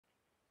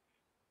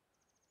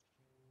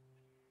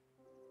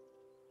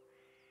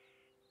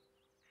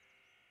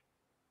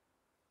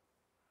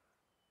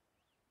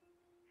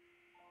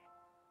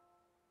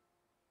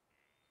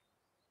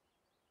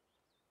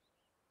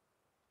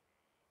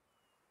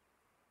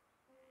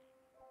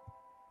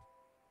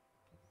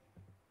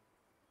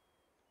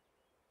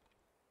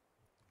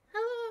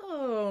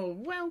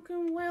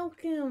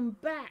welcome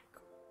back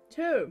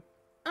to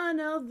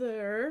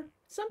another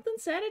Something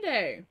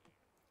Saturday.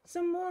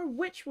 Some more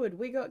Wytchwood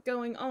we got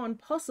going on,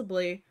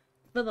 possibly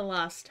for the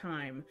last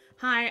time.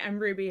 Hi, I'm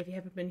Ruby, if you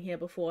haven't been here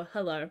before,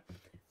 hello.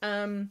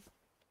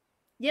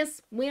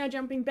 Yes, we are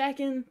jumping back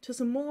into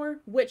some more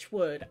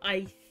Wytchwood.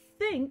 I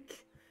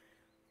think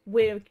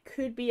we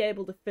could be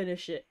able to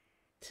finish it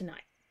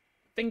tonight.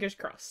 Fingers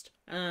crossed.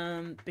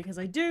 Because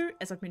I do,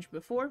 as I've mentioned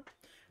before,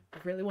 I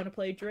really want to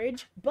play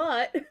Dredge,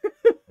 but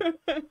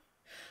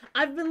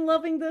I've been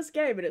loving this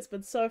game and it's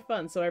been so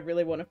fun, so I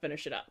really want to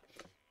finish it up.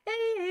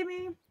 Hey,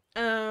 Amy!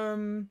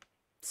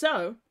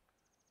 So,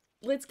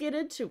 let's get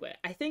into it.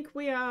 I think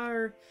we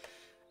are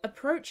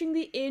approaching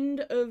the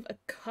end of a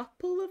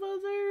couple of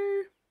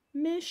other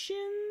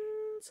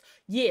missions.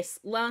 Yes,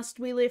 last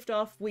we left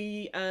off,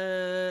 we,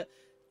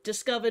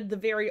 discovered the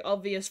very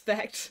obvious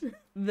fact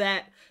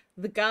that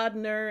the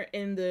gardener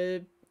in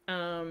the,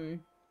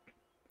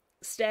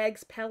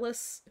 Stag's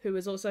palace, who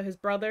is also his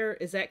brother,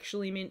 is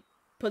actually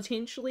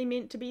potentially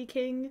meant to be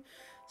king.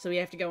 So we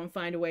have to go and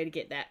find a way to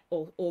get that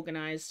all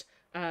organized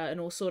and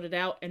all sorted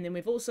out. And then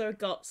we've also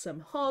got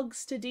some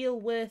hogs to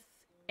deal with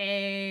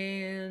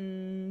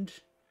and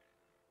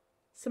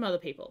some other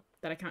people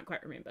that I can't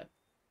quite remember.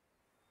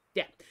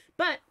 Yeah,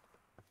 but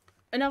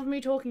enough of me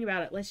talking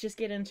about it. Let's just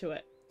get into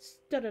it.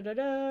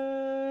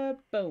 Da-da-da-da,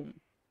 boom.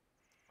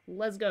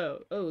 Let's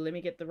go. Oh, let me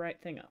get the right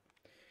thing up.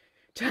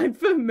 Time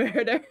for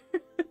murder.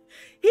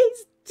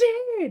 He's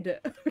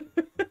dead.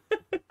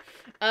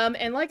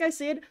 And like I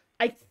said,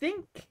 I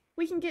think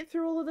we can get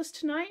through all of this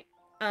tonight.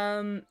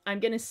 I'm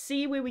gonna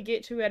see where we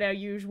get to at our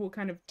usual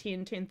kind of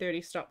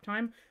 10:30 stop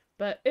time.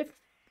 But if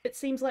it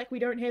seems like we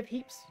don't have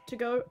heaps to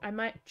go, I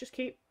might just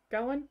keep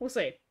going. We'll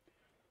see.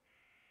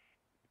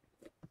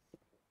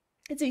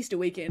 It's Easter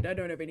weekend. I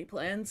don't have any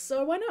plans,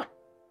 so why not?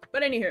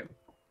 But anywho,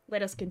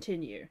 let us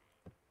continue.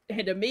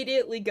 And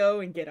immediately go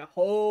and get a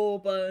whole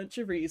bunch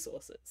of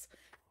resources.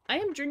 I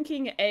am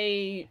drinking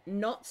a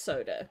not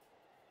soda.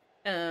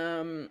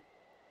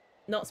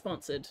 Not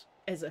sponsored,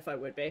 as if I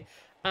would be.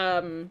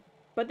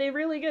 But they're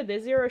really good. They're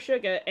 0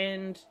 sugar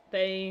and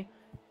they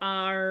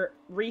are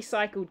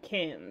recycled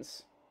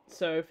cans.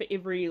 So for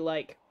every,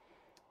 like,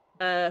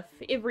 for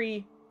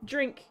every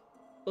drink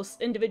or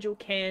individual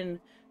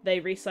can, they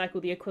recycle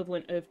the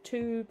equivalent of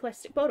 2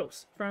 plastic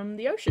bottles from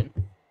the ocean,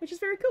 which is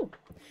very cool.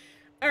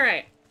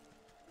 Alright.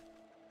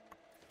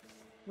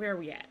 Where are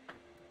we at?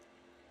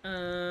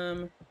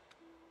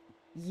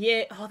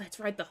 Yeah, oh, that's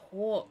right, the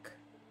hawk.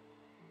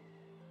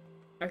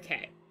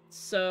 Okay,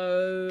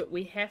 so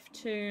we have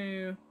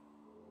to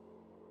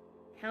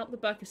help the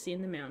buck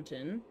ascend the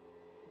mountain.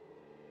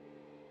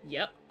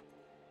 Yep.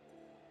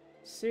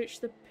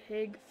 Search the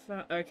pig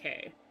farm.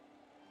 Okay.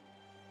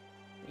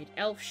 We need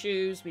elf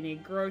shoes, we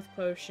need growth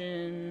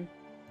potion.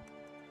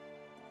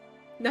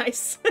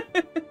 Nice.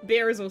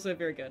 Bear is also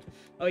very good.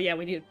 Oh yeah,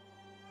 we need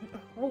a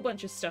whole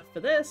bunch of stuff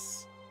for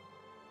this.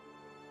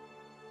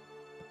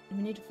 And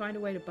we need to find a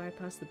way to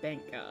bypass the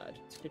bank guard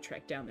to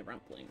track down the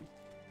rumpling.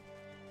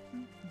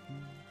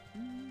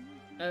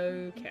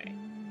 Okay.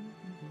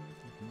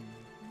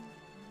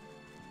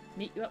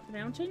 Meet you up the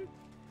mountain?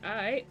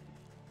 Alright.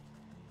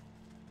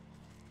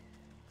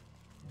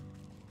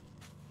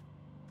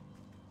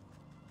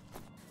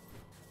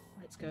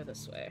 Let's go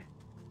this way.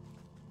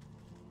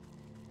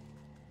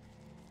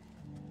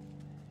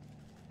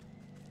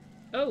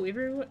 Oh,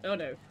 everyone- oh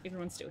no,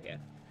 everyone's still here.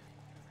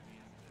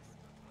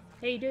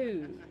 Hey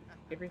dude!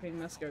 Everything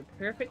must go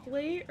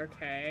perfectly.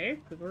 Okay,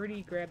 we've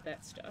already grabbed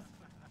that stuff.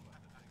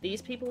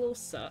 These people all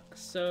suck,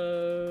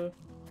 so...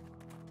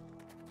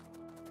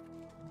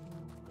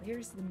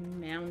 Where's the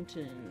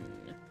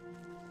mountain?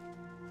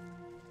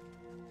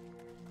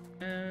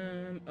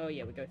 Oh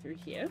yeah, we go through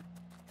here.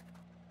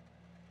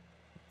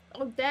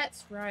 Oh,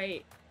 that's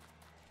right!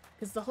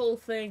 Because the whole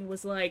thing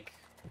was like,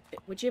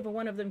 whichever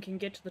one of them can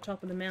get to the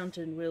top of the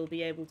mountain will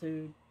be able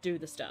to do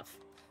the stuff.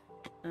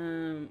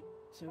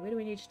 So where do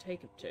we need to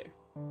take him to?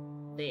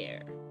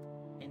 There.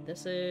 And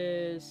this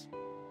is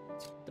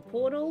the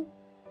portal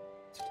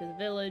to the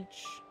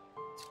village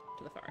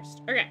to the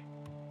forest. Okay.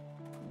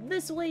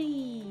 This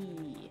way!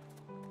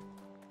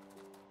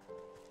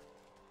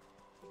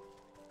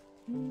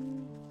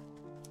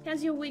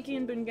 How's your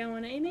weekend been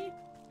going, Amy?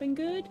 Been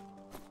good?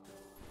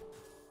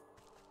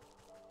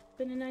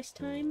 Been a nice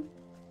time?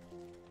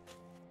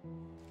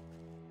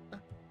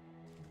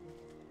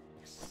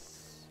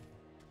 Yes.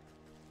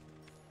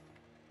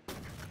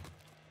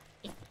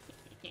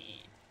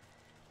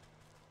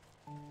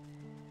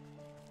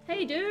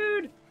 Hey,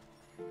 dude!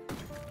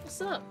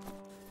 What's up?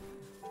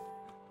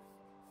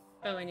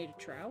 Oh, I need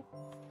a trowel.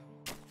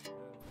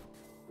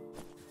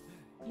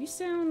 You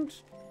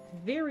sound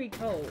very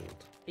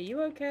cold. Are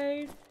you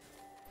okay?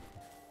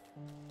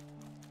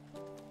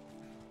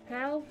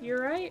 Pal, you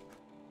alright?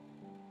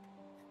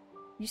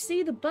 You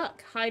see the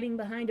buck hiding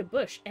behind a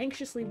bush,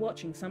 anxiously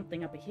watching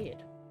something up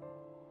ahead.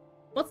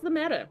 What's the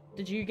matter?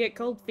 Did you get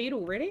cold feet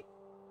already?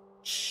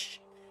 Shh!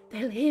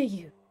 They'll hear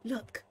you.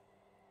 Look.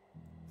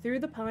 Through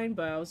the pine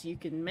boughs, you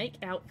can make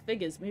out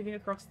figures moving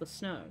across the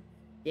snow.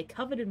 They're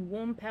covered in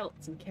warm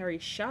pelts and carry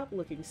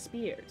sharp-looking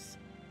spears.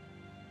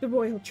 The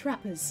royal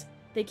trappers.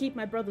 They keep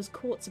my brother's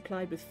court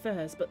supplied with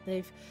furs, but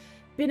they've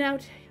been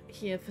out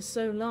here for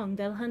so long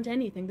they'll hunt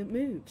anything that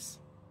moves.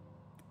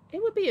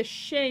 It would be a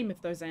shame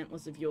if those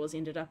antlers of yours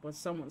ended up on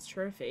someone's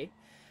trophy.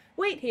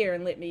 Wait here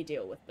and let me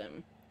deal with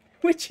them.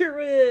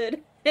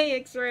 Wytchwood! Hey,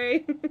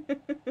 X-Ray!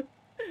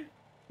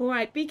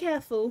 Alright, be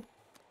careful.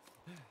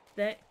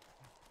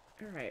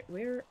 Alright,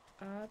 where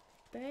are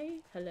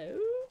they? Hello?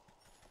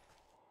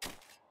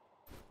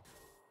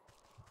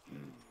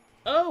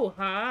 Oh,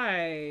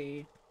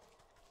 hi!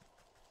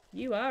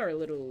 You are a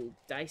little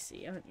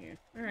dicey, aren't you?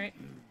 Alright.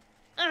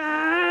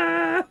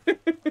 Ah!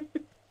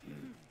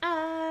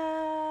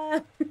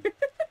 Ah!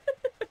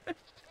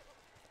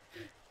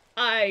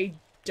 I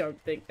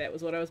don't think that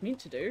was what I was meant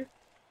to do.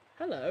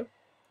 Hello. I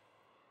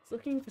was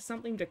looking for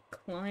something to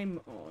climb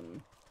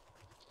on.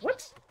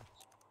 What?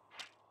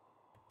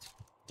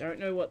 Don't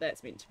know what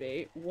that's meant to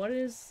be. What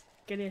is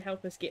gonna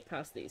help us get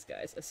past these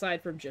guys,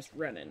 aside from just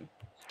running?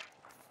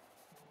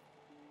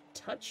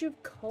 Touch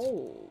of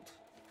cold.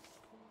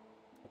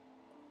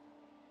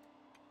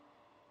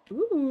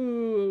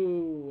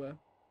 Ooh.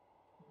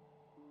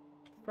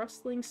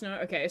 Frostling snow.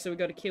 Okay, so we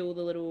got to kill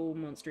the little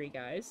monstery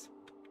guys.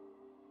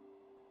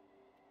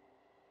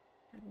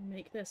 How do we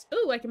make this?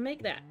 Ooh, I can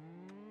make that.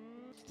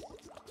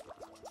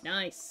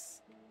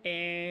 Nice.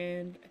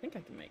 And I think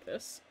I can make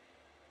this.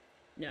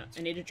 No,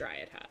 I need a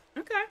dryad hat.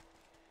 Okay.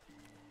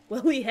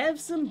 Well, we have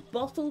some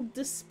bottled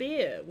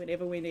despair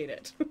whenever we need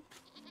it.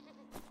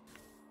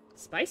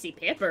 Spicy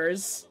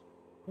peppers?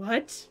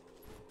 What?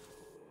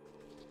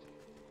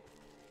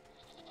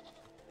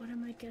 What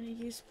am I gonna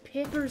use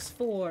peppers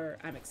for?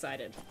 I'm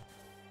excited.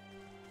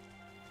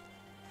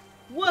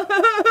 Whoa!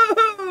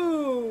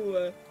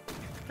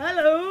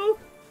 Hello?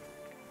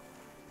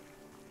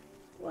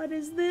 What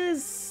is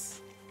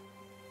this?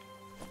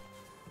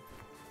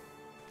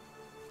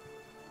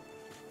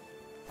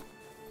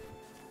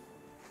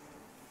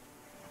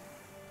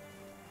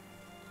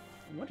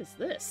 And what is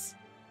this?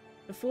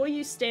 Before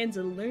you stands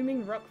a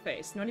looming rock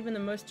face. Not even the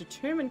most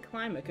determined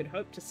climber could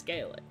hope to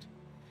scale it.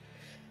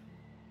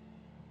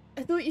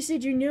 I thought you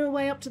said you knew a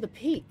way up to the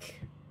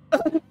peak.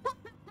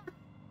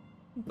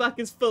 Buck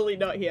is fully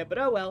not here, but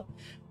oh well.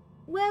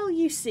 Well,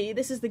 you see,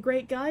 this is the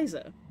Great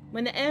Geyser.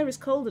 When the air is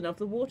cold enough,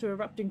 the water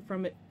erupting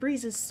from it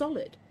freezes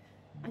solid.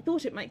 I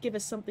thought it might give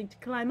us something to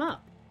climb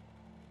up.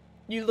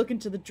 You look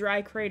into the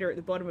dry crater at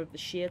the bottom of the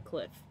sheer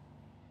cliff.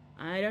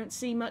 I don't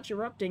see much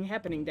erupting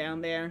happening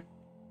down there.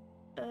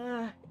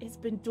 It's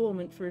been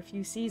dormant for a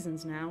few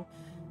seasons now.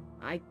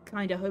 I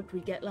kinda hoped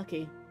we'd get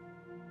lucky.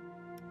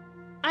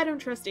 I don't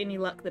trust any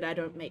luck that I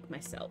don't make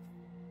myself.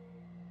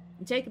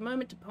 You take a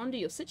moment to ponder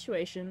your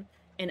situation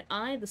and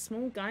eye the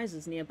small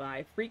geysers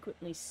nearby,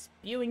 frequently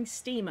spewing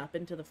steam up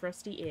into the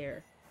frosty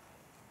air.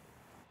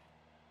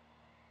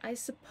 I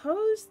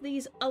suppose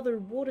these other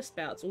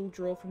waterspouts all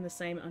draw from the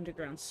same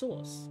underground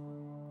source.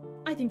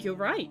 I think you're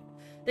right.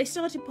 They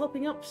started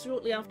popping up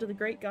shortly after the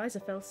Great Geyser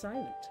fell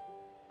silent.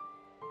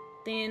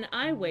 Then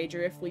I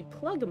wager if we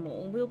plug them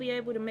all, we'll be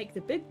able to make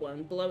the big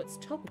one blow its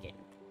top again.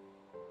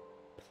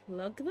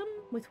 Plug them?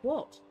 With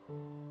what?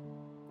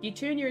 You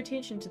turn your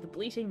attention to the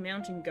bleating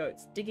mountain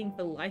goats digging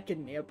for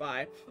lichen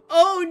nearby.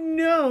 Oh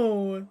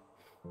no!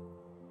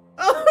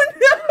 Oh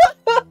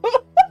no!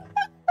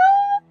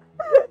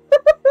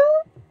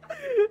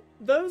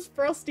 Those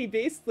frosty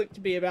beasts look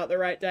to be about the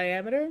right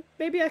diameter.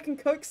 Maybe I can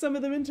coax some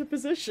of them into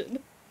position.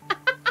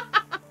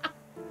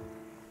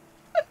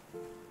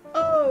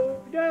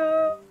 Oh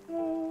no!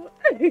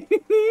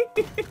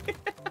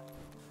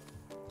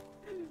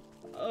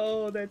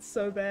 Oh, that's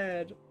so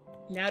bad.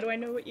 Now do I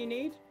know what you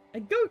need? A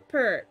goat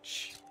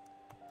perch!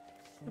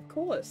 Of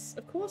course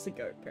a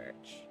goat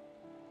perch.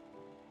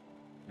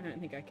 I don't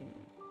think I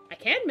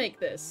can make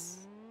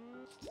this!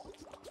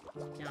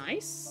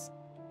 Nice.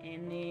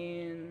 And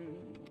then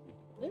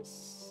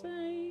this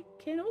I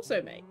can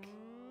also make.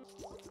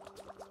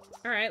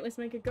 Alright, let's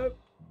make a goat.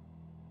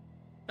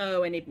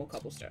 Oh, I need more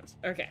cobblestones.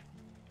 Okay.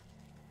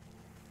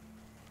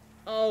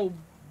 Oh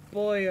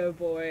boy, oh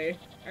boy.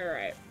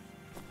 Alright.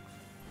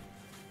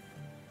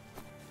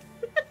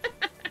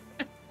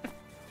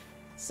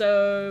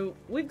 So,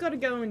 we've got to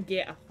go and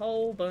get a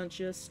whole bunch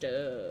of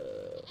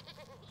stuff.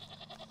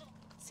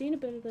 Seen a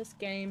bit of this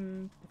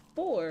game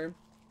before.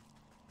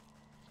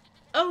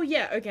 Oh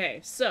yeah,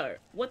 okay, so,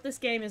 what this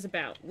game is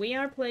about. We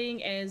are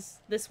playing as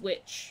this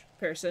witch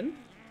person.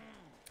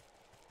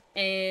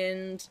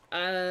 And,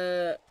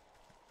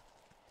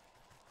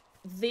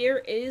 there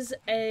is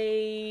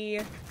a,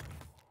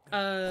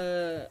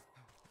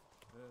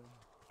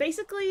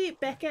 basically,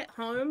 back at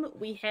home,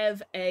 we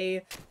have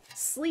a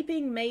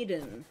sleeping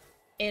maiden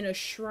in a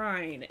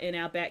shrine in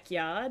our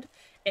backyard,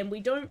 and we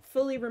don't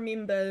fully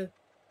remember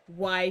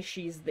why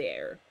she's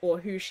there, or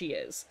who she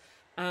is.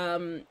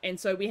 And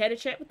so we had a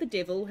chat with the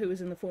devil, who was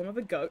in the form of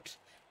a goat,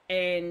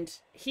 and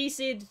he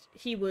said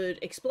he would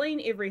explain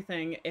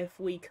everything if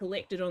we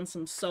collected on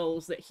some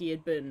souls that he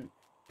had been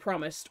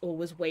promised or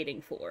was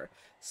waiting for.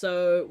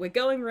 So we're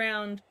going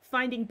around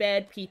finding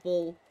bad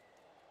people,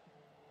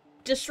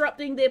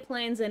 disrupting their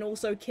plans and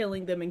also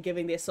killing them and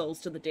giving their souls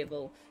to the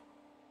devil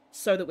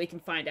so that we can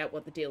find out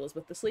what the deal is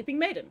with the sleeping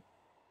maiden.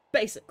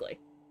 Basically.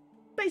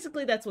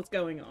 Basically, that's what's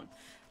going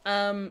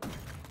on.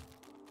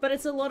 But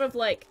it's a lot of,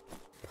 like,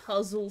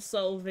 puzzle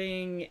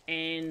solving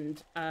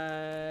and,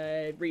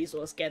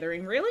 resource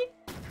gathering, really.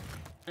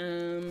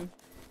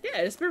 Yeah,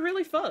 it's been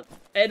really fun.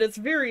 And it's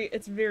very,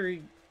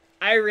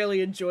 I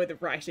really enjoy the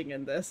writing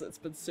in this. It's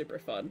been super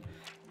fun.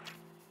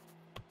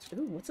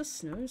 Ooh, what's a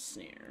snow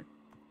snare?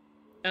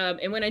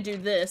 And when I do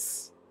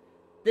this,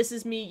 this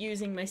is me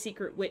using my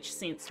secret witch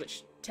sense,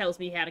 which tells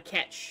me how to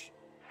catch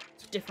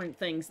different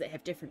things that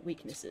have different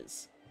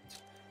weaknesses.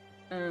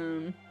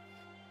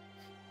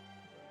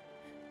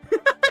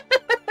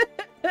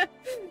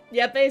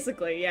 Yeah,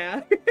 basically,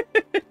 yeah.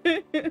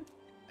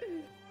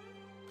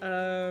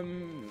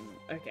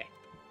 Okay.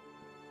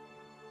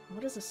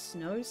 What is a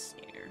snow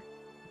snare?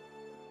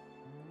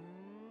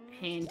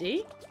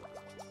 Handy.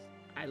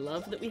 I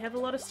love that we have a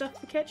lot of stuff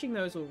for catching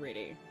those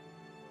already.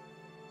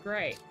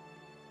 Great.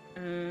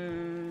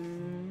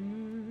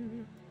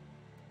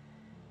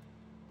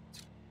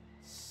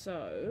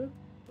 So,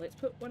 let's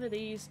put one of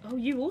these... Oh,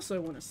 you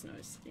also want a snow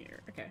snare.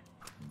 Okay.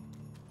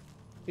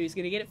 Who's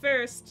gonna get it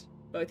first?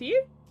 Both of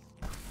you?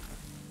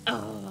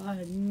 Oh,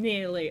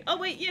 nearly. Oh,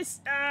 wait,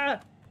 yes! Ah!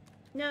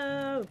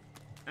 No!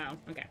 Oh,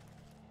 okay.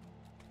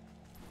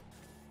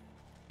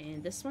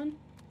 And this one?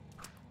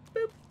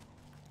 Boop!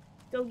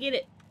 Go get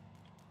it.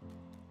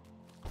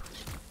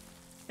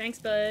 Thanks,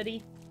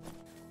 buddy.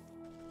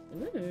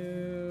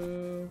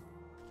 Ooh.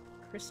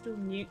 Crystal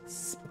Newt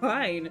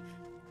spine.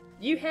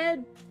 You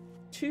had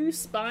 2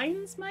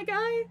 spines, my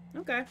guy?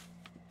 Okay.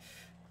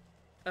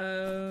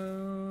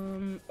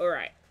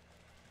 Alright.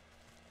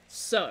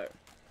 So,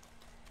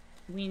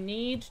 we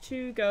need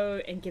to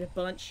go and get a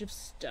bunch of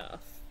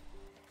stuff.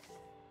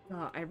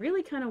 Oh, I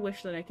really kind of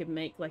wish that I could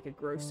make, like, a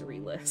grocery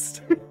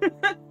list.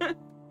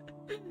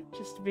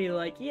 Just to be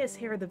like, yes,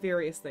 here are the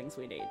various things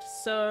we need.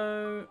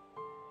 So,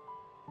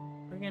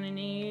 we're gonna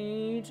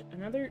need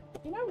another...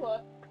 You know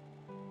what?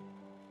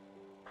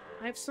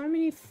 I have so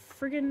many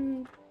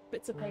friggin'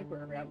 bits of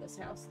paper around this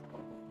house.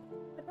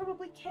 I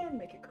probably can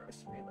make a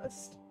grocery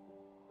list.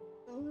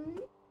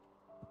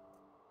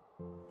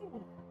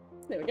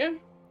 There we go.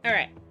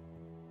 Alright.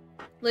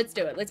 Let's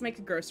do it. Let's make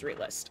a grocery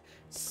list.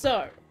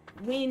 So,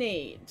 we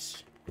need...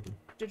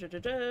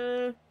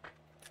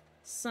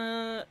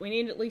 So, we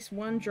need at least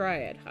 1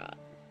 dryad heart.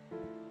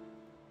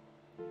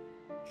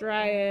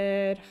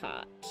 Dryad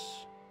heart.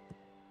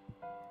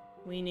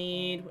 We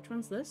need... Which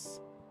one's this?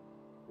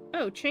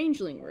 Oh,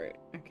 changeling root.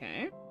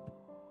 Okay.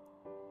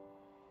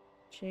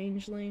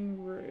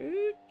 Changeling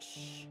root.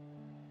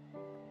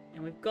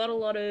 And we've got a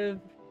lot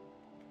of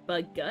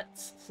bug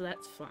guts, so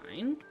that's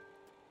fine.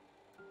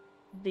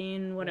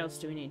 Then what else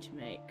do we need to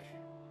make?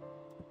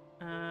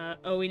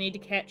 Oh, we need to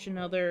catch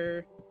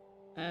another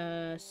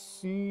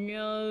snowman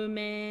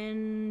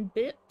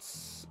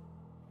bits.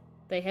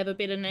 They have a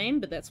better name,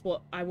 but that's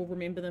what I will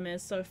remember them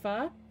as so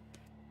far.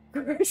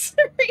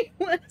 Grocery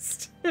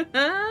list.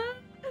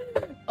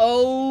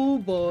 Oh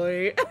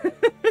boy.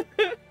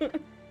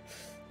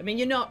 I mean,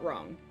 you're not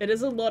wrong. It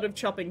is a lot of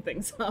chopping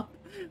things up.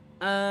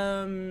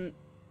 Okay.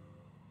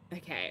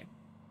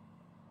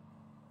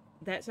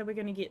 That's how we're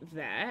gonna get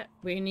that.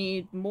 We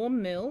need more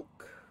milk.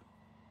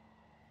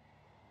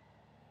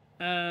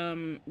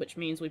 Which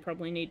means we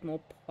probably need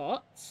more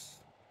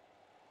pots.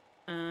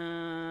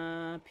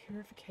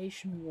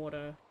 Purification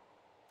water.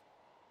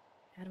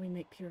 How do we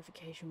make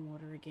purification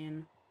water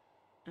again?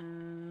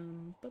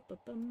 No,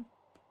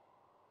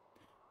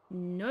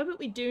 but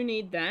we do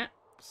need that.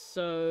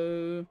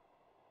 So...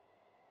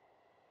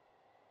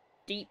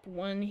 Deep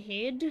one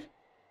head.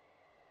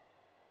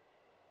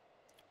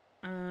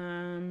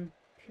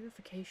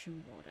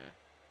 Purification water.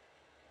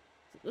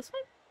 Is it this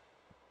one?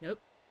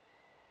 Nope.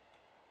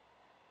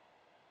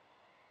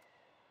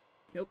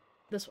 Nope.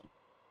 This one.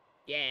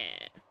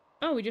 Yeah.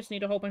 Oh, we just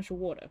need a whole bunch of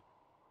water.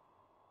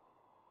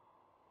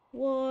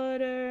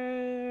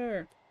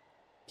 Water!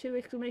 2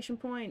 exclamation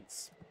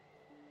points.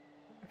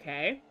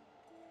 Okay.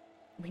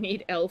 We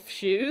need elf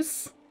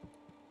shoes.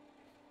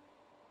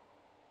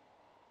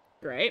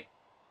 Great.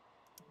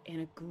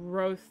 And a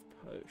growth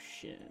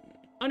potion.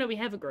 Oh no, we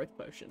have a growth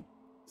potion.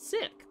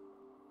 Sick.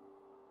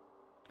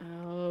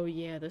 Oh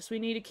yeah, this we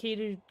need a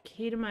key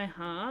to my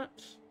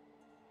heart.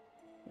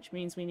 Which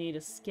means we need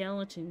a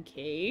skeleton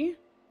key.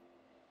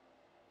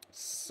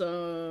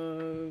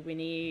 So we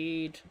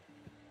need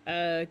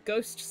a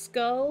ghost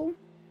skull.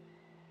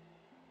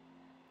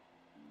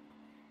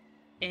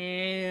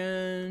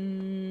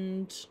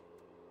 And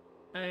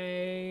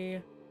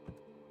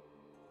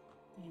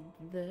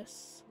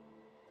this.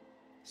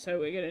 So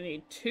we're gonna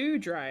need 2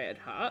 dryad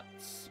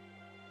hearts.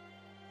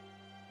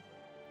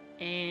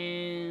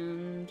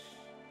 And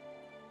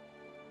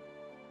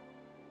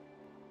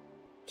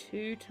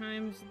 2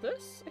 times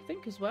this, I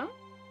think, as well.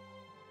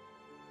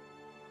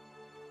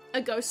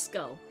 A ghost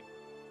skull.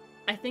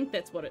 I think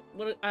that's what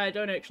I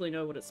don't actually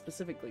know what it's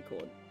specifically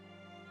called.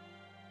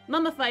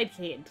 Mummified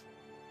head.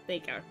 There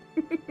you go.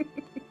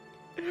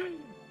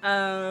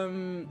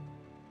 A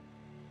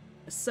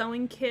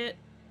sewing kit.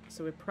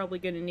 So we're probably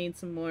going to need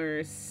some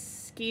more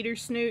skeeter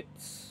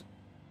snoots.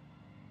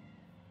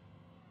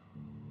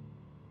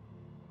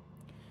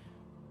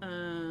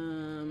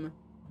 And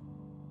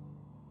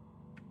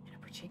a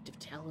protective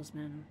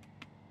talisman.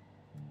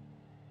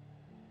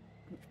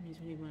 Which means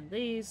we need one of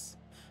these.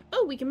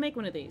 Oh, we can make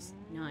one of these.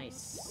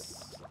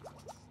 Nice.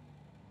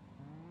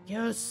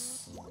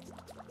 Yes!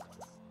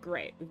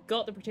 Great. We've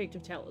got the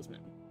protective talisman.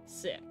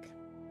 Sick.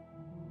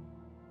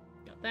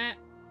 Got that.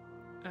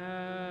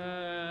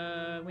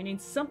 We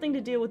need something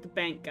to deal with the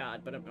bank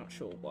guard, but I'm not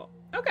sure what.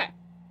 Okay.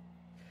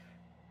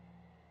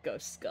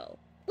 Ghost skull.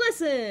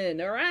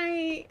 Listen,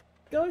 alright?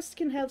 Ghosts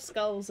can have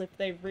skulls if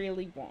they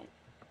really want.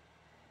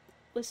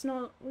 We're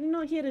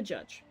not here to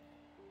judge.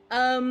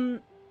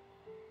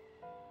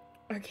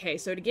 Okay,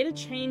 so to get a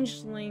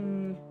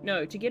changeling...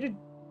 No,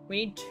 we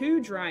need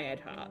 2 dryad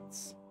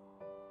hearts.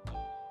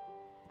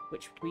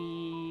 Which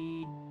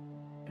we...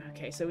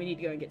 Okay, so we need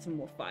to go and get some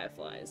more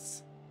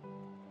fireflies.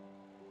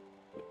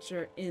 Which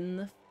are in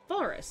the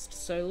forest.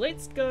 So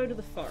let's go to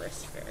the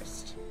forest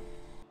first.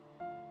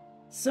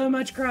 So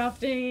much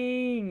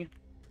crafting!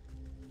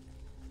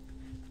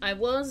 I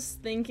was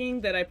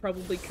thinking that I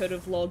probably could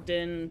have logged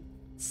in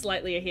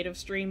slightly ahead of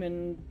stream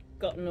and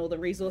gotten all the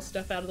resource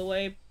stuff out of the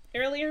way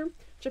earlier.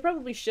 Which I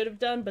probably should have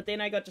done, but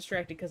then I got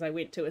distracted because I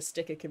went to a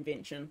sticker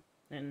convention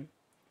and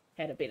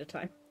had a better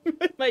time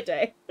with my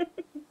day.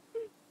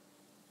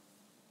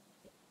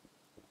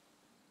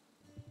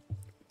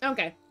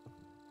 Okay.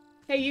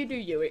 Hey, you do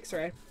you,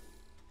 X-Ray.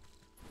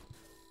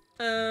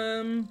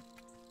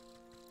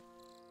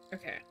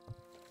 Okay.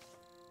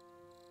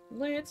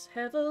 Let's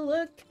have a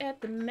look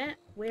at the map.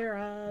 Where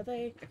are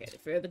they? Okay, they're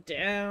further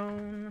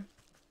down.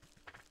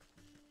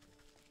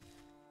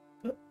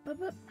 Up,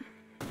 up, up.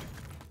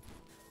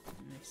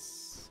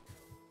 Nice.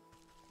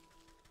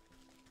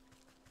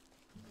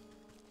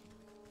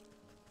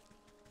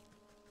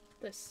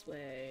 This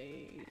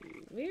way.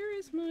 Where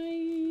is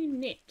my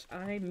net?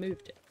 I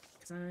moved it.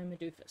 Because I'm a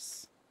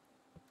doofus.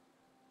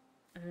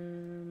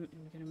 And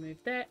we're gonna move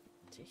that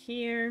to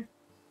here.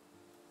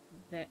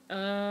 That,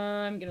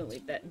 I'm gonna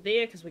leave that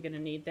there because we're gonna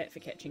need that for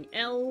catching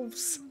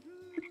elves.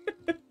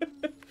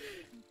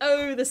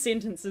 Oh, the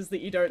sentences that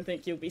you don't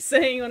think you'll be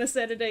saying on a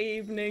Saturday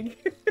evening.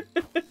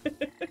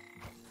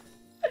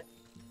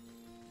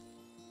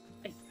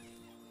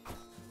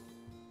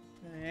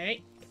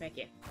 Alright, get back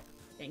here.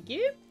 Thank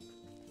you.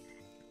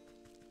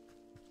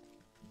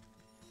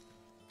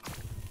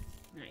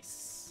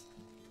 Nice.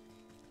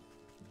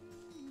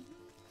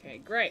 Okay,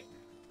 great.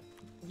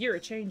 You're a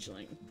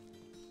changeling.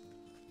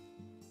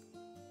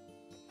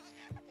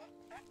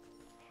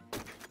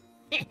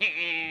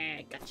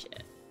 Gotcha.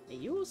 Are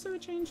you also a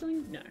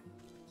changeling? No.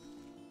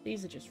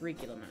 These are just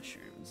regular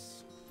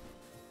mushrooms.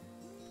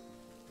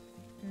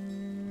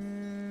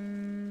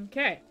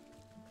 Okay.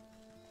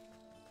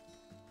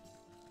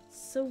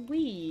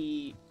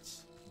 Sweet.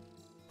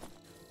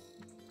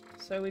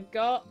 So we've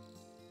got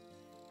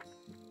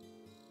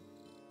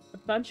a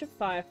bunch of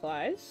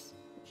fireflies,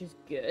 which is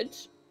good.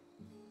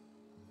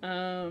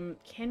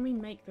 Can we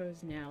make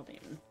those now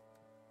then?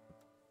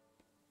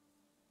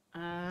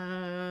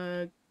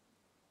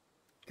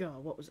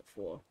 God, what was it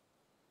for?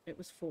 It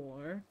was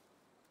for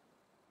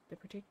the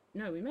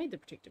no, we made the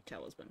protective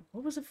talisman.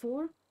 What was it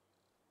for?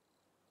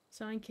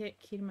 Sewing kit,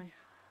 key to my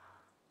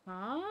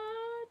heart?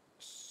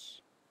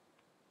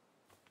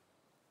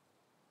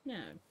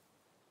 No.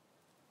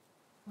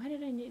 Why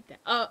did I need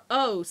that?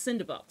 Oh,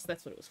 cinderbox.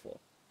 That's what it was for.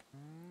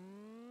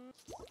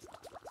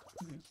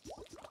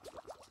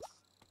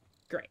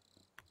 Great.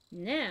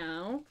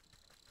 Now,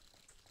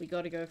 we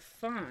gotta go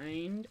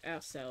find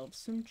ourselves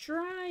some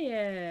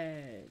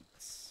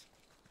dryads.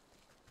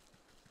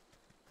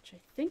 Which I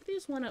think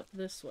there's one up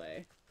this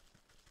way.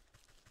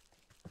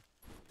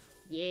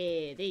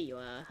 Yeah, there you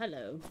are.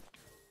 Hello.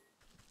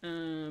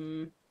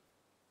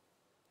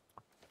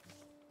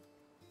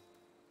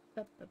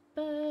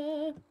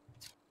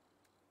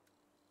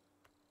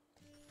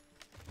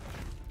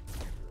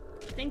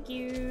 Thank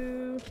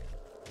you. Is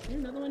there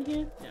another one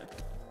here? No.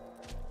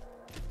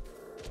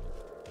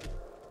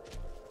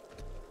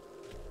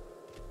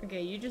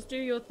 Okay, you just do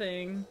your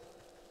thing.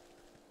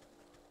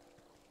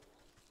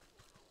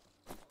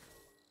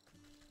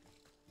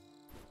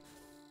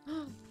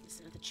 Oh, there's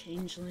another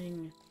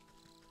changeling.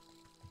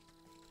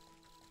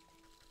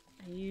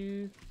 Are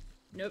you...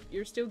 Nope,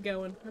 you're still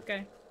going.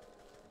 Okay.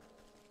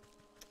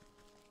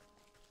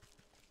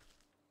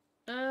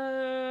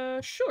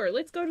 Sure,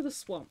 let's go to the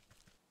swamp.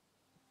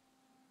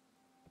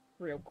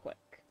 Real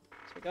quick.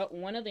 So we got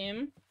one of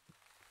them.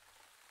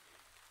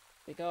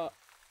 We got...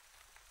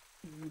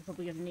 We're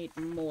probably gonna need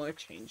more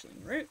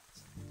changeling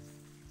roots.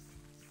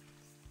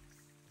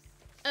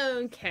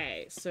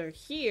 Okay, so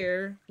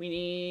here we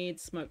need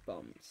smoke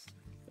bombs,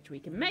 which we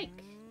can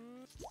make.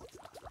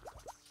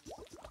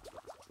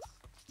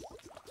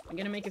 I'm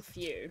gonna make a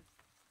few.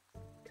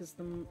 Because,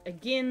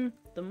 again,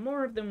 the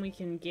more of them we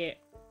can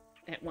get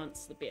at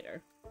once, the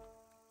better.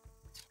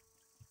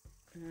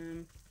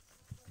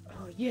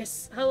 Oh,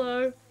 yes.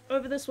 Hello.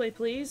 Over this way,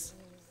 please.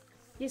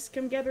 Yes,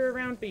 come gather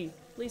around me.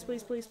 Please,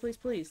 please, please, please,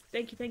 please.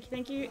 Thank you, thank you,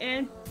 thank you.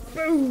 And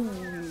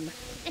boom!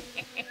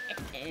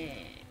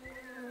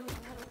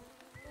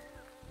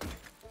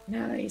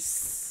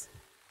 Nice.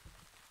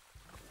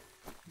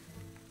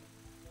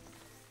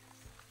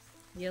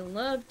 You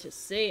love to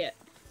see it.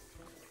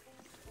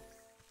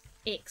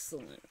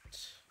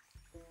 Excellent.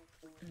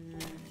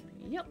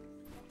 Yep.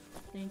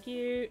 Thank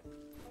you.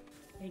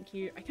 Thank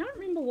you. I can't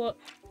remember what...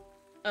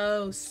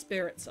 Oh,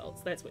 spirit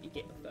salts. That's what you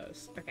get with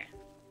those. Okay.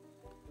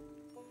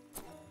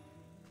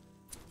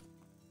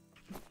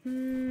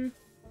 And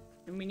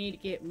we need to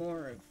get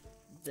more of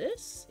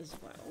this as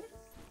well.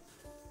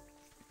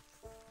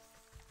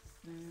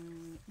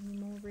 Any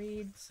more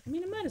reeds? I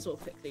mean, I might as well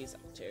pick these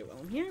up too while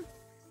I'm here.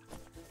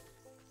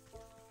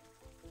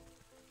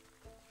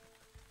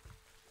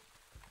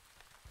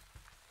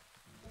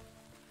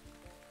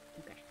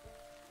 Okay.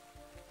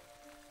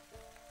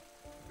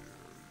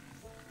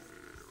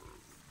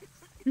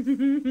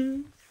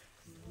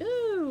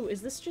 Ooh,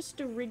 is this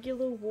just a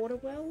regular water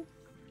well?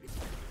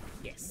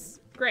 Yes.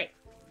 Great.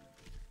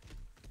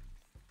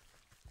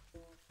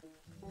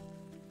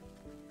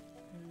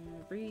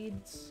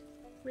 Reeds.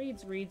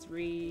 Reeds, reeds,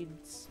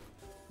 reeds.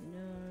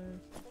 No.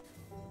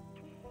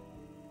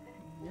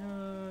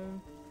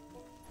 No.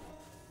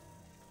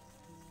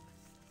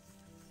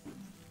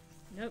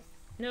 Nope.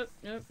 Nope,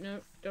 nope,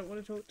 nope. Don't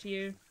want to talk to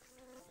you.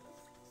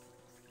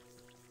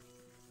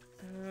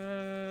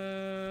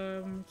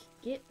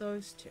 Get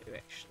those two,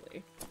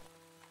 actually.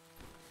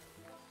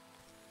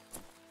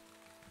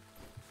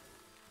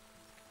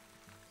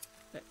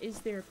 But is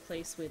there a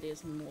place where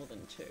there's more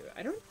than two?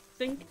 I don't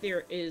think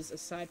there is,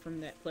 aside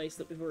from that place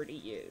that we've already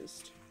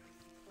used.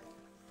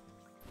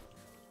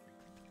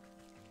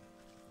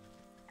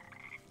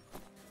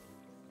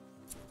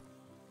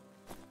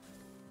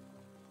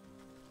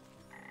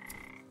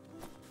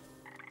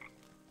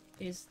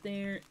 Is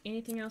there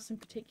anything else in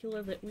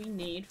particular that we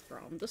need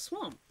from the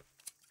swamp?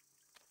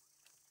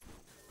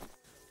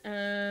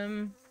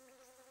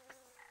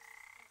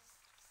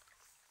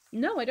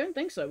 No, I don't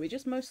think so. We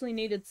just mostly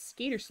needed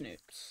skeeter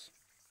snoops.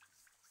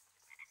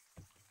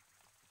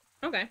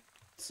 Okay,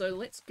 so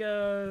let's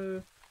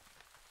go...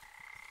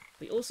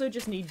 We also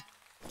just need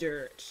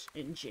dirt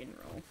in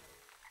general.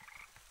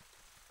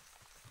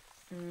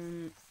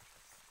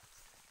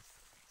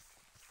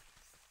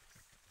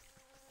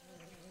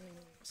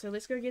 So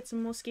let's go get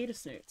some more skeeter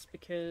snoops,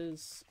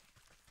 because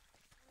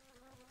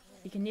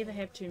you can never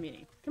have too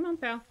many. Come on,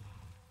 pal.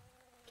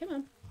 Come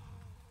on.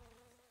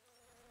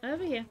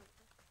 Over here.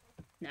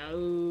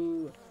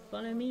 No.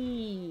 Follow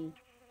me.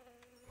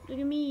 Look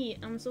at me.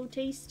 I'm so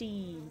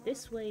tasty.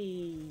 This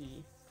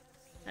way.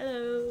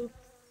 Hello.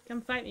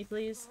 Come fight me,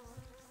 please.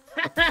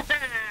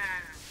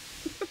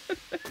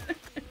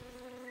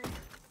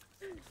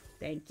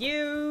 Thank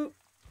you.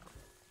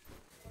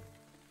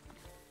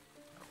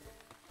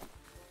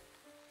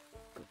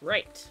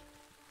 Great.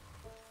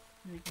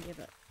 We can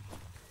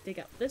dig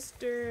up this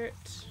dirt.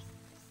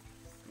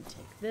 And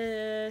take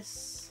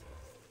this.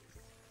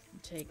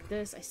 And take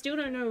this. I still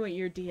don't know what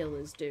your deal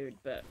is, dude,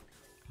 but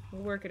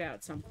we'll work it out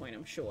at some point,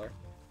 I'm sure.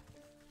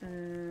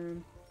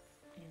 And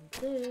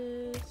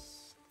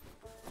this.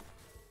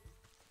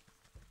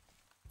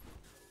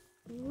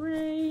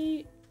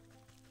 Great.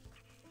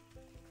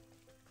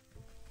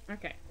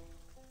 Okay.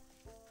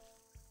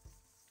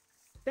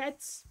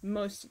 That's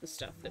most of the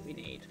stuff that we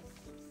need.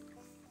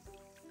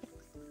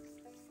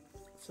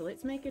 So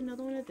let's make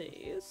another one of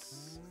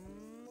these.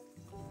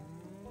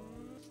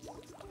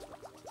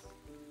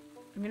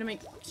 I'm gonna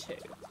make two.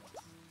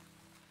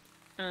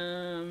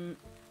 And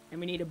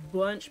we need a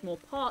bunch more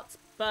pots,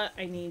 but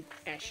I need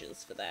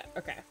ashes for that.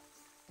 Okay.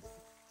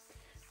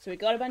 So we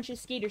got a bunch of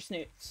skeeter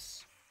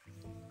snoots.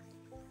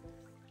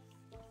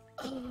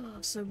 Oh,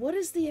 so what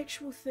is the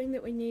actual thing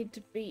that we need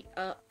to beat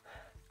up?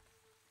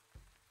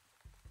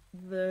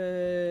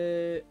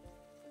 Those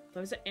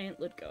are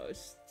antlered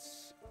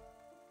ghosts.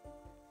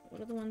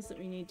 What are the ones that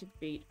we need to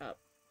beat up?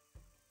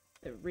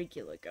 The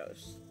regular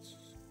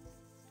ghosts.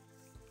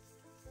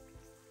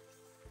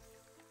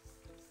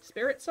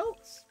 Spirit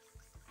salts?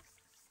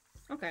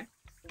 Okay.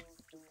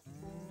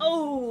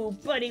 Oh,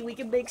 buddy, we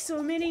can make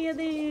so many of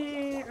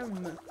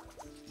them!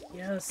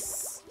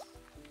 Yes.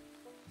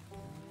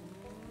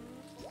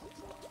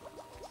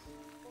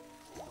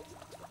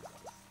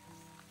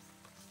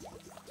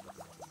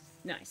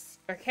 Nice.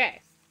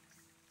 Okay.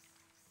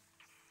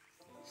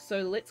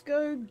 So let's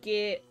go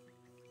get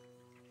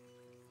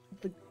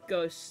the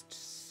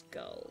ghost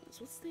skulls.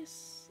 What's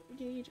this?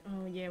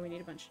 Oh yeah, we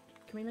need a bunch.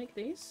 Can we make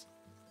these?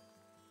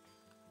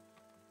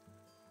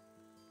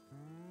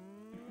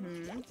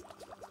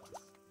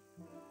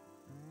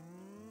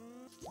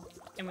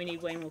 And we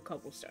need way more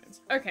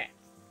cobblestones. Okay.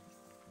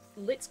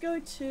 Let's go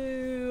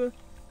to...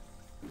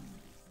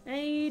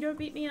 Hey, don't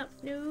beat me up.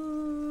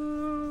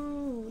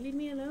 No! Leave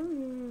me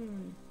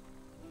alone.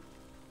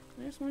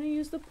 I just want to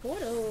use the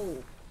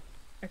portal.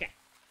 Okay.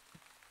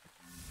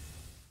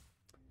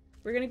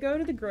 We're gonna go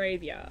to the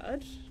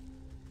graveyard.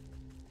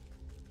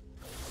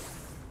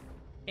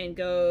 and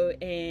go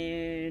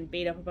and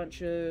beat up a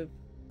bunch of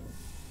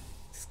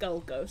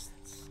skull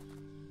ghosts.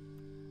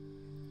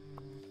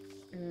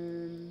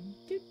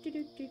 Here we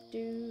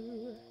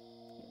go.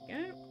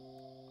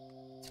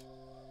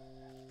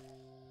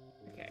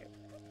 Okay,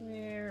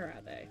 where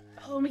are they?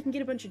 Oh, and we can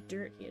get a bunch of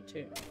dirt here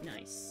too.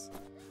 Nice.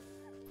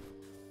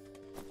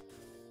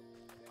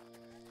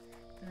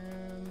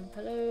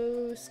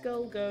 Hello,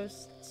 skull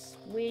ghosts.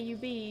 Where you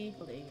be?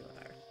 Oh, there you are.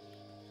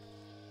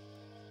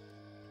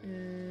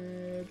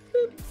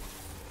 Boop.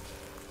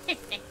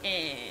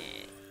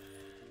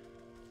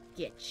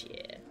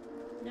 Getcha.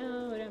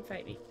 No, don't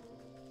fight me.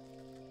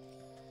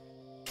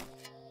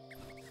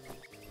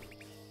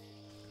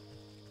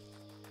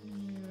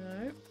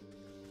 No.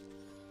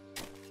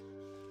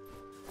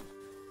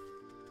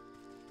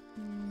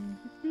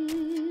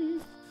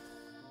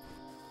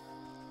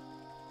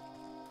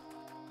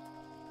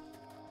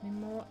 Any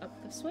more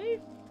up this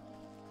way?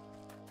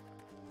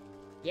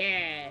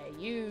 Yeah,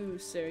 you,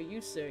 sir,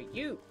 you, sir,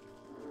 you.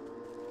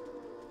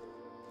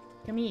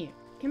 Come here.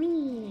 Come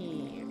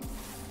here.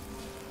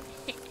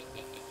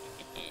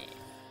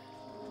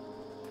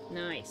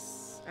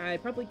 Nice. I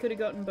probably could have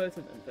gotten both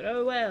of them, but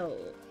oh well.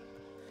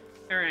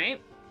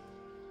 Alright.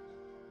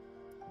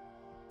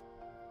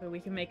 So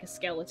we can make a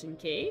skeleton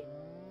key.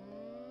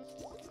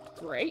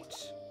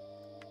 Great.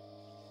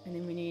 And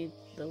then we need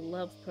the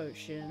love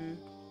potion,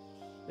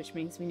 which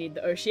means we need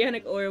the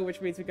oceanic oil,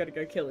 which means we gotta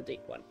go kill a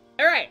deep one.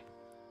 Alright!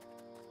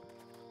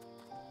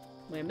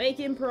 We're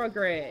making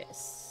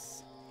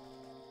progress.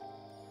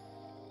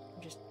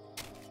 I'm just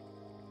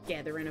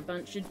gathering a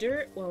bunch of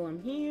dirt while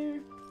I'm here.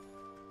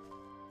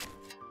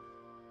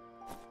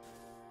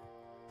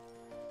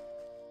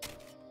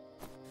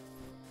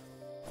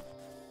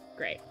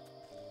 Great.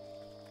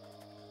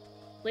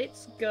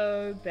 Let's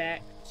go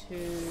back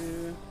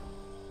to...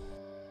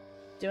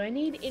 Do I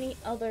need any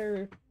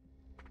other...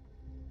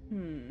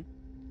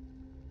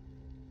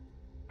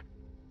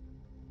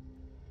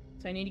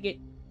 So I need to get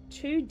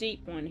 2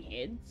 deep one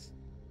heads.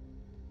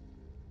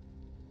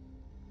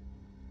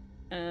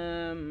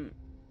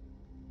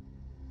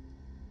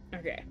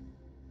 Okay.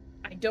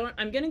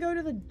 I'm gonna go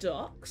to the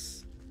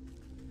docks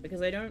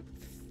because I don't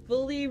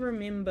fully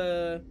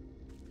remember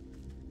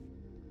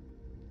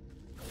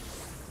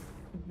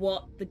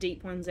what the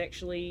deep ones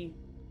actually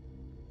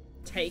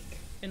take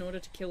in order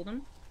to kill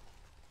them.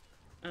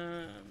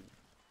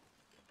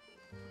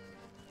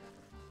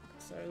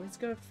 So let's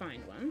go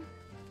find one.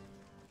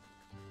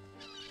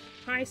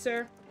 Hi,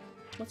 sir.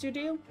 What's your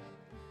deal?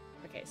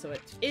 Okay, so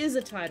it is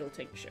a tidal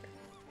tincture.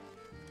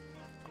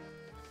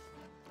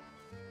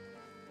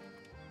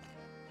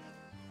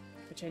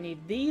 Which I need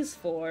these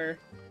for,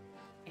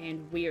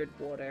 and weird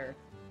water.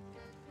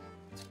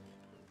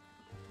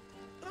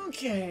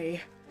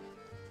 Okay.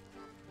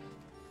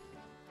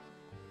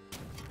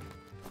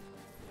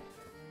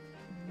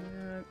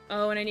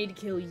 Oh, and I need to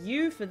kill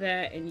you for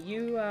that, and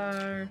you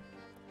are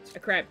a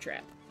crab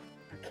trap.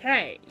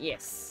 Okay,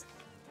 yes.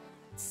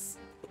 It's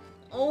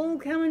all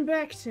coming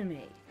back to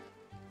me.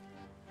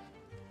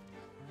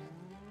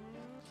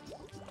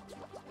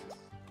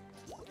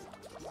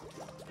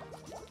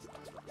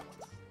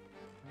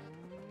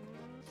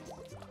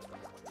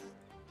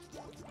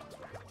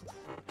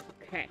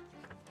 Okay.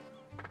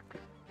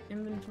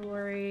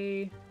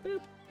 Inventory.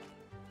 Boop.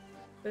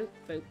 Boop,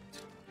 boop.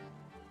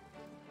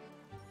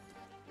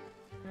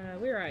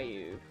 Where are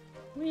you?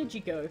 Where'd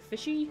you go,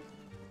 fishy?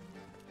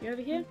 You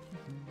over here?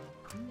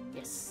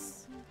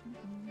 Yes.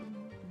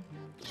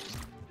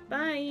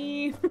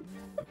 Bye!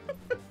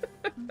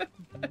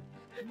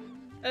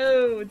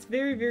 Oh, it's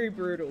very, very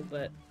brutal,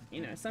 but,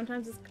 you know,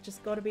 sometimes it's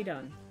just gotta be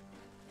done.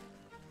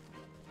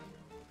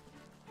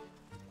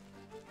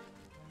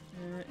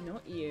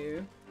 Not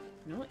you.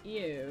 Not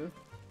you.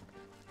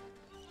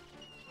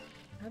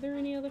 Are there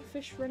any other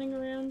fish running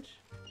around?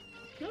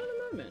 Not at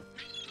the moment.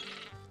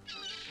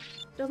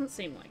 Doesn't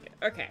seem like it.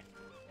 Okay.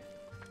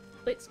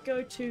 Let's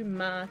go to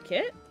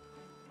market.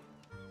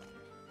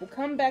 We'll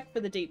come back for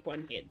the deep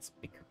one heads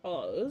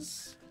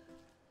because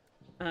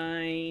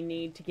I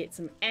need to get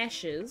some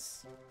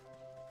ashes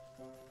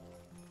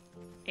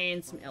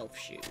and some elf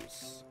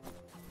shoes.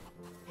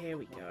 There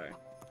we go.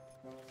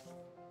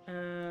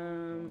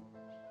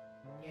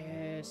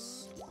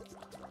 Yes.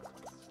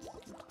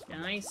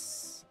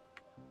 Nice.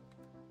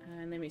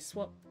 And let me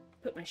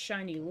put my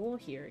shiny lure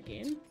here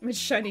again. My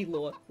shiny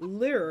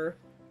lure.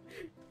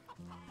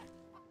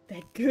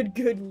 That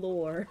good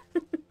lore.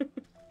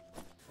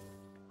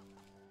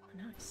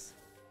 Nice.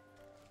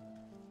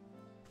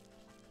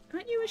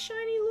 Aren't you a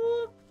shiny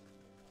lure?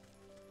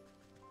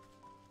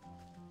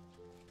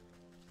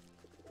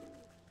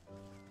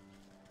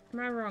 Am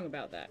I wrong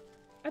about that?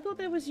 I thought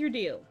that was your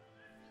deal.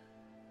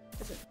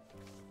 Is it?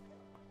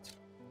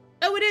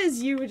 Oh, it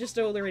is! You were just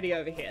already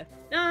over here.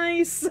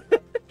 Nice!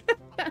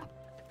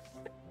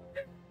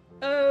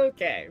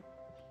 Okay.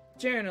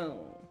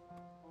 Journal.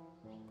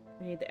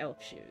 We need the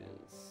elf shoes.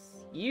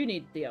 You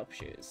need the elf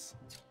shoes.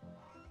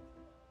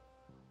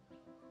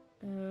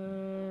 We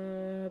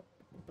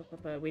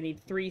need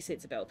 3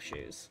 sets of elf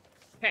shoes.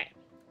 Okay.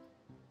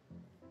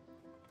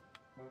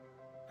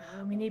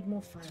 need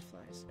more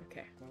fireflies.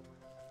 Okay.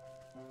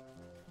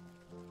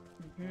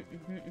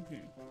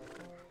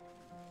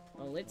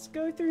 Well, let's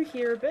go through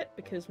here a bit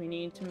because we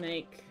need to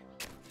make...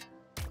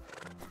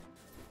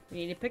 We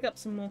need to pick up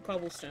some more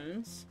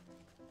cobblestones.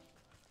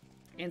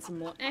 And some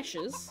more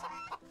ashes.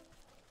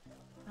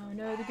 Oh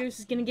no, the goose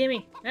is gonna get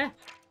me. Ah!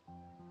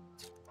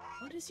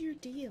 What is your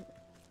deal?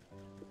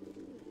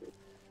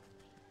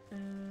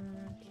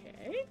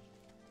 Okay.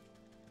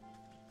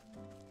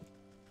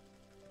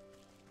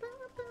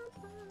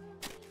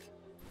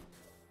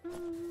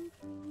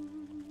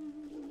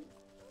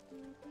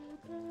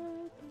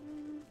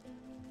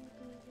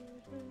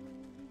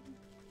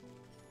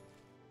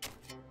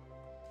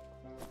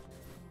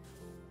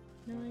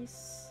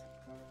 Nice.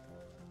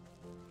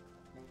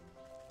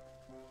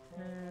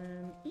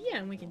 Yeah,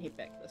 and we can head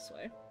back this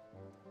way.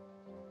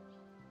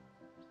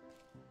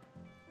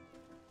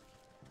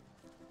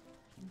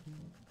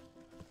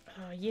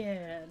 Oh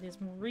yeah, there's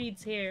more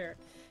reeds here.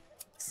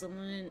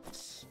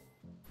 Excellent.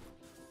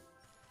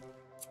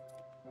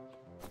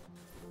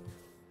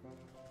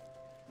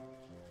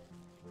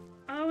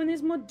 Oh, and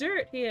there's more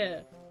dirt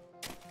here.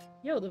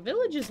 Yo, the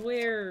village is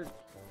where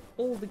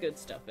all the good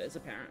stuff is,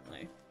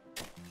 apparently.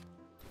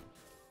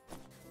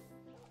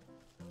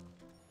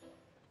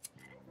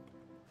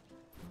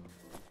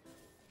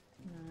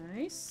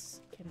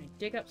 Nice. Can I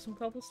dig up some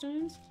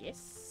cobblestones?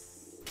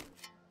 Yes.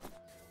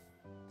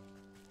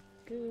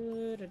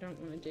 Good. I don't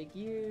want to dig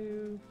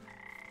you.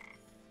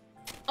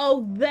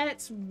 Oh,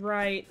 that's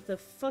right. The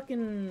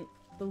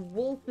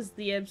wolf is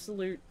the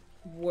absolute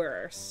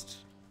worst.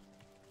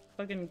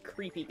 Fucking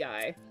creepy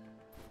guy.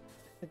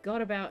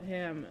 Forgot about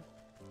him.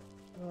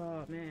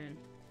 Oh, man.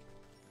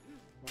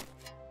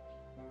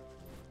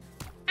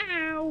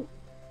 Ow!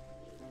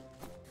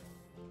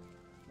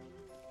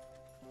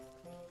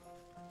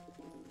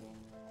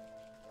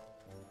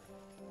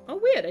 Oh,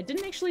 weird. I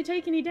didn't actually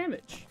take any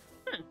damage.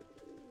 Huh.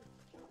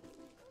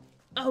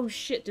 Oh,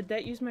 shit. Did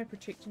that use my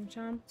protection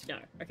charm? No.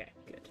 Okay,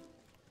 good.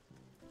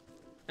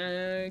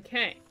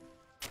 Okay.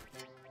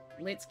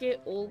 Let's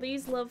get all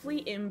these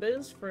lovely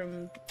embers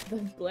from the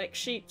black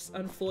sheep's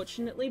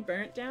unfortunately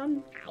burnt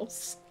down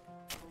house.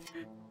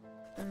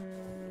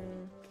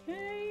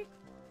 Okay.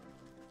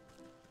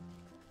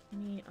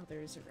 Any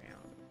others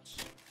around?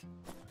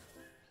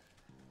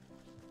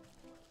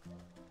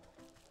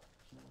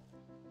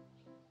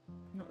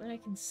 Not that I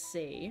can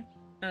see.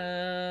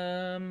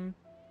 Alright.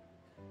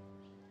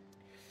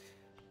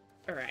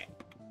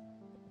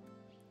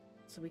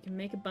 So we can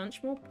make a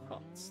bunch more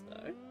pots,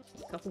 though.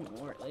 A couple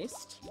more, at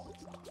least.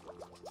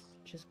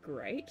 Which is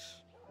great.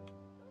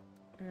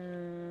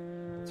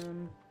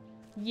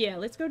 Yeah,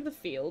 let's go to the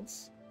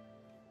fields.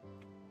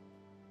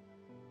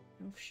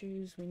 Elf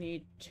shoes, we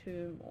need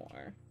 2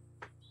 more.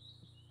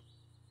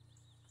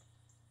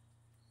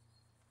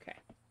 Okay.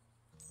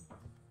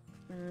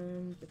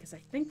 Because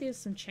I think there's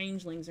some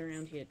changelings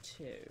around here,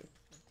 too.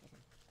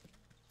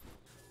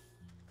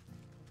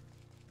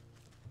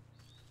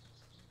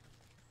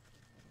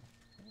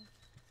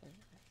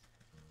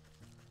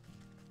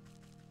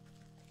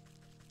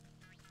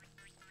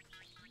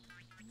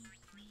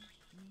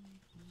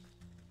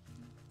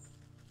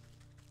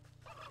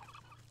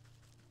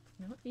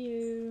 Not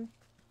you.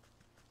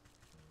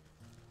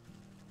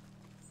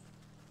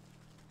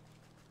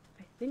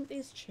 I think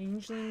there's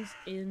changelings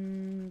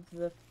in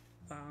the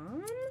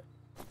farm?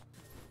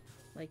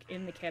 Like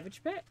in the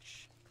cabbage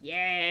patch?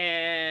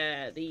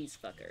 Yeah, these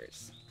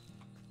fuckers.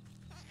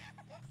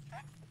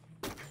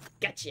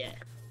 Gotcha!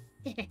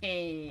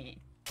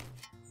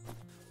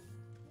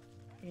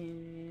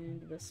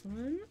 And this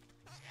one.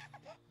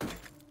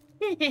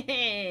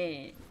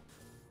 Is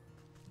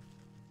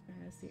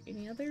there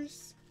any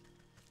others?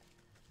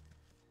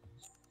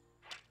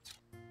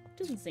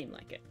 Doesn't seem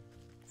like it.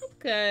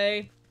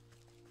 Okay.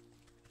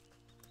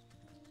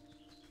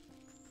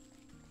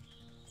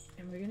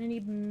 And we're gonna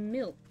need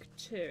milk,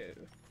 too.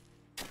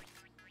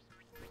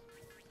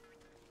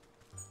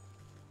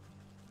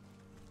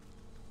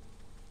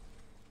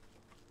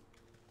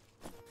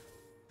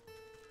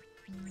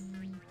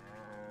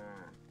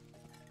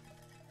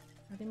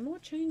 Are there more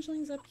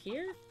changelings up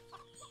here?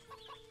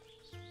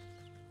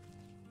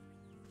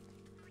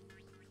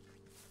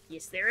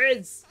 Yes, there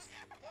is!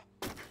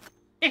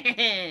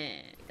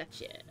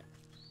 Gotcha.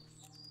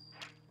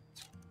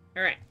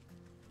 Alright.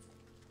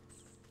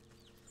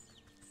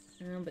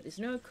 But there's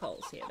no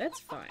coals here. That's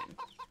fine.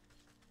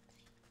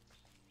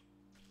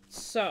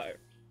 So,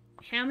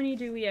 how many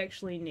do we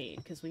actually need?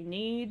 Because we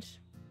need...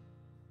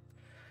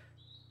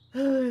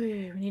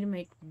 we need to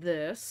make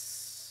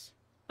this.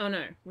 Oh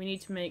no, we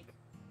need to make...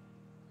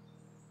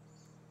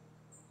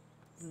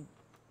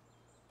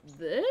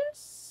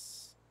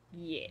 this?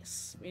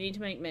 Yes. We need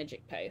to make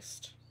magic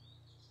paste.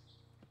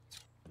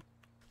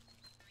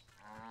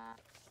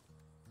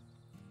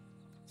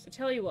 So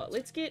tell you what,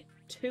 let's get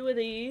 2 of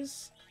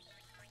these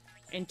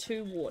and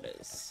 2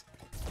 waters.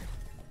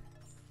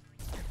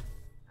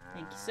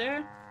 Thank you,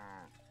 sir.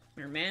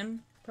 Or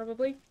ma'am,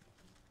 probably.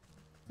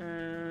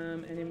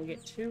 And then we'll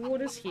get 2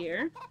 waters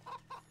here.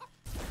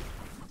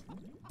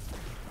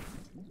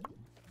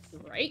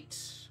 Right.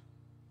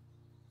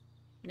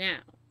 Now,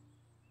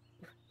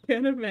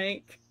 gonna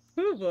make,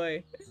 oh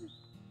boy,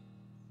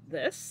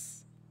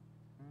 this.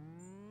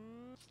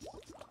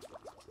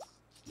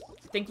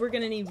 I think we're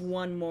gonna need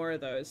one more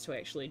of those to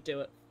actually do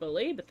it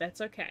fully, but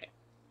that's okay.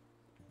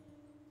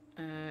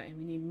 And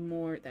we need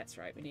more, that's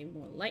right, we need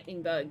more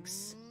lightning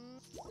bugs.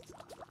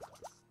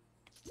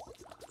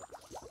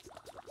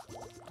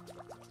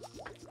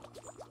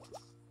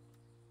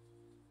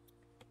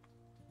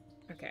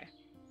 Okay.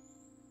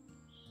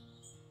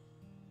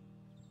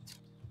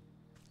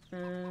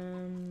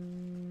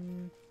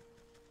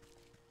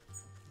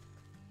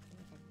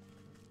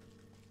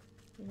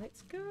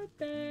 Let's go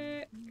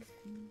back.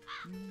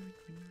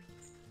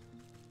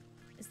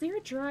 Is there a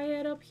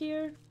dryad up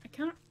here? I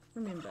can't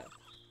remember.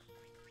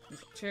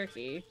 There's a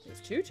turkey.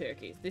 There's 2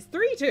 turkeys. There's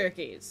 3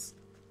 turkeys!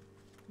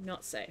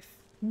 Not safe.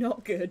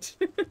 Not good.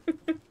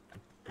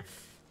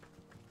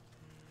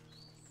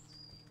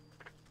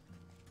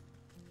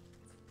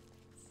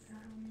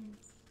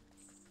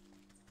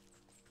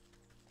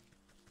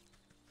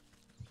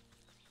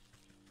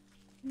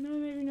 No,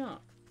 maybe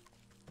not.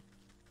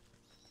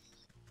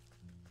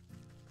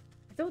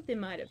 I thought there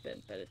might have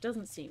been, but it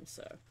doesn't seem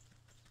so.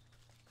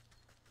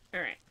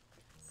 Alright.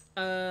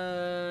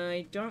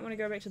 I don't want to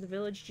go back to the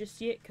village just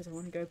yet, because I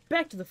want to go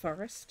back to the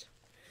forest.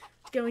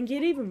 Go and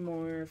get even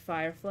more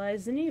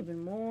fireflies and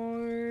even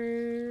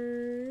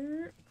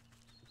more...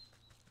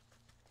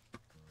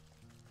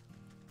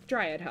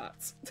 dryad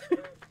hearts.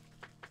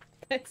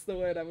 That's the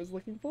word I was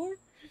looking for.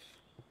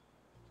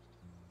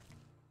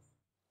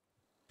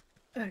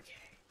 Okay.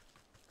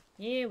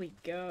 Here we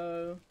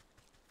go.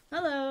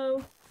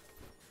 Hello!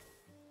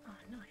 Oh,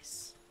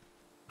 nice.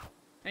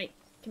 Hey,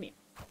 come here.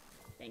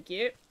 Thank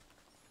you.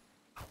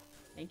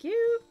 Thank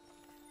you!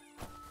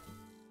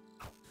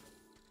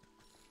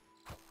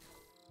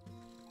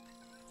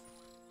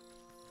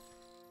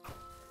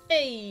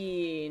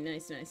 Hey!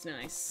 Nice, nice,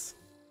 nice.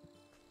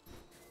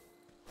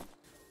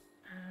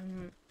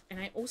 And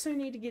I also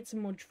need to get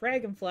some more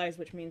dragonflies,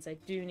 which means I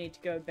do need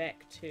to go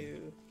back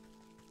to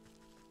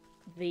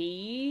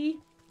the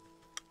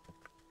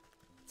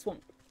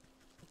swamp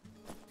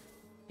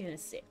in a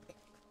sec.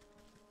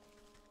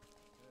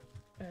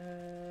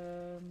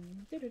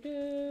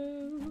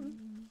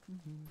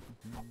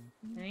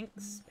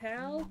 Thanks,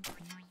 pal.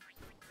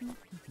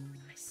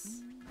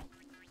 Nice.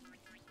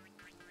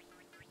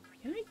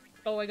 Can I?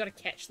 Oh, I gotta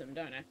catch them,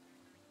 don't I?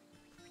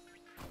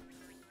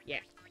 Yeah.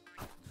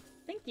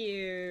 Thank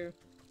you.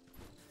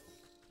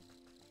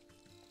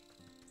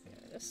 Go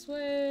this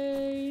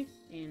way,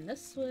 and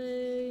this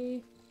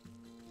way.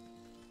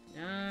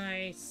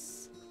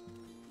 Nice.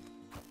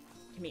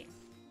 Come here.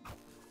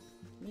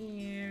 Come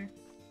here.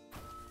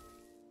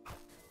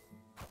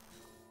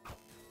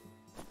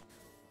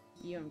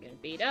 You I'm gonna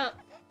beat up.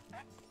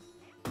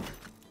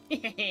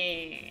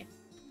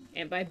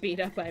 And by beat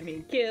up, I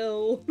mean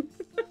kill.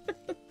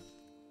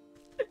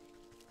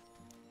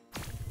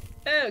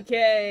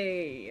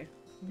 Okay.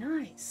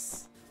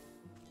 Nice.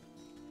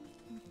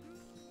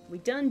 We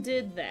done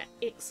did that.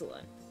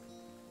 Excellent.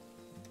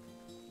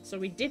 So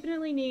we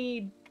definitely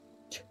need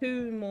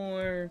 2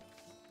 more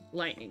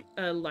light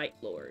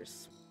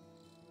lures.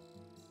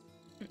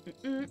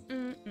 No,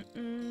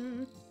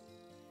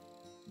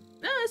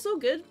 it's all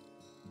good.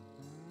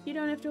 You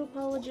don't have to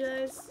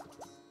apologize.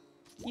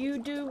 You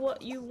do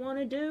what you want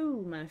to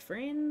do, my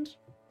friend.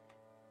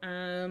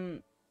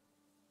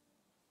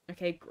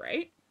 Okay,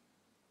 great.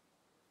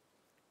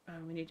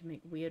 Oh, we need to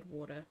make weird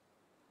water.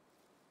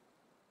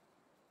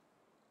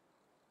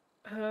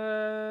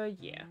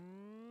 Yeah.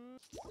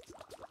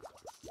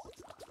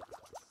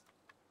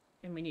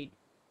 And we need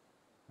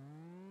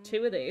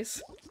 2 of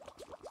these.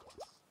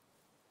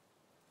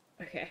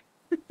 Okay.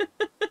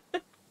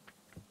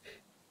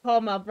 Oh,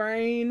 my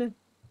brain.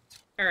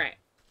 Alright.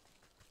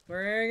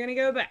 We're gonna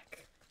go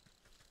back.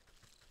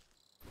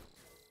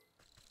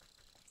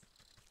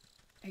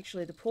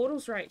 Actually, the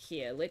portal's right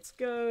here. Let's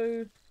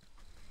go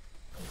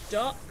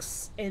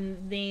docks and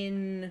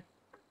then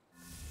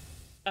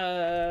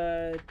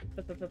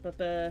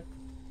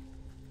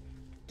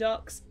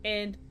docks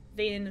and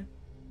then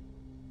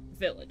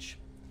village.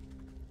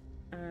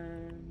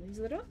 These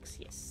are the docks?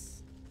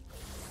 Yes.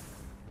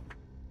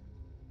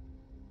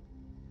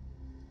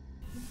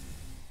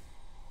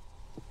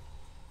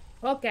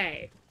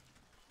 Okay.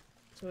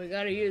 So we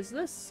gotta use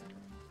this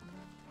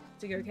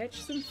to go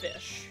catch some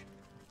fish.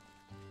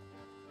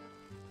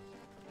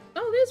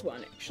 Oh, there's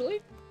one,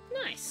 actually.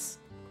 Nice.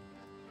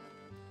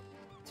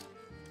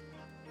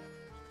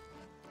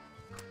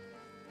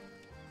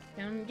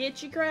 Come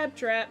get your crab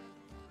trap.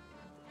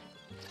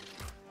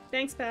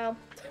 Thanks, pal.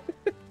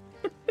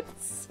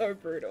 So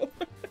brutal.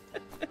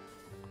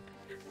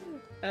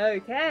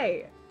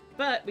 Okay.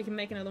 But we can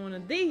make another one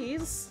of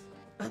these.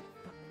 Oh, fuck,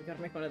 we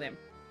gotta make one of them.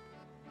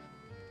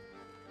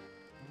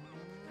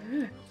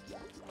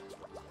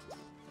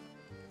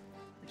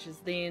 Which is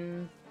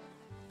then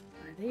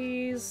one of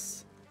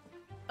these.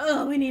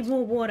 Oh, we need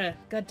more water.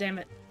 God damn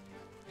it.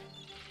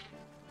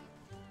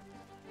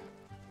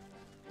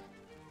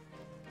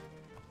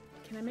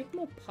 Can I make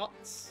more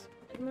pots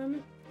at the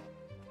moment?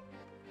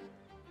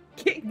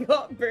 Get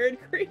got bird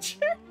creature?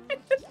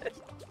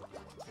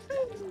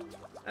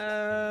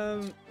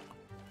 Okay.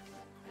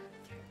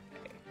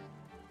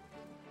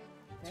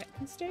 That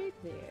can stay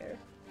there.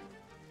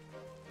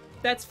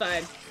 That's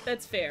fine.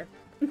 That's fair.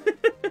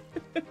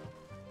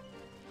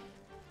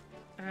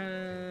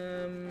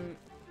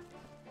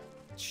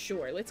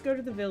 Sure, let's go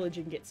to the village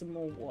and get some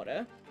more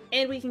water.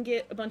 And we can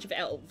get a bunch of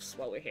elves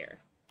while we're here.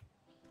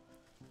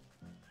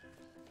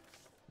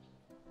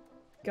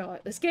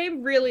 God, this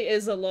game really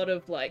is a lot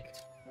of, like...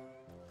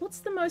 What's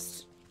the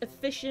most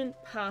efficient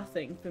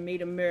pathing for me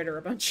to murder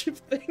a bunch of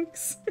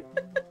things?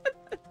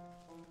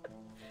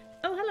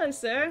 Oh, hello,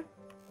 sir.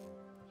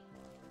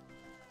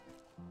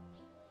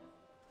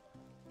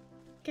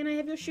 Can I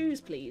have your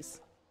shoes,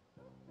 please?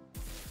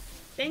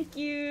 Thank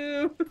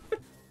you!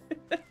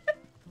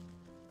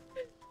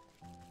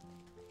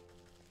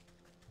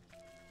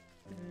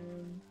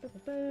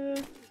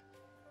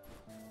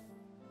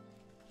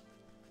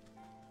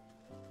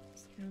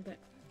 Just kind of that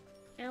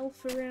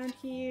elf around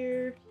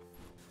here.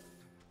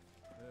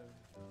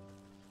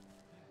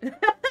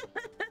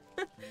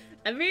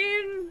 I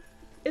mean,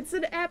 it's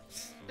an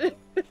apt...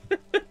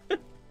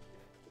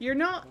 You're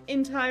not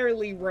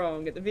entirely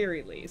wrong, at the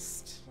very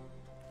least.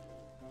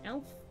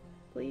 Elf,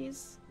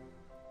 please?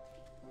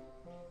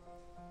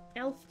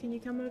 Elf, can you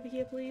come over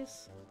here,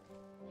 please?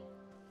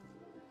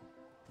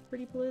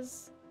 Pretty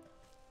please?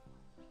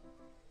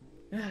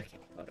 Okay,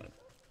 hold on.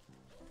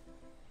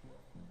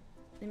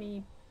 Let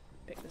me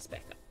pick this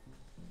back up.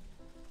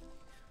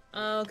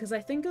 Oh, because I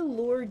think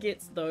Allure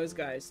gets those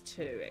guys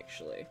too,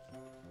 actually.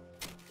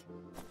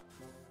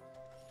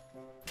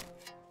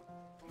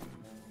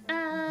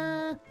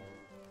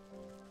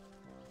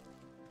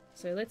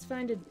 So let's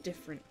find a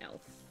different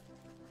elf.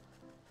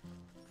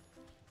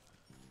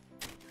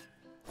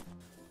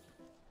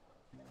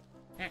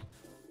 Ah.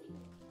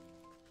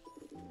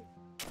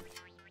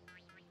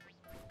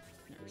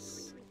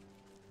 Nice.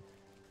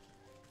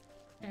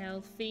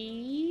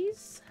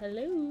 Elfies,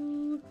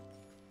 hello.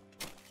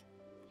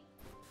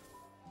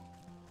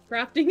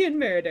 Crafting and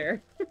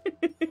murder.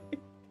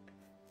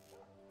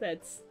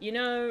 That's, you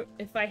know,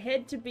 if I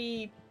had to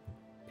be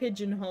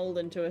pigeonholed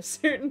into a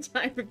certain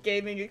type of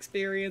gaming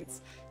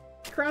experience,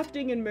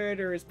 crafting and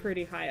murder is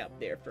pretty high up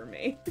there for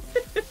me.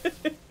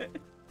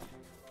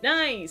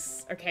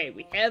 Nice! Okay,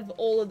 we have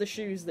all of the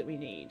shoes that we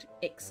need.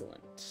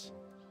 Excellent.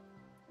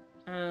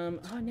 Oh,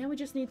 now we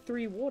just need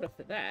 3 water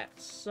for that,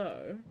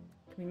 so...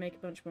 Can we make a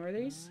bunch more of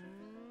these?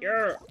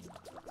 Yeah!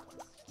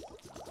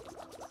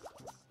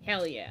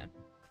 Hell yeah.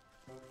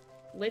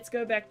 Let's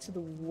go back to the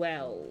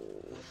well.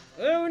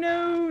 Oh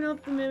no,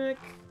 not the mimic.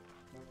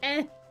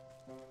 Eh.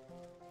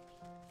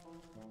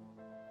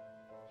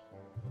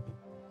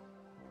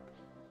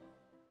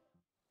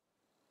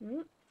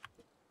 Mm.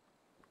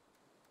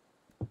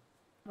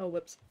 Oh,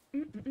 whoops.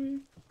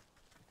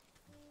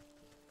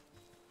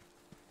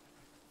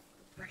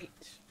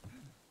 Right.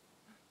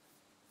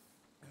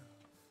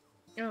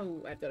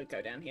 Oh, I've got to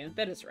go down here.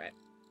 That is right.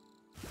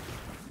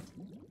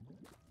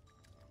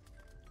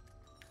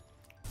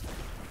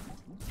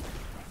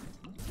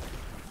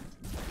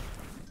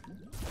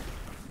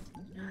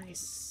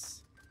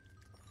 Nice.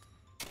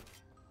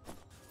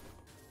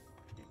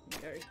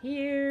 Go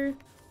here.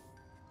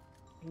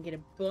 And get a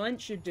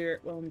bunch of dirt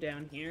while I'm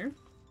down here.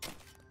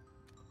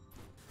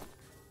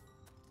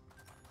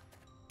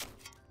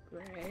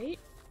 Great.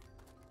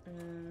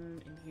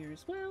 In here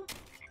as well.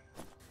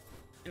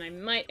 And I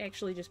might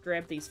actually just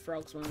grab these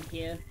frogs while I'm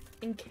here,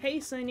 in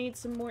case I need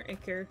some more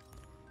ichor.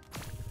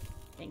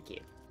 Thank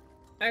you.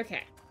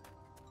 Okay.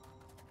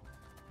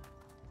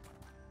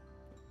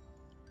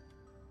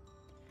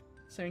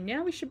 So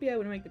now we should be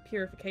able to make the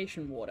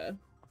purification water.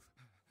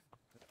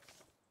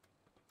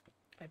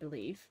 I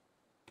believe.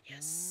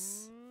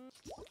 Yes.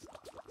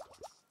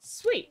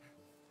 Sweet.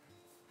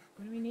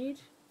 What do we need?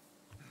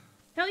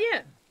 Hell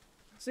yeah!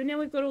 So now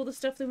we've got all the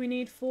stuff that we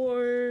need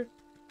for...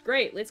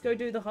 Great, let's go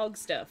do the hog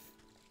stuff.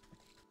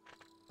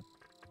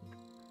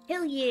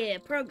 Hell yeah,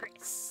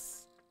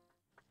 progress!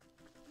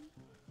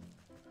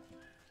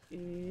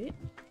 And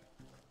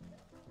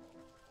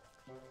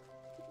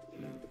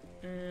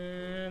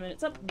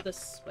it's up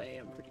this way,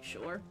 I'm pretty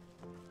sure.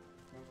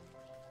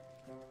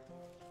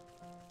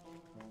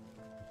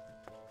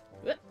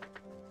 Whoop.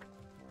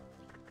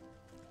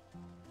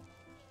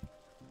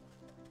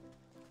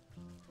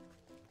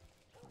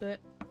 But,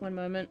 one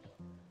moment.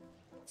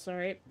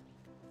 Sorry.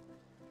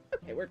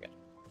 Okay, we're good.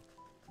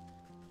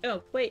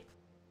 Oh, wait.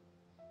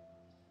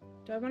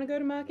 Do I want to go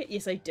to market?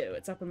 Yes, I do.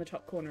 It's up in the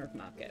top corner of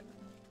market.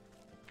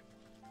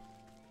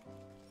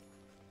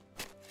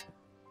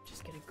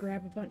 Just gonna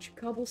grab a bunch of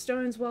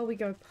cobblestones while we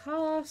go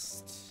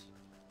past.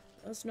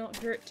 Does not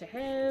hurt to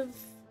have.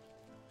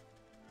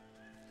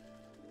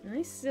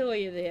 I saw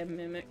you there,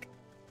 Mimic.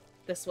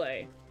 This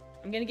way.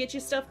 I'm gonna get your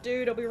stuff,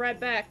 dude. I'll be right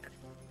back.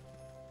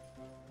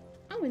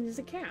 Oh, and there's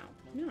a cow.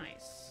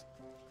 Nice.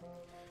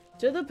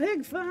 To the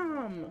pig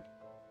farm!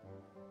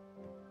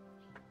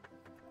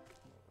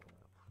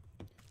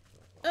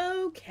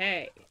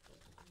 Okay.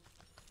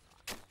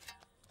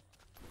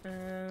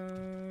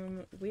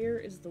 Where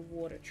is the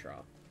water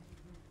trough?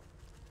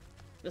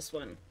 This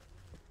one.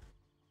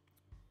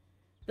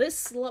 This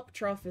slop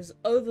trough is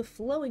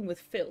overflowing with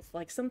filth,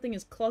 like something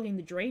is clogging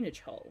the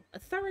drainage hole. A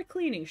thorough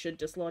cleaning should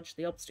dislodge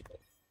the obstacle.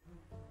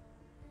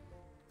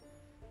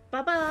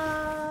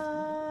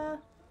 Ba-ba!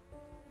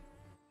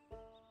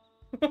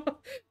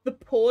 The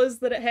pause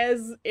that it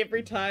has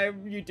every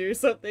time you do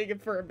something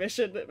for a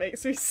mission, it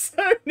makes me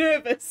so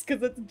nervous,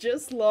 because it's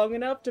just long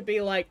enough to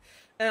be like,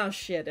 oh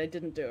shit, I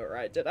didn't do it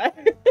right, did I?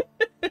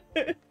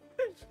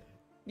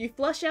 You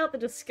flush out the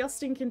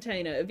disgusting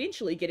container,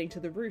 eventually getting to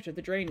the root of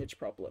the drainage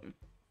problem.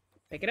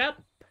 Pick it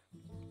up.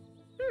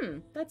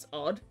 That's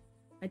odd.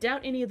 I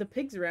doubt any of the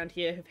pigs around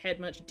here have had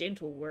much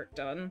dental work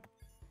done.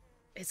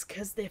 It's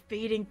because they're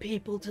feeding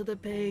people to the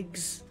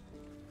pigs.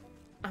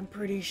 I'm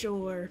pretty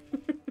sure.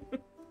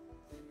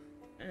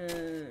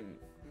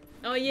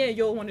 Oh yeah,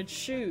 you all wanted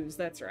shoes,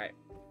 that's right.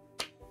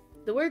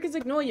 The workers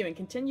ignore you and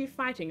continue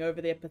fighting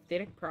over their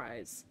pathetic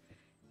prize.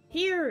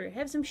 Here,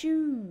 have some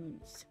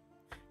shoes.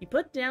 You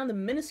put down the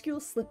minuscule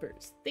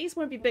slippers. These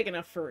won't be big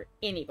enough for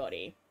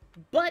anybody.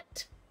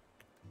 But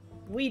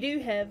we do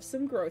have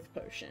some growth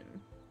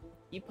potion.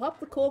 You pop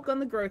the cork on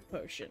the growth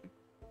potion.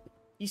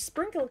 You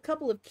sprinkle a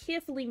couple of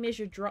carefully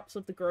measured drops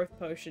of the growth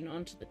potion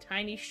onto the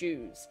tiny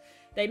shoes.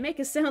 They make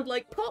a sound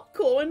like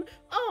popcorn.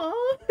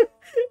 Aww!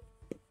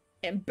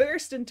 And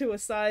burst into a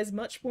size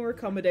much more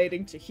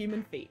accommodating to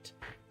human feet.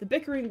 The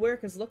bickering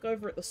workers look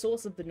over at the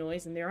source of the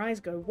noise and their eyes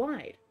go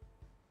wide.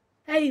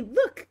 Hey,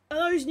 look!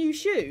 Are those new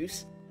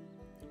shoes?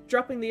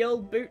 Dropping the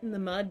old boot in the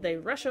mud, they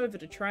rush over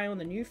to try on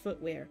the new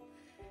footwear.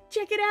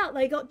 Check it out,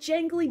 they got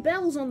jangly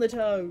bells on the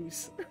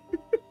toes!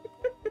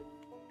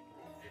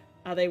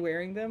 Are they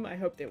wearing them? I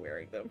hope they're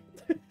wearing them.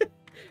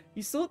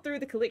 You sort through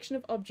the collection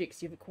of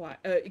objects you've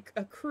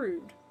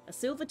accrued. A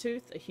silver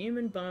tooth, a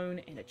human bone,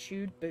 and a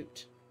chewed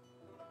boot.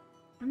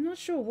 I'm not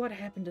sure what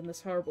happened in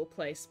this horrible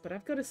place, but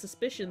I've got a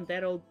suspicion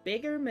that old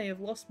beggar may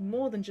have lost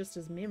more than just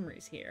his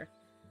memories here.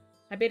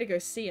 I better go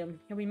see him.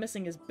 He'll be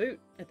missing his boot,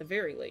 at the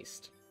very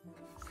least.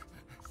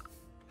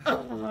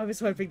 Oh, I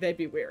was hoping they'd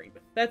be wearing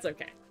them. That's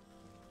okay.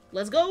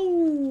 Let's go!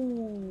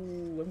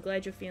 I'm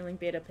glad you're feeling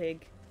better,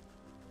 pig.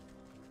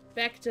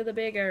 Back to the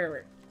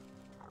beggar.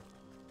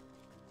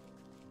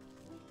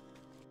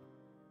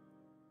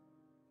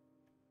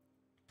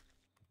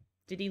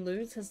 Did he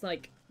lose his,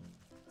 like,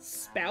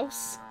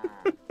 spouse?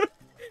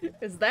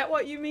 Is that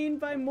what you mean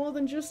by more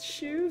than just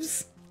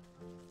shoes?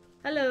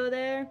 Hello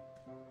there.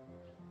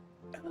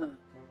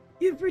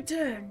 You've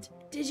returned.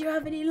 Did you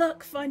have any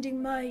luck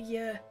finding my,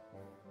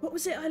 what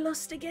was it I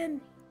lost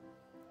again?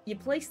 You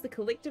place the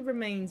collective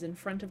remains in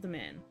front of the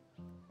man.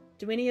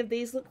 Do any of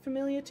these look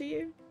familiar to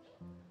you?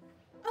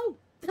 Oh,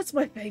 that's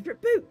my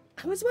favourite boot.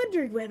 I was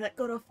wondering where that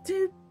got off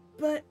to,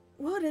 but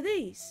what are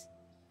these?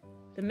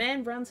 The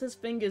man runs his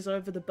fingers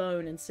over the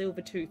bone and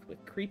silver tooth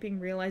with creeping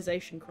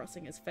realization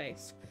crossing his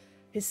face.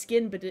 His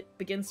skin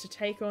begins to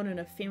take on an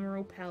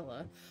ephemeral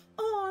pallor.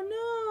 Oh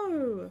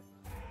no!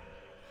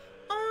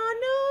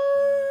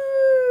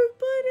 Oh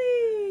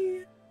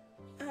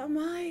no, buddy! Am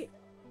I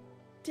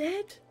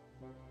dead?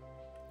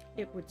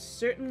 It would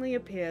certainly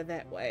appear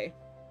that way.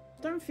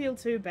 Don't feel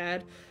too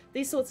bad.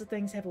 These sorts of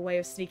things have a way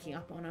of sneaking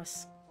up on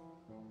us.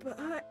 But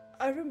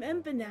I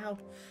remember now.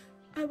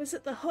 I was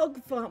at the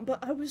hog farm,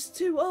 but I was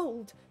too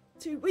old,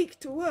 too weak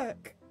to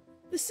work.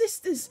 The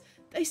sisters,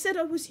 they said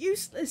I was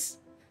useless.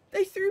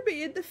 They threw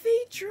me in the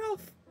feed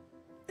trough.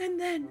 And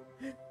then,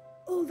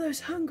 all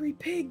those hungry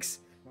pigs.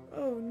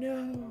 Oh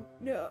no,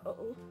 no.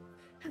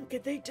 How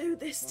could they do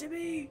this to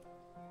me?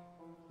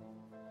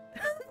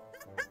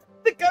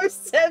 The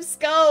ghosts have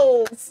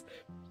skulls!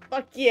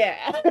 Fuck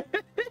yeah!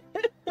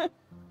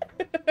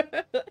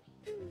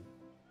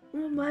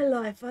 All my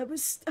life I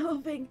was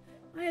starving.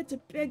 I had to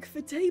beg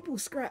for table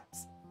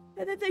scraps.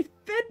 And then they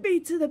fed me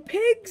to the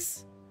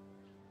pigs!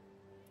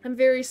 I'm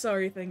very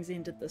sorry things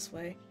ended this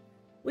way.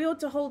 We ought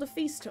to hold a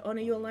feast to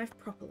honour your life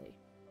properly.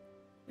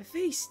 A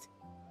feast?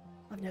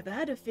 I've never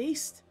had a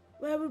feast.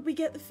 Where would we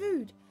get the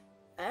food?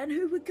 And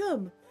who would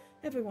come?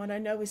 Everyone I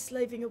know is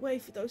slaving away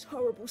for those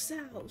horrible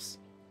sows.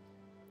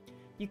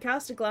 You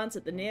cast a glance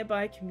at the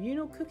nearby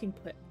communal cooking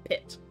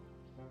pit.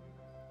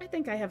 I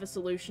think I have a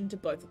solution to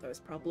both of those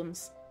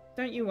problems.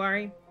 Don't you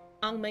worry.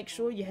 I'll make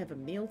sure you have a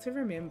meal to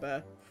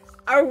remember.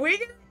 Are we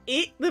gonna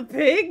eat the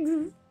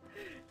pigs?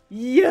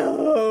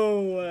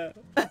 Yo!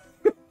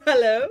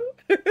 Hello?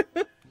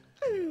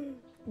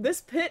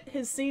 This pit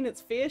has seen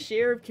its fair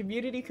share of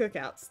community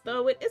cookouts,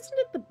 though it isn't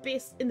at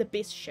the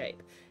best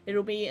shape.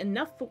 It'll be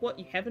enough for what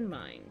you have in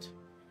mind.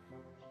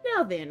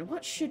 Now then,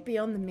 what should be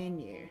on the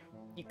menu?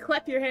 You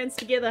clap your hands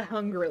together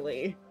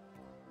hungrily.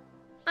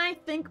 I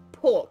think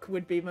pork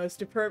would be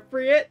most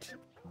appropriate.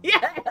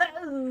 Yes!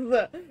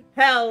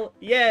 Hell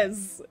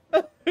yes!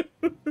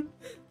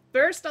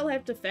 First, I'll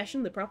have to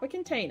fashion the proper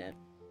container.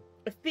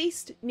 A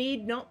feast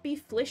need not be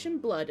flesh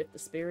and blood if the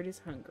spirit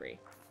is hungry.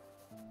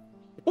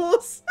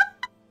 Horse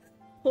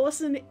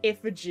in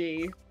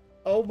effigy.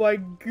 Oh my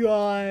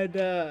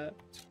god.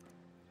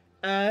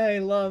 I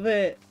love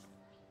it.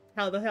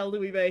 How the hell do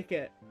we make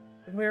it?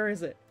 Where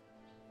is it?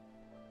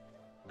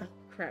 Oh,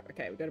 crap.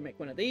 Okay, we gotta make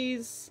one of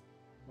these.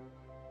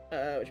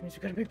 Which means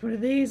we gotta make one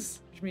of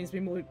these. Which means we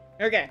move.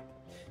 Okay.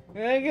 We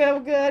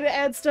gotta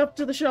add stuff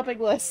to the shopping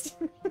list.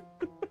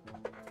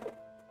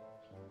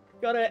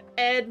 Gotta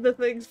add the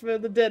things for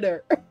the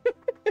dinner.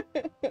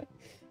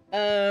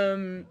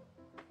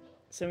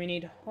 So we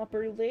need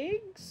hopper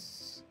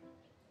legs.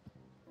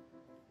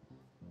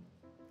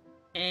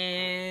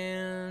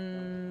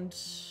 And,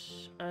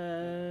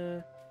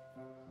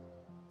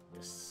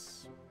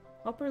 this.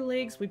 Hopper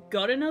legs. We've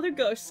got another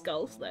ghost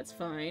skull, so that's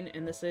fine.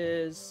 And this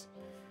is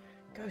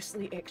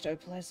ghostly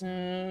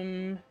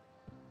ectoplasm.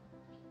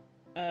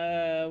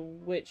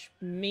 Which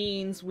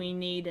means we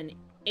need an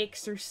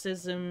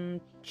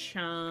exorcism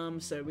charm,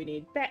 so we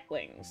need bat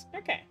wings.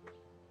 Okay.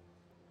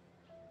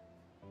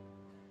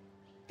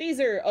 These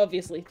are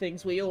obviously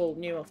things we all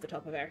knew off the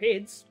top of our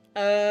heads.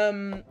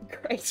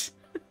 Great.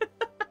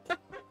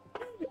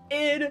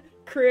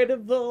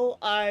 Incredible.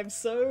 I'm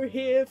so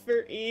here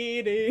for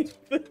eating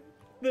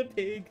the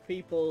pig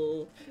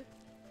people.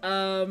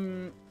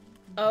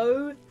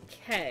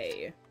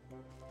 Okay.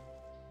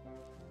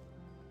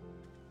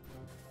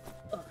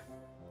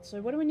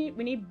 So what do we need?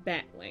 We need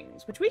bat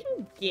wings, which we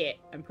can get,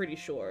 I'm pretty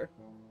sure.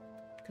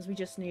 Because we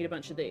just need a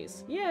bunch of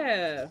these.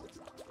 Yeah!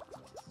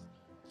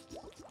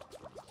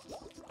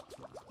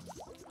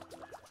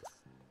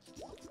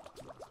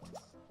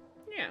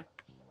 Yeah.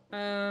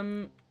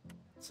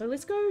 So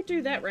let's go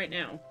do that right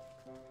now.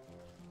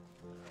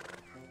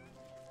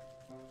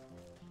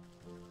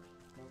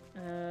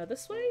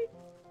 This way?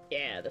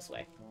 Yeah, this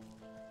way.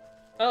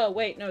 Oh,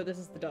 wait, no, this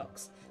is the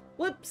docks.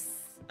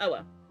 Whoops! Oh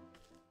well.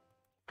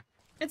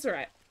 It's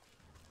alright.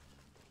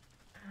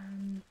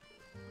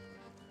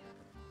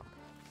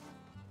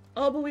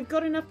 Oh, but we've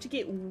got enough to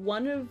get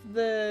one of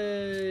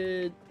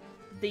the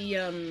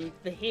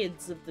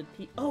heads of the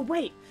oh,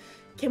 wait!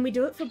 Can we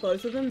do it for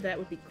both of them? That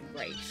would be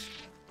great.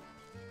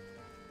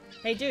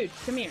 Hey, dude,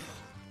 come here.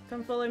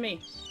 Come follow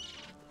me.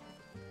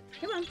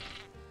 Come on.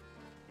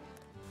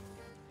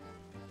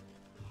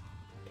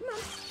 Come on.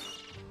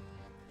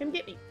 Come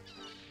get me.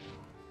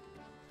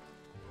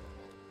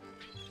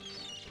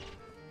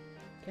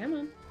 Come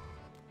on.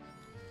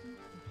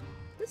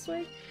 This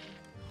way.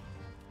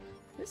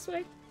 This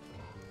way.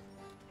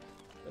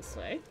 This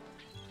way.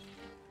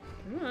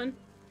 Come on.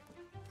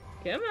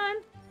 Come on.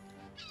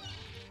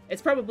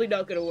 It's probably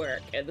not gonna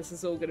work, and this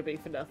is all gonna be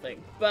for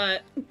nothing,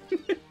 but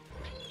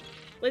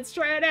let's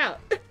try it out.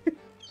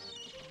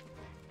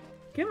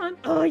 Come on.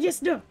 Oh,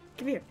 yes, no.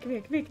 Come here, come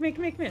here, come here, come here,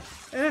 come here, come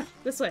here.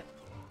 This way.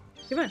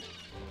 Come on.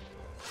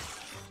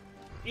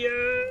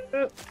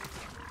 Yeah.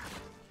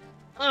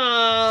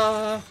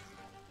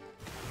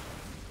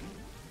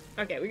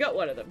 Okay, we got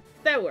one of them.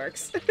 That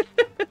works.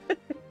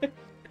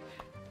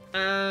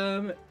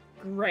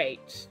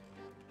 Great.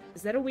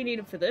 Is that all we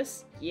needed for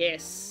this?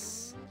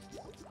 Yes.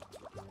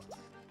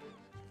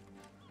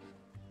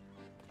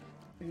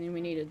 And then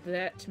we needed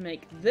that to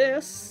make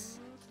this.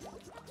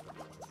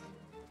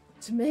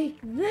 To make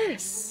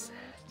this!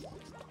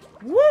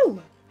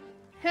 Woo!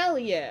 Hell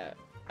yeah!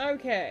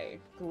 Okay,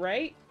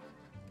 great.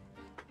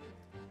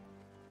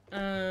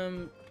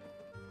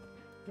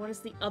 What is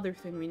the other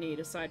thing we need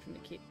aside from the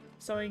key?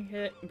 Sewing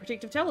hit and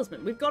protective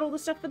talisman. We've got all the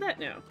stuff for that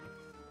now.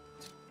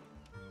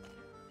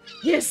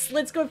 Yes!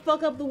 Let's go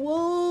fuck up the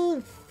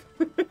wolf!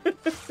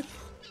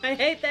 I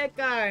hate that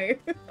guy!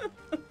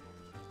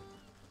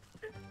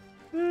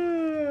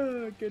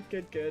 Good,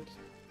 good, good.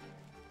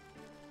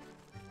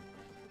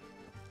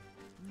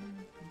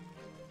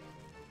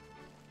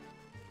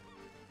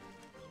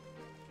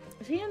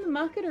 Is he in the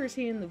market or is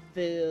he in the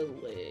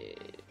village?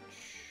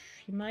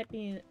 He might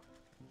be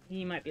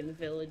in the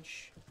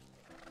village.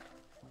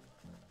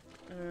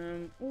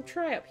 We'll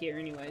try up here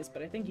anyways,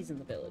 but I think he's in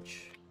the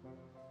village.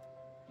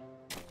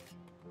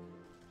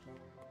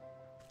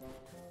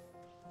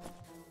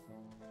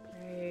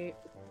 Great.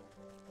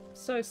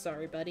 So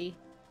sorry, buddy.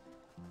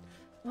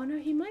 Oh no,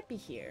 he might be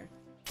here.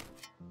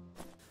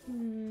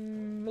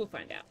 We'll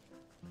find out.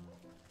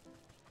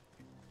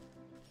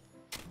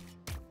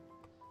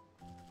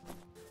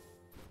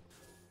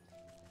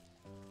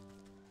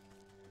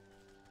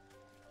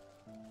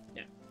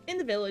 No. In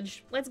the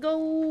village. Let's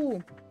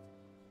go!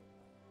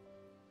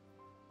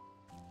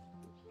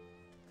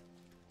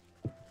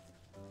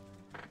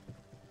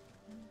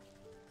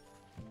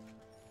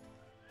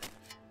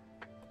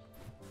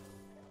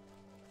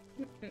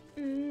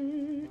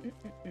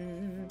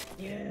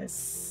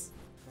 Yes.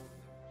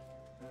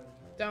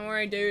 Don't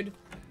worry, dude.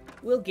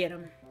 We'll get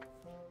him.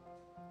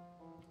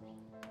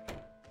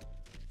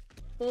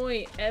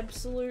 Boy,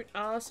 absolute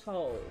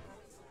asshole.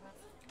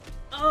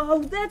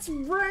 Oh, that's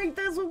right!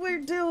 That's what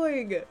we're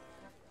doing!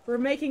 We're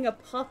making a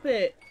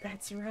puppet.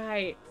 That's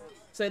right.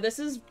 So this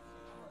is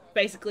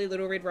basically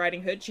Little Red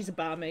Riding Hood. She's a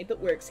barmaid that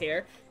works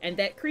here. And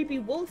that creepy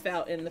wolf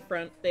out in the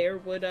front there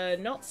would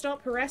not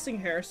stop harassing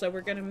her. So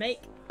we're gonna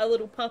make a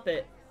little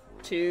puppet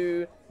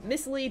to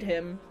mislead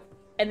him.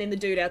 And then the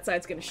dude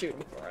outside's gonna shoot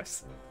him for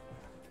us.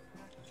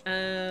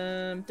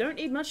 Don't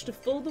need much to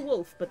fool the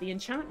wolf, but the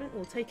enchantment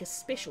will take a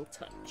special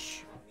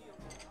touch.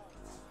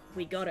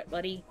 We got it,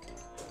 buddy.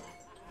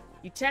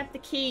 You tap the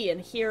key and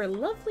hear a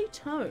lovely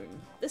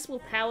tone. This will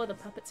power the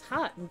puppet's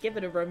heart and give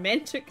it a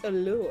romantic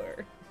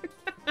allure.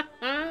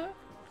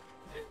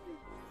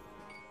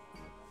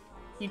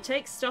 You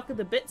take stock of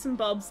the bits and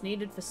bobs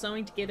needed for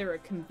sewing together a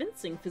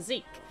convincing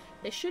physique.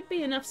 There should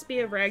be enough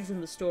spare rags in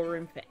the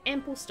storeroom for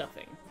ample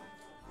stuffing.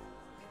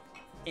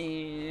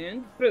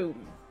 And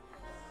boom.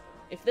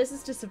 If this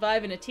is to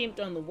survive an attempt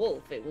on the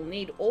wolf, it will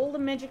need all the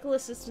magical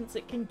assistance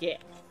it can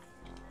get.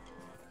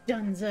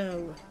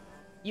 Dunzo!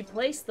 You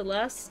place the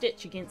last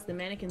stitch against the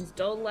mannequin's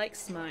doll-like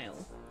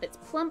smile. Its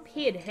plump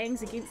head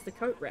hangs against the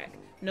coat rack,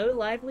 no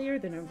livelier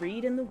than a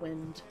reed in the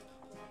wind.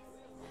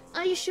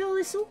 Are you sure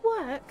this will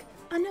work?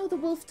 I know the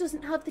wolf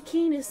doesn't have the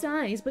keenest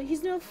eyes, but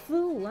he's no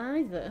fool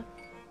either.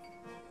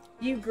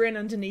 You grin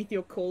underneath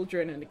your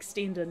cauldron and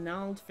extend a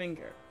gnarled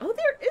finger. Oh,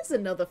 there is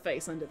another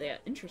face under there.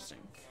 Interesting.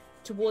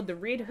 Toward the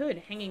red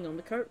hood hanging on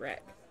the coat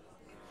rack.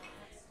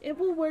 It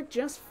will work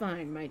just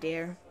fine, my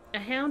dear. A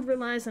hound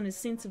relies on his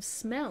sense of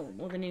smell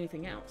more than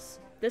anything else.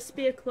 This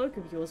spare cloak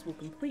of yours will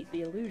complete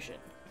the illusion.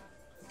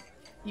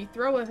 You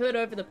throw a hood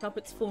over the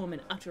puppet's form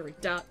and utter a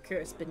dark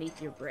curse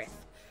beneath your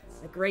breath.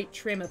 A great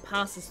tremor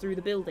passes through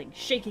the building,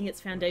 shaking its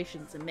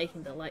foundations and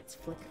making the lights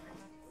flicker.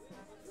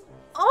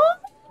 Oh!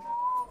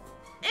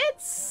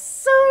 It's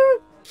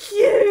so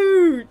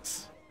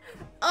cute!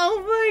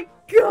 Oh my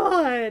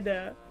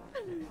god!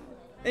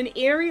 An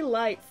eerie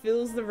light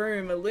fills the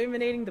room,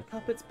 illuminating the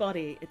puppet's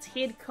body. Its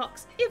head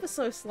cocks ever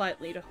so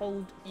slightly to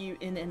hold you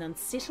in an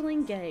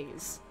unsettling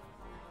gaze.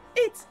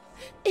 It's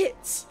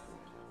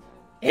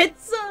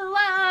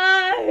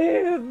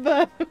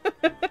alive!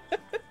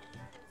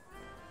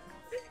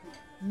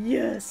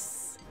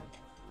 Yes!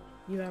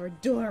 You are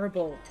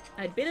adorable.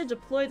 I'd better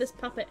deploy this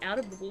puppet out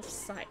of the wolf's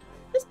sight.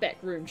 This back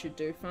room should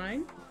do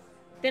fine.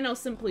 Then I'll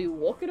simply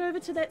walk it over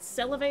to that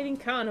salivating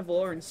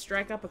carnivore and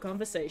strike up a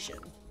conversation.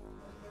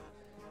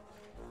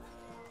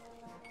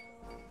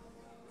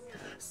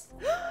 Yes.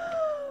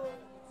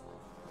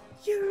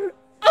 You're...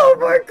 Oh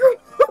my god!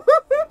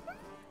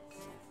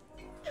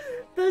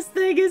 This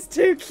thing is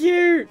too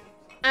cute!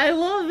 I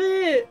love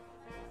it!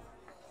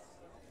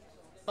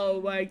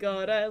 Oh my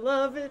god, I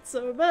love it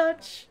so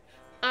much!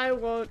 I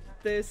want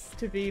this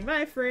to be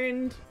my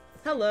friend.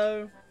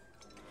 Hello.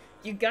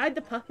 You guide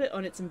the puppet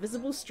on its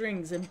invisible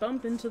strings and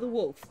bump into the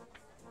wolf.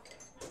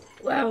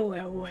 Well,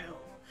 well,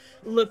 well.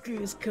 Look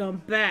who's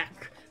come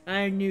back.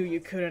 I knew you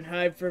couldn't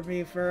hide from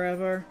me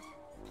forever.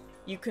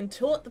 You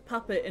contort the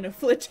puppet in a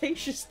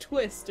flirtatious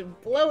twist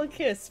and blow a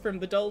kiss from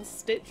the doll's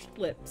stitched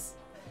lips.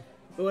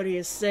 What do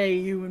you say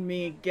you and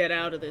me get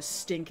out of this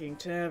stinking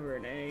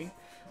tavern, eh?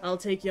 I'll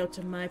take you out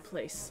to my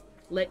place.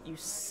 Let you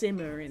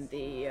simmer in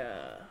the,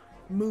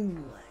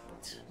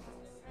 moonlight.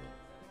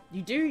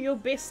 You do your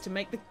best to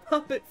make the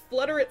puppet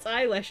flutter its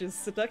eyelashes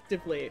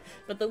seductively,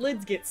 but the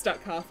lids get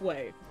stuck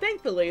halfway.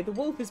 Thankfully, the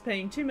wolf is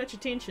paying too much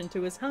attention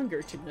to his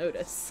hunger to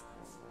notice.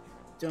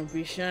 Don't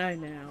be shy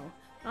now.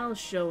 I'll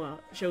show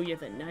you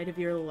the night of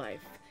your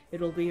life.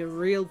 It'll be a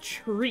real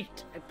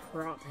treat, I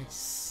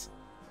promise.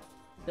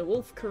 The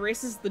wolf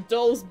caresses the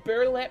doll's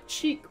burlap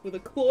cheek with a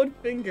clawed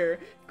finger,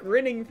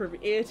 grinning from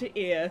ear to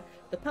ear.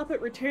 The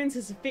puppet returns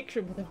his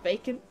affection with a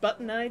vacant,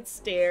 button-eyed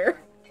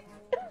stare.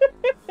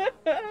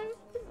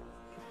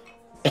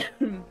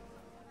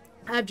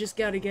 I've just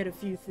got to get a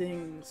few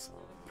things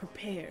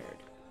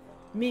prepared.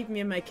 Meet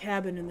me in my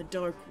cabin in the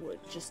dark wood,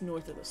 just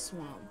north of the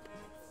swamp.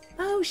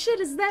 Oh shit,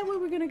 is that where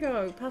we're gonna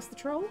go? Past the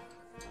troll?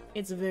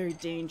 It's a very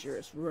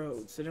dangerous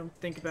road, so don't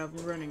think about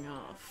running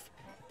off.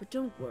 But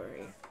don't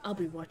worry, I'll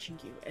be watching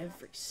you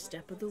every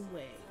step of the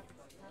way.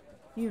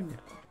 You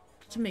know,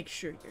 to make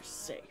sure you're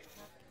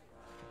safe.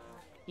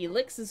 He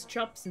licks his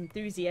chops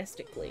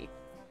enthusiastically.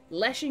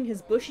 Lashing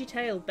his bushy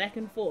tail back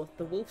and forth,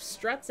 the wolf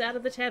struts out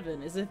of the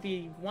tavern as if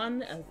he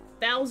won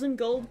 1,000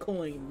 gold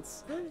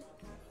coins.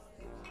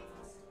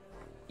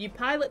 You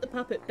pilot the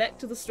puppet back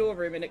to the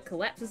storeroom and it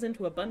collapses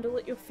into a bundle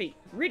at your feet,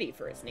 ready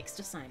for its next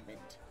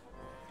assignment.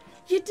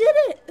 You did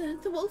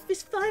it! The wolf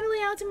is finally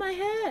out of my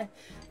hair!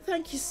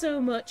 Thank you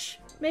so much.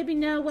 Maybe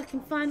now I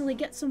can finally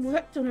get some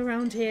work done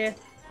around here.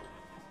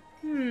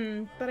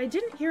 But I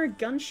didn't hear a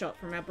gunshot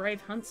from our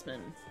brave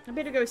huntsman. I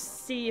better go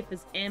see if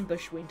his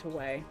ambush went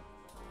away.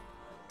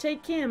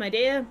 Take care, my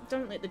dear.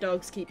 Don't let the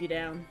dogs keep you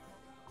down.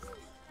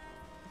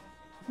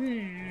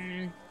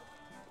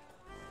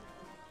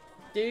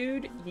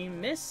 Dude, you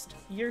missed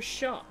your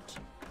shot.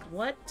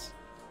 What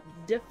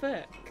the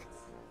fuck?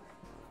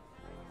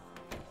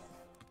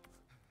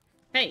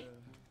 Hey!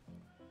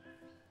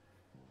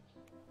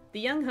 The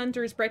young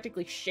hunter is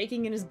practically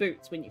shaking in his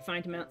boots when you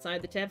find him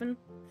outside the tavern.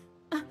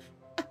 I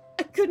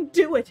couldn't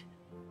do it!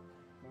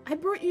 I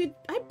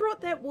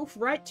brought that wolf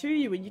right to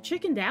you and you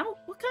chickened out?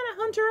 What kind of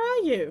hunter are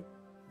you?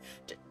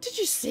 Did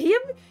you see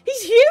him?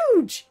 He's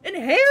huge! And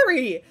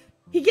hairy!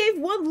 He gave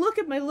one look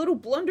at my little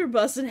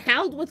blunderbuss and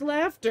howled with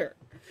laughter.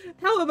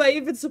 How am I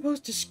even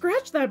supposed to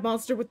scratch that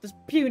monster with this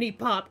puny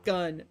pop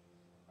gun?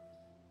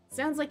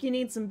 Sounds like you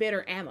need some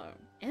better ammo.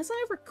 As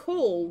I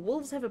recall,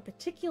 wolves have a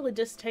particular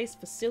distaste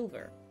for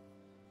silver.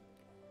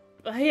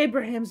 By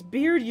Abraham's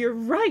beard, you're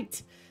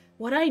right!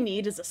 What I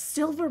need is a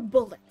silver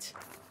bullet.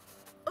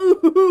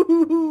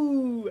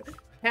 Ooh!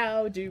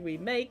 How do we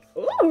make...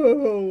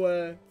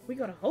 Ooh! We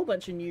got a whole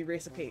bunch of new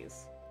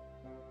recipes.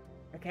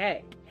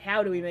 Okay,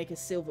 how do we make a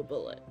silver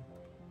bullet?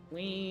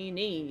 We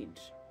need...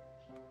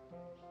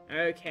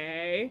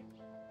 Okay.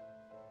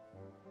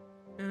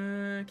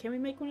 Can we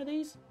make one of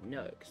these?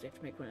 No, because we have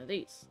to make one of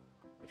these.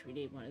 Which we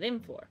need one of them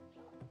for.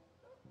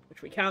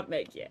 Which we can't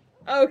make yet.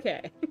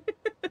 Okay.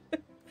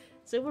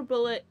 Silver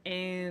bullet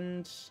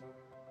and...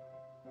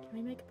 Can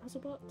we make a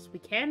puzzle box? We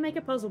can make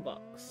a puzzle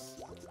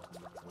box.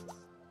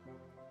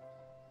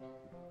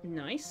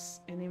 Nice.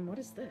 And then what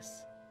is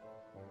this?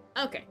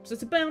 Okay, so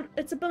it's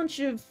a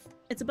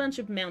bunch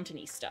of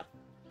mountainy stuff.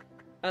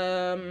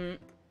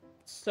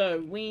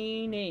 So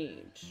we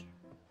need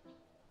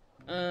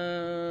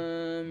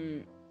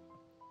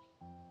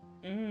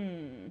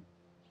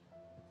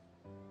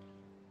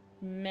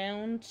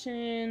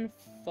mountain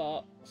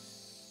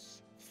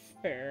fox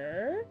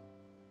fur.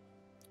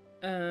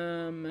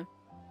 The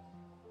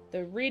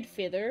red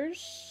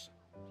feathers.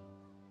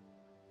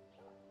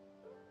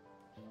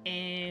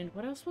 And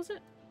what else was it?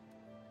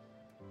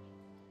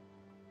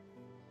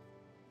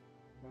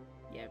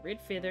 Yeah, red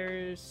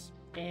feathers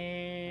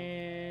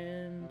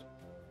and...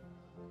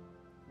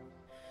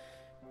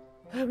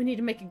 Oh, we need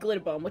to make a glitter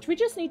bomb, which we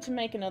just need to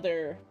make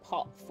another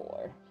pot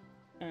for.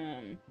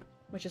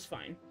 Which is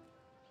fine.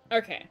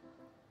 Okay.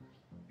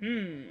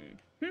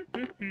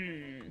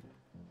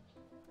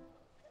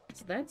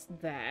 So that's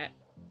that.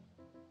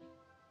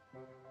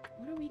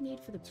 What do we need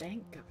for the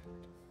bank guard?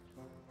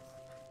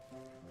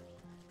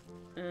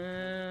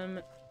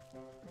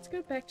 Let's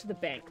go back to the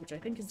bank, which I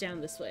think is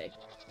down this way.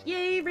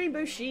 Yay,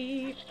 rainbow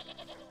sheep!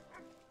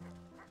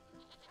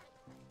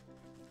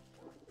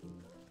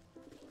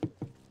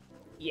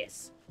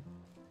 Yes.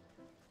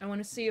 I want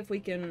to see if we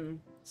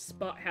can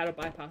spot how to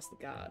bypass the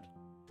guard.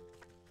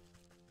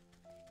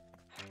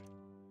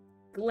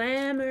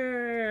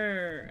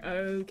 Glamour!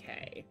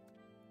 Okay.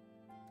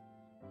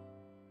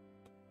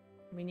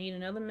 We need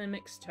another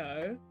mimic's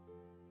toe.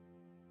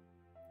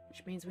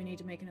 Which means we need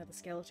to make another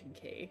skeleton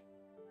key.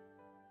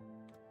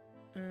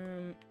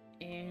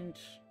 And...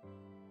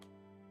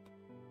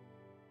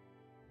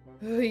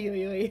 Oy,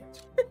 oy, oy.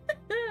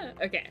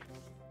 Okay.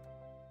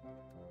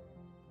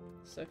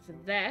 So for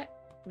that,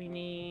 we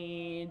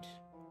need...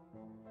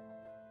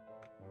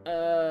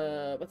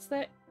 what's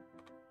that?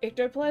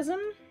 Ectoplasm?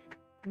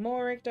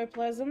 More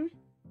ectoplasm.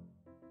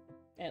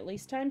 At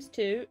least times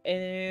 2.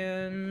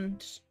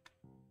 And...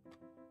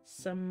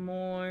 some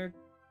more...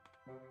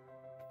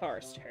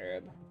 forest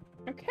herb.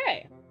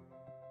 Okay.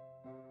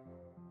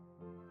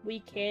 We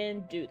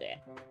can do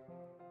that.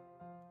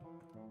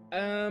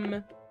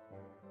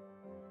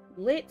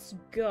 Let's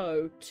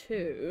go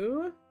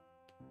to...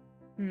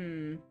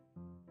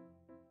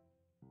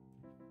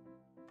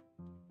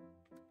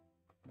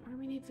 What do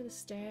we need for the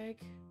stag?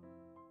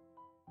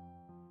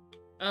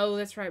 Oh,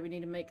 that's right, we need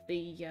to make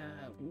the,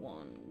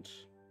 wand.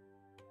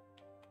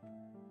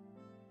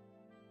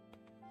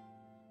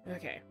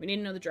 Okay, we need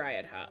another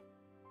dryad hut.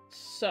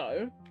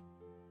 So...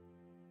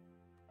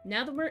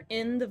 now that we're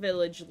in the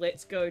village,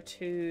 let's go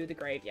to the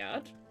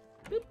graveyard.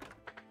 Boop.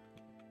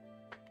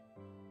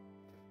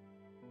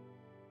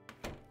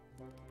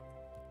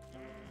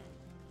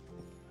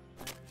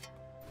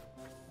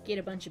 Get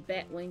a bunch of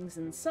bat wings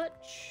and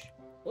such.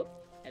 Whoop,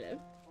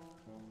 hello.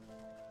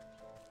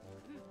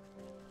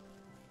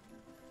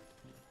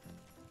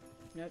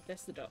 Nope,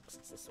 that's the docks.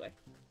 It's this way.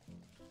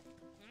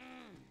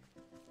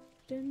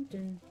 Dun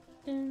dun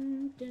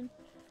dun dun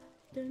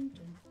dun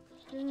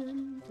dun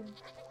dun dun.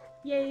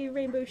 Yay,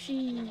 rainbow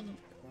sheep!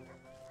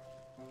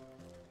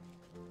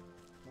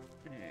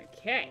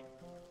 Okay.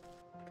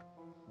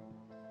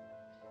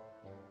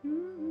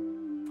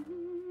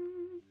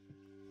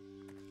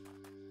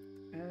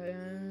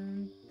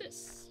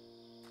 This.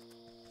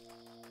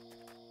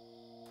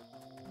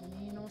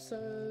 And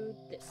also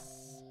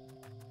this.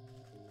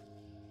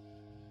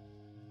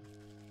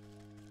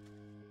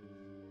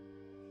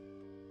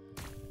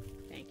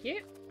 Thank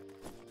you.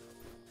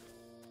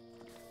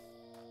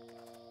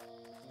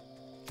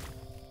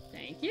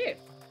 Thank you.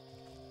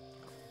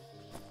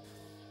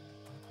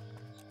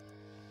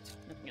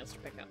 Nothing else to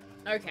pick up.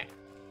 Okay.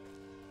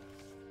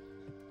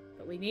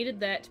 But we needed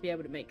that to be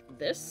able to make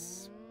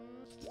this.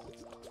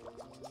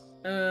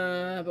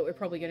 But we're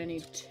probably gonna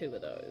need 2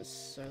 of those.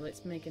 So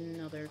let's make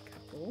another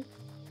couple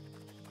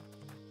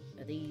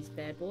of these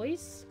bad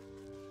boys.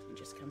 And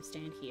just come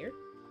stand here.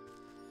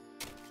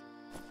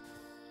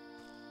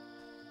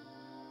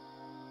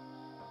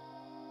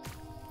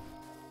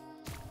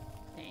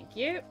 Thank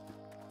you.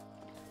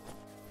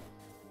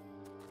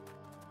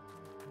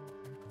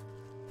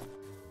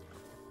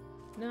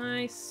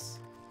 Nice.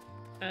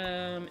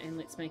 And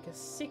let's make a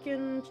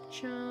second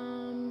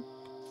charm.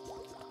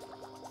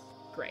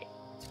 Great.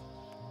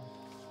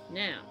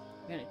 Now,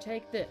 I'm gonna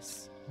take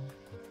this.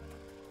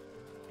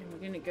 And we're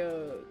gonna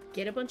go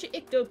get a bunch of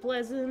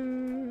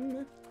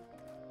ectoplasm.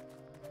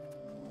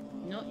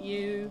 Not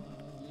you.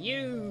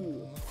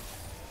 You!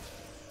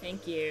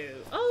 Thank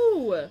you.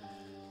 Oh!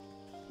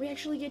 We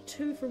actually get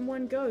 2 from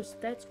one ghost.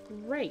 That's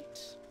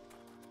great.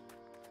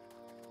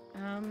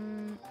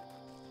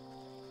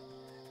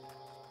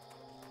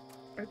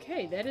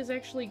 Okay, that is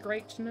actually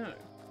great to know.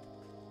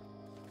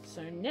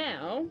 So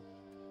now,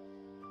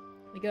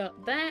 we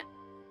got that.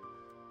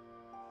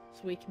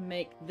 So we can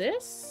make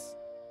this.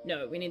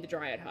 No, we need the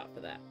dryad heart for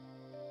that.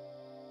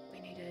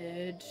 We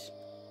needed...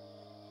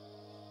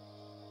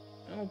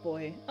 Oh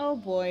boy. Oh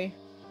boy.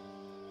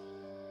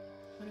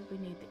 What did we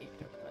need the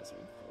ectoplasm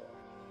for?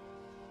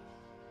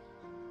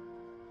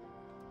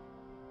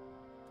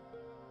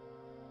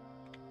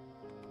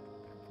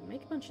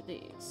 Make a bunch of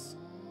these.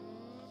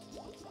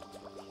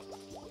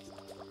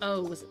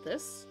 Oh, was it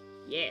this?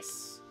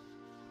 Yes.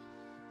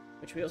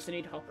 Which we also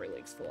need hopper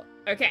legs for.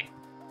 Okay.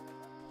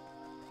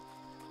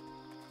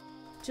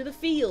 To the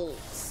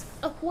fields.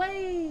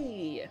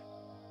 Away!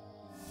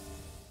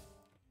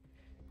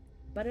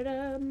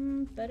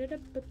 Ba-da-dum,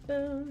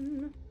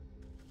 ba-da-da-ba-bum.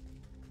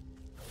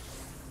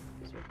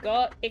 So we've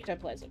got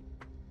ectoplasm.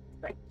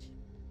 Great.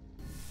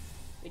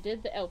 We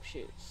did the elf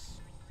shoes.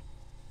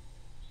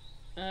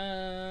 Okay,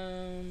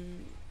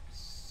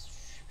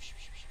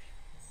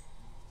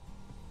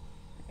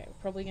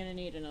 we're probably gonna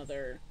need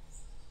another...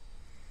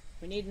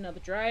 We need another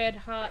dryad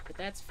heart, but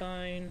that's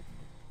fine.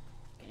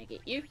 Gonna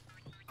get you.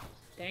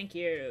 Thank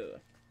you.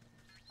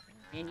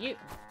 And you.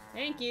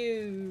 Thank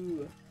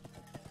you.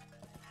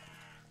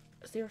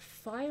 Is there a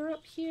fire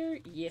up here?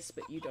 Yes,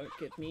 but you don't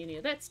give me any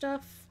of that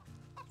stuff.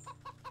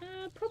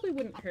 Probably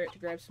wouldn't hurt to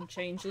grab some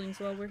changelings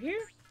while we're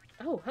here.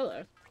 Oh,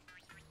 hello.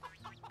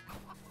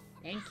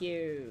 Thank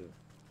you.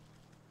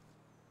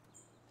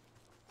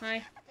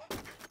 Hi.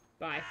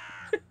 Bye.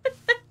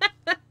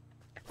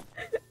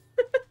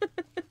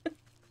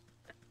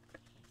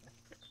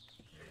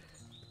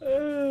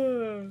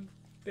 Oh,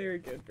 very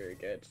good, very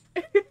good.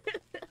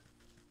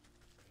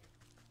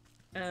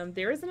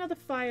 There is another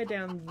fire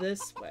down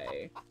this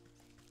way,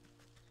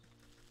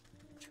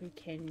 which we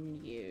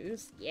can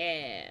use.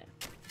 Yeah.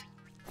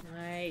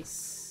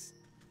 Nice.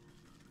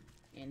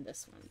 And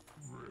this one.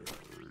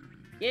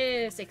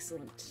 Yes,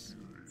 excellent.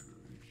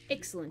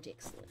 Excellent,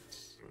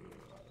 excellent.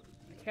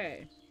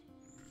 Okay.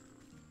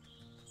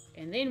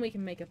 And then we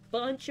can make a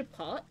bunch of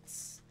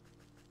pots.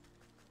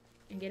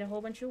 And get a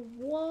whole bunch of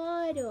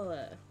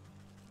water.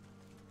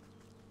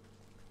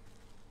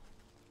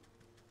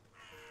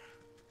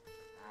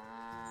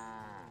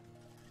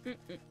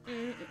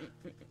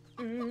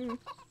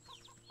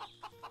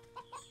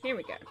 Here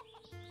we go.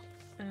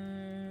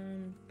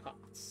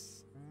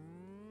 Pots.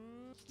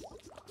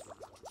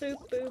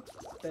 Boop, boop,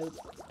 boop.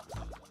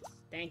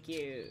 Thank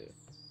you.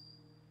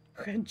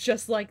 And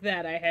just like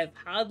that, I have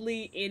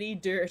hardly any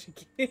dirt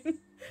again.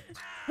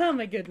 Oh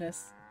my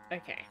goodness.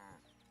 Okay.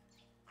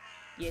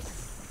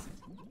 Yes.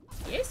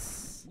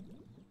 Yes.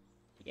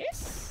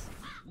 Yes.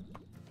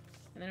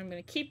 And then I'm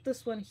gonna keep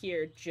this one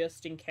here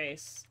just in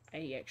case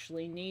I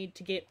actually need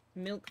to get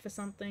milk for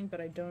something,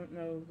 but I don't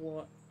know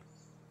what.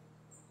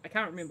 I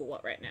can't remember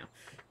what right now.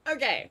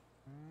 Okay.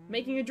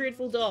 Making a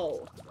dreadful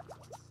doll.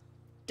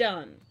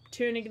 Done.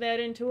 Turning that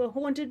into a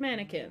haunted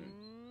mannequin.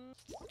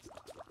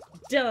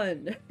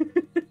 Done.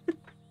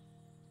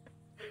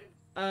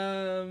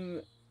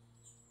 And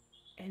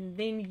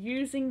then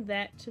using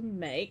that to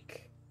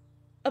make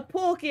a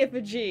pork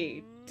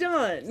effigy.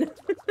 Done.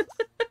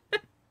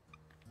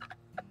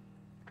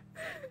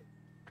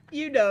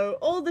 You know,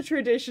 all the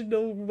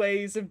traditional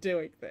ways of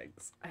doing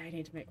things. I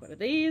need to make one of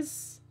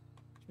these.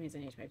 Which means I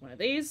need to make one of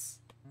these.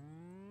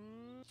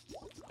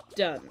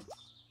 Done.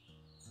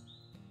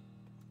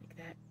 Make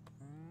that.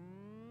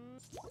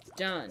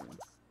 Done.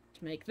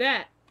 To make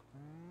that.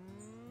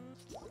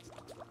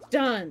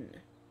 Done.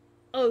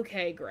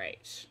 Okay,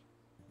 great.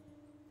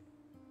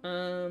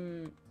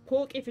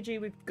 Pork effigy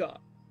we've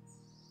got.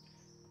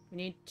 We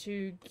need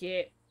to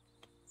get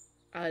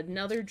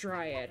another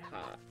dryad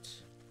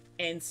heart.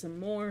 And some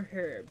more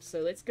herbs. So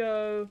let's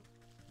go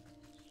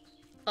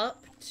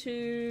up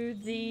to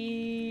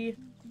the...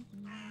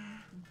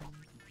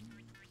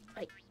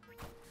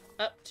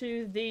 up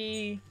to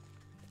the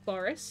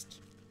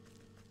forest.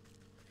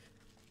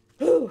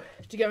 Ooh,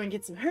 to go and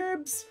get some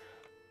herbs.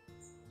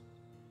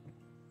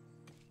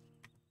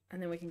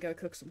 And then we can go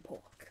cook some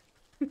pork.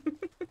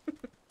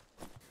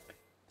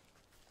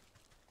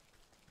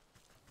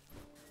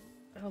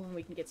 Oh, and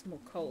we can get some more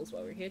coals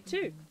while we're here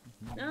too.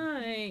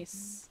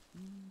 Nice.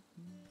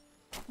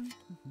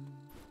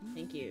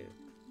 Thank you.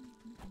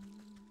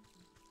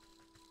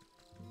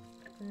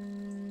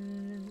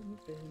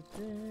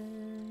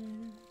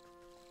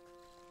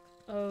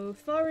 Oh,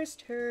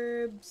 forest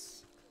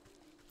herbs.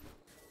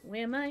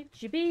 Where might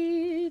you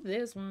be?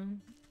 There's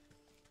one.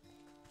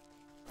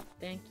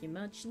 Thank you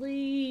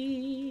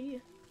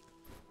muchly.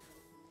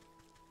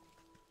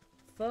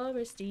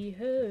 Foresty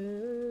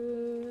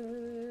herbs.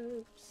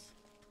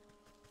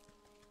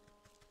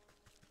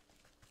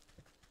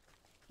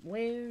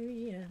 Where are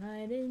you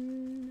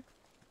hiding?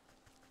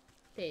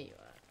 There you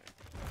are.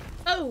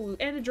 Oh,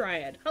 and a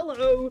dryad.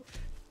 Hello!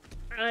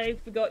 I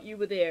forgot you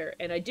were there,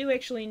 and I do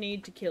actually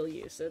need to kill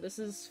you, so this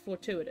is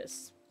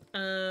fortuitous.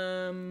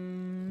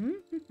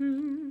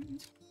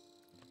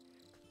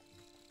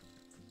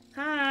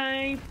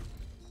 Hi!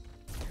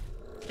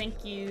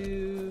 Thank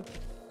you.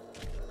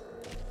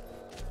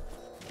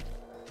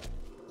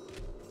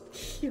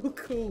 You'll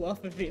cool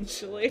off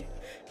eventually.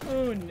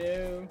 Oh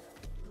no.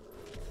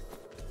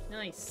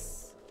 Nice.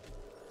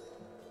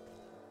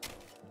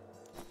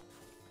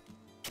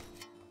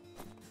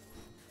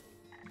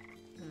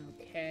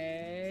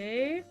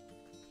 Okay.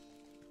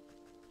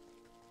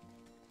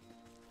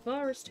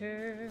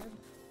 Forester.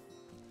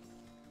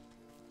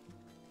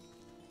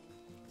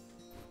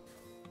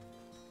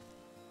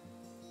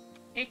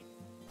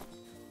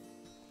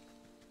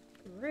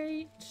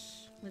 Great.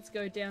 Let's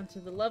go down to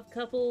the love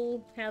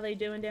couple. How they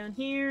doing down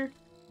here?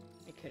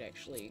 I could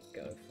actually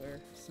go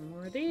for some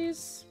more of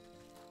these.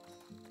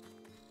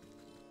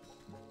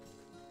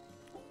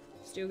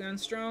 Still going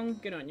strong?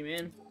 Good on you,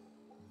 man.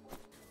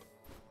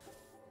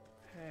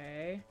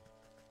 Okay.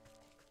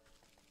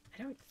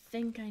 I don't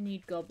think I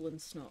need goblin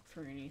snot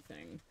for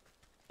anything.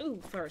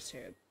 Ooh, forest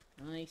herb.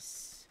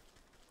 Nice.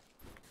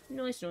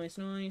 Nice, nice,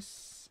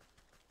 nice.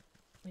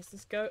 Where's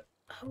this go?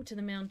 Oh, to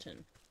the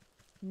mountain.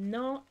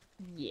 Not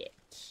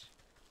yet.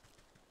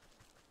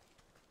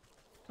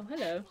 Oh,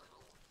 hello.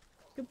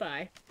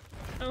 Goodbye.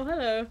 Oh,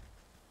 hello.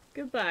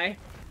 Goodbye.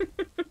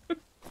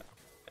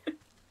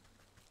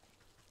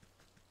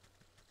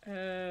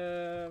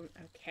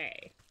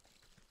 Okay.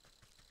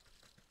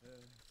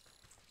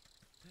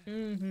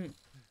 Mm-hmm.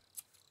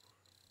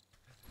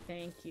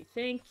 Thank you,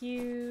 thank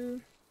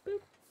you.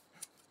 Boop.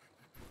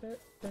 Boop,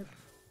 boop.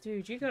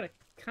 Dude, you gotta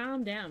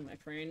calm down, my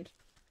friend.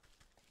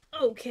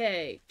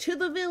 Okay, to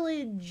the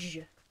village!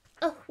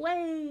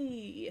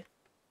 Away!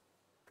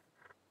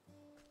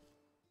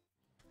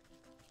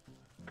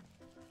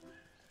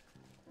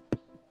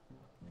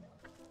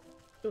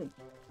 Boom.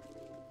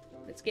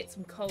 Let's get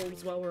some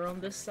coals while we're on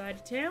this side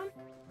of town.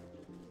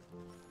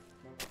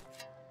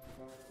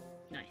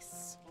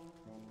 Nice.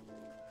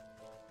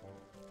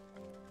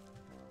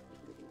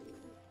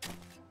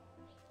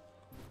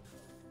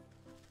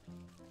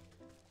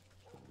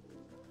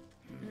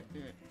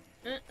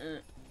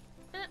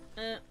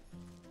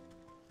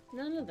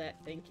 None of that,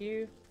 thank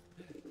you.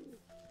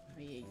 Oh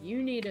yeah,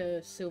 you need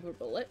a silver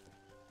bullet,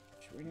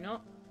 which we're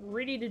not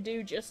ready to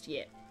do just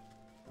yet.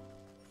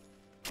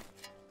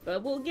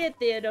 But we'll get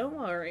there, don't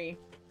worry.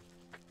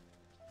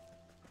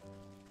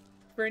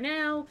 For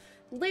now,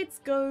 let's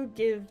go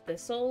give the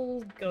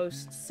soul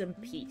ghost some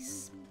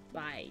peace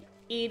by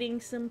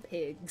eating some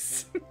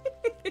pigs.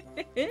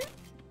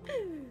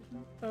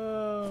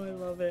 Oh, I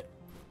love it.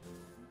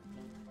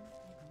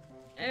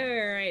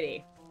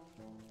 Alrighty.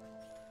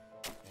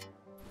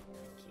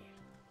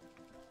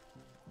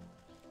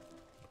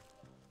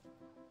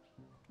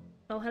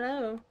 Oh,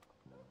 hello.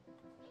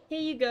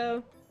 Here you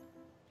go.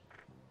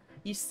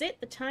 You set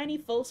the tiny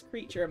false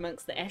creature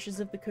amongst the ashes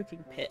of the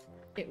cooking pit.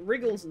 It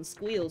wriggles and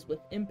squeals with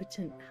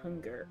impotent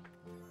hunger.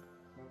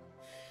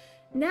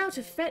 Now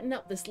to fatten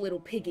up this little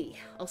piggy.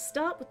 I'll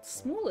start with the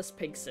smallest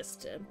pig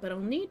sister, but I'll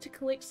need to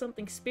collect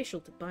something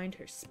special to bind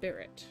her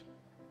spirit.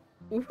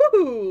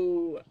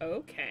 Ooh,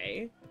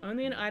 okay.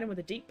 Only an item with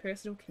a deep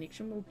personal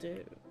connection will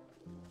do.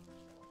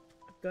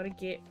 I've got to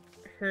get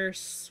her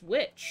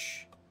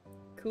Switch.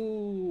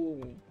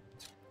 Cool.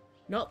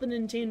 Not the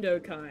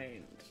Nintendo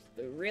kind.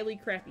 The really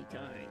crappy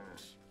kind.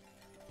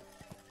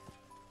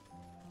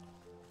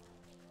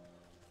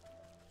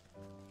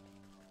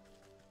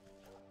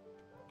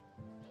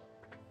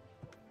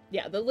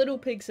 Yeah, the little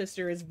pig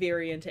sister is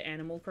very into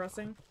Animal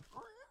Crossing.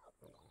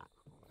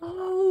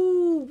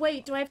 Oh,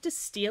 wait, do I have to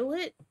steal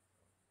it?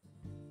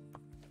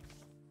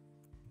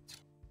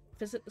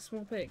 Visit the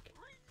small pig.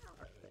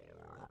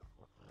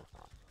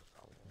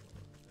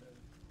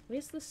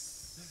 Where's the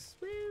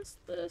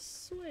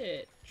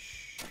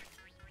switch?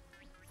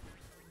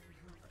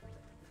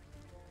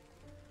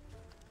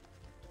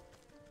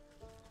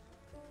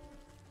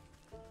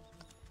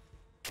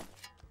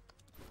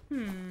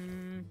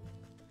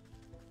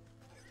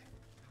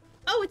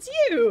 Oh, it's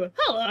you!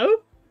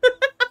 Hello!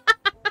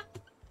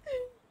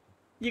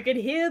 You can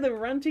hear the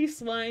runty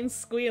swine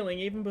squealing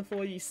even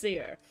before you see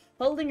her.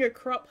 Holding her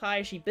crop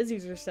high, she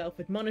busies herself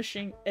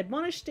admonishing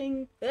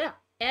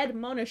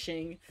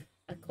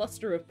a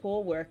cluster of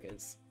poor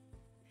workers.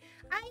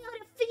 I ought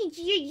to feed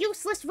you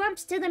useless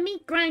rumps to the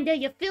meat grinder,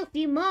 you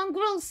filthy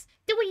mongrels!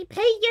 Do we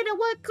pay you to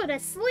work or to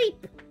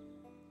sleep?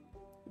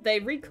 They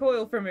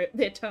recoil from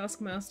their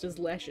taskmaster's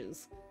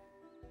lashes.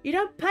 You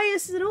don't pay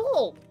us at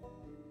all!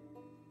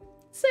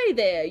 Say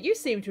there, you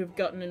seem to have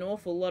gotten an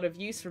awful lot of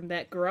use from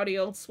that grotty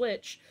old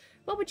switch.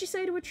 What would you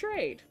say to a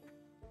trade?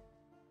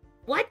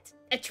 What?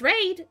 A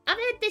trade? I've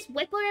had this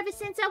whipper ever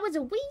since I was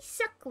a wee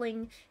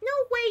suckling. No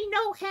way,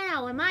 no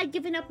how am I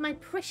giving up my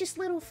precious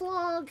little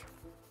flog.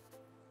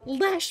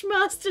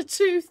 Lashmaster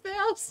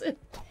 2000!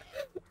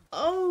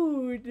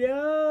 Oh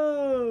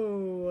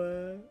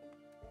no!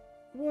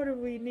 What do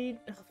we need?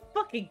 Oh,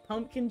 fucking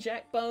pumpkin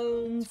jack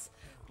bones.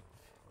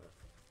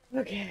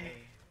 Okay.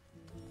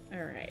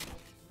 Alright.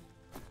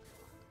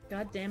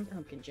 Goddamn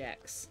pumpkin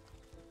jacks.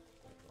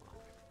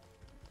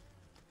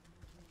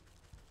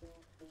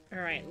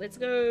 Alright, let's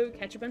go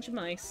catch a bunch of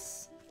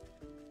mice.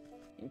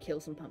 And kill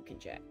some pumpkin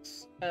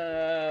jacks.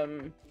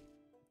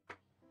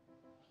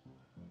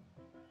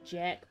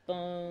 Jack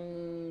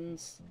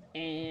bones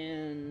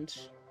and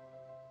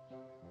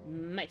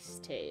mice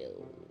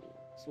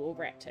tails. Well,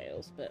 rat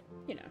tails, but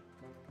you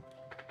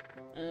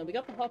know. We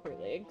got the hopper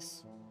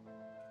legs.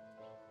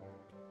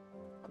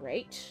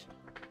 Great.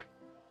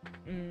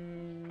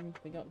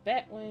 We got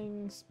bat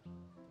wings.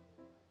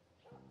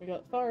 We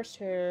got forest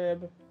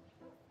herb.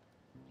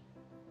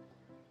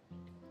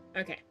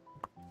 Okay.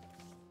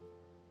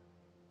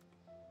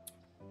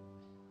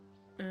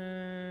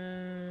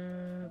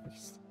 We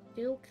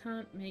still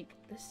can't make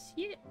this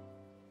yet.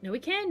 No, we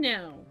can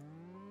now.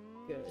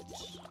 Good.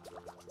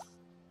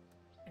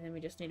 And then we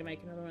just need to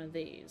make another one of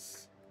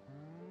these.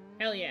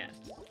 Hell yeah.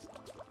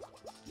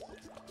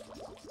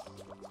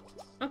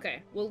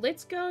 Okay, well,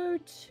 let's go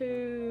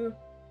to...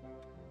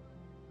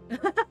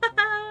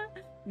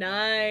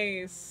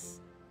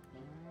 Nice!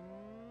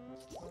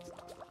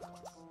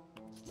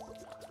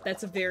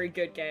 That's a very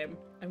good game.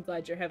 I'm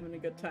glad you're having a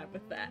good time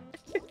with that.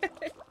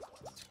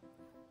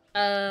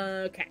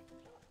 Okay.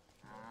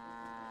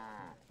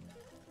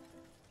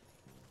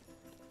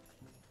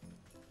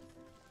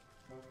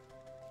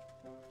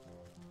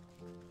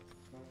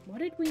 What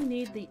did we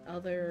need the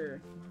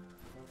other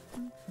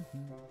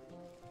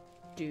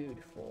dude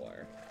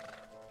for?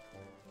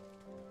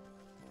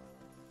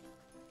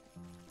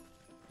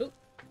 Oh,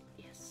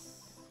 yes.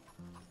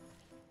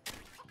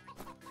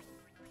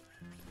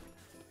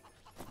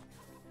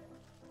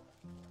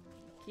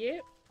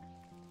 Yep.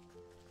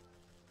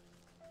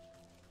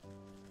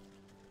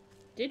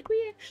 Did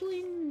we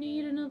actually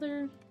need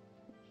another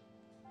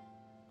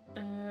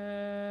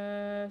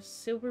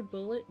silver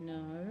bullet?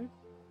 No.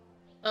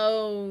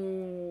 Oh,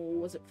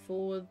 was it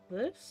for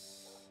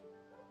this?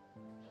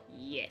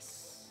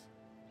 Yes.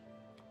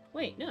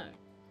 Wait, no.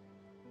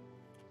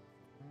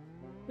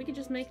 We could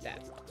just make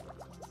that.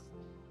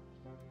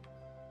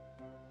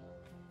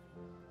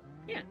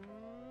 Yeah.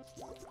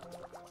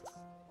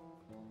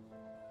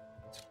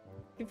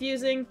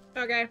 Confusing.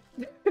 Okay.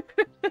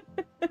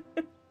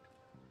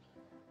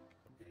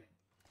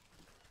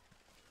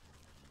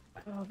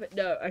 Oh, but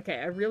no. Okay,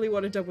 I really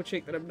want to double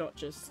check that I'm not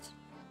just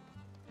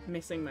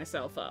messing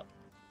myself up.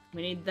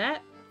 We need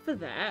that for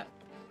that.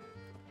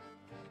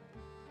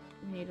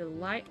 We need a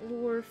light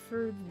lure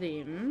for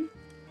them.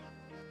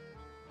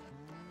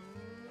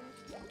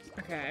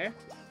 Okay.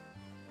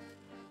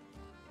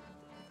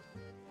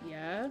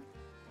 Yeah.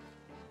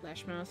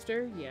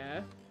 Flashmaster,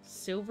 yeah.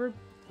 Silver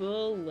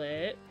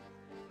bullet.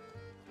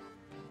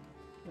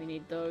 We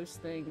need those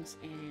things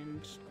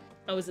and...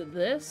 Oh, is it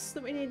this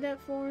that we need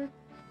that for?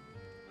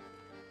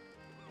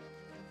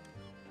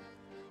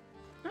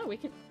 Oh, we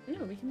can...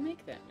 No, we can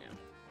make that now.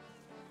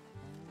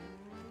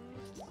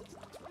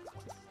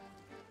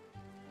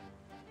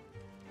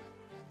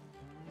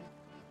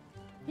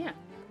 Yeah.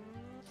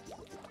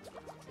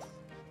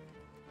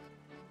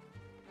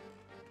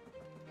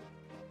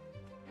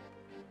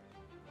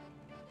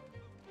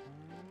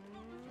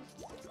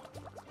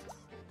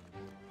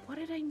 What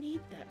did I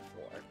need that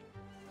for?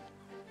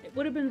 It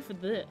would have been for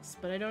this,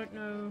 but I don't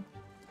know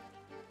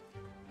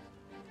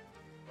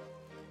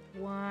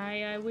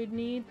why I would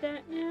need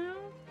that now.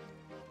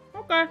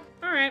 Okay,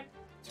 alright.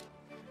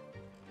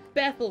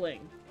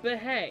 Baffling, but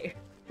hey.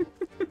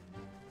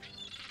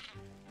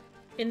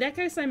 In that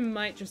case, I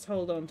might just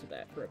hold on to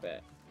that for a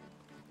bit.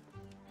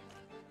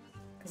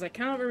 Because I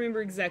can't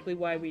remember exactly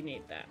why we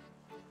need that.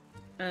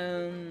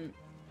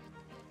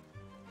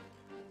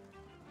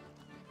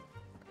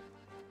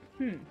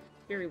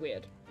 Very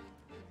weird.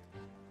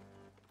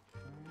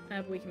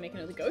 But we can make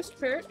another ghost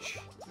perch.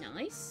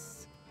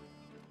 Nice.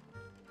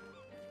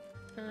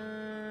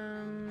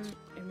 And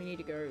we need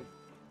to go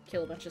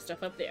kill a bunch of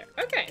stuff up there.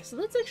 Okay, so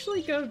let's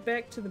actually go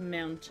back to the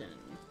mountain.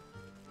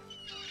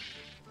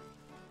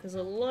 Because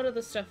a lot of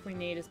the stuff we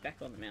need is back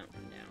on the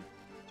mountain now.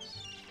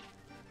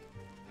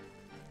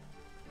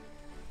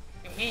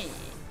 Hey.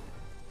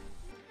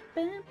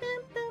 Bum,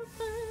 bum, bum,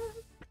 bum.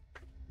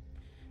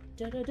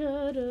 Da da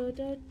da da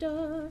da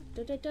da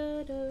da da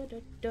da da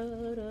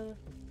da da.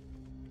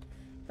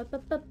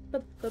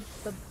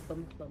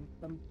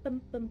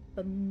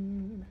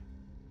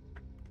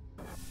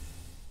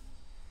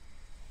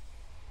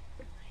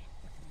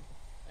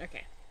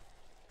 Okay.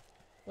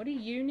 What do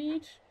you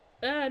need?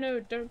 Ah,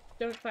 no, don't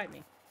fight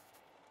me.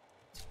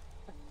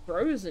 A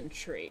frozen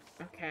treat.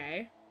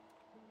 Okay.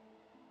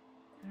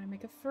 How do I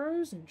make a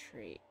frozen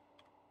treat?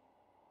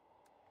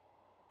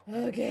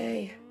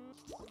 Okay.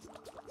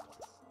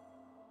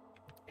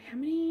 How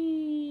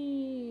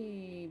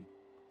many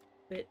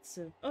bits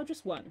of... Oh,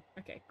 just one.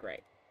 Okay,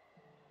 great.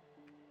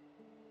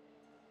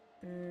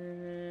 We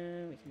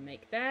can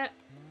make that.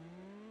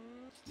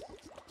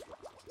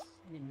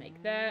 And then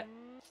make that.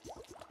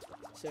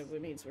 So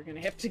it means we're gonna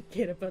have to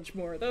get a bunch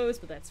more of those,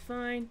 but that's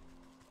fine.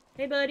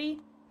 Hey, buddy.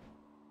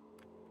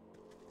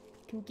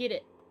 Come get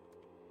it.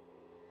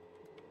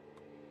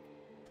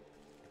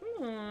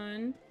 Come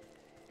on.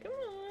 Come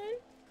on.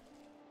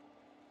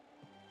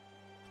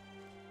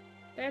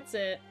 That's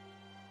it.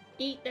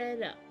 Eat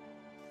that up.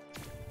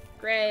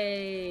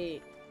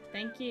 Great.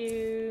 Thank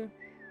you.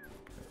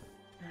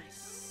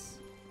 Nice.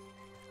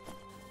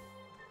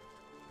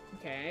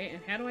 Okay,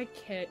 and how do I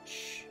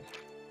catch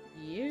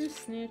you,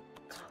 Snip?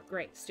 Oh,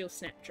 great, still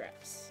snap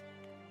traps.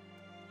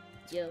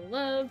 You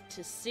love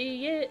to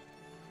see it.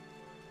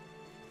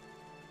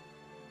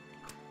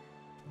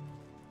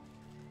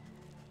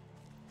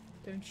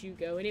 Don't you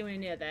go anywhere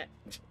near that.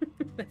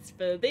 That's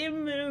for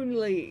them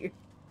only.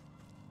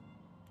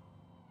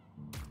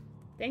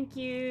 Thank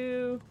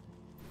you.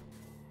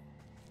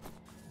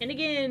 And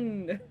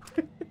again.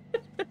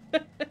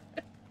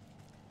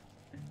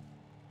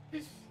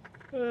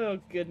 Oh,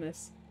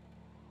 goodness.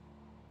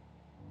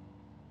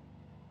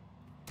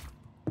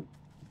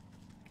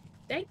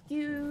 Thank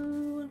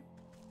you.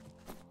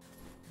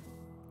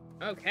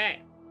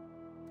 Okay.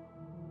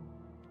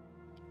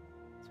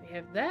 So we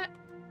have that.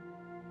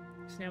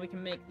 So now we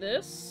can make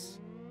this.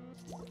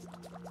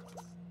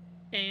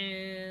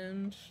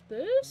 And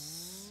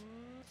this.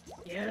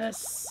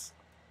 Yes.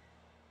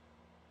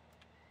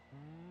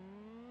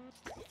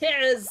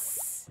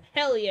 Yes.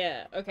 Hell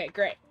yeah. Okay,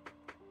 great.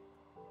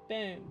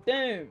 Boom,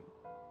 boom.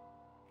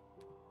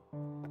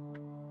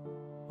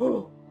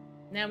 Ooh.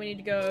 Now we need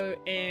to go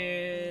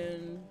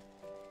and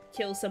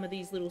kill some of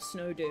these little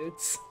snow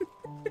dudes.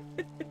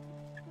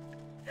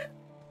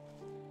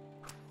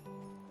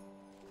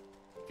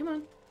 Come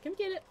on, come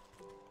get it.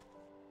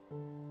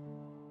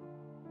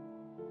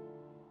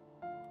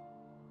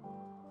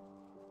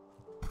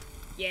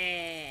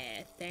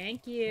 Yeah,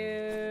 thank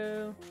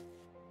you.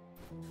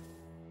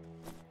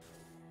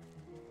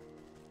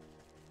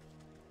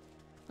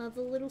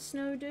 Other little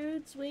snow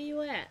dudes, where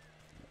you at?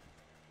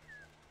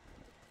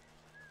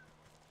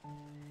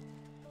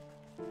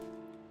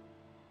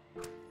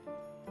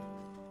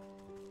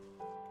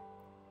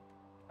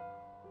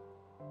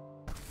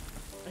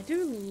 I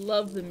do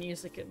love the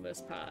music in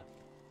this part.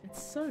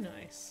 It's so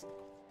nice.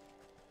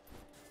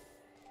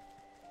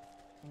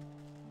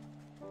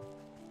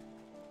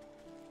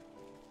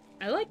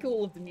 I like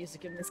all of the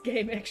music in this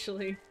game,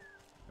 actually.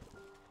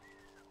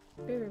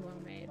 Very well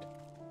made.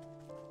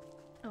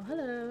 Oh,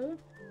 hello.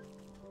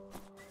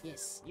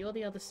 Yes, you're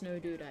the other snow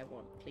dude I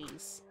want,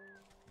 please.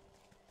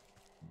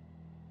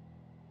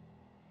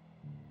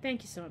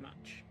 Thank you so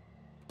much.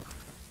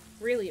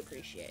 Really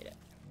appreciate it.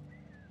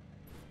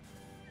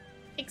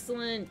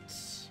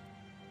 Excellent.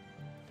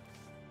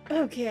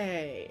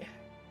 Okay.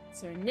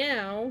 So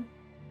now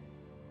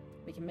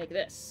we can make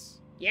this.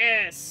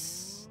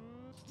 Yes!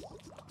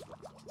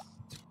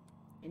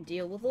 And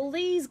deal with all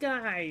these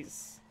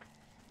guys.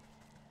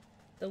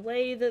 The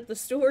way that the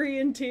story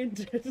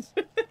intended.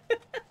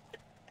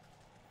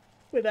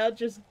 Without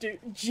just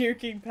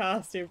juking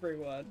past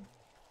everyone.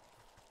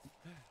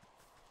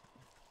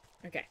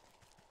 Okay.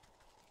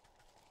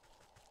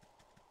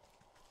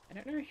 I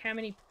don't know how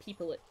many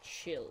people it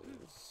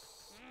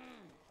chills.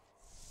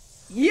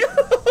 Yeah!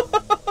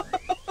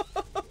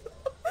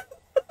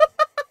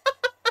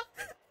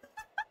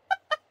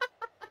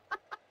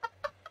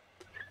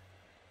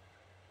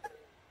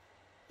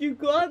 You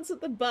glance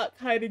at the buck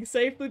hiding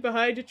safely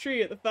behind a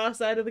tree at the far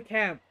side of the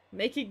camp.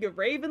 Making a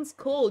raven's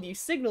call, you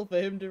signal for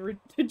him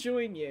to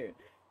join you.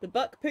 The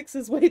buck picks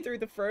his way through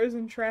the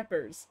frozen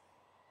trappers.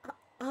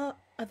 Are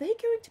they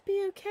going to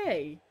be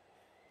okay?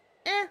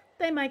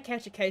 They might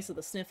catch a case of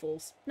the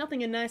sniffles.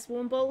 Nothing a nice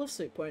warm bowl of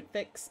soup won't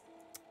fix.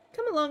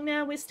 Come along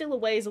now, we're still a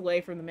ways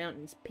away from the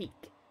mountain's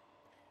peak.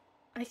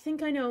 I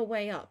think I know a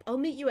way up. I'll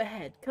meet you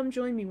ahead. Come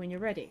join me when you're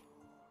ready.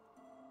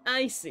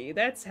 I see,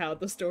 that's how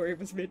the story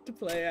was meant to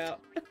play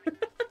out.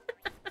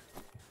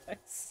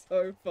 That's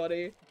so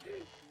funny.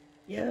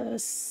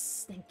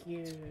 Yes, thank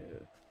you.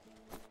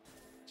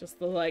 Just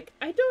the like,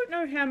 I don't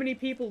know how many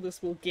people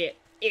this will get.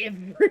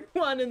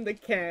 Everyone in the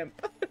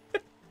camp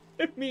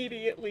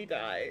immediately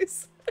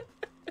dies.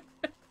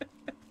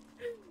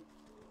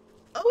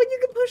 Oh, and you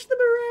can push them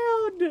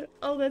around!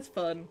 Oh, that's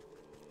fun.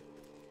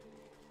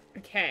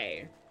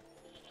 Okay.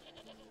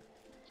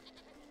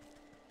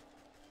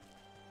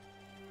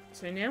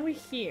 So now we're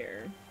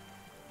here.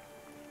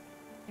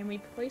 Can we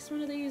place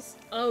one of these?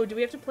 Oh, do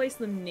we have to place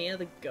them near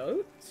the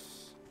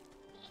goats?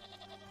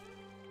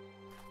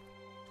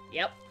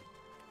 Yep.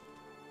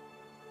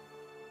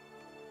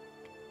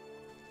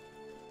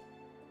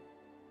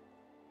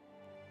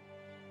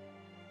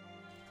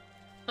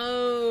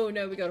 Oh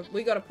no, we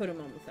gotta put them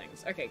on the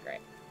things. Okay,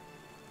 great.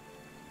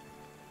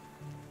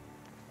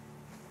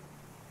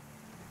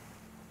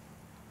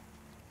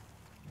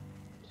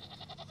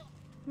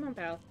 Come on,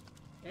 pal.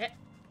 Hit.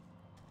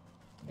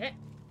 Hit.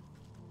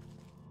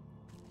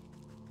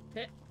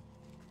 Hit.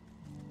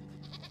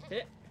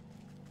 Hit.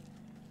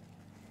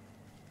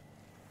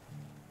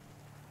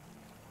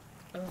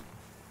 Oh.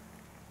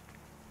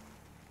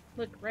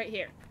 Look, right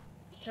here.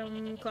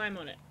 Come climb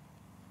on it.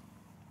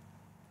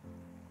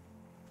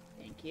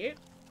 Thank you.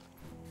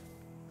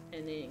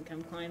 And then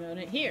come climb on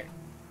it here.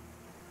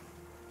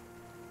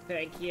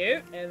 Thank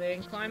you. And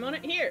then climb on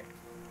it here.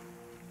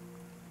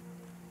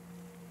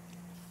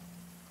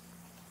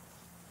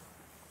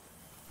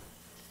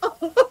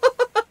 Oh,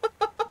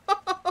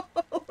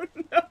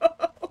 no.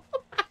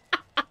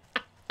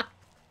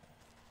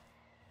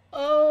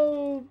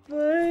 Oh,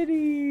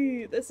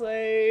 buddy. This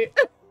way.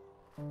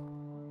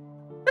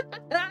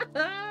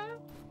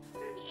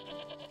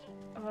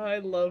 Oh, I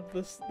love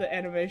the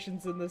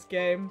animations in this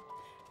game.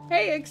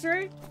 Hey,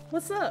 X-Ray.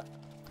 What's up?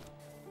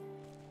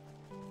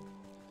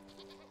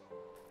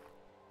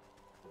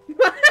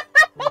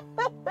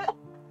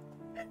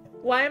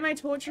 Why am I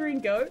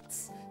torturing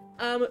goats?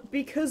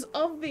 Because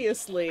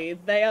obviously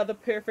they are the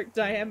perfect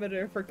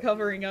diameter for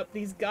covering up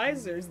these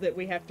geysers that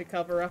we have to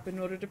cover up in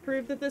order to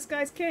prove that this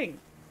guy's king.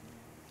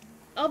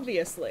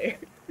 Obviously.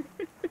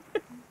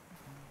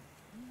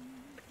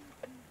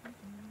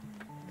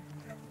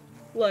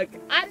 Look,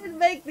 I didn't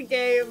make the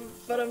game,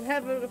 but I'm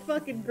having a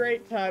fucking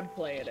great time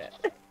playing it.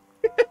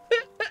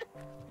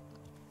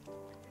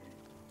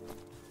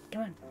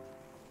 Come on.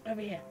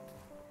 Over here.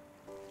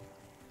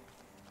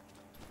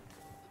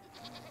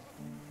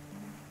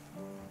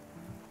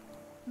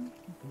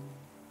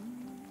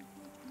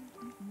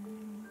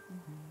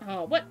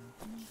 Oh, what?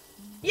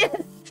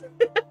 Yes!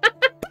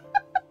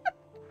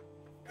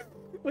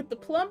 With the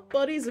plump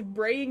bodies of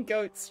braying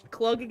goats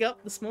clogging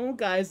up the small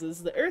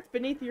geysers, the earth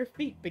beneath your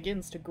feet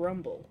begins to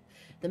grumble.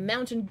 The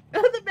mountain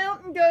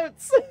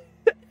goats!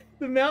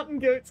 The mountain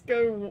goats'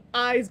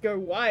 eyes go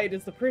wide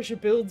as the pressure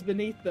builds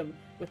beneath them.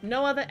 With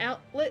no other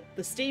outlet,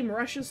 the steam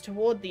rushes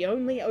toward the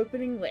only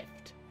opening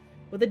left.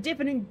 With a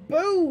deafening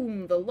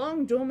boom, the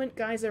long dormant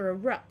geyser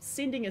erupts,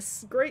 sending a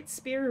great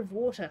spear of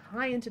water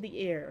high into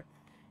the air.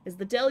 As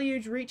the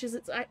deluge reaches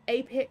its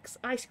apex,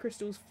 ice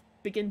crystals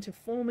begin to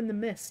form in the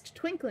mist,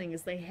 twinkling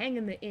as they hang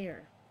in the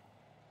air.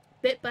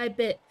 Bit by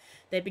bit,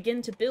 they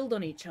begin to build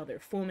on each other,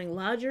 forming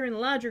larger and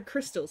larger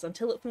crystals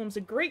until it forms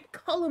a great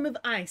column of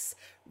ice,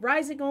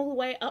 rising all the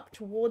way up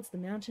towards the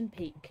mountain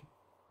peak.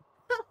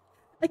 Ha!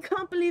 I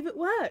can't believe it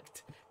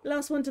worked!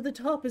 Last one to the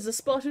top is a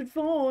spotted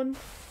fawn.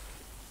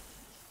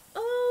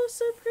 Oh,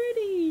 so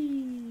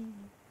pretty!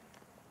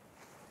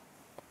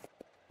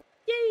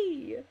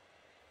 Yay!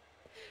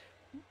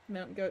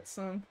 Mountain goat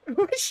song.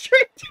 We're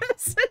strict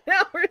us, and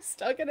now we're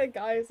stuck in a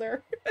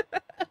geyser.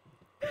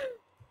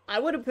 I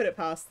would have put it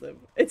past them.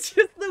 It's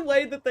just the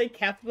way that they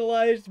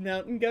capitalized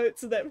mountain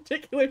goats in that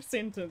particular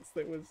sentence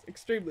that was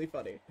extremely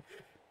funny.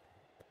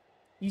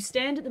 You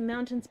stand at the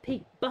mountain's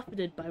peak,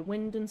 buffeted by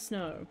wind and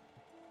snow.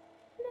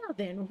 Now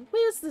then,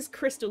 where's this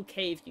crystal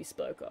cave you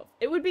spoke of?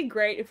 It would be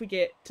great if we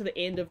get to the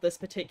end of this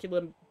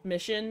particular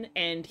mission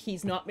and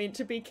he's not meant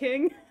to be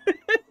king.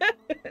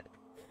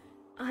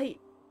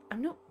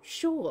 I'm not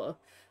sure.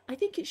 I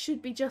think it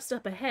should be just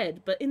up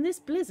ahead, but in this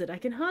blizzard I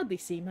can hardly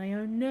see my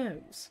own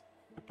nose.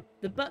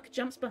 The buck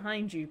jumps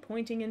behind you,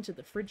 pointing into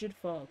the frigid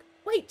fog.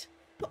 Wait!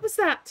 What was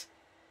that?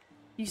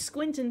 You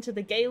squint into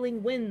the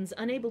galing winds,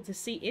 unable to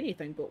see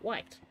anything but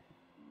white.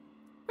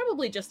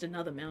 Probably just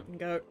another mountain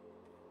goat.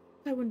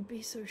 I wouldn't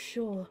be so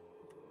sure.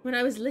 When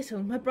I was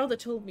little, my brother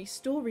told me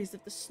stories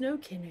of the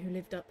snowkin who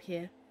lived up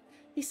here.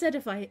 He said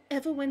if I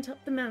ever went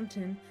up the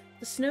mountain,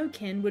 the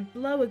snowkin would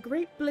blow a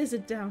great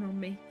blizzard down on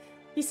me.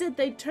 He said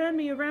they'd turn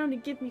me around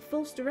and give me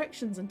false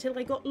directions until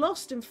I got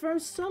lost and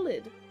froze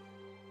solid.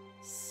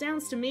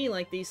 Sounds to me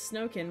like these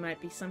snowkin might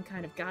be some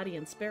kind of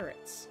guardian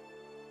spirits.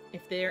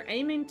 If they're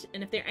aiming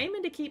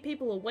to keep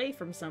people away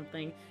from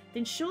something,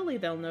 then surely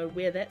they'll know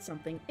where that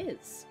something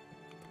is.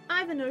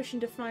 I've a notion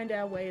to find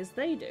our way as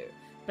they do,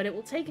 but it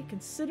will take a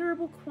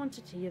considerable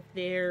quantity of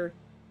their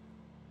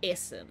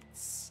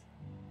essence.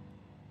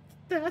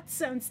 That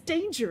sounds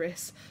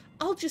dangerous.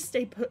 I'll just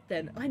stay put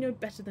then. I know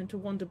better than to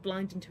wander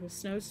blind into a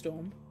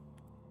snowstorm.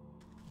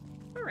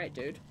 Alright,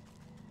 dude.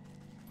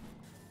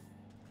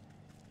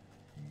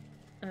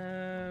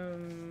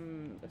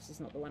 This is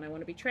not the one I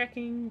want to be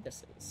tracking.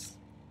 This is.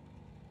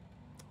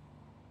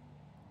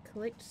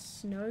 Collect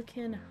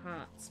snowkin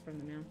hearts from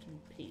the mountain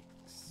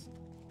peaks.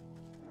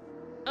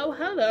 Oh,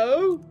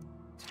 hello!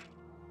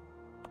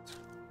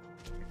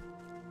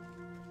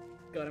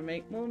 Gotta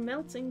make more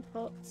melting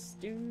pots.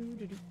 Do.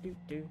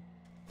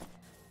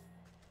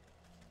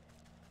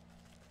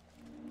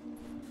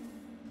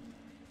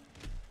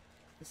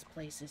 This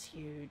place is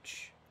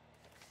huge.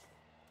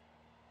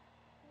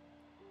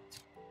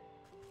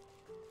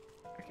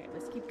 Okay,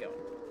 let's keep going.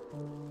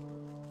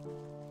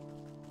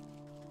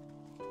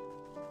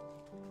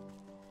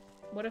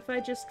 What if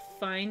I just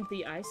find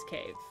the ice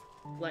cave?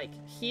 Like,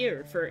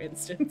 here, for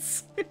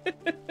instance.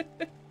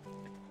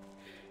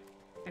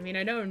 I mean,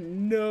 I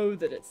don't know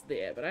that it's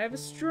there, but I have a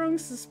strong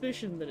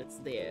suspicion that it's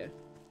there.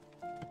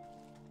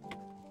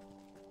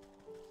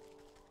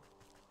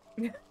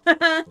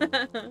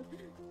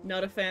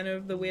 Not a fan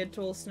of the weird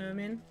tall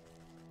snowmen?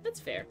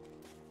 That's fair.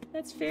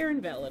 That's fair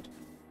and valid.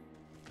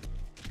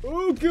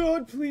 Oh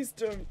god, please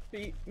don't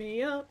beat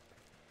me up.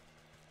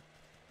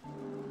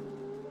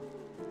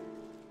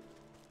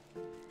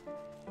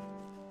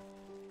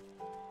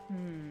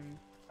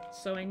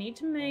 So I need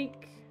to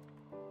make...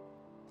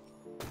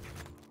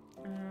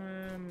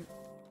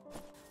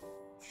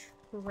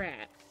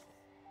 trap.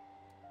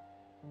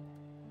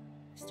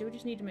 Still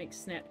just need to make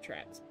snap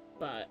traps,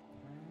 but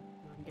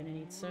I'm gonna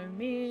need so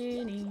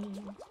many.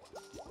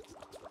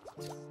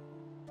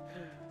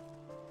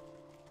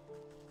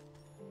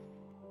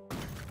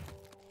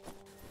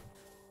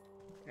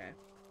 Okay.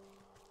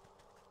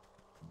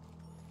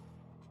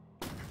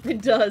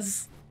 It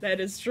does. That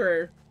is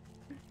true.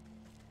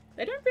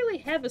 They don't really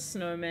have a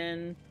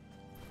snowman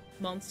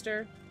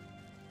monster.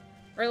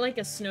 Or like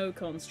a snow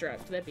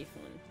construct. That'd be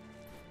fun.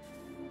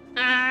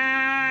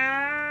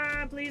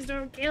 Ah! Please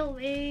don't kill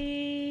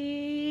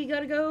me!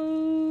 Gotta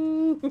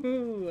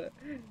go!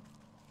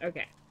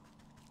 Okay.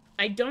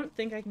 I don't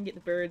think I can get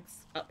the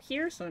birds up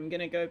here, so I'm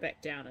gonna go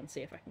back down and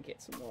see if I can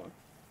get some more.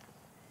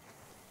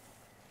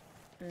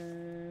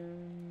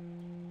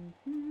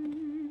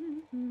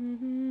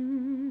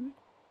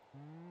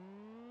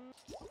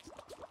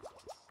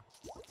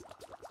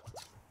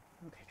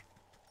 Okay.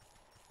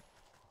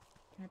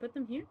 Can I put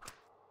them here?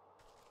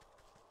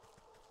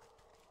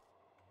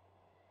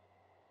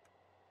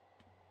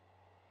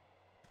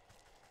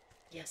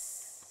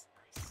 Yes.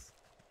 Nice.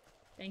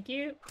 Thank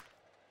you.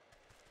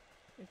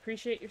 I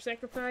appreciate your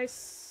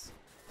sacrifice.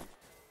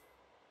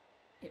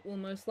 It will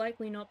most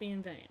likely not be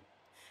in vain.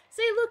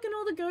 See, look, and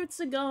all the goats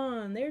are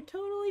gone. They're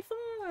totally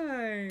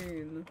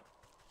fine.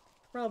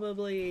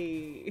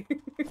 Probably.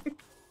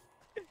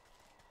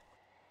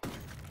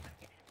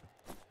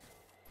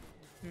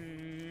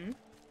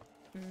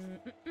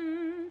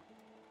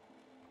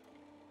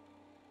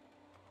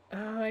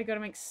 Oh, I gotta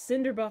make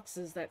cinder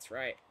boxes. That's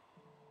right.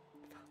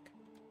 Fuck.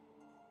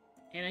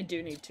 And I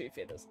do need 2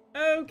 feathers.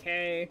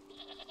 Okay.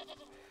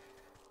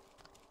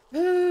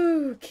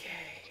 Okay.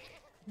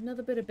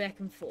 Another bit of back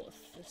and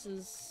forth. This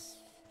is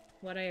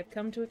what I have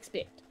come to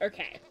expect.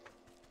 Okay.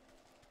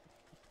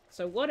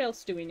 So what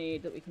else do we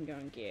need that we can go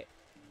and get?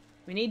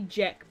 We need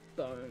jack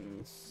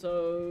bones.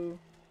 So,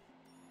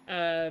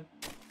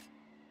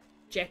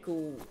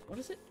 jackal... What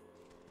is it?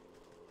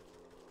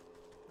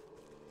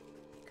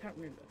 Can't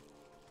remember.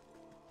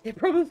 They're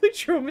probably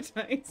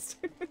traumatized.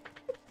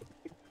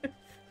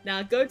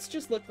 Nah, goats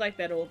just look like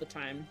that all the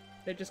time.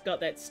 They've just got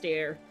that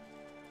stare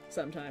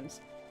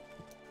sometimes.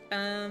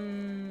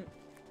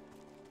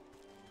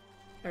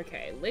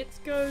 Okay, let's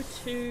go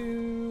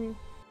to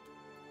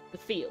the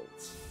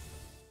fields.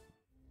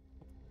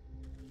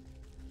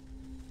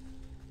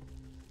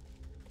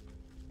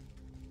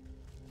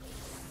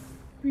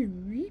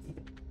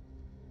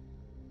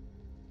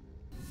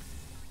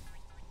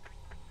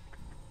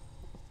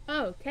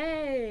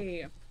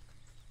 Okay.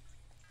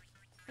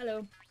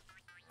 Hello.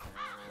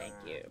 Thank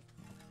you.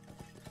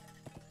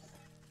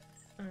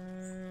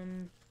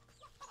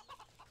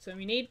 So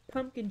we need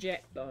pumpkin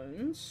jack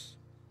bones.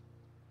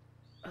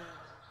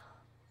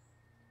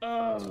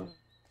 Oh.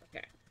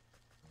 Okay.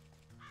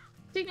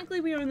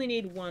 Technically, we only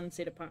need 1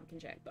 set of pumpkin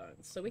jack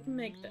bones, so we can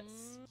make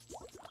this.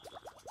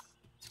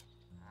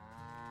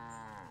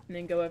 And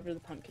then go over to the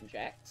pumpkin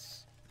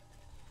jacks.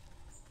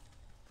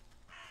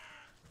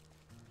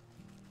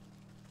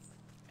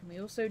 And we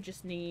also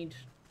just need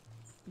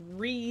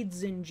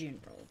reeds in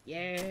general.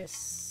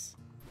 Yes.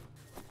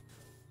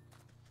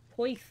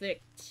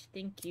 Perfect.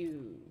 Thank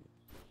you.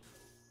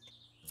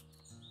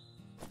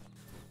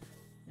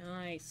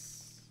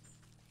 Nice.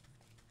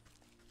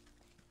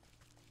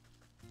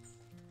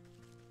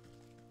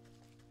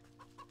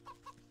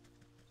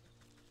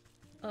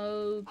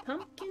 Oh,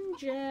 pumpkin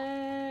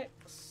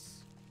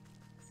jacks.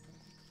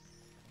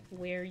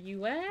 Where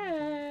you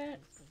at?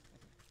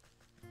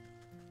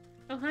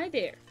 Oh, hi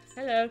there.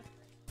 Hello.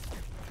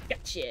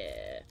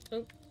 Gotcha.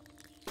 Oh.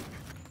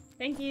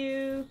 Thank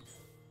you.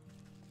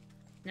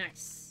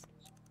 Nice.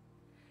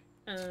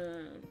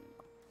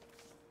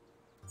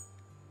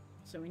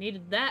 So we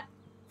needed that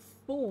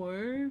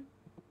for...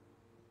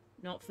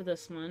 Not for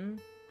this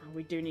one. Oh,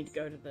 we do need to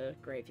go to the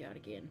graveyard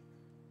again.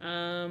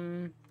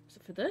 Is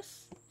it for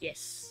this?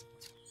 Yes.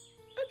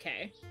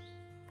 Okay.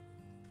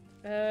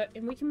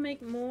 And we can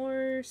make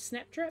more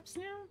snap traps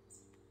now?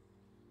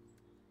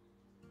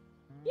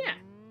 Yeah.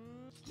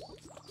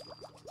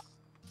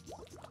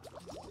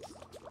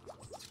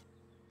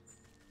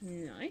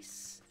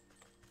 Nice.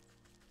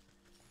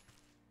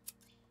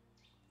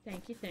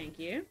 Thank you, thank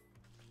you.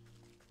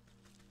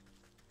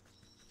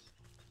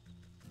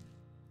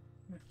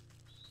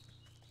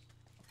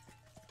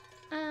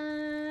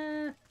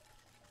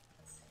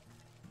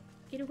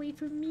 Get away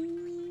from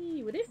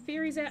me. Were there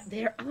fairies out?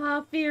 There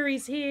are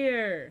fairies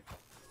here.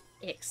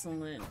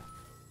 Excellent.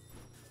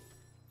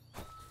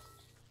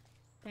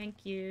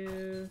 Thank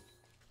you.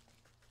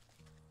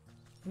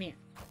 Come here.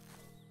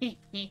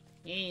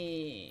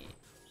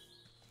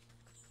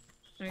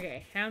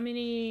 Okay, how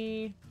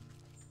many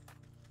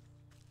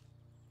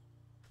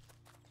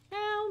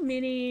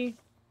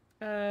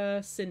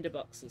cinder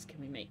boxes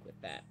can we make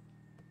with that?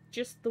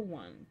 Just the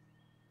 1.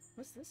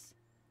 What's this?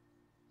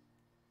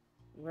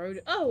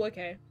 Oh,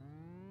 okay.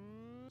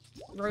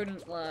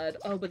 Rodent lard.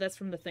 Oh, but that's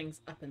from the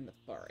things up in the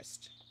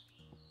forest.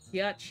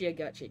 Gotcha,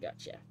 gotcha,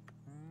 gotcha.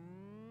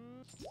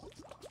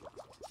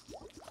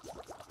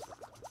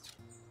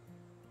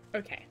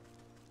 Okay.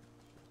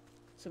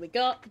 So we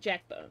got the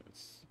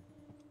jackbones.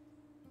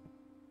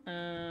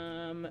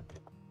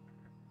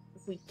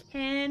 We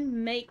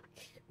can make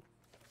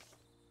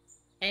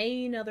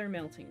another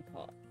melting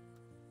pot.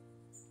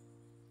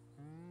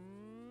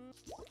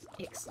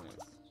 Excellent.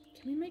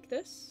 Can we make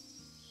this?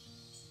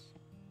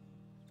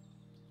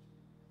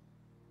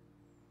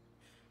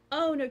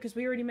 Oh, no, because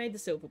we already made the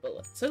silver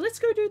bullet. So let's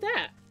go do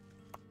that.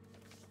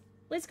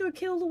 Let's go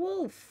kill the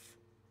wolf.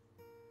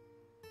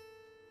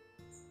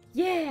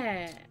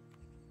 Yeah!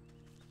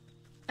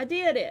 I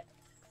did it!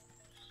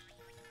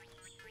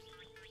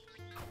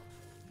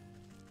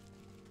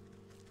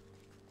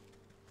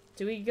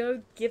 Do we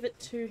go give it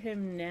to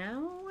him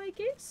now, I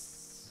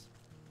guess?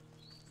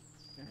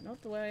 No,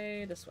 not the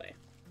way, this way.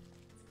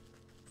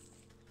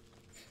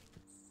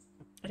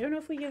 I don't know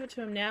if we give it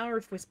to him now or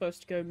if we're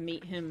supposed to go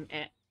meet him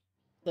at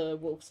the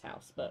wolf's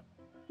house, but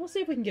we'll see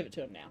if we can give it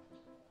to him now.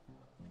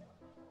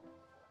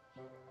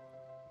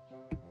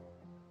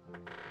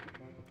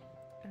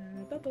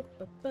 Ba -ba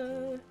 -ba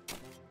 -ba.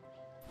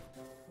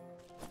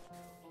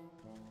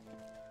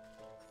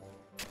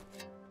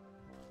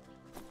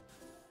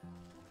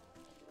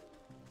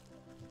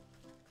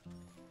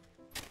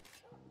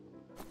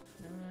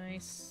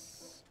 Nice.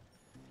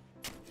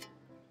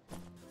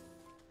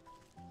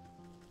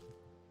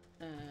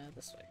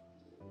 This way.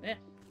 Yeah.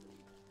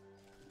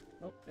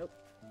 Oh, nope.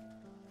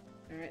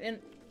 Alright, then.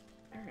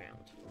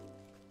 Around.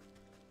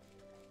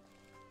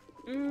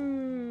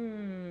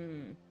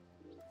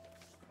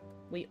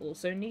 We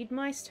also need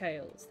mice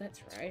tails,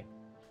 that's right.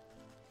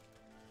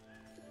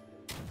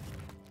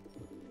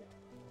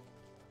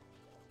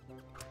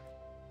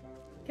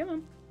 Come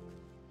on.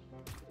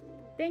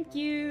 Thank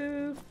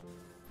you!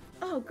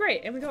 Oh,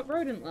 great, and we got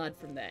rodent lard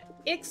from that.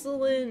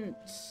 Excellent!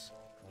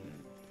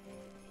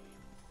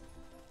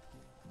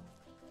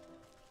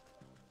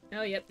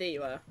 Oh, yep, there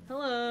you are.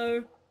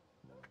 Hello!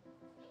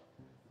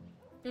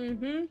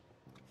 Mm-hmm.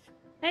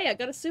 Hey, I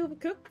got a silver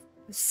cook.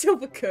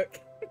 Silver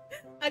cook.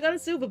 I got a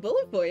silver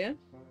bullet for you.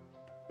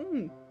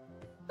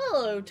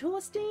 Hello,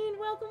 Torstein.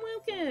 Welcome,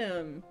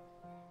 welcome.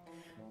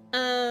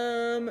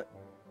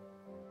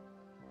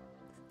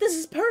 This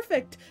is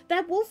perfect.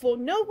 That wolf will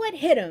know what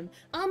hit him.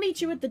 I'll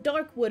meet you at the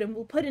Darkwood and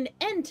we'll put an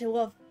end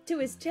to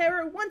his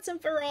terror once and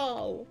for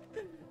all.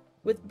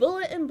 With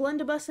bullet and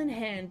blunderbuss in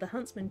hand, the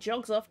huntsman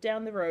jogs off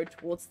down the road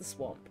towards the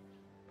swamp.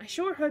 I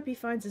sure hope he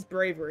finds his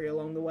bravery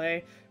along the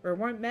way, or it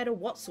won't matter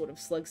what sort of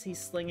slugs he's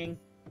slinging.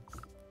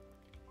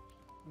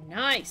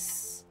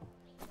 Nice!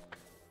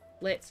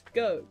 Let's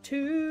go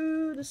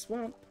to the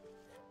swamp.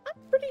 I'm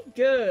pretty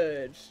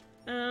good.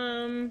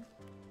 Oh,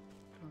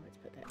 let's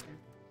put that down.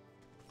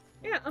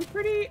 Yeah, I'm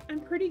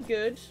pretty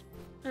good.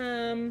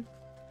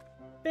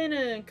 Been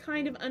a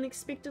kind of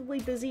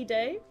unexpectedly busy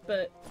day,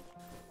 but,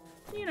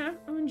 you know,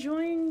 I'm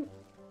enjoying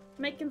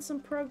making some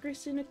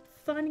progress in a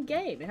fun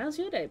game. How's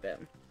your day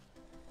been?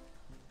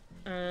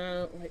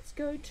 Let's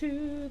go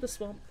to the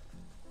swamp.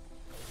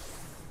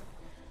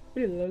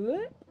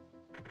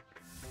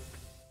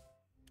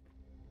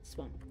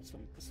 Swamp,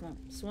 swamp, swamp,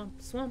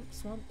 swamp, swamp,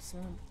 swamp, swamp,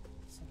 swamp,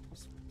 swamp,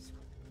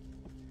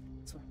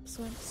 swamp,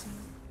 swamp, swamp.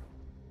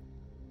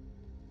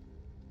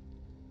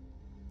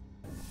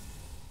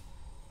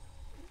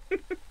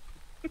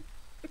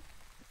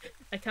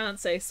 I can't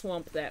say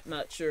swamp that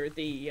much or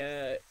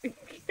the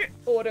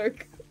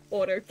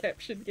auto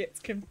caption gets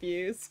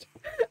confused.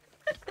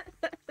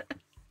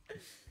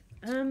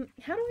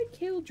 How do I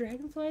kill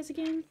dragonflies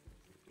again?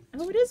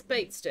 Oh, it is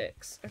bait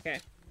sticks. Okay.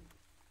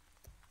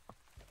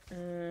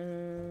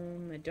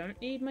 I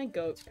don't need my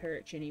goat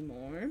perch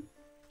anymore.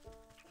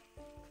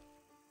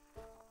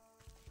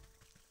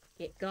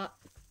 Get got.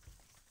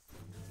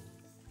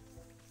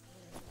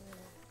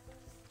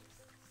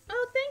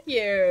 Oh, thank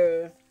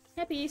you!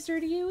 Happy Easter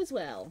to you as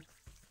well.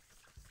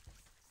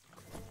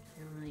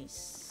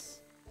 Nice.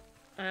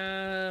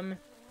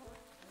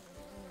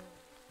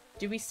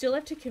 Do we still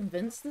have to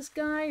convince this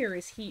guy, or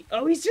is he...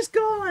 Oh, he's just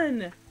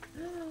gone!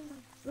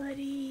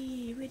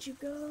 Buddy, where'd you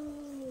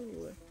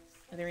go?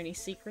 Are there any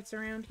secrets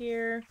around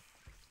here?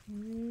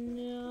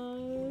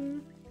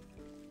 No.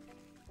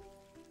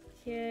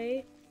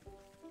 Okay.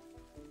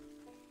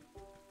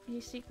 Any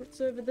secrets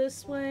over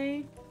this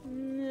way?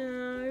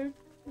 No.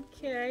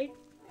 Okay.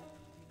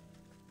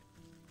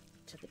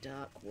 To the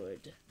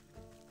Darkwood.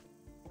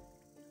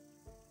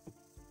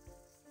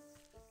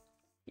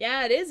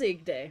 Yeah, it is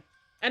Egg Day.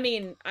 I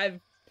mean, I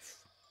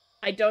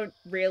don't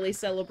really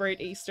celebrate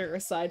Easter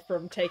aside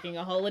from taking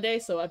a holiday,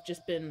 so I've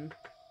just been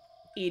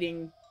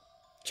eating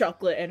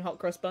chocolate and hot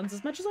cross buns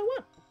as much as I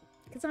want.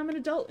 Because I'm an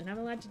adult and I'm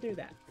allowed to do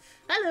that.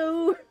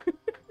 Hello!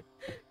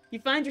 You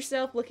find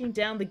yourself looking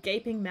down the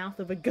gaping mouth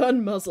of a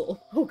gun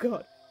muzzle. Oh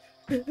god.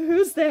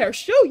 Who's there?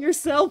 Show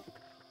yourself!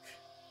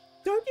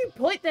 Don't you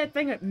point that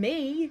thing at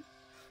me!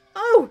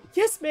 Oh,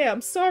 yes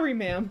ma'am, sorry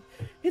ma'am.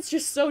 It's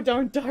just so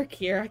darn dark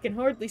here, I can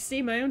hardly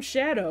see my own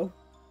shadow.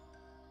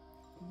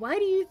 Why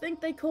do you think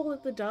they call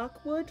it the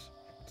Darkwood?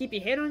 Keep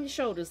your head on your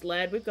shoulders,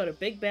 lad. We've got a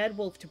big bad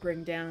wolf to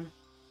bring down.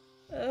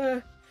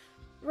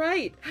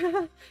 Right.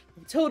 I'm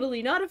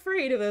totally not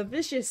afraid of a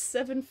vicious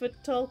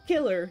 7-foot-tall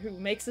killer who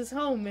makes his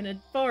home in a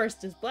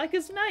forest as black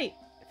as night.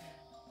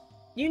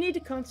 You need to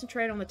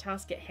concentrate on the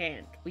task at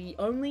hand. We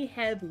only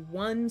have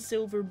one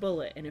silver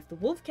bullet, and if the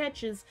wolf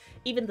catches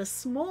even the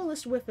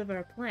smallest whiff of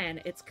our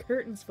plan, it's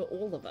curtains for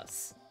all of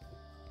us.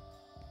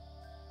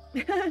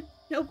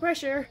 No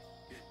pressure.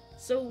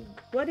 So,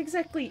 what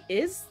exactly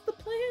is the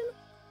plan?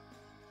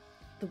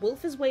 The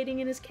wolf is waiting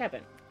in his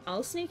cabin.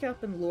 I'll sneak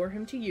up and lure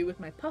him to you with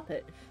my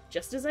puppet,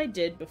 just as I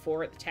did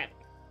before at the tavern.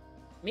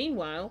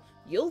 Meanwhile,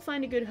 you'll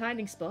find a good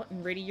hiding spot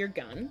and ready your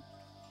gun.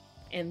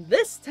 And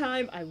this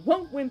time, I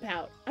won't wimp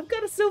out. I've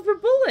got a silver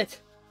bullet!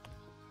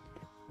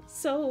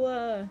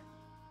 So,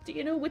 do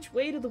you know which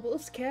way to the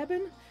wolf's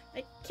cabin?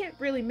 I can't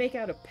really make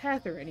out a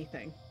path or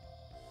anything.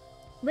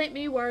 Let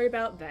me worry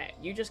about that.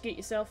 You just get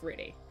yourself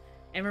ready.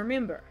 And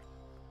remember,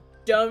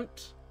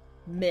 don't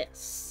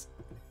miss.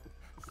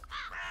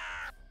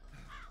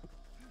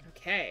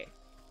 Okay.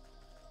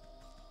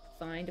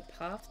 Find a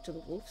path to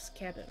the wolf's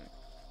cabin.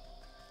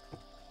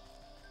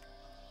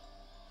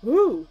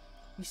 Ooh!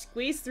 You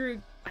squeeze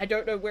through... I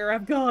don't know where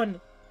I've gone!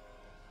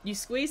 You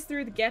squeeze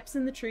through the gaps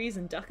in the trees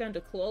and duck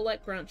under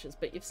claw-like branches,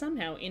 but you've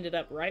somehow ended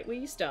up right where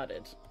you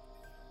started.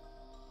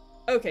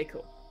 Okay,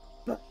 cool.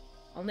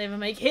 I'll never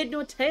make head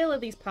nor tail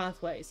of these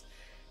pathways.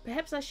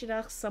 Perhaps I should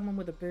ask someone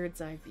with a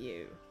bird's-eye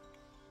view.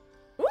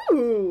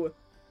 Ooh!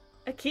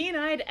 A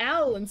keen-eyed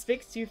owl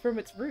inspects you from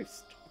its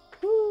roost.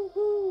 Hoo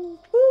hoo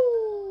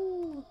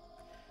hoo!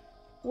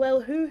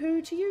 Well, hoo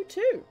hoo to you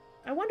too.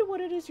 I wonder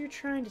what it is you're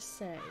trying to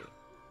say.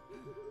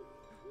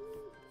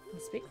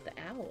 Inspect the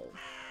owl.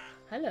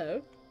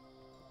 Hello.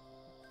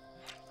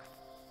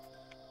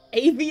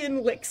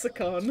 Avian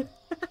lexicon.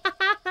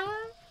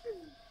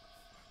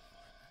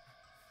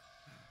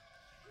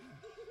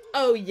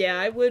 Oh yeah,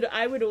 I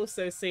would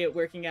also see it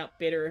working out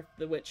better if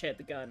the witch had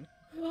the gun.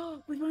 We're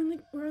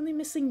only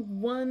missing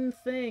one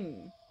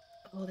thing.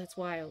 Oh, that's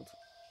wild.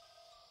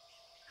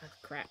 Oh,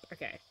 crap.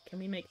 Okay, can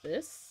we make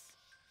this?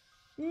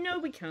 No,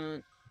 we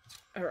can't.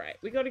 Alright,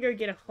 we gotta go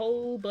get a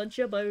whole bunch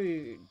of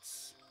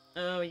birds.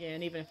 Oh yeah,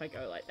 and even if I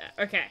go like that.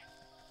 Okay.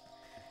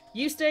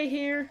 You stay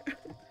here.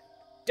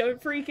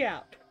 Don't freak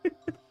out.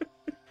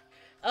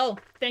 Oh,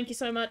 thank you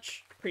so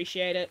much.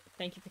 Appreciate it.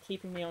 Thank you for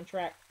keeping me on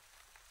track.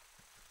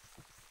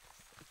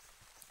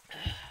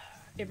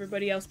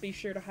 Everybody else be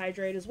sure to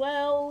hydrate as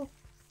well.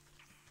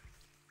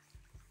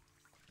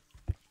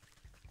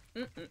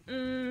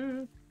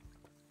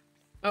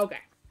 Okay.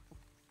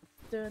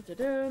 Dun, dun,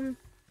 dun.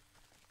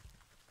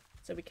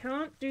 So we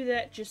can't do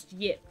that just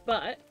yet,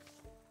 but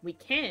we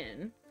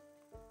can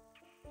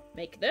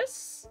make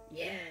this.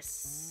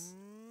 Yes.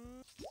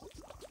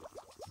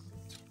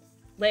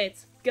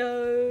 Let's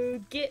go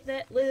get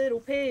that little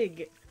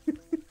pig.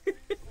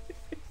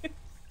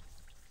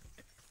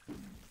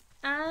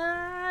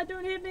 Ah,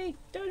 don't hit me.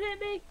 Don't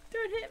hit me.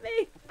 Don't hit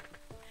me.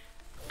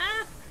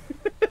 Ah.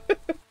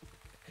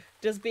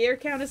 Does beer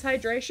count as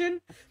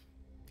hydration?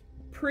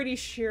 Pretty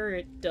sure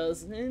it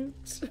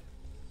doesn't.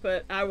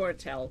 But I won't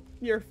tell.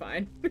 You're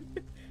fine.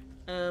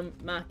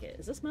 Market.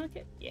 Is this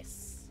market?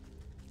 Yes.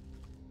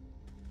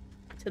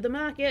 To the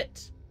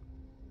market.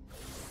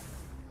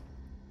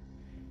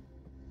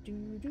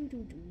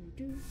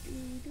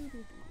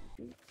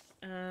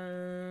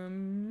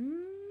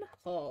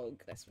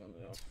 Hog. That's one of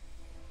them.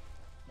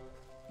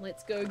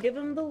 Let's go give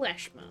him the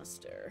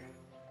Lashmaster.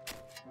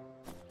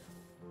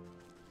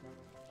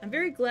 I'm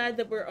very glad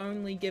that we're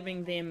only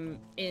giving them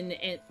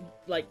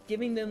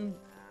giving them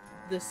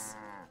this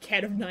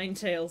cat of nine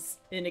tails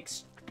in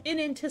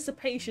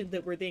anticipation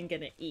that we're then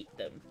gonna eat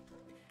them.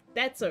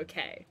 That's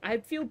okay.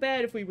 I'd feel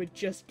bad if we were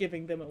just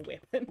giving them a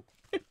weapon.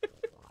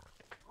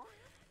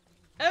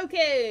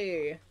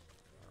 Okay.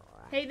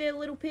 Hey there,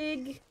 little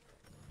pig.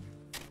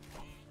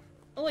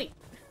 Oi.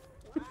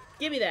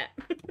 Give me that.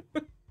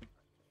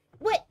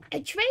 What, a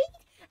trade?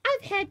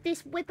 I've had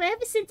this whip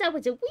ever since I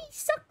was a wee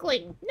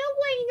suckling. No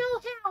way, no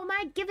how am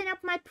I giving up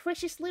my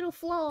precious little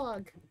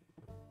flog.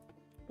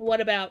 What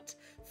about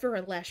for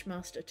a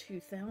Lashmaster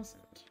 2000?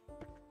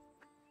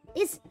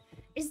 Is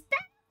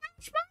that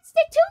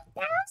Lashmaster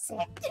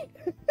 2000?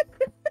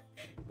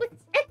 With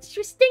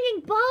extra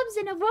stinging bobs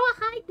and a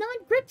rawhide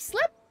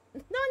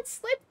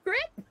non-slip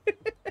grip?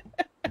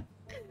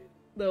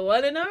 The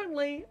one and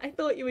only. I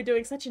thought you were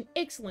doing such an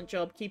excellent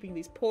job keeping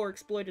these poor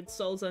exploited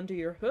souls under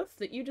your hoof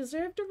that you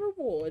deserved a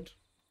reward.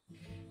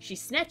 She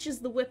snatches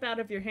the whip out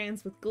of your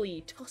hands with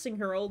glee, tossing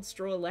her old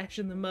straw lash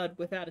in the mud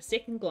without a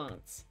second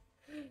glance.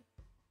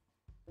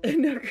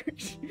 No,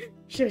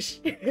 shush.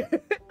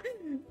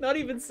 Not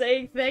even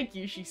saying thank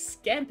you, she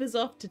scampers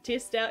off to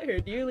test out her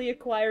newly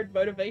acquired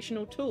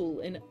motivational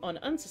tool on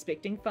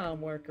unsuspecting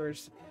farm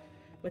workers.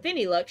 With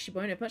any luck, she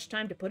won't have much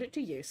time to put it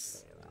to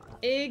use.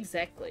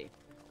 Exactly.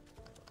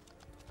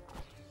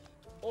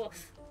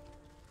 Oof.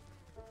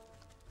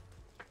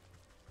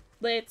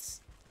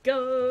 Let's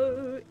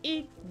go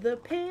eat the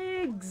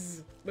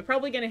pigs. We're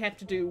probably going to have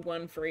to do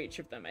one for each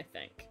of them, I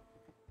think.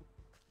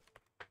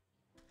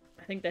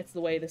 I think that's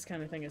the way this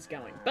kind of thing is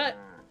going. But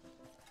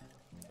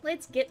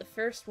Let's get the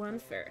first one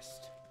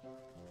first.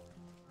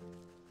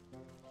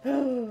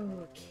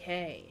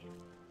 Okay.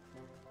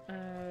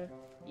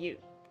 You.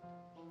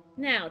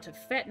 Now to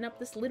fatten up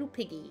this little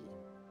piggy.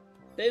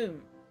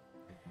 Boom.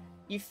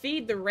 You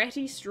feed the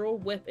ratty straw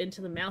whip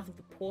into the mouth of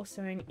the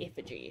porcine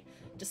effigy.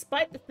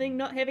 Despite the thing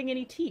not having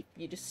any teeth,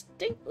 you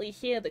distinctly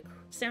hear the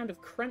sound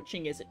of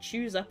crunching as it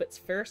chews up its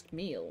first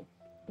meal.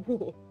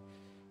 Ooh.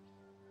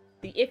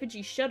 The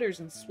effigy shudders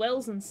and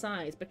swells in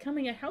size,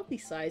 becoming a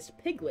healthy-sized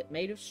piglet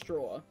made of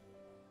straw.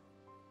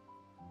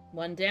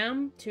 1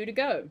 down, 2 to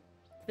go.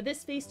 For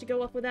this feast to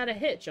go off without a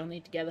hitch, I'll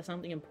need to gather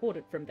something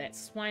important from that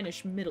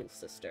swinish middle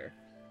sister.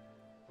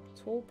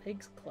 Tall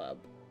Pigs Club.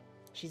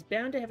 She's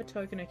bound to have a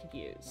token I could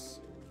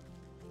use.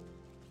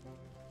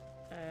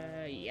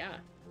 Yeah.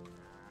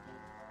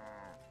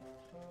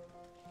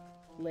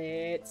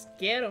 Let's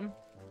get 'em.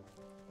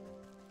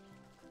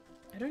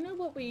 I don't know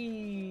what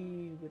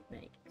we would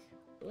make,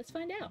 but let's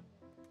find out.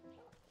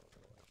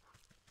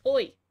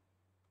 Oi!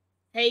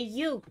 Hey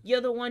you!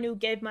 You're the one who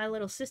gave my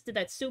little sister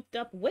that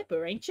souped-up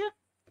whipper, ain't you?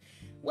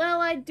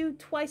 Well, I'd do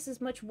twice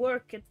as much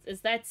work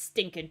as that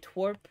stinking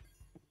twerp.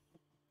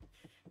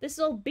 This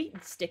old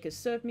beaten stick has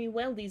served me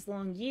well these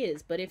long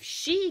years, but if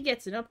she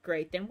gets an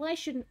upgrade, then why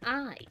shouldn't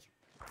I?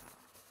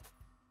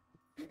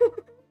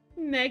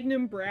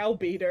 Magnum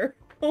browbeater.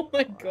 Oh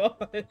my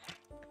god.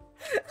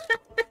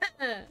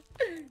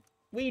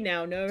 We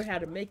now know how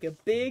to make a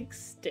big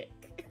stick.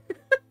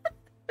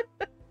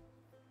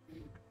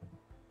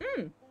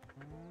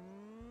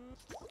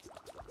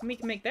 We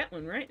can make that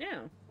one right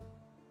now.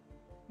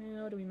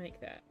 How do we make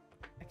that?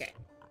 Okay.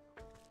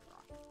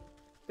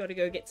 Gotta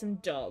go get some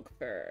dog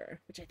fur,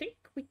 which I think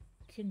we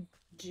can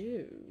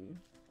do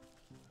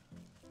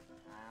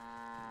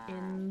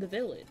in the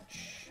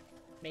village.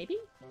 Maybe?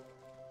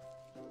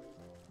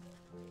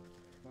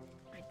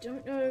 I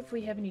don't know if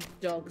we have any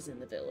dogs in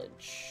the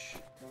village.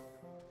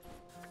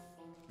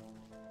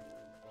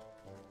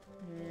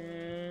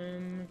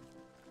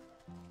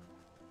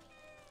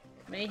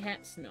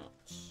 Mayhaps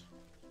not.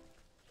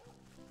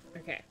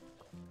 Okay.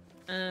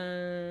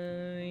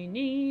 I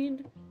need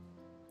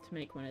to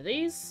make one of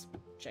these,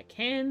 which I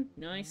can.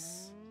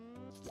 Nice.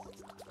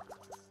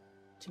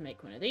 To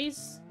make one of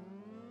these.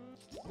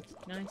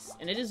 Nice.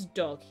 And it is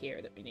dog hair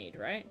that we need,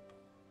 right?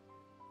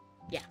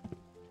 Yeah.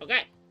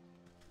 Okay.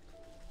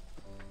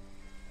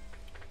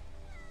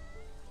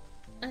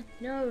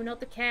 No, not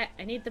the cat.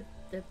 I need the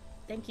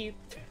thank you.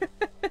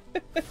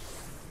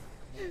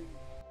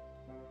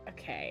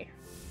 Okay.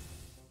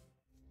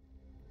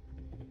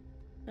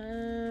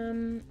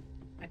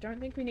 I don't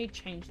think we need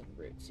changeling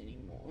roots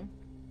anymore.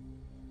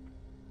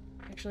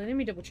 Actually, let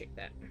me double check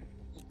that.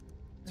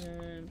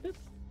 Boop.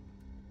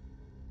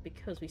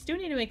 Because we still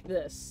need to make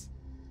this,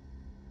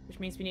 which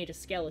means we need a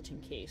skeleton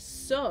key.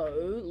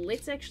 So,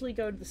 let's actually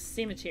go to the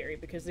cemetery,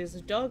 because there's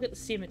a dog at the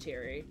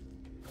cemetery,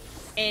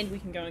 and we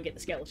can go and get the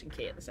skeleton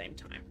key at the same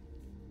time.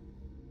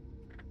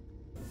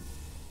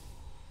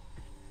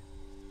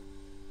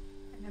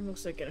 And I'm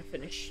also gonna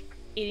finish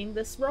eating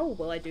this roll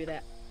while I do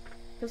that,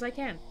 because I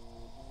can.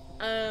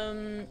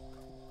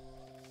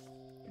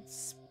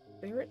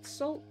 Spirit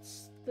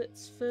salts,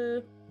 that's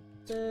for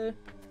the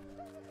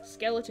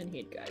skeleton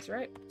head guys,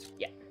 right?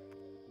 Yeah.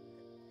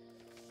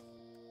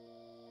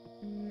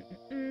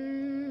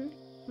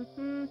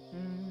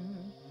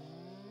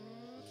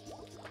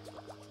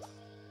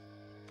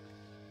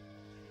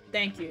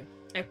 Thank you.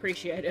 I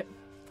appreciate it.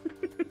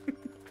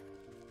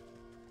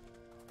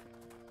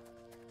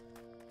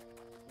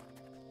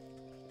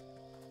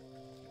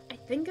 I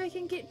think I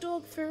can get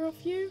dog fur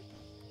off you.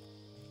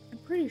 I'm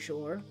pretty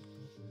sure.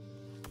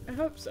 I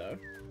hope so.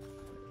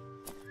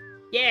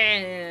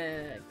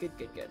 Yeah! Good,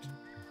 good, good.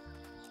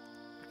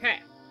 Okay.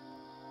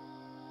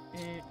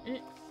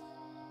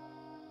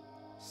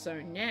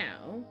 So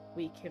now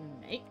we can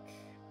make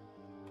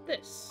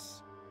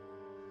this.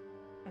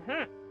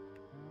 Uh-huh.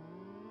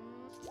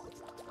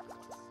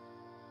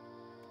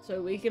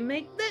 So we can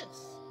make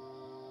this.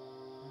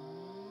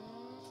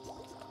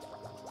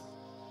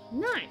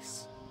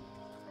 Nice.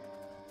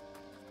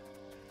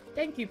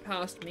 Thank you,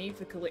 past me,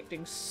 for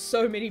collecting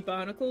so many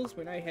barnacles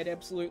when I had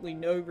absolutely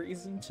no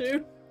reason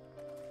to.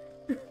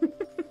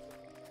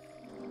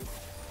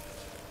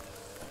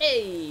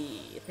 Hey!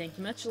 Thank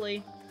you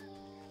muchly.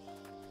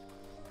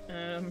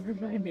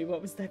 Remind me,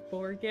 what was that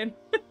for again?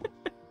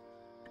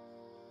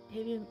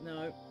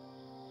 No.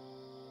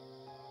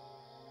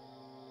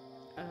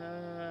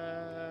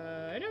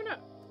 I don't know.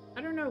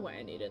 I don't know why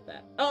I needed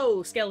that.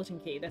 Oh,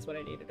 skeleton key. That's what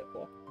I needed it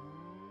for.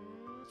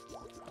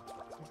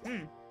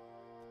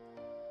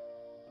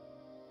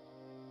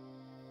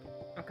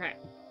 Okay.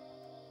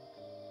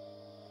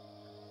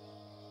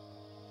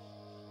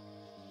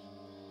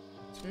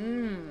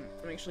 I'm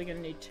actually gonna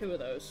need 2 of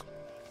those.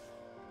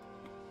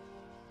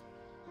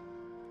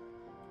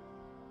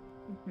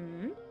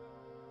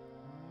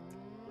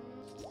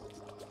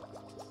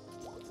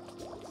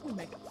 We'll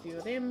make a few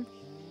of them.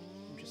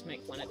 And just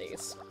make one of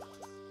these.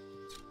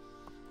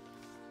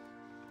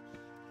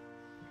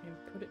 And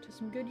put it to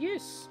some good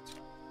use.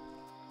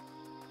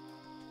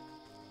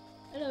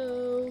 Hello.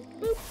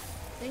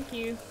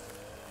 Thank you.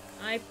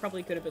 I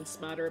probably could have been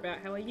smarter about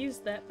how I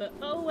used that, but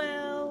oh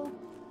well.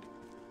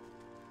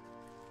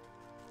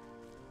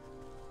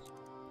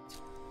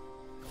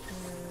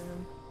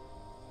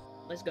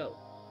 Let's go.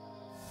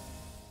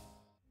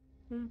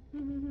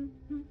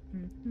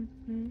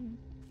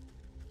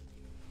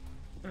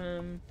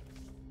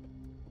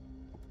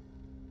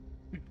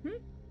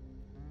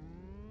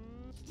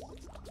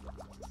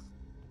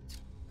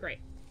 Great.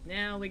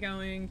 Now we're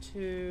going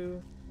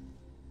to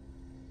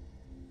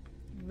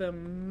the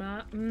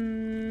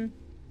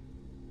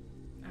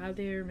are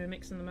there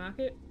mimics in the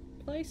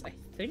marketplace? I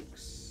think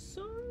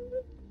so.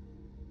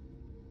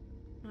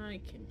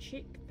 I can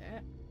check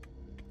that.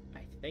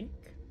 I think.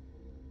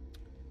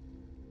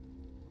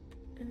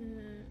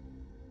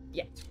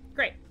 Yeah.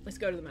 Great. Let's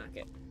go to the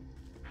market.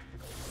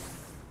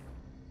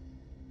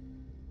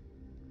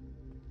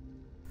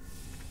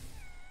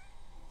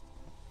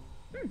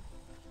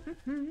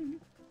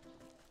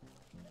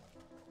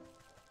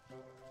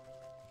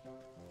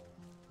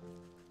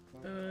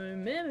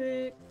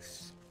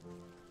 Mimics.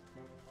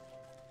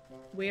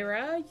 Where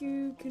are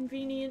you,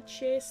 convenient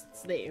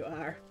chests? There you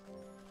are.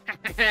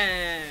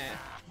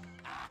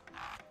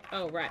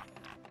 Oh, right.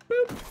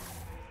 Boop.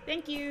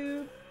 Thank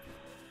you.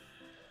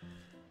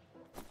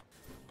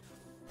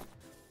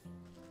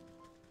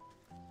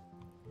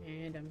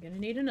 And I'm gonna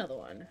need another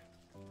one.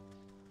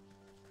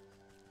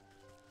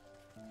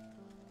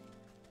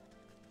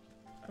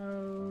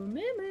 Oh,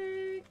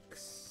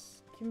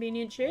 mimics.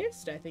 Convenient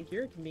chest? I think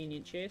you're a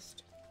convenient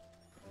chest.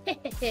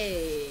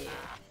 Hey,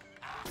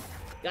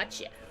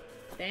 gotcha.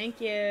 Thank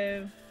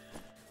you.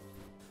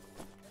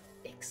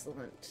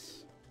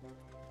 Excellent.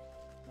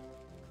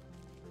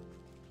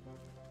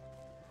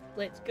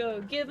 Let's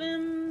go give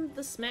him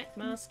the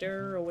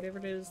Smackmaster, or whatever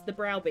it is. The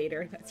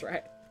Browbeater, that's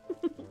right.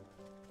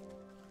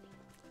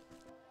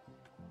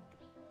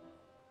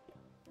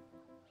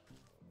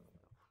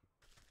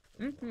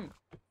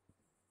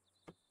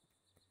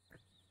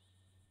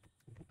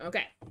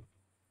 Okay.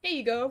 Here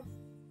you go.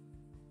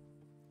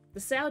 The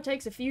sow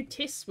takes a few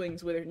test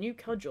swings with her new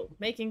cudgel,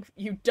 making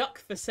you duck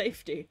for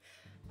safety.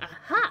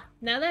 Aha!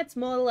 Now that's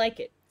more like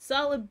it.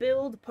 Solid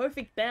build,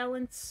 perfect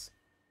balance.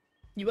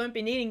 You won't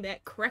be needing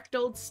that cracked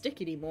old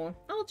stick anymore.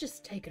 I'll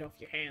just take it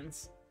off your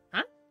hands.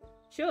 Huh?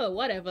 Sure,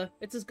 whatever.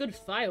 It's as good as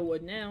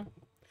firewood now.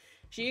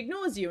 She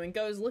ignores you and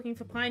goes looking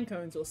for pine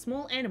cones or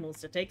small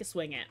animals to take a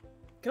swing at.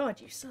 God,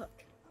 you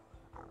suck.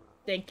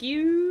 Thank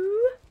you.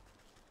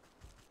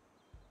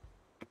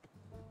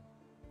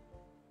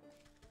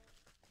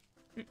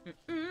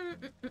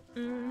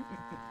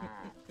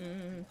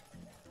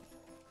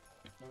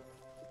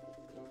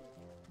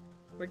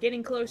 We're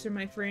getting closer,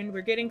 my friend.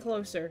 We're getting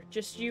closer.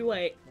 Just you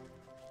wait.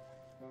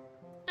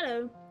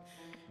 Hello.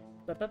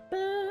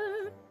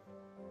 Ba-ba-ba.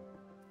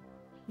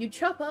 You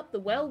chop up the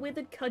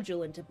well-withered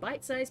cudgel into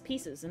bite-sized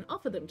pieces and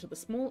offer them to the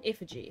small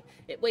effigy.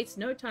 It wastes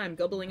no time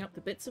gobbling up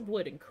the bits of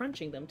wood and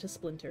crunching them to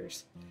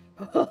splinters.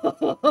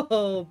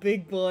 Oh,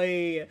 big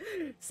boy!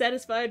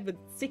 Satisfied with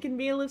second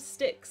meal of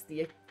sticks,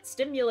 the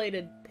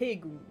stimulated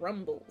pig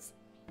rumbles.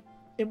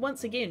 It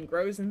once again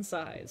grows in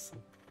size.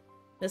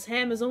 This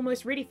ham is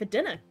almost ready for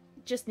dinner.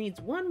 It just needs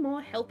one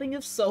more helping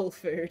of soul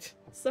food.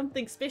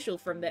 Something special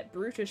from that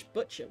brutish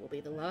butcher will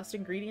be the last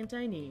ingredient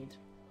I need.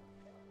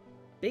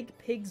 Big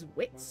Pig's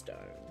whetstone.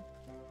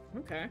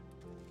 Okay.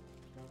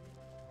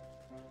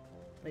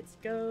 Let's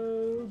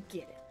go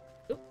get it.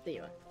 Oh, there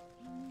you are.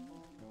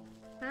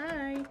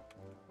 Hi.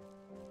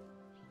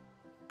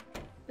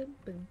 Bum,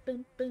 bum,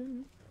 bum,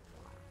 bum.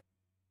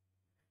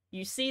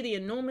 You see the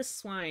enormous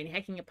swine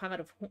hacking a part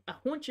of a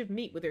haunch of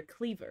meat with her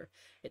cleaver.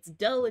 Its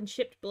dull and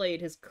chipped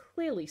blade has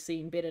clearly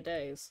seen better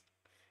days.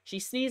 She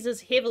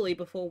sneezes heavily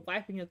before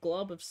wiping a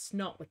glob of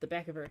snot with the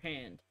back of her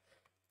hand.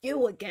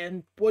 You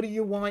again? What do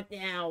you want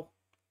now?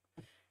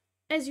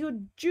 As your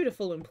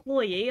dutiful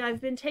employee,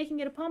 I've been taking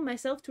it upon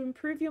myself to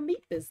improve your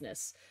meat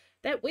business.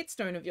 That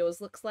whetstone of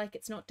yours looks like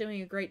it's not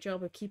doing a great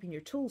job of keeping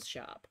your tools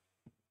sharp.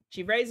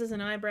 She raises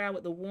an eyebrow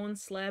at the worn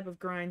slab of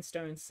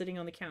grindstone sitting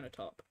on the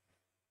countertop.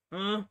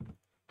 Huh?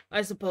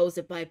 I suppose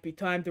it might be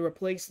time to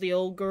replace the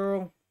old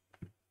girl.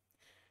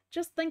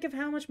 Just think of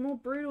how much more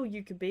brutal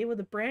you could be with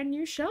a brand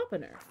new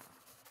sharpener.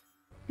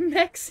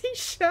 Maxi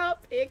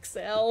Sharp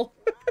XL.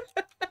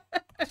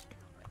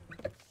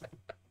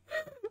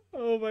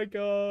 Oh my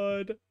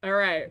god.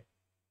 Alright.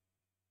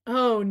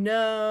 Oh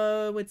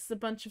no, it's a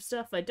bunch of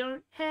stuff I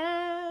don't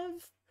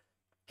have.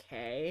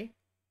 Okay.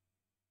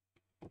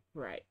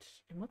 Right.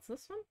 And what's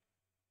this one?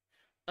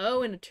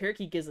 Oh, and a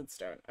turkey gizzard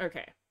stone.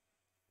 Okay.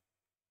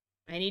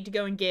 I need to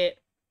go and get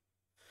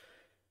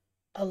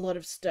a lot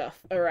of stuff.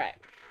 Alright.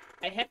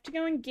 I have to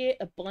go and get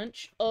a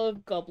bunch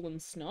of goblin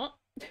snot.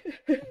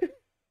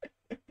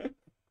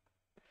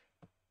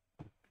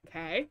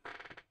 Okay.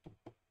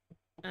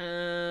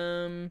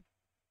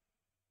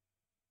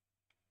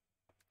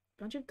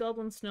 Bunch of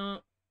goblin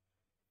snot.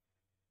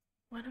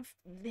 One of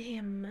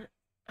them.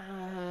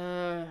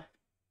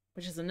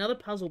 Which is another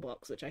puzzle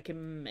box, which I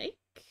can make.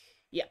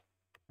 Yeah.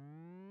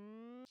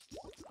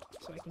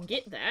 So I can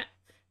get that.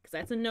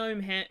 because that's a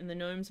gnome hat and the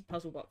gnomes are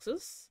puzzle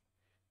boxes.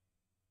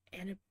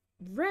 And a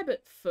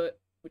rabbit foot,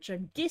 which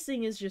I'm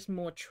guessing is just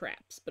more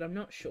traps, but I'm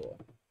not sure.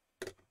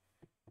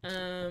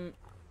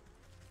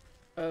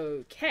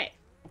 Okay.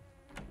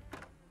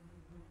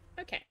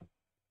 Okay.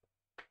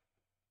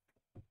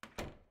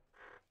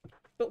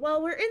 But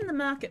while we're in the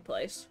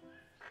marketplace...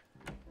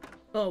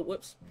 Oh,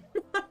 whoops.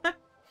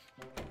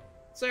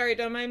 Sorry,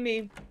 don't mind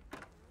me.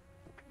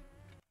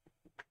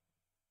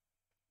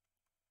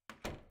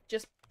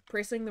 Just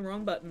pressing the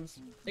wrong buttons.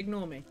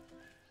 Ignore me.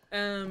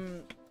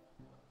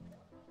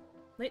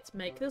 Let's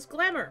make this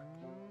glamour.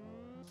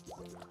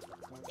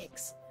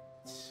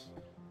 Excellent.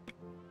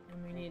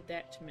 And we need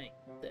that to make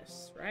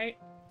this, right?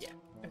 Yeah,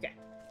 okay.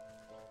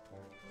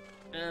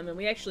 And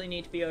we actually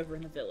need to be over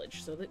in the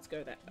village, so let's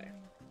go that way.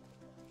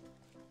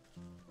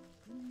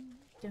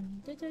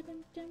 Dum, dum, dum,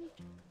 dum,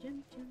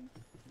 dum, dum.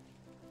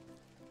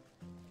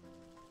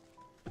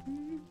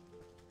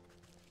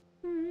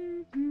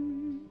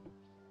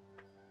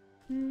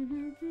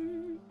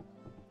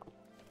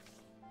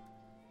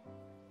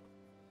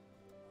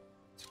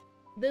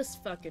 This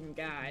fucking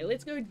guy.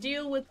 Let's go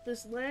deal with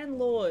this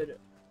landlord.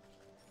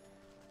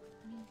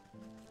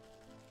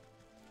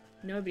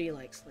 Nobody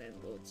likes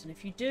landlords, and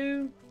if you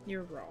do,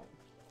 you're wrong.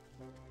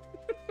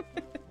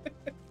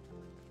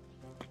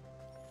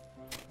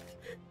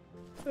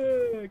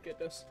 Oh,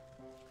 goodness.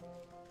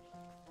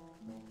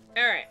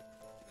 Alright.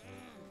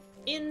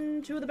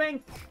 Into the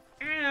bank.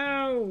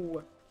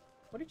 Ow!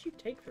 What did you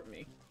take from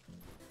me?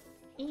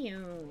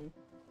 Ew.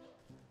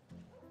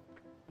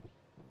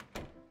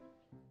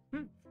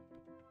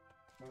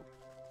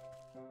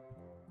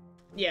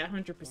 Yeah,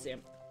 100%.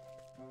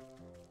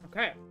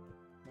 Okay.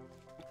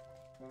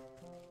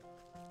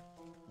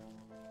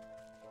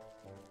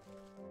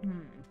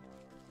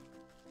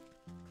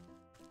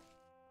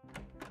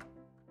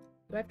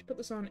 Do I have to put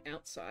this on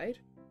outside?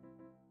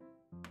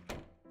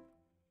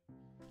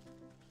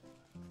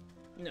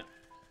 No.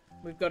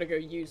 We've got to go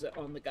use it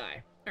on the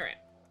guy. Alright.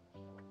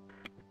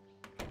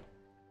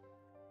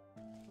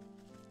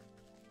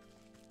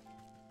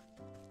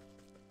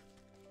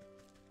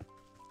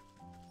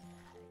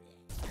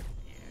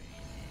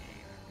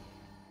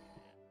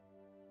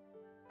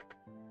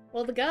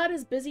 While the guard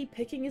is busy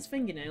picking his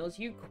fingernails,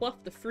 you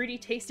quaff the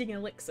fruity-tasting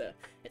elixir.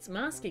 Its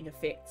masking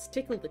effects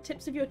tickle the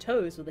tips of your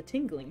toes with a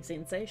tingling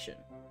sensation.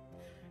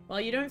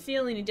 While you don't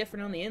feel any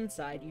different on the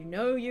inside, you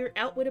know your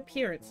outward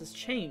appearance has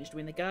changed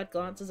when the guard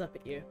glances up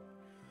at you.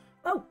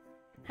 Oh,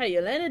 hey,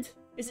 Leonard.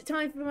 Is it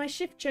time for my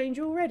shift change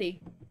already?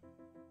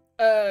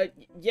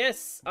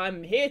 Yes,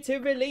 I'm here to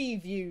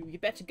relieve you. You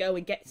better go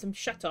and get some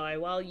shut-eye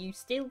while you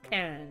still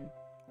can.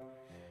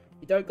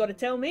 You don't gotta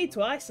tell me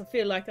twice. I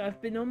feel like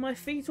I've been on my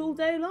feet all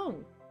day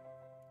long.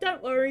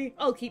 Don't worry,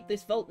 I'll keep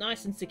this vault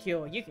nice and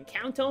secure. You can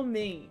count on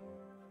me.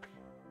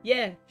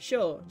 Yeah,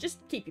 sure. Just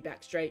keep your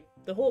back straight.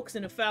 The hawk's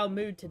in a foul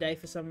mood today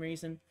for some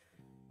reason.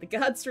 The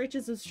guard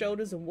stretches his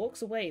shoulders and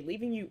walks away,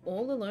 leaving you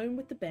all alone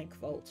with the bank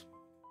vault.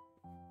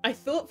 I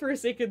thought for a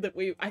second that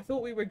we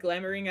were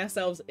glamoring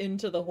ourselves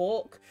into the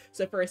hawk.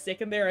 So for a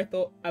second there,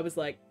 I was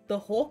like, the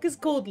hawk is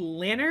called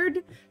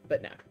Leonard?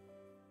 But no.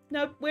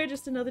 Nope, we're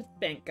just another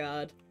bank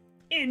guard.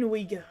 In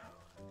we go.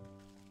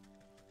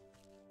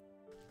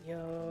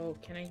 Yo,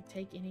 can I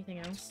take anything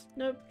else?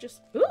 Nope,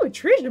 just... Ooh, a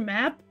treasure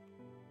map!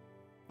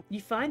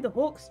 You find the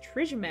hawk's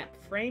treasure map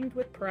framed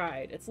with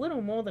pride. It's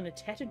little more than a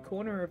tattered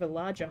corner of a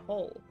larger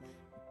whole.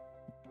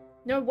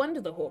 No wonder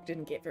the hawk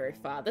didn't get very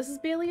far. This is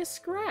barely a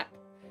scrap.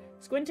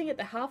 Squinting at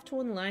the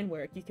half-torn line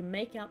work, you can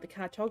make out the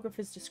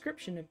cartographer's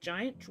description of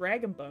giant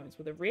dragon bones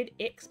with a red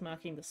X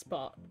marking the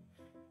spot.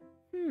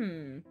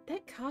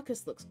 That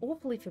carcass looks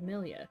awfully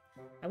familiar.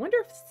 I wonder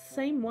if it's the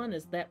same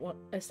as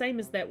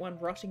that one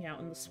rotting out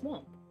in the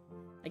swamp.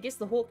 I guess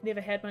the hawk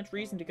never had much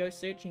reason to go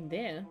searching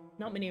there.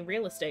 Not many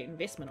real estate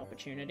investment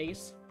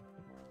opportunities.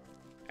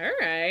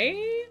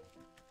 Alright.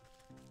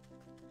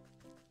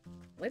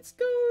 Let's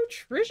go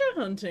treasure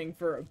hunting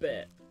for a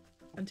bit.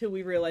 Until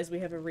we realize we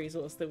have a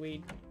resource that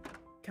we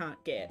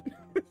can't get.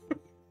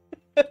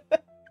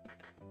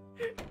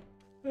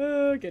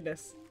 Oh,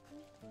 goodness.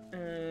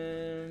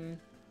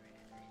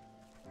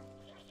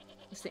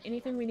 Is there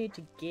anything we need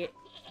to get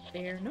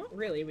there? Not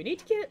really. We need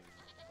to get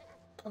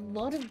a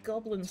lot of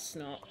goblin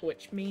snot,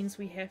 which means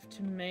we have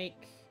to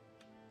make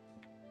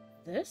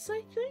this,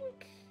 I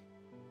think?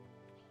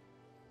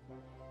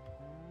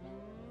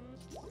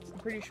 I'm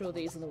pretty sure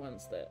these are the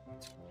ones that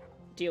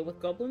deal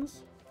with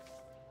goblins.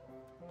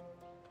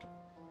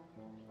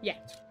 Yeah,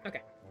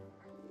 okay.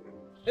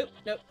 Oh,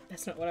 nope,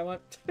 that's not what I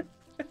want.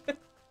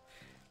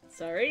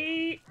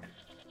 Sorry.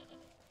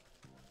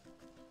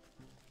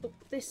 Up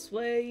this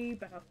way,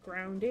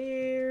 background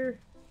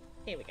here.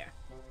 Here we go.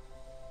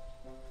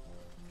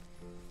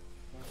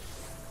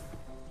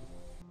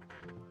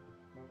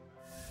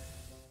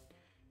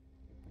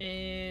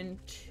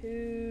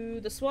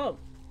 Into the swamp.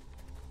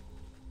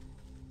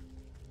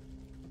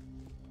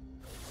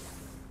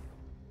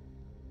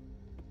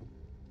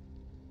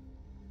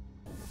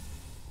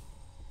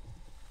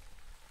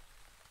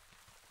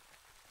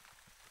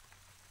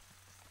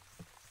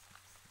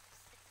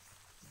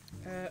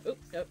 Oh,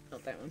 nope,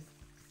 not that one.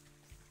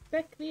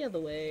 Back the other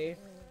way.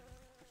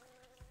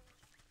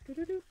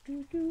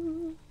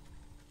 Do-do-do-do-do.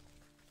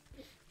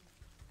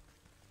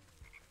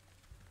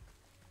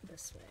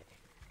 This way.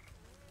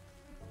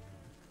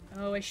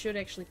 Oh, I should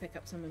actually pick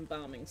up some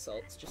embalming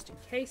salts, just in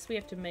case we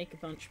have to make a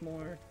bunch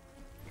more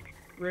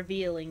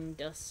revealing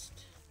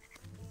dust.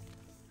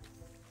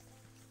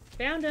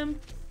 Found him!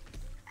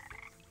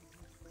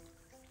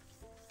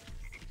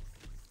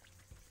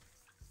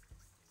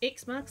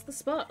 X marks the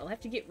spot. I'll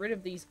have to get rid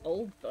of these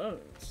old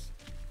bones.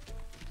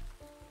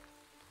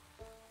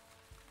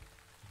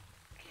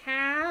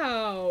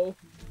 How?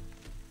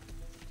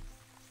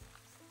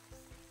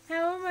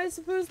 How am I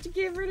supposed to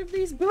get rid of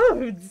these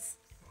bones?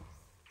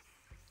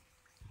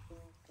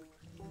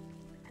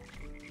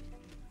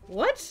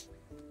 What?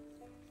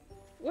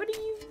 What do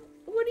you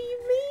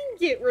mean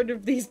get rid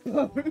of these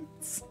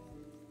bones?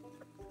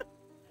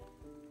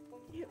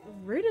 Get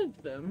rid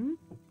of them?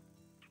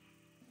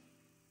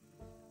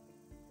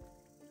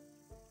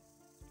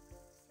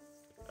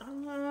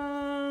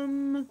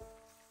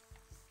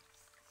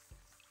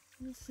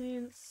 In a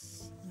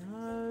sense,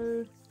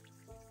 no.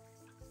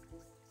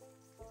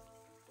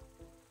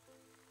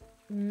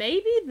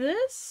 Maybe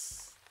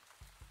this?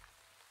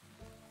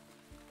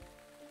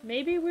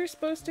 Maybe we're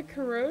supposed to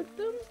corrode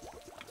them?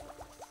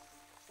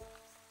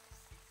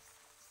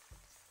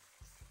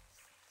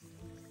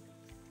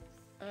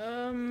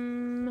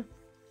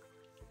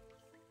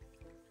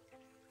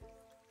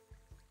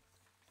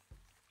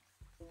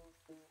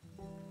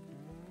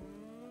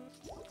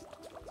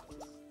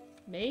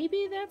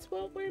 Maybe that's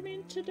what we're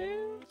meant to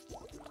do?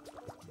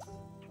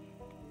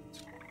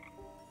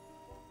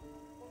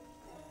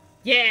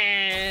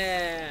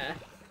 Yeah!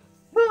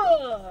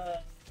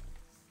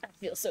 I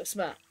feel so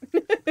smart.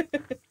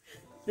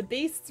 The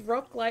beast's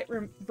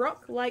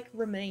rock-like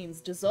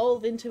remains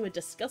dissolve into a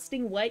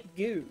disgusting white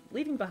goo,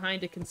 leaving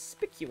behind a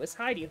conspicuous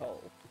hidey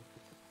hole.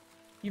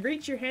 You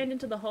reach your hand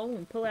into the hole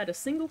and pull out a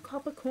single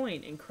copper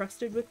coin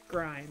encrusted with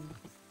grime.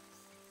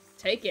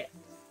 Take it.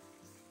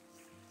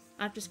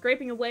 After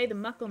scraping away the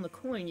muck on the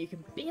coin, you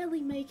can barely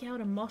make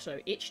out a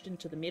motto etched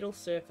into the metal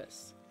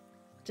surface.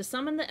 To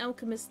summon the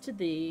alchemist to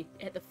thee,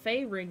 at the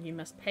Fey Ring you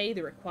must pay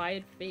the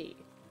required fee.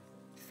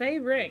 Fey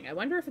Ring, I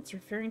wonder if it's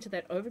referring to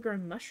that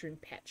overgrown mushroom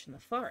patch in the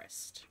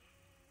forest.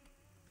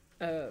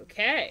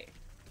 Okay.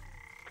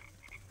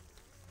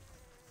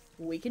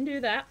 We can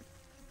do that.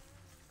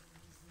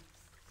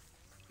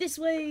 This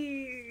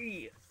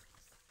way!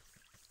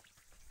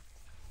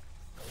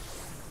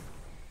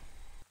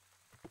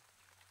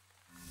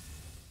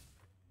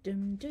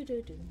 Dum, dum,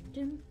 dum, dum,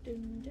 dum,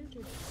 dum,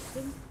 dum,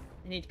 dum.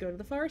 I need to go to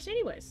the forest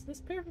anyways. This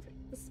is perfect.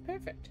 This is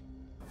perfect.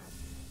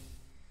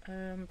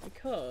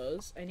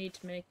 Because I need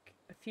to make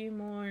a few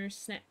more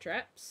snap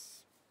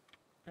traps.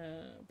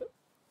 Boop.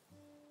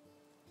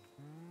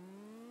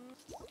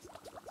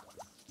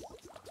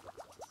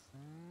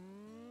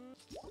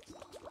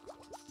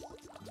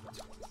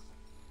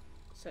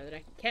 So that I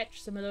can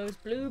catch some of those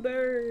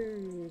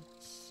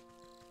bluebirds.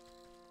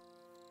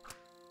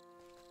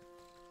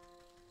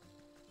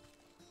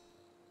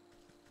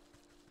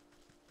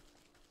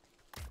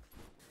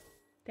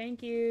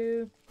 Thank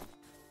you.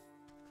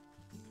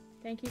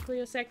 Thank you for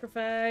your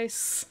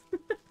sacrifice.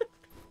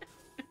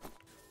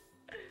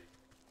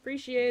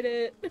 Appreciate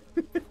it.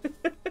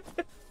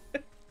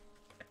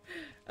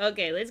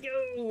 Okay, let's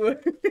go.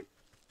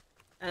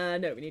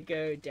 No, we need to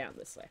go down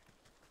this way.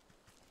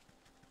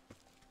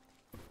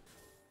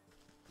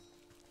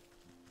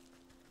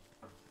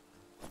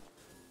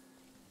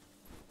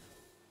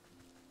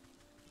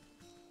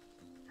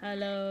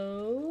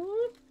 Hello?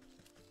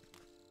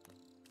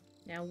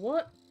 Now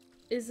what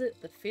is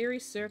it the fairy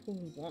circle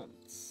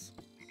wants?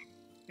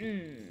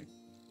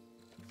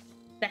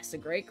 That's a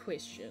great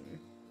question.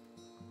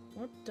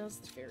 What does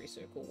the fairy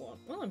circle want?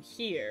 Well, I'm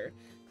here.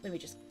 Let me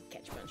just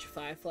catch a bunch of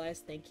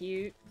fireflies. Thank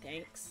you.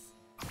 Thanks.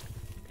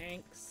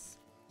 Thanks.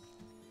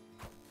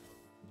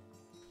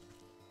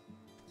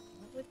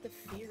 What would the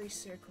fairy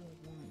circle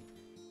want?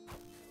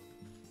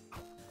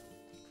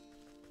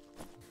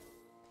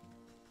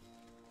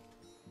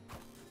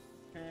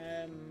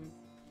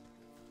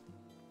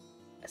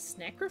 A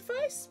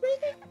sacrifice,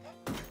 maybe?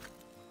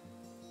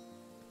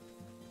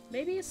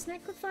 Maybe a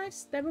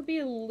sacrifice? That would be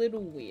a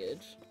little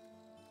weird.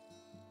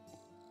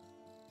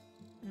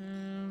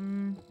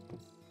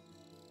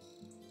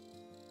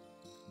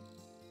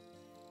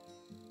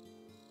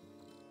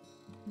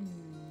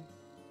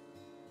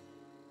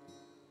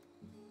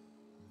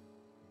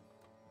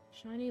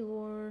 Shiny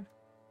lore.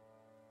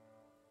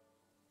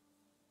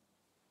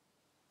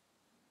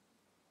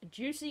 A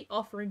juicy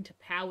offering to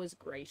powers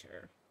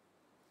greater.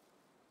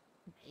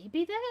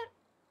 Maybe that?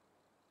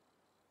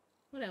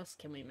 What else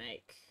can we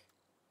make?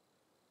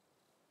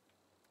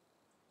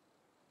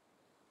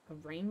 A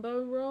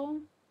rainbow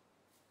roll?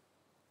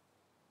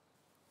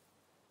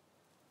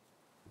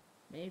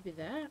 Maybe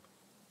that?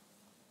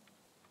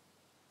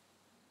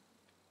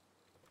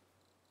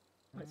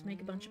 Let's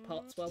make a bunch of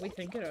pots while we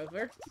think it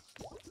over.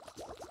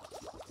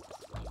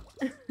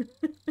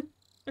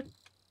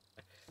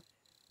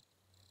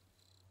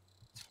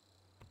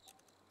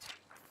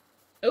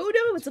 Oh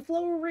no, it's a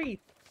floral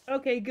wreath.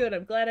 Okay, good.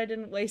 I'm glad I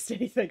didn't waste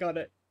anything on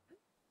it.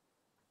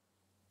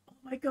 Oh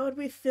my god,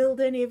 we filled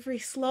in every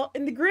slot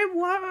in the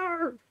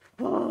grimoire!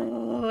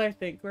 Oh, I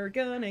think we're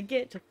gonna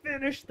get to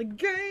finish the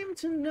game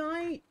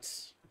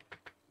tonight.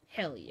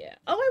 Hell yeah.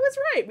 Oh, I was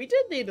right. We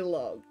did need a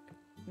log.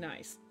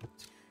 Nice.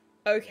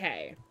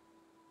 Okay.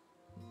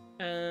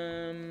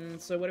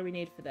 So what do we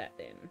need for that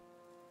then?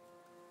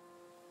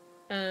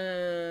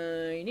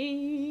 I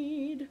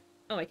need...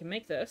 Oh, I can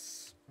make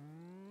this.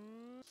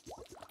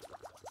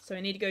 So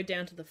I need to go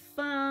down to the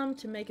farm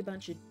to make a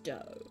bunch of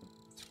dough.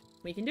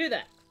 We can do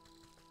that.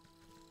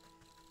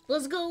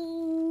 Let's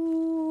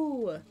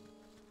go!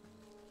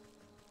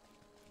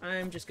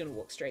 I'm just gonna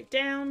walk straight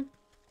down,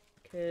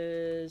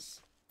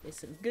 because there's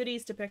some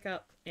goodies to pick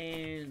up,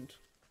 and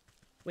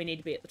we need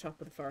to be at the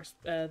top of the forest,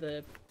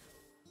 the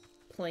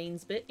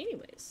plains bit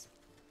anyways.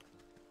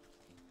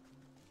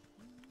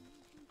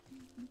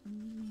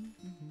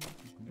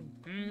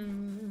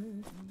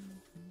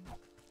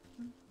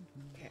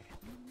 Okay.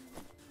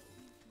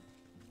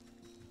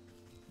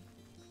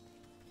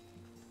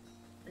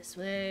 This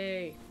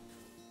way.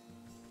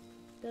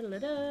 Da da da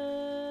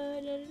da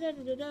da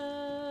da da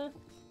da.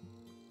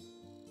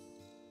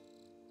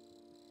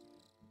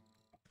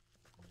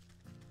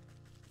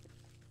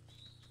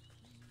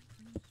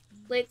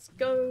 Let's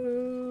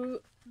go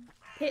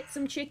hit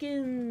some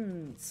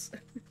chickens.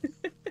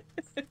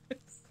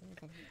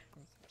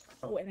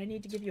 Oh, and I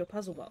need to give you a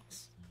puzzle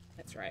box.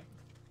 That's right.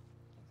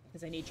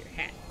 Because I need your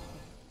hat.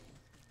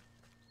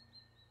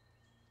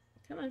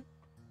 Come on.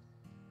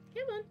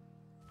 Come on.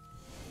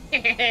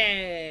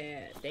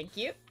 Thank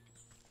you.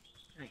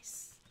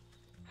 Nice.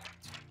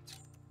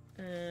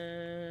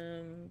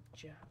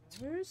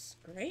 Jars.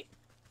 Great.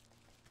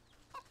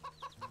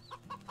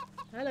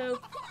 Hello.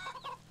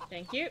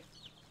 Thank you.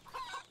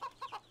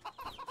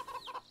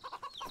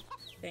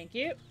 Thank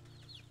you.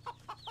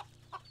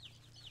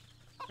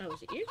 Oh,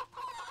 is it you?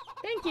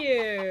 Thank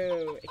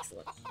you!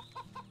 Excellent.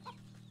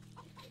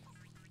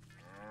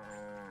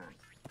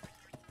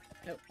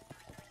 Oh.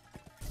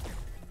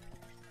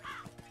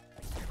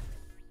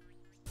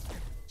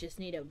 Just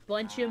need a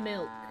bunch of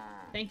milk.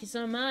 Thank you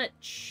so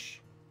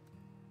much.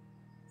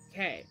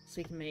 Okay, so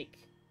we can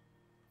make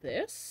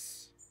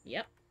this.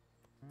 Yep.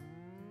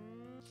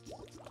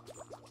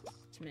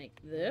 To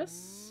make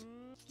this.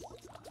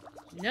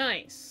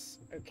 Nice.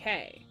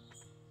 Okay.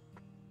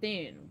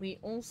 Then we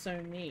also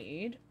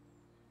need...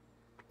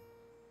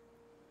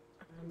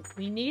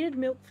 we needed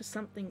milk for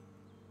something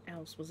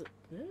else. Was it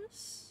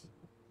this?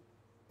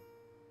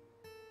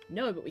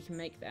 No, but we can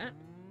make that.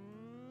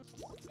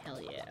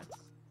 Hell yeah.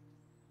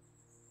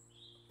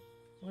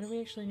 What do we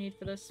actually need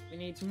for this? We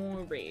need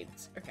more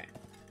reeds. Okay.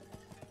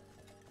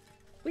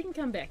 We can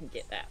come back and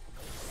get that.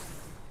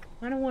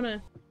 I don't want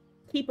to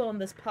keep on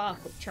this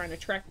path of trying to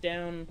track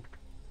down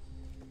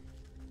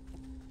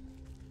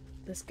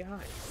this guy.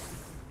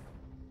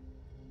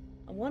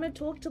 I want to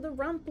talk to the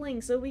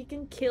Rumpling so we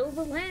can kill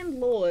the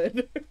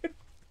landlord.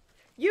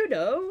 You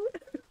know.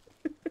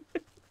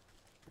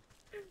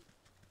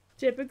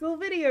 Typical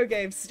video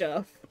game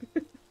stuff.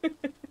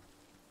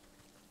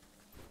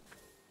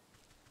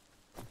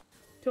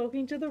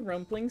 Talking to the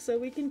Rumpling so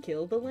we can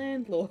kill the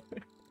landlord.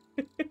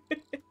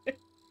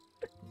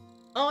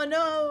 Oh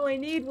no, I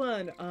need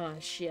one. Oh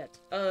shit.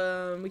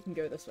 We can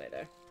go this way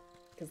though.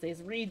 Because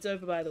there's reeds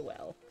over by the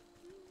well.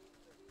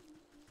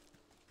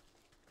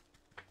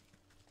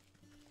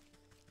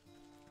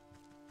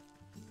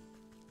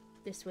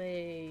 This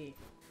way.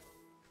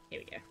 Here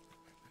we go.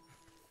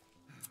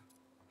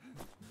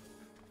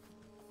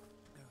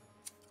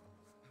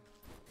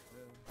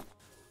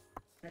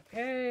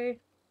 Okay.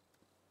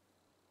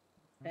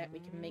 That we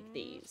can make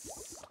these.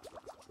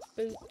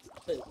 Boop,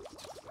 boop.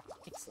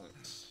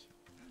 Excellent.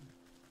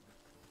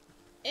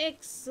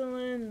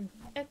 Excellent.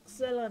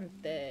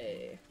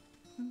 Excelente.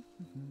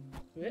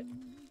 What?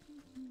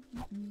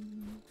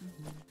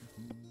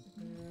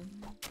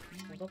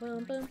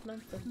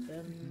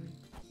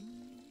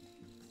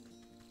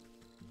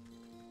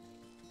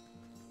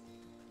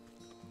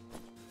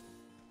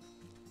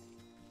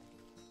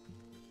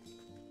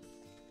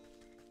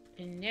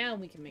 And now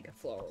we can make a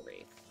floral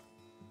wreath.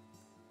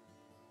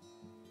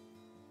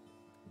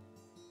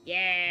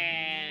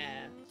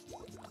 Yeah!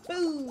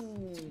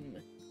 Boom!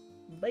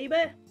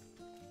 Baby!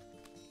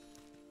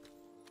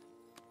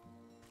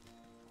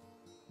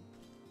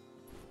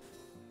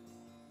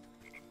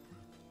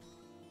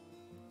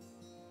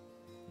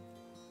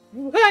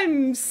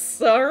 I'm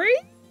sorry?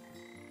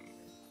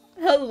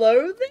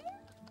 Hello there?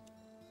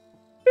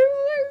 Who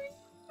are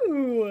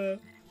you?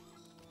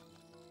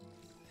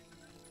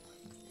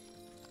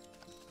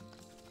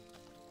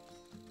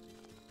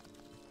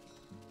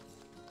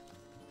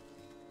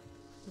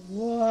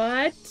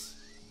 What?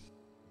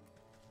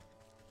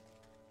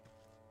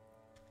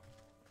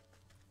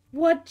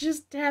 What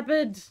just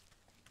happened?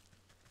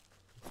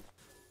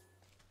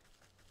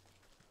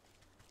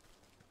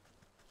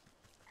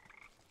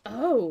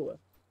 Oh.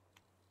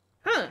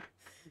 Huh.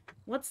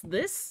 What's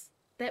this?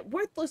 That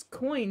worthless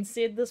coin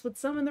said this would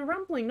summon the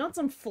Rumpling, not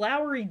some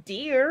flowery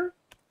deer.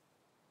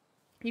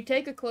 You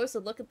take a closer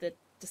look at the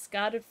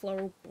discarded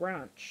floral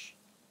branch.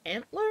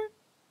 Antler?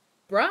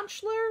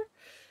 Branchler?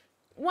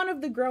 One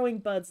of the growing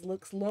buds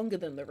looks longer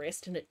than the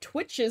rest, and it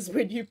twitches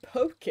when you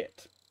poke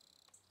it.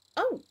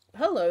 Oh,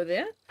 hello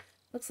there.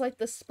 Looks like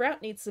the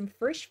sprout needs some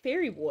fresh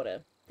fairy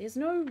water. There's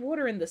no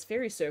water in this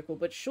fairy circle,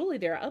 but surely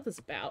there are others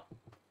about.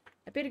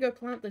 I better go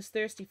plant this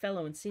thirsty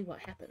fellow and see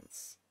what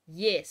happens.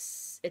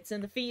 Yes, it's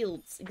in the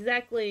fields.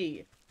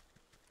 Exactly.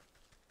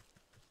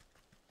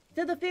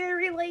 To the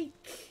fairy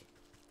lake.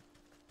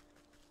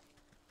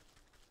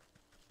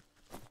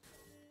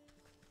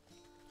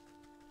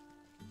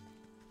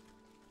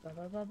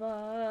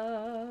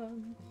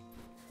 Ba-ba-ba-bum.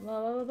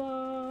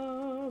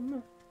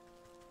 Ba-ba-ba-bum.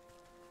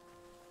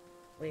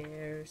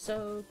 We're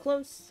so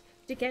close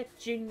to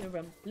catching a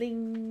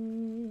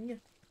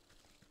rumpling.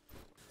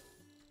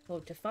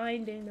 Or to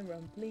finding a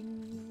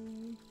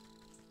rumpling.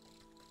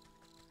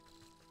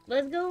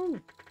 Let's go!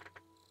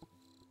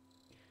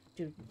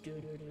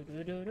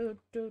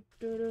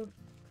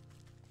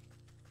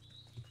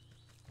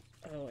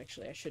 Oh,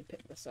 actually, I should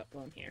pick this up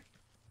while I'm here.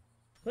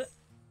 What?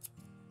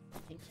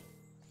 Thank you.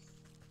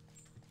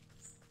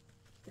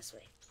 This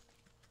way.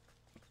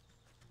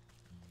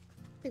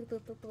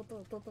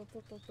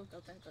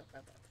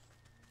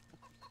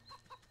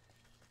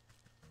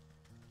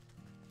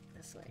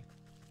 This way.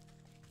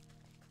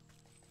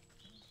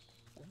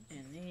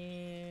 And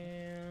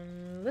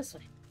then this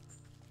way.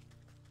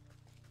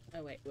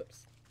 Oh wait,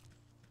 whoops.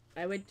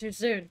 I went too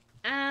soon.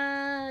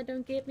 Ah,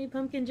 don't get me,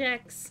 pumpkin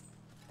jacks.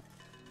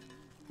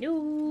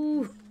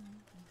 No!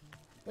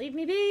 Leave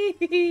me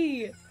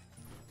be!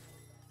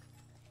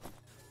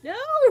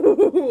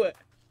 No!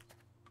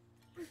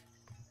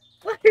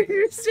 Why are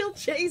you still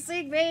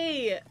chasing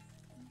me?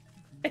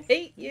 I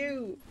hate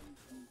you.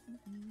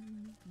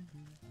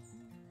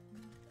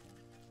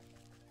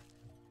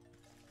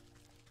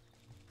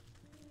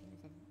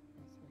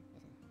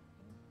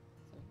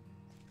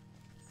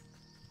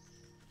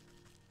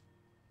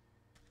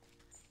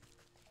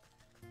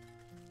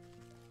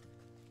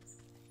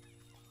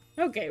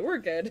 Okay, we're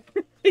good.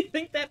 I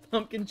think that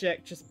pumpkin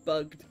jack just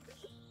bugged.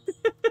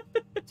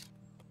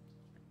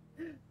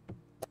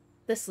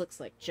 This looks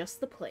like just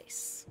the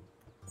place.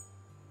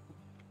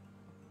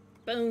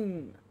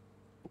 Boom.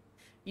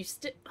 You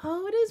stick-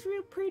 oh, it is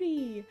real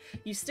pretty!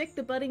 You stick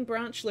the budding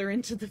branchler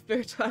into the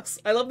fertile-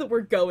 I love that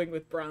we're going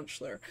with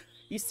branchler.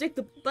 You stick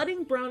the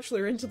budding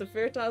branchler into the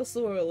fertile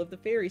soil of the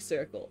fairy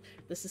circle.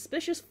 The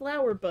suspicious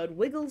flower bud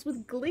wiggles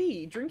with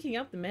glee, drinking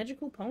up the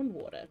magical pond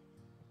water.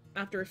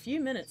 After a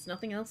few minutes,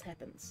 nothing else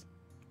happens.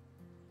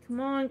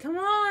 Come on, come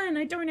on!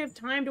 I don't have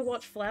time to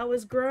watch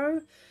flowers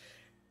grow.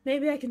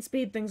 Maybe I can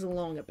speed things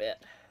along a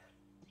bit.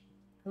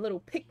 A little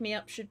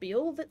pick-me-up should be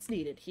all that's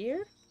needed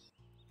here.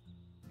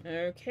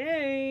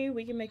 Okay,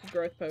 we can make a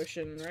growth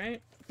potion,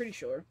 right? Pretty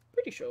sure.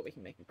 Pretty sure we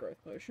can make a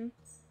growth potion.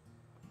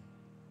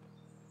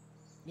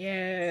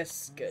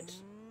 Yes, good.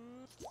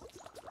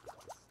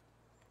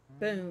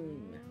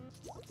 Boom.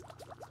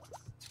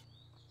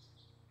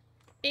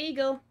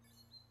 Eagle.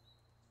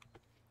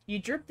 You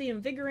drip the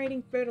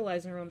invigorating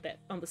fertilizer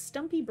on the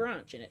stumpy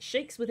branch, and it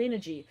shakes with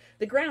energy.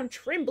 The ground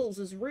trembles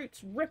as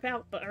roots rip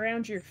out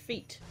around your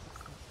feet.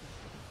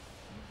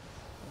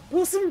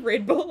 Pour some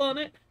Red Bull on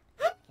it.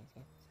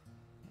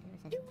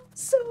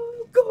 So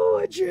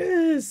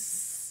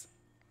gorgeous!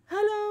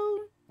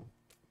 Hello!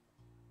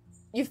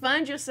 You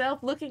find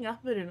yourself looking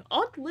up at an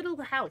odd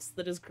little house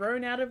that has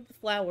grown out of the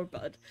flower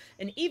bud.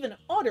 An even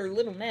odder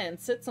little man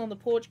sits on the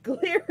porch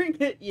glaring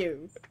at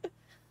you.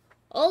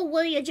 Oh,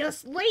 will you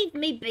just leave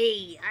me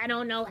be? I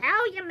don't know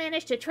how you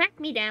managed to track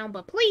me down,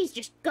 but please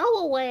just go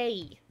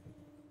away.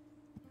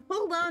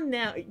 Hold on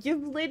now,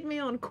 you've led me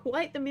on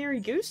quite the merry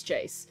goose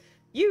chase.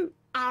 You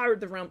are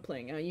the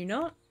rumpling, are you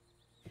not?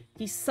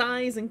 He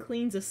sighs and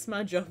cleans a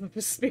smudge off of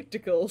his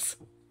spectacles.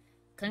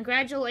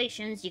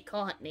 Congratulations, you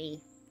caught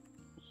me.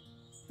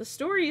 The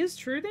story is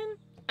true then?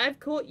 I've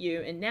caught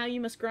you, and now you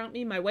must grant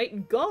me my weight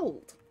in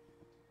gold.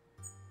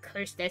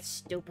 Curse that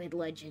stupid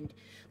legend.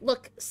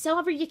 Look,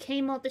 sorry you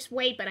came all this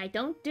way, but I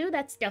don't do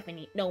that stuff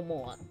no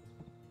more.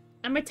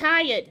 I'm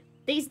retired.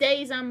 These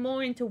days I'm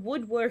more into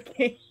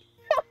woodworking.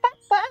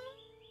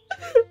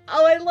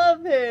 Oh, I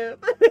love him.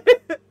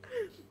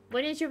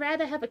 Wouldn't you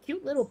rather have a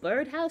cute little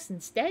birdhouse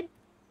instead?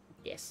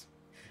 Yes.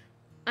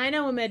 I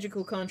know a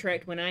magical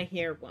contract when I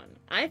hear one.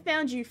 I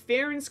found you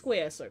fair and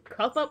square, so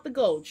cough up the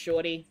gold,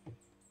 shorty.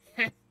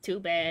 Too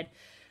bad.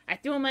 I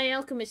threw my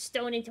alchemist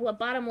stone into a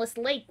bottomless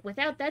lake.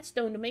 Without that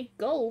stone to make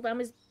gold, I'm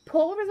as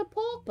poor as a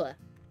pauper.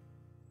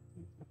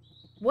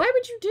 Why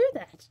would you do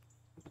that?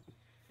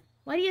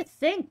 Why do you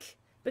think?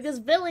 Because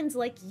villains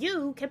like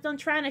you kept on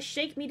trying to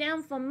shake me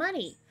down for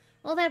money.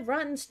 All that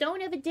rotten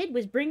stone ever did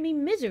was bring me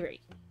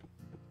misery.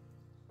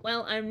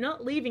 Well, I'm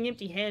not leaving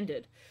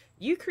empty-handed.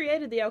 You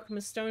created the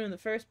alchemist stone in the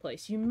first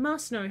place. You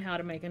must know how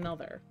to make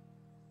another.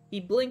 He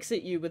blinks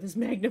at you with his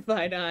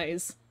magnified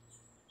eyes.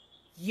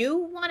 You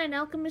want an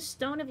alchemist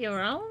stone of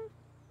your own?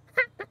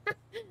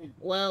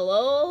 Well,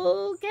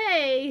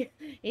 okay.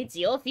 It's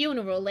your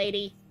funeral,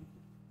 lady.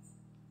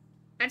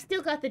 I've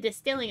still got the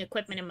distilling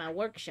equipment in my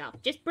workshop.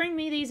 Just bring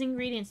me these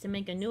ingredients to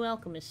make a new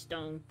alchemist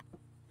stone.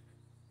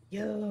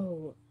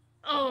 Yo.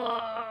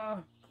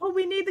 Oh,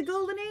 we need the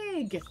golden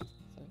egg.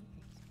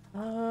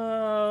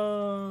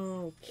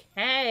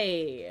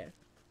 Okay.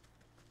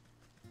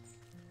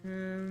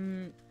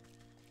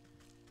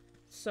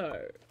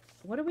 So,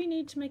 what do we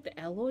need to make the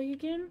alloy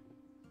again?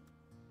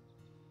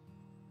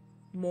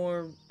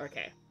 More.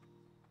 Okay.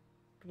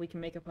 We can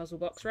make a puzzle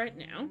box right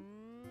now.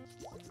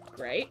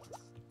 Great.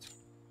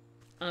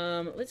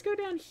 Let's go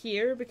down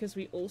here because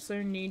we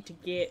also need to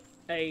get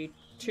a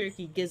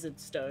turkey gizzard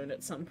stone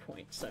at some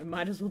point, so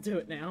might as well do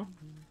it now.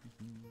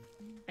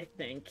 I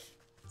think.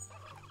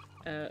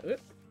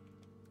 Oop.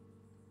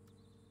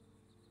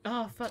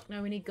 Oh, fuck,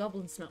 no, we need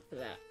goblin snot for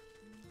that.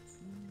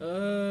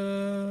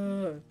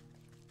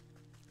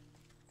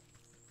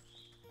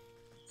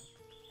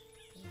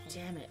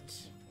 Damn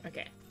it.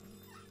 Okay.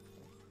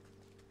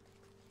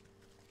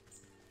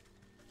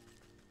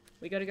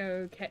 We gotta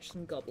go catch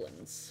some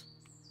goblins.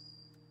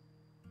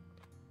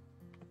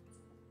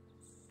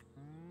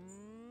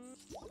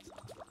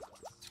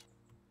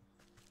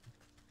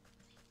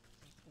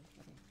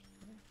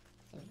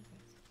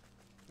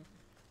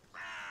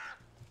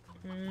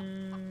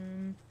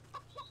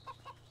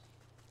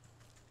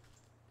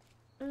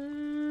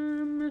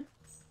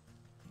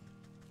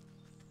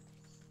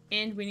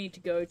 And we need to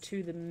go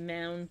to the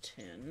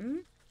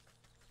mountain.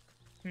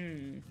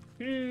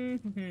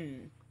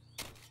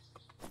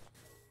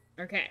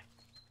 Okay.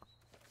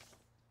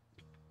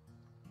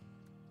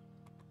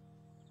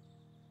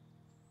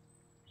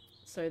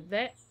 So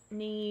that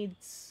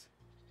needs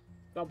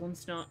goblin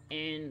snot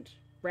and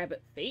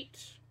rabbit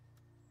feet.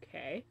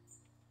 Okay.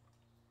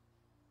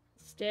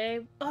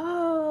 Stay.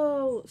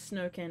 Oh!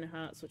 Snow can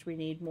hearts, which we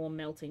need more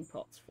melting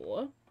pots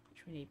for.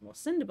 Which we need more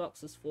cinder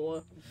boxes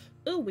for.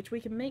 Oh, which we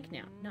can make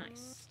now.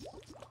 Nice.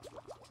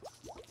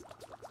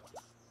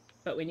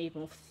 But we need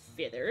more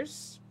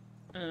feathers.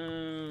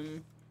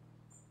 The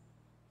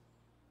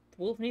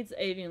wolf needs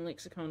the avian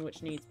lexicon,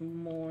 which needs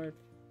more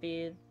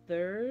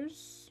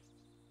feathers.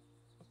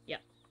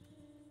 Yep.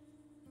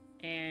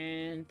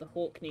 And the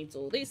hawk needs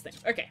all these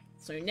things. Okay,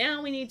 so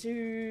now we need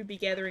to be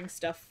gathering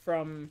stuff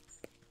from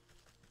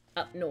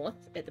up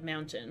north at the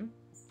mountain.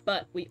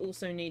 But we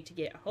also need to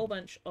get a whole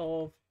bunch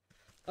of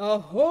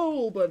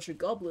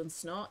goblin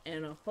snot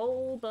and a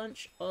whole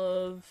bunch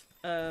of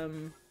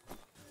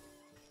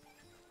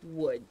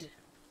wood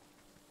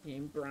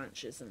and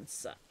branches and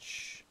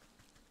such.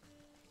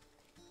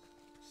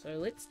 So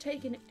let's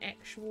take an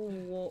actual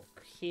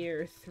walk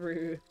here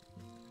through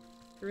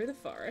the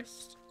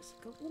forest. Is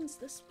the goblins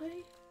this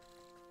way?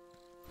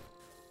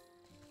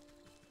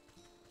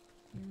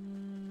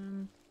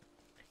 I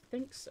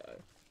think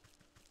so.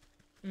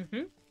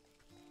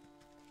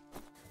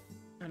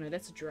 Oh no,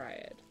 that's a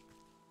dryad.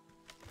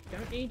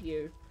 Don't need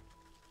you.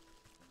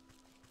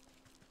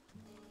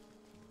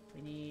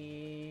 We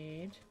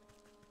need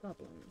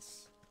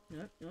goblins.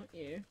 Nope, not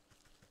you.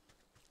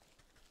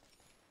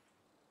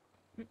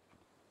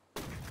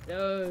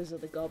 Those are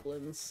the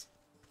goblins.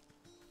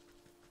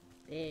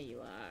 There you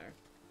are.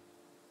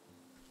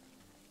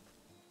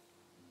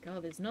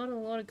 God, there's not a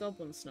lot of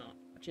goblin snot,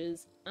 which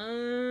is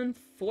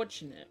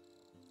unfortunate.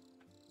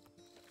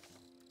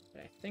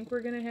 But I think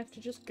we're gonna have to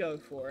just go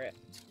for it.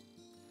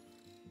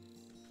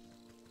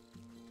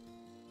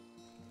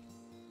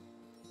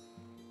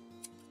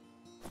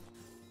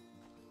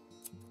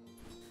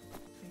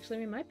 Actually,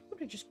 we might be able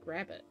to just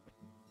grab it.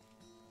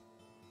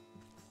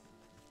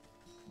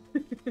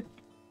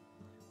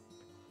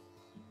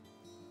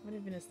 What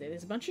even is there?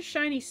 There's a bunch of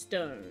shiny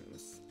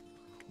stones.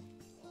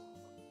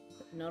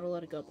 But not a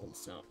lot of goblin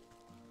snot.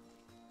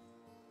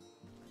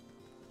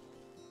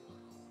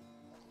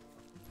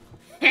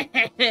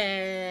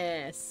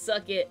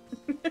 Suck it.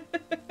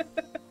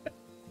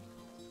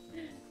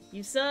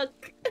 You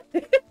suck.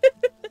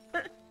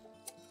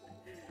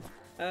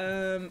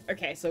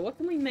 Okay, so what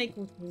can we make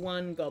with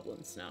one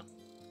goblin snot?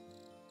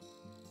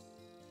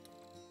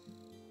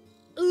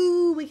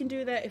 Ooh, we can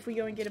do that if we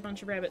go and get a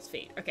bunch of rabbit's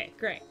feet. Okay,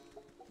 great.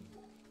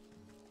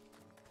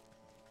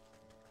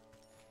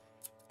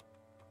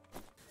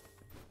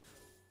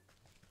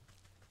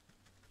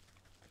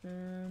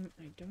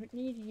 I don't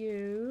need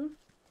you.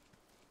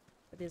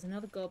 But there's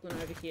another goblin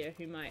over here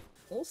who might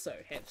also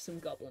have some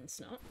goblin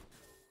snot.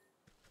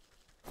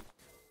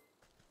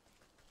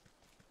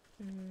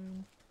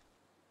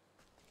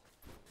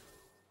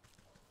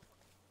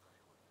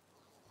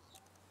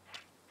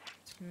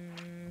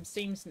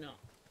 Seems not.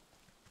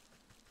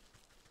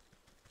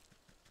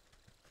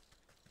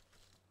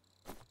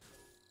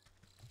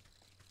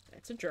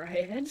 That's a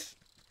dryad.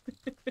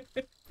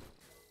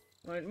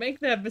 Won't make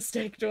that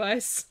mistake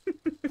twice.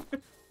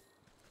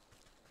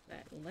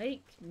 That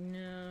lake?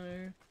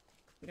 No.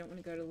 We don't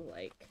want to go to the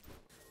lake.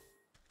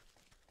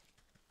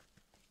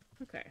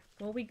 Okay.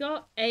 Well, we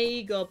got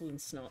a goblin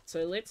snot,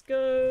 so let's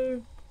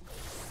go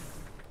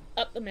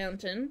up the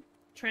mountain.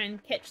 Try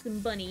and catch some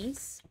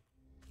bunnies.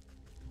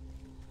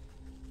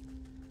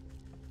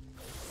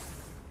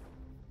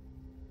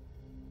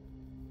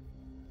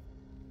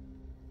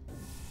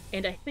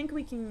 And I think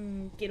we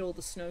can get all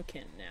the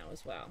snowkin now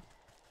as well.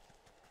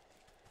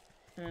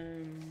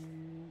 I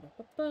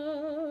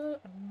wanna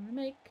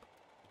make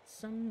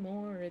some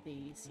more of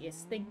these.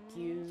 Yes, thank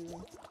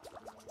you.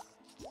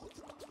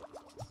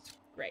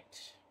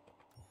 Great.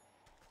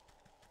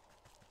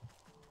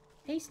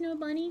 Hey, Snow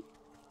Bunny.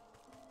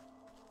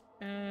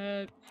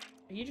 Are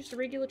you just a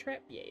regular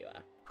trap? Yeah, you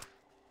are.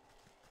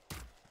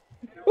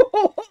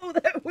 Oh,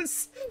 that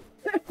was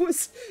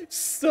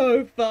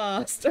so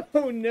fast.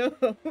 Oh no.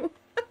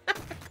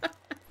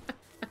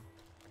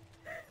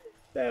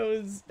 That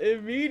was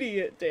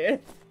immediate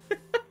death.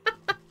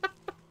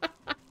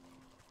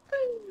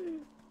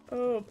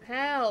 Oh,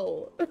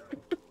 pal.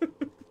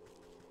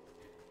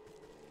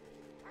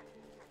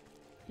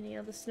 Any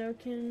other snow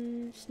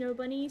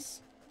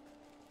bunnies?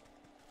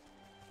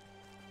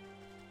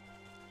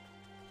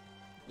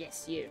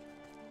 Yes, you.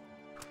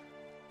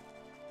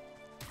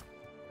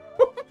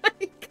 Oh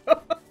my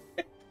god.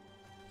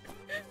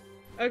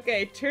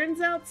 Okay, turns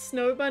out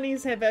snow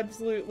bunnies have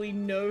absolutely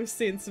no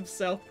sense of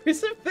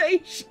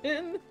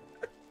self-preservation.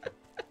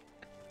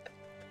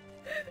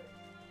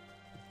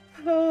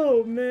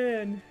 Oh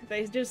man,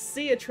 they just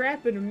see a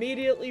trap and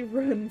immediately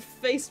run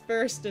face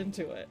first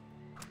into it.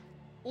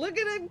 Look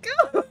at him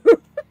go!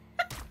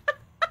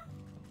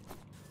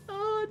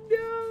 Oh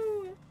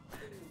no!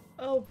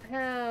 Oh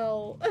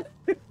pal.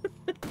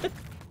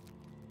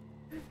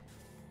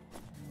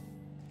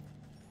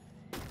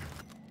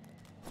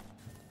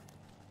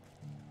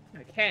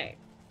 Okay.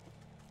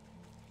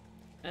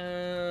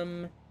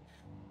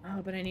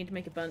 Oh, but I need to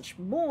make a bunch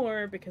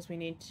more because we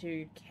need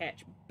to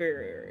catch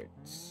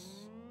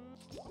birds.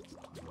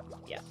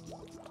 Yeah.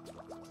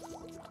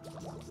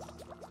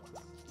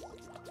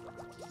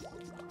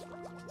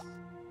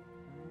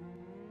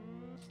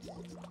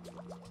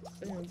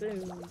 Boom,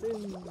 boom,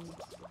 boom.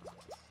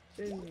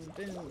 Boom,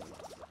 boom.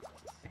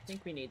 I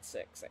think we need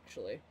 6,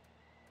 actually.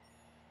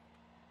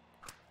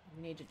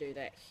 We need to do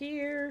that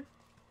here.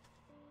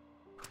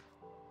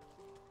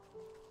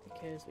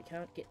 Because we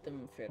can't get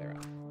them further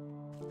up.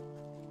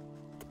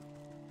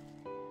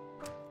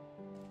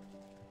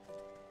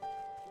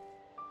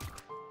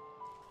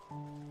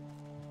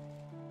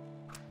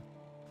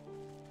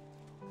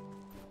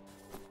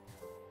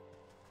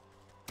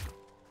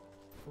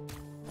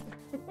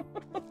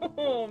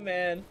 Oh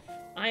man,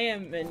 I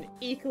am an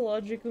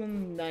ecological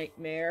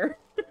nightmare.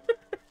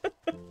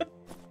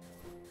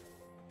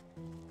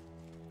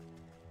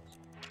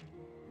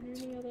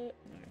 Any other?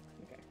 No,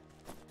 okay.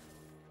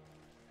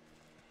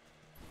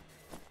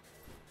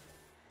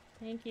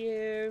 Thank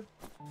you.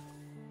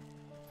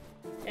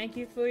 Thank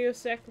you for your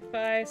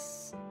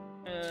sacrifice.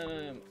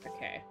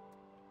 Okay.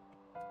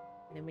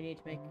 Then we need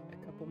to make a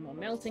couple more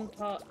melting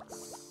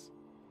pots.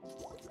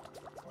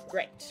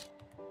 Great.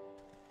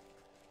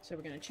 So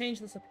we're gonna change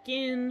this up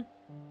again.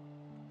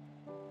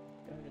 Go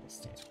over this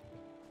tip.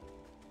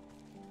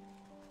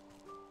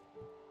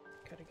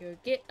 Gotta go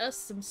get us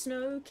some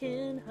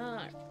snowkin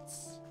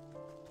hearts.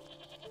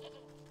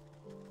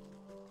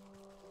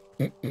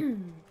 To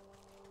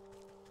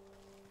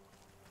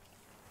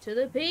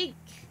the peak!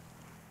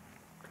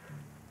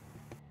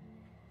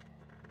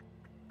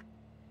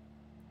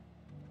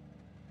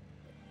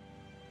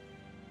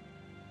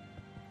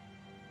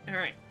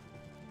 Alright.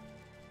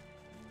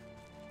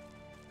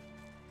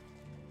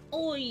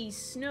 Oi,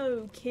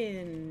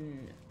 Snowkin!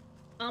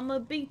 I'ma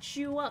beat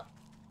you up.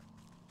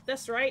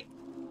 That's right.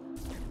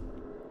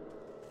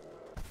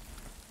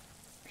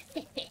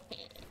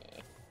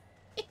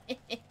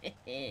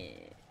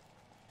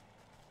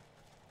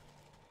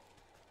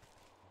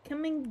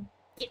 Come and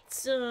get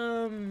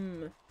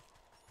some.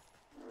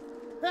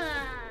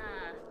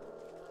 Ah!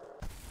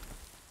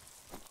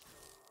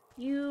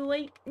 You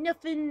ain't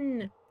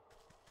nothing.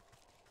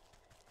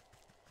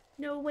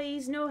 No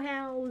ways, no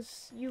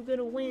hows. You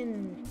gonna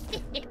win.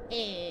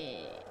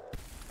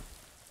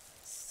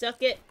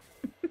 Suck it.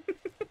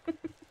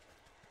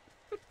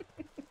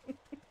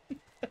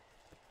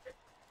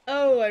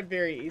 Oh, I'm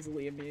very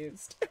easily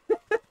amused.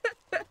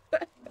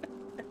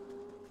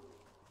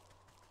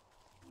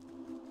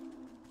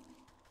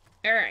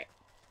 Alright.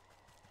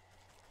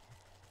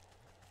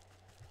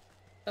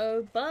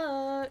 Oh,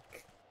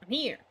 Buck. I'm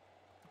here.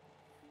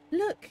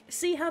 Look,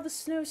 see how the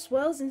snow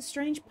swirls in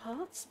strange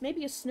paths?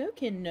 Maybe a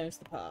snowkin knows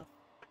the path.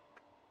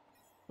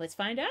 Let's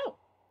find out.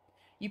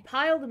 You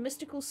pile the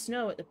mystical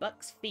snow at the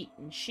buck's feet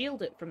and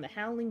shield it from the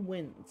howling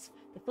winds.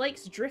 The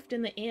flakes drift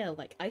in the air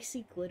like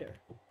icy glitter.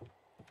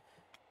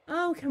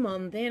 Oh, come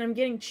on then, I'm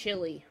getting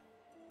chilly.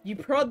 You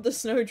prod the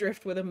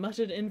snowdrift with a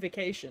muttered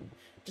invocation.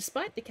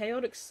 Despite the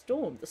chaotic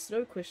storm, the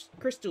snow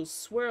crystals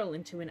swirl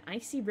into an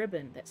icy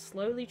ribbon that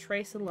slowly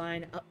trace a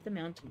line up the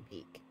mountain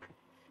peak.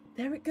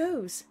 There it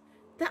goes.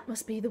 That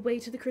must be the way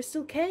to the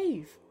crystal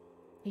cave.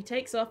 He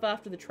takes off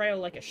after the trail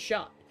like a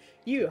shot.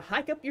 You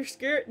hike up your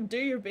skirt and do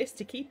your best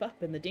to keep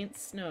up in the dense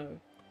snow.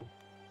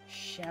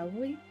 Shall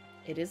we?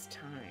 It is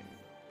time.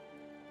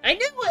 I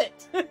knew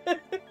it!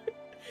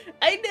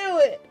 I knew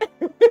it!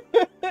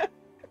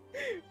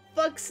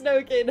 Fuck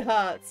snowkin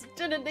hearts.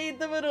 Didn't need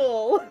them at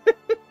all.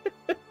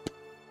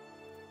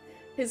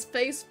 His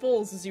face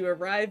falls as you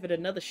arrive at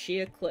another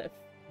sheer cliff.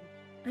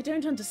 I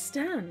don't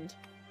understand.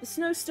 The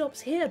snow stops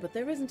here, but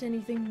there isn't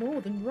anything more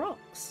than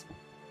rocks.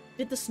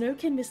 Did the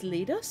snowkin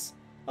mislead us?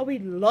 Are we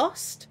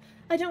lost?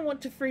 I don't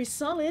want to freeze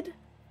solid.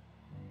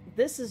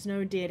 This is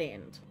no dead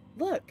end.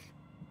 Look.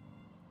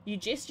 You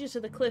gesture to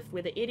the cliff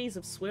where the eddies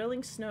of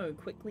swirling snow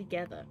quickly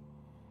gather.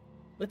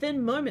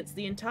 Within moments,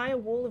 the entire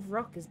wall of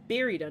rock is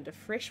buried under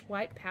fresh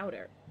white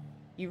powder.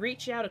 You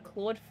reach out a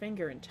clawed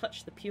finger and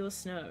touch the pure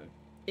snow.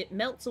 It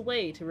melts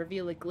away to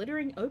reveal a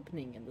glittering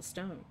opening in the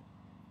stone.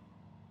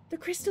 The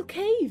crystal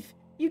cave!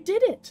 You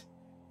did it!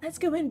 Let's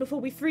go in before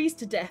we freeze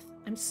to death.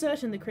 I'm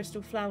certain the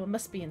crystal flower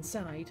must be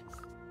inside.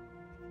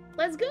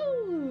 Let's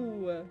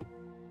go!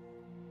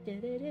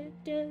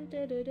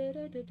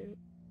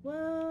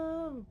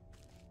 Whoa!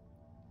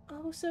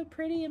 Oh, so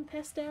pretty in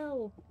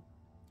pastel.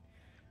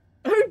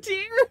 Oh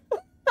dear!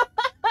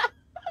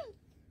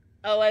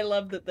 Oh, I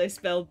love that they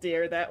spelled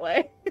deer that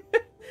way.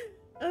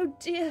 Oh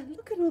dear,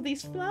 look at all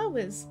these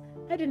flowers.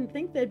 I didn't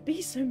think there'd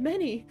be so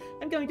many.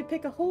 I'm going to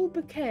pick a whole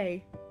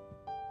bouquet.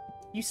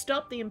 You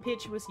stop the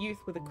impetuous youth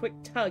with a quick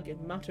tug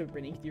and mutter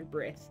beneath your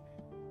breath.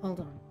 Hold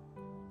on.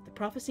 The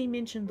prophecy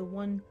mentioned the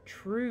one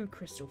true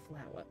crystal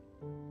flower.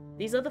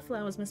 These other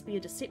flowers must be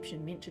a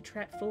deception meant to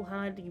trap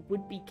foolhardy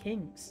would-be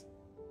kings.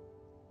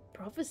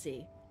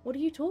 Prophecy? What are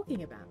you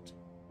talking about?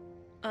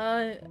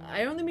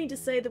 I only mean to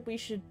say that we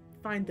should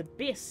find the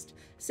best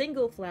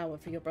single flower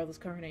for your brother's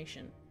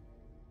coronation.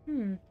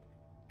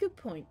 Good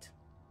point.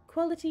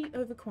 Quality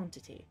over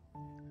quantity.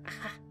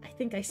 Aha, I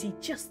think I see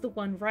just the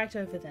one right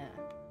over there.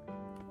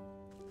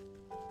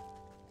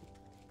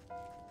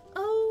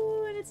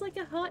 Oh, and it's like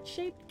a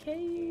heart-shaped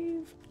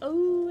cave.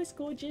 Oh, it's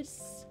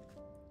gorgeous.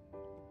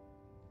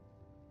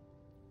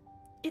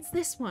 It's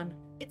this one.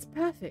 It's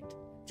perfect.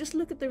 Just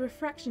look at the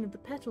refraction of the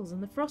petals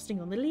and the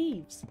frosting on the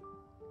leaves.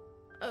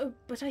 Oh,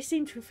 but I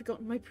seem to have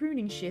forgotten my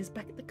pruning shears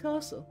back at the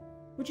castle.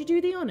 Would you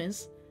do the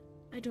honours?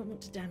 I don't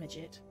want to damage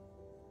it.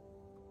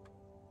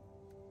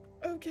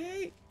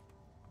 Okay.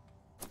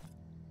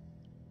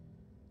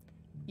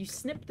 You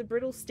snip the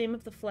brittle stem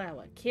of the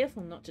flower,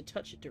 careful not to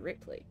touch it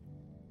directly.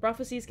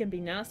 Prophecies can be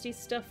nasty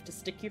stuff to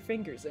stick your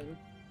fingers in.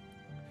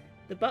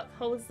 The buck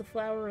holds the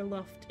flower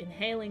aloft,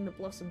 inhaling the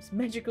blossom's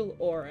magical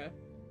aura.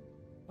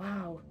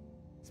 Wow.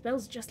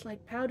 Smells just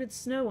like powdered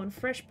snow on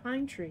fresh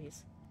pine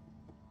trees.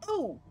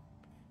 Oh!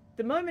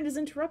 The moment is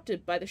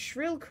interrupted by the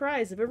shrill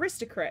cries of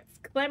aristocrats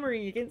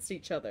clamoring against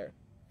each other.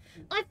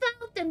 I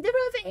found them! They're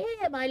over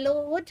here, my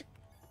lord!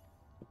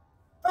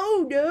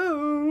 Oh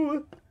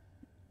no!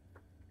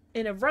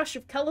 In a rush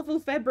of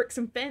colourful fabrics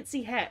and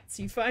fancy hats,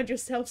 you find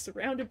yourself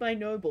surrounded by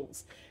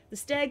nobles. The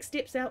stag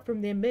steps out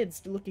from their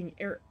midst, looking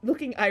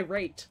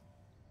irate.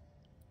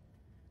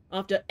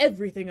 After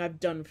everything I've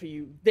done for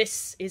you,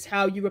 this is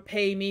how you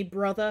repay me,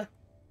 brother?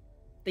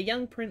 The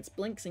young prince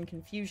blinks in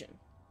confusion.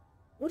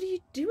 What are you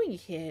doing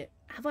here?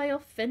 Have I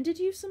offended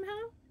you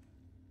somehow?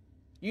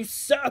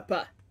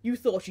 Usurper! You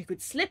thought you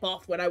could slip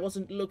off when I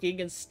wasn't looking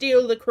and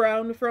steal the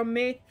crown from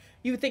me?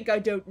 You think I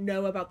don't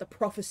know about the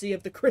prophecy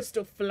of the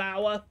crystal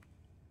flower?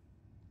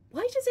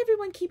 Why does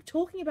everyone keep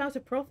talking about a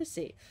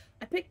prophecy?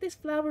 I picked this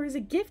flower as a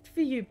gift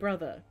for you,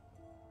 brother.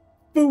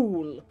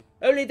 Fool!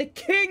 Only the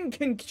king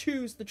can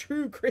choose the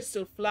true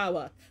crystal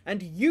flower,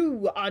 and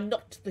you are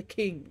not the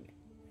king.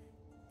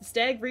 The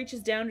stag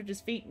reaches down at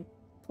his feet and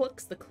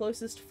plucks the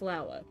closest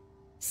flower.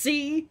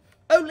 See?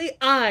 Only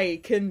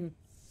I can...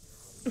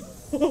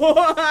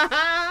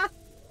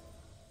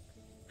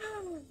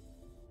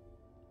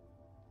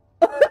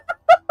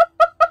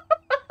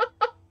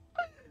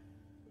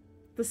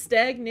 The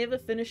stag never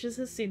finishes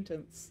his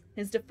sentence,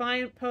 his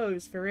defiant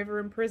pose forever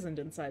imprisoned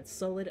inside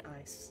solid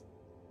ice.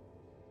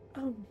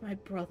 Oh, my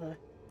brother,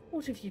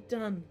 what have you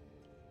done?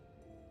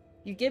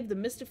 You give the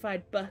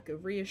mystified buck a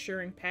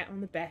reassuring pat on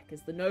the back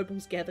as the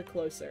nobles gather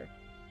closer.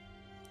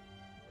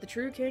 The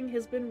true king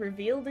has been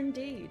revealed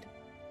indeed.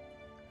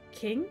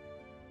 King?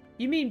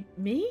 You mean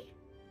me?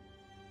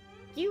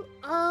 You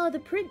are the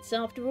prince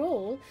after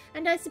all,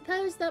 and I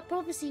suppose that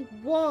prophecy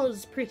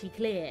was pretty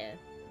clear.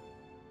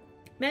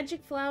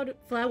 Magic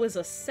flowers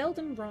are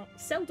seldom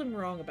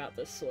wrong about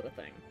this sort of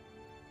thing.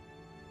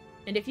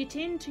 And if you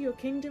tend to your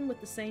kingdom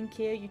with the same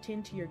care you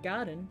tend to your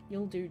garden,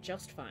 you'll do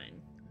just fine.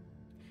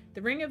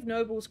 The ring of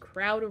nobles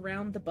crowd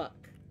around the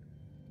buck.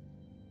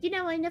 You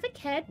know, I never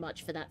cared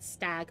much for that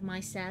stag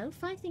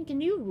myself. I think a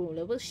new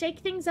ruler will shake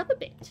things up a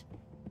bit.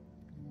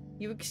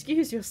 You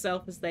excuse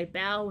yourself as they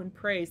bow and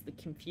praise the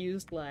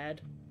confused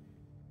lad.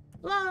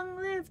 Long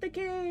live the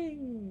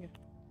king!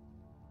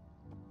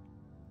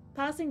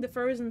 Passing the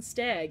frozen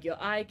stag,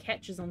 your eye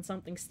catches on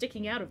something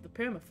sticking out of the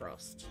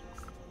permafrost.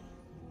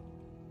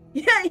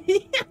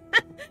 Yay!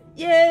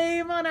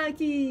 Yay,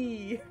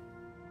 monarchy!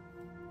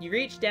 You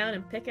reach down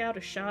and pick out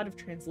a shard of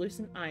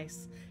translucent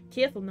ice,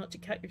 careful not to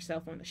cut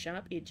yourself on the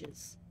sharp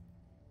edges.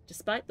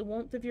 Despite the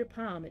warmth of your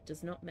palm, it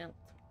does not melt.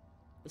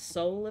 The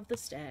soul of the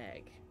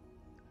stag.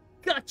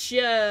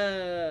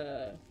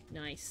 Gotcha!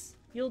 Nice.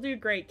 You'll do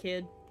great,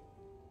 kid.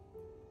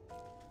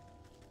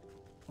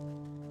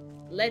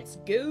 Let's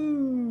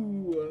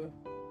go!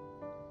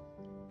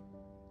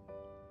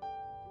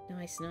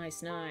 Nice,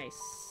 nice, nice.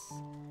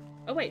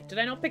 Oh wait, did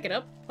I not pick it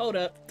up? Hold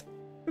up.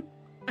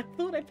 I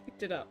thought I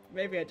picked it up.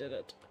 Maybe I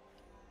didn't.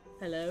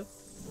 Hello?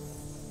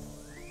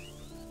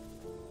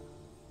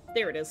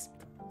 There it is.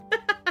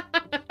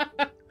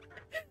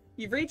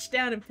 You reach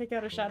down and pick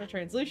out a shard of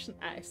translucent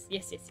ice.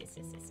 Yes, yes, yes,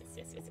 yes, yes, yes,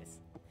 yes, yes, yes.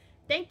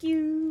 Thank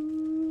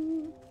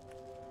you.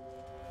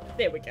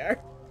 There we go.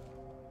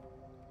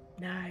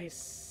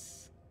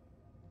 Nice.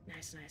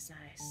 Nice, nice,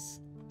 nice.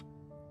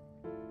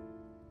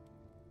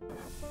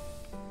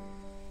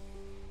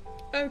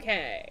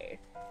 Okay.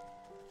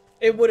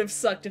 It would have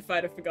sucked if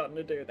I'd have forgotten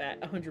to do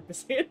that,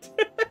 100%.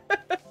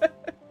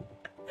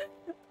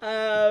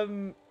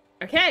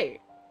 Okay.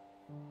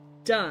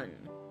 Done.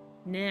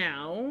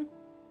 Now,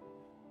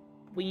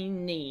 we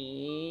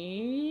need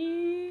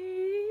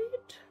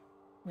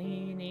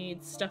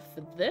stuff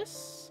for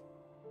this.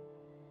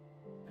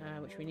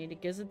 Which we need a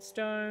gizzard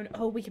stone.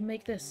 Oh, we can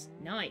make this.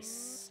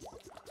 Nice.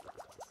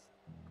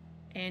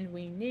 And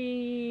we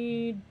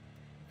need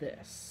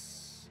this.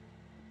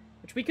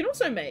 Which we can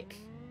also make.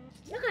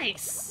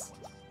 Nice!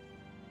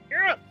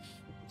 Yeah.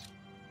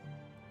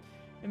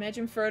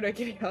 Imagine Frodo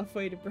getting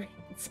halfway to bring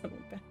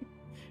someone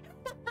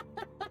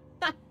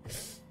back.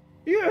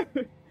 Yeah!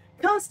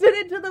 Cast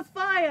it into the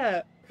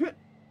fire!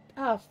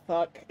 Ah,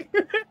 fuck.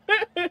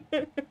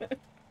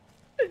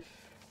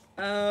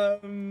 I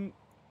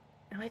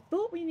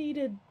thought we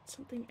needed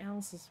something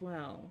else as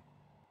well.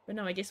 But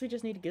no, I guess we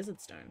just need a gizzard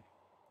stone.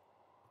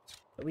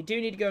 But we do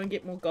need to go and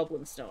get more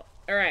goblin snot.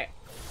 Alright.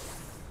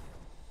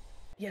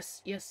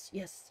 Yes, yes,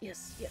 yes,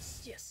 yes,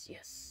 yes, yes,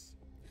 yes.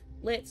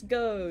 Let's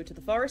go to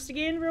the forest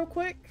again real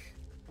quick.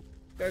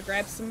 Go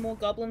grab some more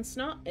goblin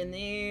snot, and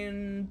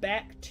then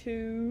back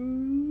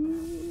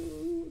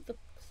to the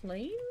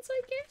plains,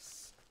 I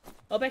guess?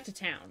 Oh, back to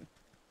town.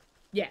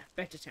 Yeah,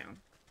 back to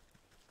town.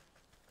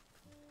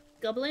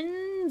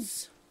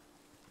 Goblins,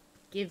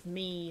 give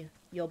me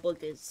your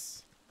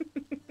boogers.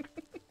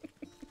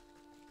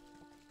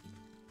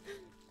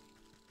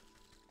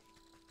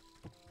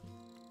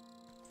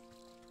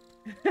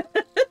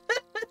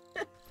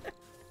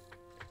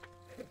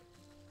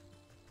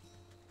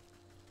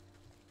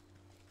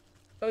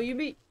 Oh, you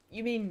mean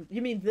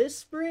this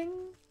spring?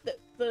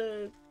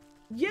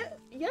 Yeah,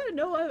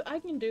 no, I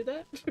can do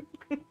that.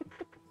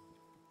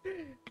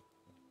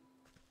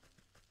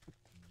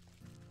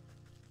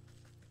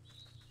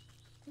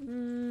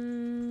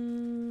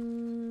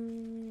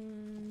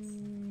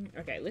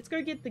 Okay, let's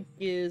go get the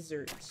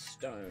gizzard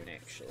stone,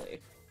 actually.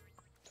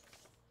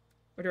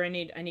 Or do I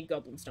need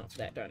goblin snot for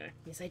that, don't I?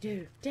 Yes, I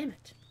do. Damn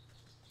it.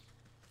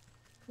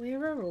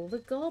 Where are all the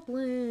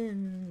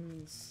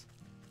goblins?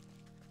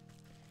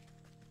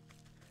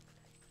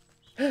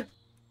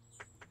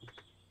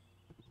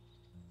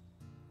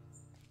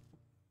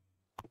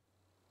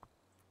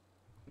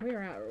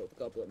 Where are all the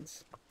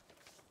goblins?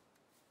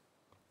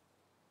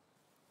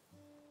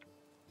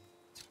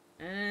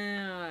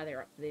 Ah,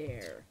 they're up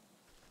there.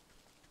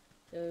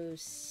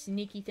 Those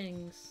sneaky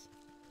things.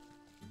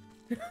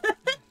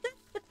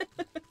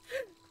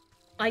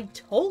 I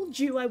told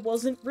you I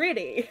wasn't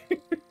ready!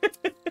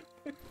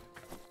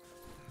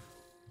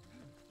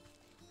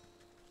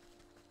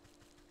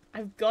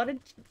 I've got to,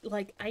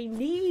 like, I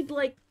need,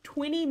 like,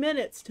 20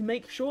 minutes to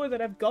make sure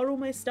that I've got all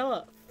my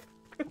stuff.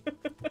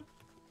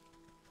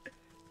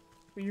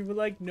 You were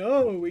like,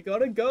 no, we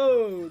gotta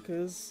go,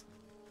 because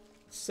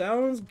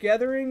Sauron's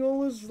gathering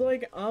all his,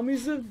 like,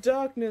 armies of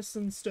darkness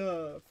and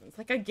stuff. It's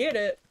like, I get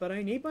it, but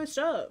I need my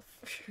stuff.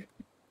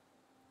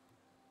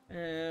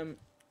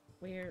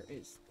 Where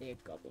is their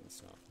goblin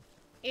snot?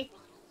 Eh.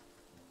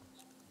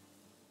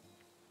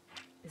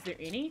 Is there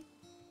any?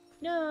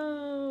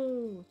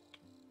 No!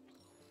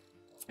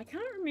 I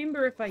can't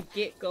remember if I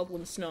get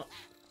goblin snot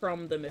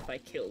from them if I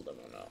kill them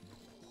or not.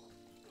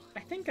 I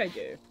think I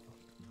do.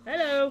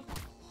 Hello!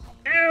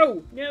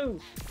 Ow! No!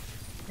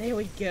 There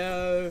we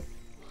go.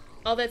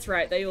 Oh, that's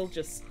right. They all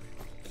just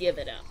give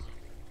it up.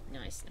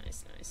 Nice,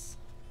 nice, nice.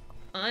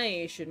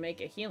 I should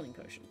make a healing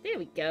potion. There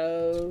we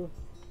go.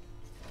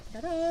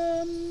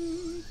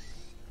 Ta-dum!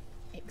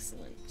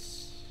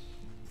 Excellent.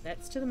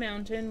 That's to the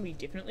mountain. We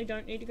definitely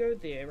don't need to go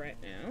there right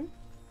now.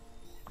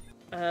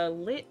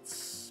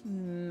 Let's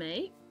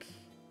make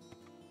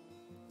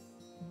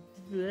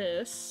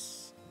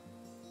this.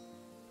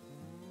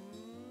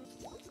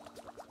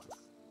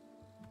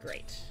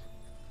 Great.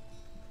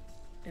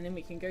 And then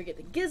we can go get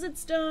the gizzard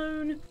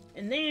stone,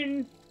 and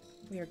then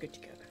we are good to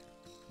go.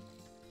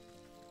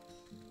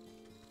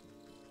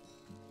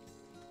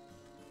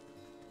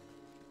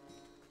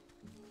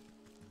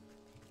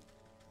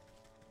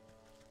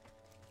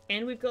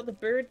 And we've got the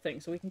bird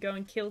thing, so we can go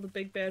and kill the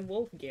big bad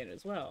wolf again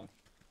as well.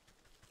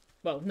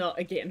 Well, not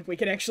again. We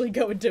can actually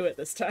go and do it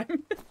this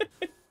time.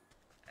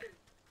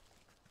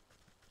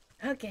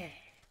 Okay.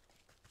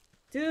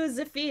 To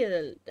the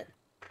field.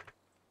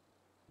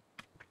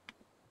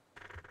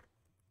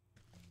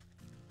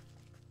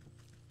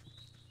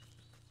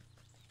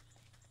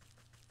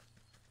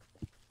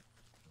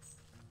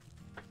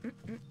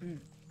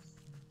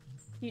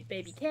 Cute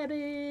baby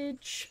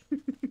cabbage.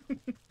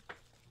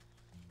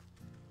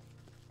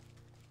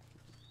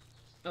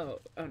 Oh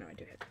no, I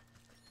do have.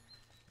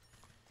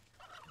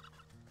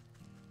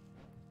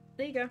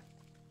 There you go.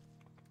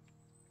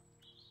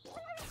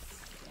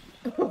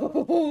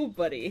 Oh,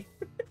 buddy.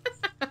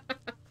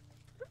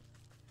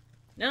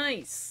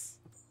 Nice.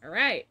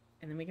 Alright.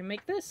 And then we can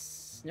make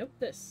this. Nope,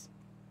 this.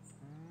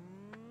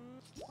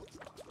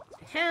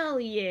 Hell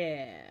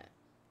yeah.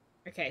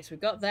 Okay, so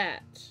we've got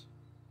that.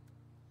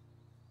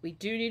 We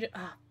do need...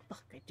 Ah,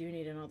 fuck, I do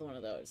need another one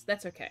of those.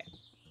 That's okay.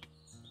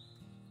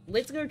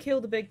 Let's go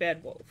kill the big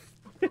bad wolf.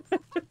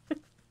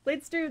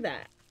 Let's do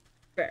that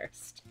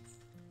first.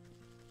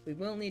 We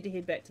will need to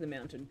head back to the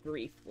mountain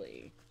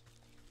briefly.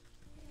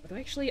 Although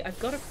actually, I've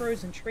got a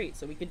frozen treat,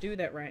 so we could do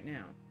that right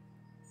now.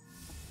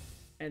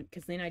 And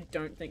because then I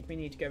don't think we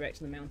need to go back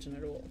to the mountain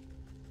at all.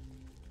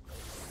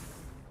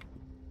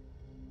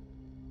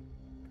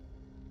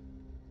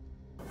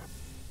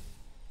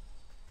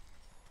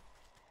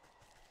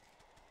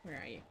 Where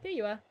are you? There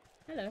you are.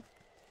 Hello.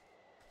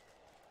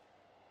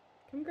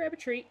 Come grab a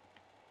treat.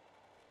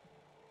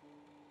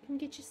 Come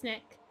get your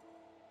snack.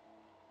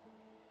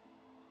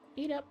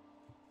 Eat up.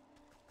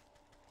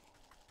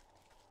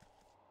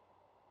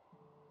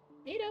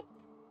 Eat up.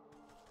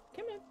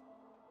 Come on.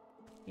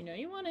 You know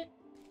you want it.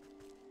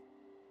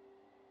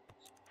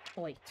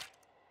 Oi.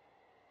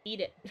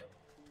 Eat it.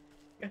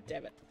 God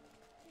damn it.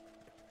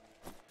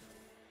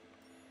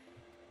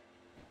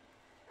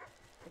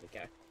 There we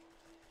go.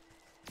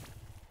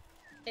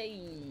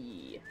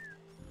 Hey.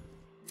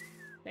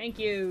 Thank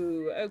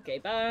you. Okay,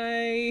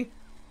 bye.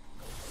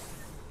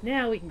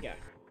 Now we can go.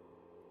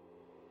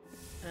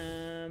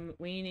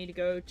 We need to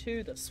go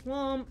to the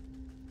swamp.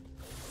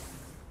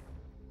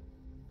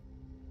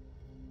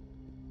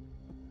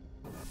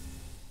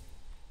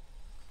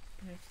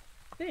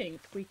 I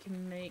think we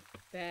can make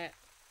that.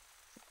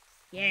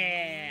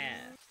 Yeah.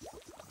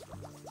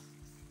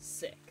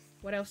 Sick.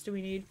 What else do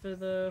we need for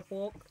the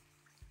hawk?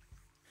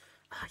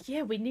 Oh,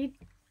 yeah, we need...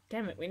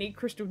 Damn it, we need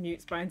crystal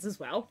newt spines as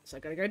well. So I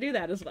gotta go do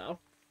that as well.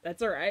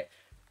 That's alright.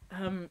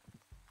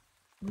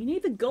 We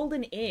need the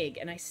golden egg,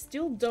 and I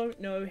still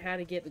don't know how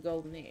to get the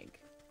golden egg.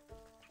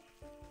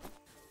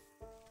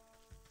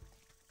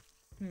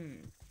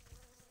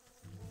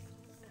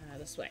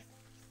 This way.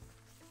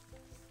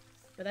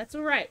 But that's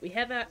alright, we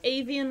have our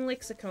avian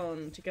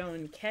lexicon to go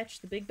and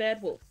catch the big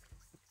bad wolf.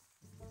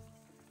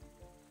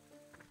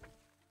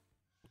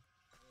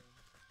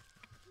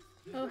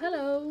 Oh,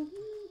 hello!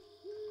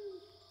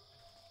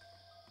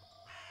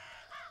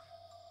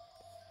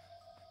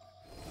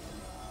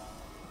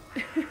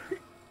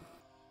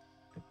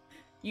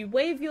 You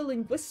wave your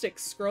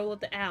linguistics scroll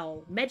at the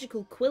owl,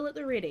 magical quill at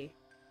the ready.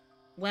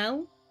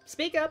 Well,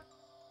 speak up!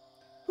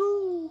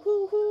 Hoo,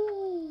 hoo,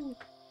 hoo!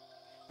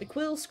 The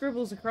quill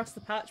scribbles across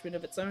the parchment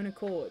of its own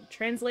accord,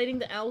 translating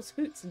the owl's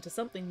hoots into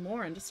something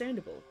more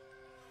understandable.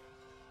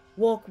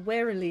 Walk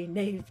warily,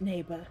 knave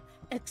neighbour.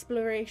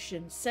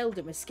 Exploration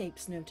seldom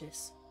escapes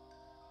notice.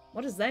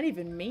 What does that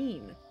even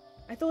mean?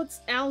 I thought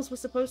owls were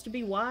supposed to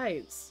be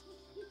wise.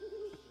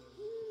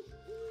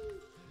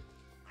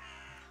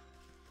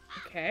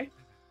 Okay.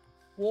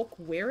 Walk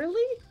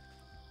warily?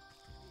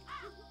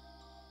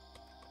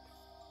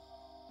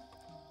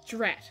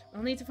 Drat.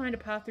 I'll need to find a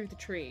path through the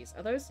trees.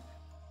 Are those...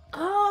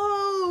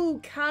 Oh!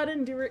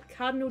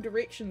 Cardinal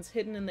directions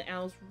hidden in the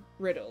owl's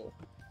riddle.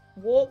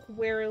 Walk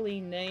warily,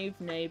 knave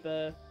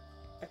neighbour.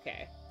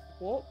 Okay.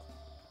 Walk.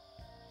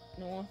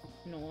 North,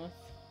 north.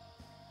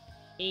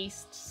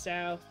 East,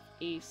 south,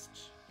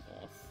 east,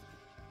 north.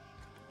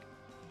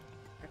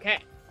 Okay.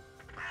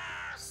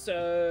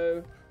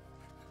 So...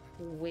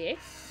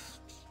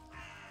 West?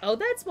 Oh,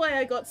 that's why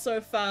I got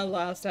so far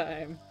last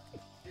time.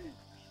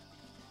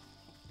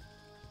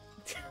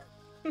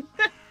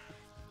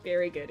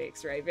 Very good,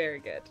 X-Ray. Very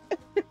good.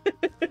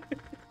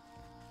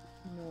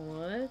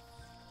 North.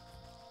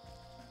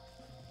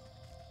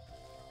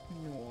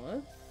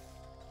 North.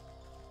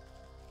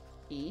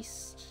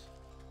 East.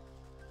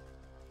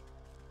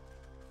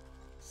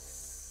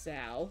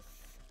 South.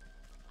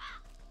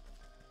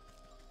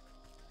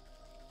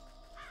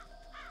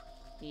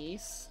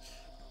 East.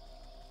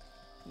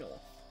 North.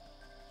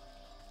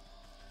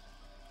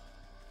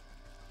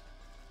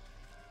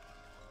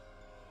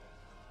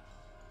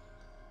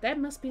 That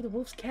must be the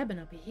wolf's cabin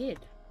up ahead.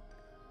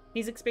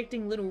 He's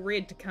expecting Little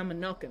Red to come a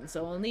knockin',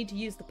 so I'll need to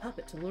use the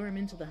puppet to lure him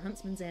into the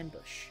huntsman's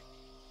ambush.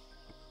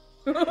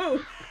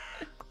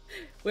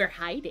 We're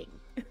hiding.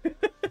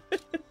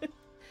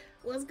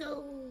 Let's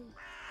go.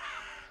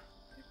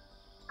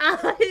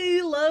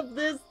 I love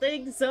this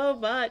thing so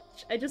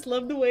much. I just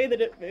love the way that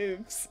it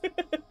moves.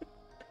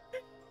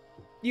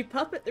 You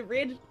puppet the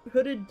red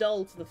hooded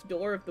doll to the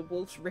door of the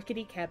wolf's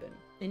rickety cabin.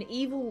 An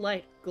evil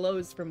light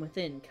glows from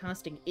within,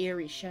 casting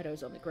eerie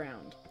shadows on the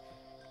ground.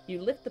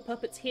 You lift the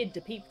puppet's head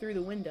to peep through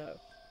the window,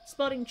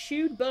 spotting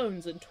chewed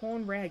bones and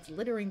torn rags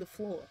littering the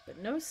floor,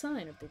 but no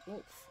sign of the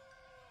wolf.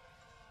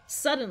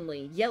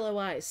 Suddenly, yellow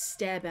eyes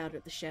stab out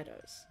at the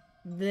shadows.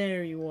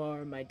 There you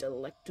are, my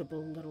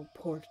delectable little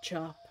pork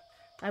chop.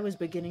 I was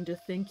beginning to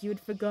think you had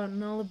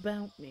forgotten all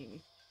about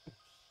me.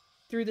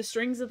 Through the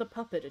strings of the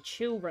puppet, a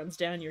chill runs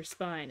down your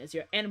spine as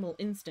your animal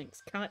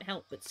instincts can't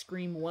help but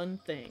scream one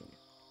thing.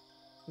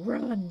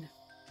 Run!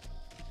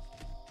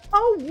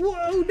 Oh,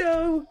 whoa,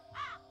 no!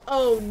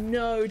 Oh,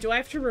 no. Do I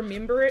have to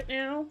remember it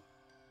now?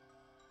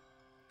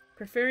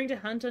 Preferring to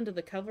hunt under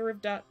the cover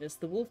of darkness,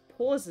 the wolf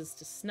pauses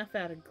to snuff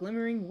out a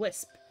glimmering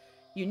wisp.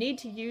 You need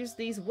to use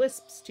these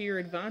wisps to your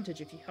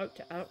advantage if you hope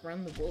to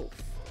outrun the wolf.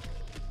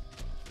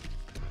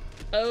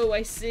 Oh,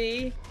 I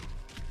see.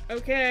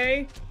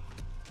 Okay.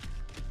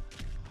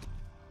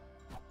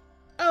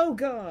 Oh,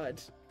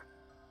 God.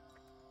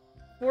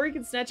 Before he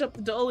can snatch up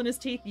the doll in his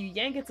teeth, you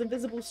yank its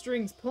invisible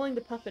strings, pulling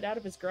the puppet out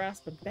of his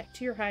grasp and back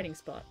to your hiding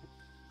spot.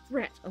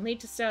 Rat, I'll need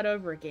to start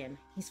over again.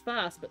 He's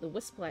fast, but the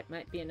wisp light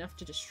might be enough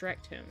to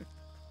distract him.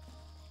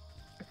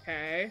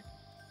 Okay.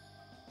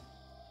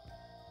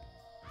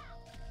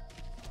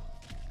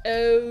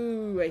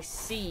 Oh, I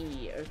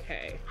see.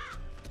 Okay.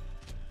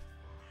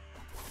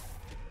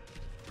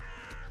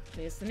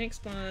 There's the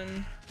next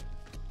one.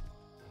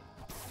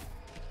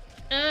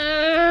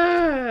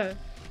 Ah!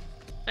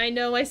 I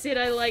know I said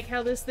I like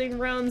how this thing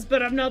runs,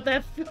 but I'm not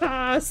that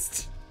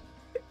fast.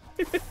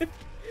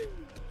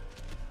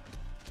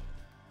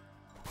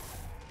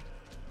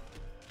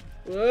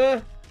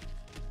 Whoa.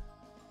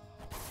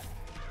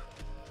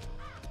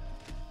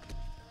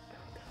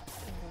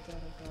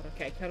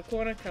 Okay, cut a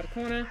corner, cut a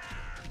corner.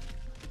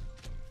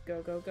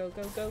 Go, go, go,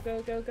 go, go,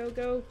 go, go, go,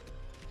 go.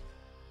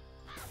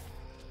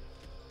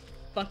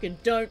 Fucking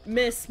don't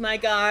miss, my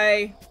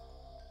guy.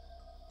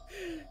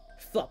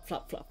 Flop,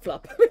 flop, flop,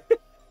 flop.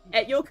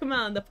 At your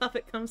command, the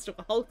puppet comes to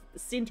a halt at the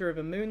center of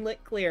a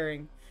moonlit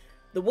clearing.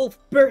 The wolf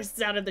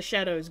bursts out of the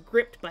shadows,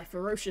 gripped by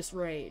ferocious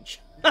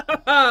rage. Ha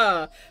ha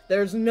ha!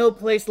 There's no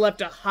place left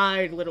to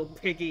hide, little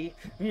piggy.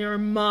 You're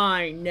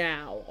mine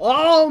now.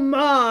 All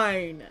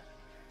mine!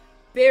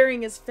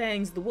 Baring his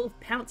fangs, the wolf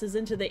pounces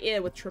into the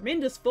air with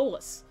tremendous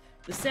force.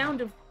 The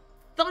sound of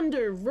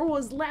thunder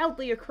roars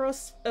loudly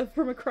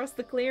from across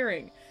the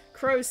clearing.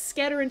 Crows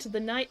scatter into the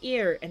night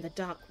air, and the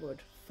dark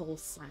wood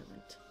falls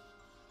silent.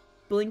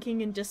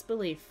 Blinking in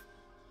disbelief,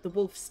 the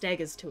wolf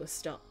staggers to a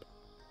stop.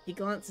 He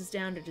glances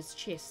down at his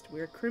chest,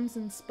 where a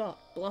crimson spot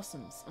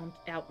blossoms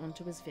out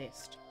onto his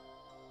vest.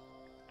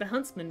 The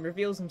huntsman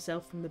reveals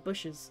himself from the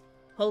bushes,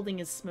 holding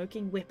his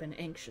smoking weapon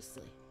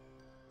anxiously.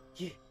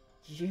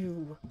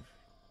 You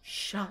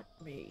shot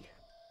me.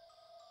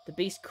 The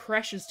beast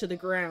crashes to the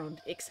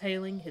ground,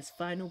 exhaling his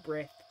final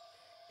breath.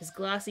 His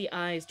glassy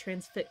eyes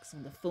transfix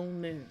on the full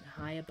moon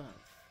high above.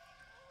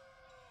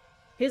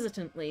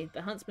 Hesitantly,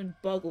 the huntsman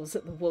boggles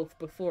at the wolf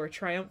before a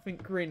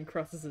triumphant grin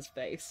crosses his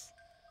face.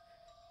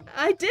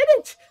 I did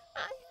it!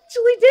 I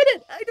actually did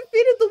it! I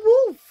defeated the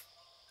wolf!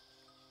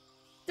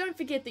 Don't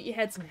forget that you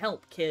had some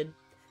help, kid.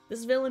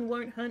 This villain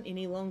won't hunt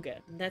any longer,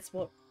 and that's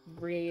what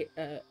really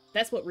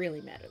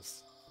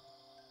matters.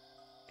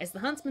 As the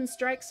huntsman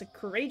strikes a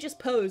courageous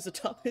pose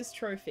atop his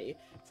trophy,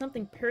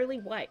 something pearly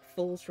white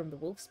falls from the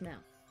wolf's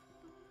mouth.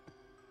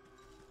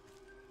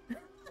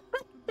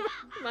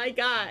 My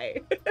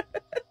guy!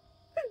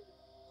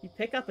 You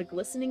pick up a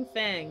glistening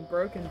fang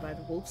broken by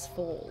the wolf's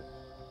fall.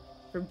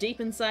 From deep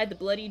inside the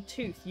bloodied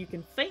tooth, you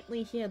can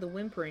faintly hear the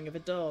whimpering of a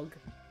dog.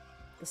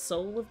 The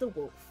soul of the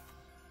wolf.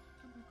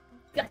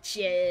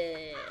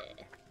 Gotcha!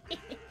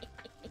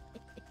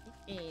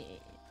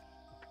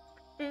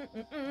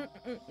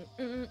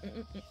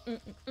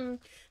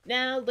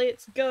 Now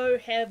let's go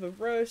have a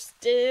roast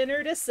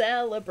dinner to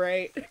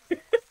celebrate.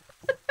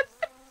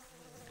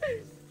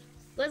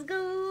 Let's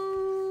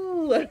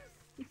go!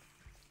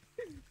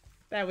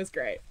 That was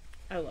great.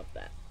 I love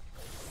that.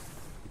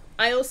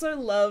 I also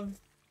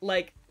love,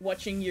 like,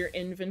 watching your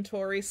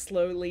inventory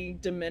slowly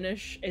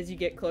diminish as you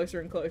get closer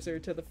and closer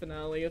to the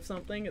finale of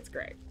something. It's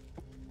great.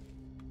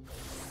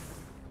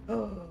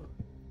 Oh.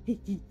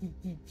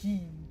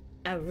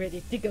 I'm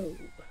ready to go.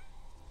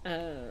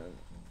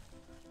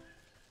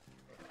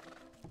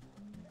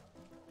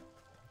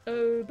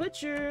 Oh,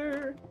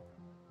 butcher.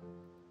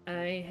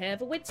 I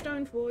have a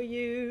whetstone for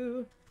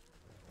you.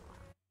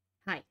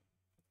 Hi.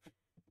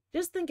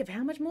 Just think of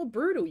how much more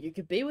brutal you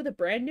could be with a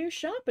brand new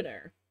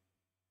sharpener.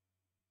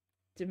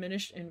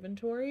 Diminished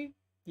inventory?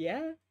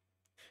 Yeah.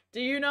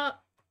 Do you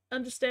not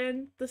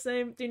understand the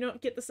same? Do you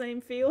not get the same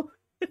feel?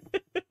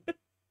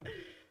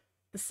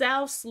 The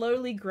sow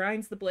slowly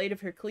grinds the blade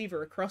of her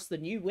cleaver across the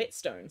new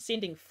whetstone,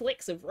 sending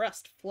flecks of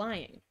rust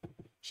flying.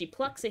 She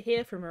plucks a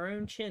hair from her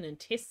own chin and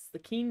tests the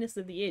keenness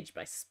of the edge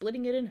by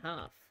splitting it in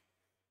half.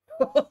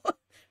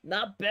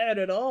 Not bad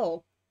at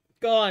all.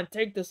 Go on,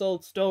 take this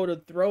old stone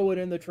and throw it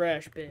in the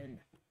trash bin.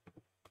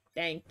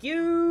 Thank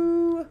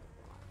you!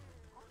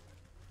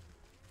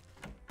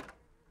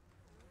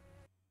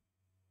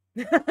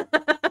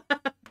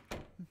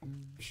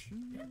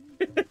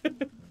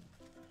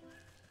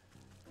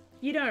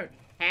 You don't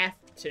have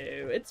to.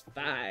 It's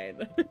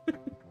fine.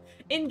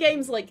 In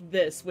games like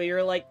this, where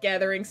you're, like,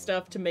 gathering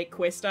stuff to make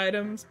quest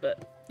items,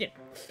 but, yeah.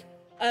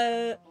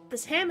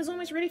 This ham is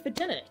almost ready for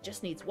dinner. It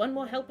just needs one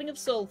more helping of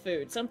soul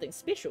food. Something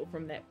special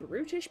from that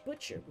brutish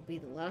butcher will be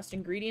the last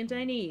ingredient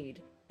I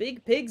need.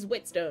 Big Pig's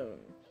whetstone.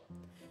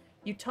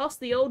 You toss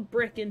the old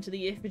brick into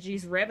the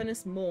effigy's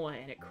ravenous maw,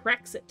 and it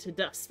cracks it to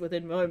dust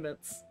within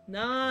moments.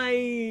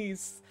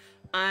 Nice!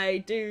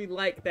 I do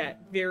like that.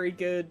 Very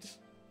good.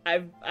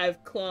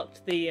 I've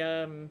clocked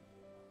the,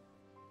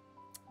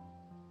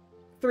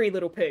 3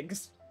 little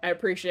pigs. I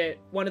appreciate it.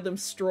 One of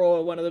them's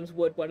straw, one of them's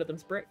wood, one of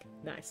them's brick.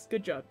 Nice.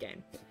 Good job,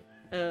 game.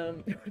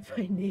 If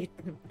I need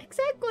them.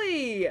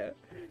 Exactly!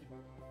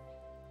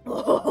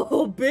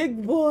 Oh,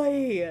 big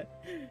boy!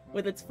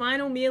 With its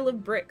final meal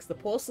of bricks, the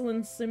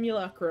porcelain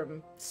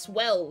simulacrum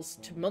swells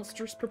to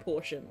monstrous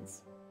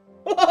proportions.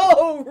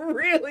 Oh,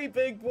 really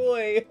big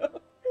boy!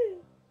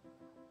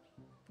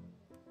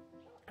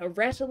 A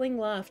rattling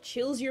laugh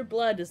chills your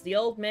blood as the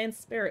old man's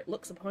spirit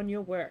looks upon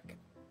your work.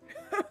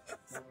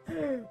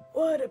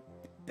 What a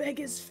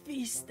beggar's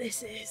feast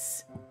this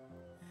is.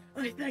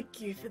 I thank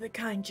you for the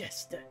kind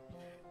gesture,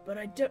 but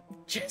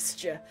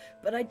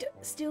I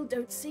still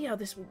don't see how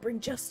this will bring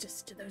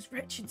justice to those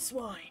wretched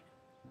swine.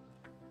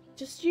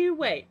 Just you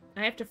wait.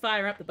 I have to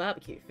fire up the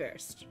barbecue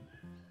first.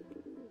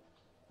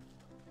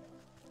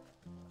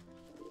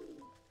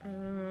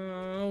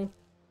 Oh.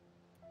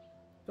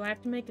 Do I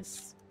have to make a...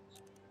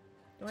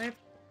 Do I have...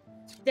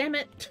 Damn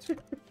it!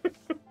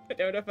 I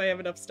don't know if I have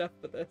enough stuff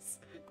for this.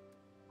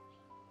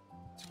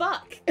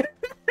 Fuck!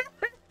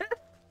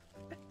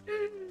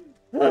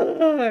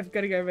 I've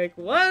got to go make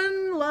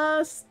one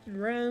last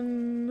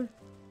run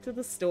to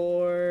the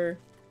store.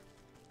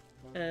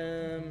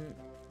 Okay.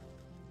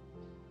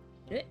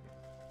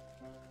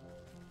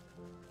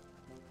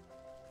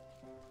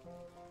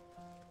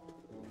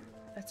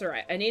 That's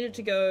alright. I needed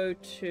to go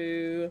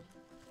to...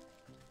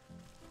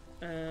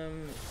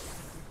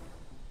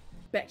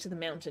 back to the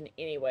mountain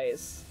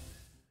anyways.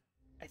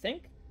 I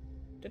think?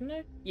 Didn't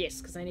I?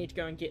 Yes, because I need to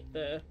go and get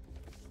the...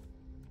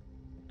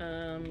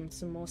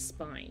 some more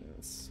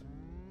spines.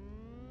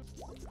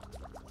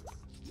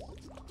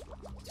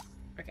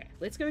 Okay,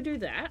 let's go do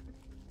that.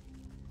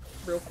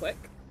 Real quick.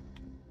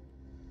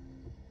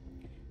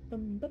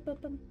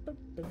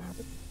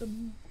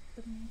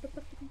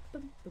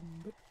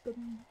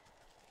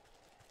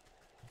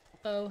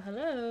 Oh,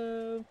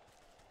 hello.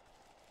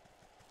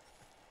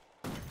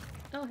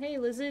 Oh, hey,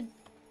 lizard.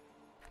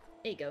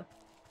 There you go.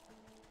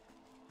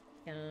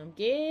 Come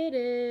get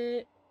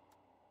it.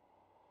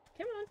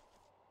 Come on.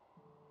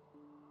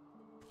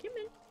 Come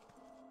in.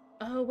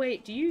 Oh,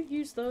 wait, do you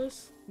use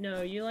those?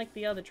 No, you like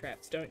the other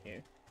traps, don't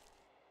you?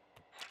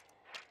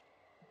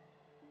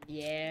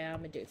 Yeah,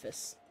 I'm a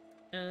doofus.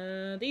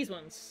 These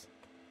ones.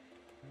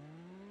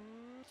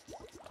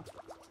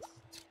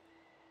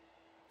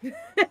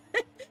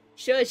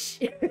 Shush!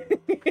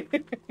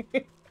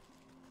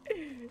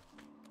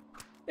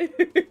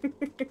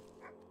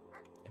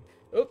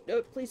 Oh,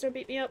 no, please don't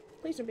beat me up.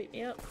 Please don't beat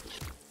me up.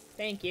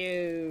 Thank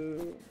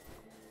you.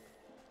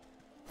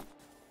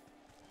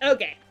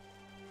 Okay.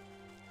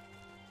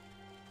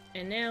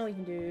 And now we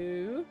can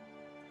do...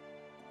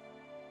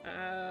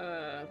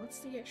 what's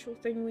the actual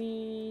thing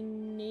we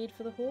need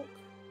for the hawk?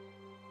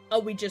 Oh,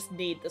 we just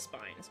need the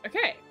spines.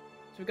 Okay.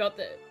 So we got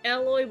the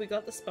alloy, we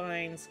got the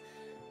spines.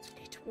 So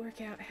we need to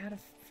work out how to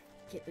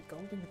get the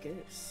golden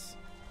goose.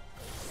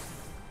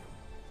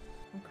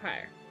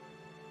 Okay.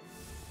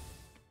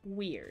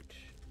 Weird.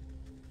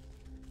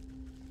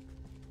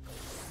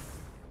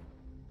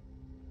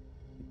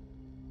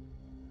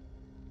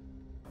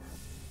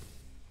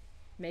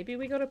 Maybe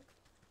we gotta...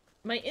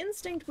 My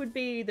instinct would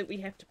be that we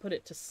have to put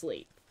it to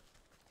sleep.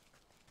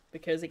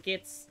 Because it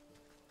gets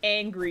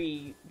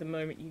angry the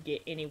moment you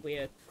get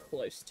anywhere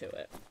close to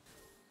it.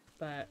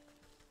 But...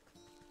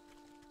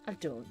 I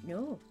don't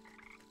know.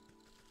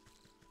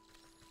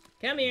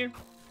 Come here.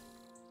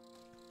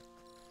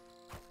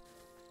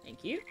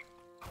 Thank you.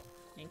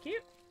 Thank you.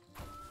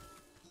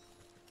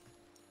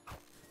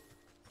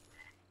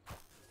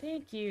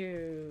 Thank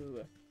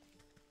you.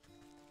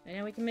 And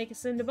now we can make a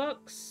cinder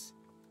box.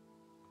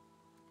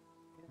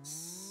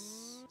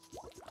 Yes.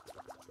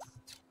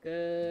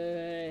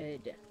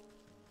 Good.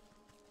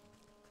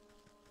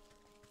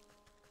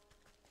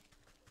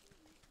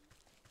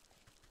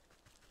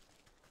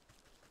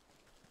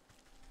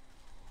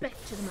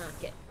 Back to the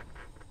market.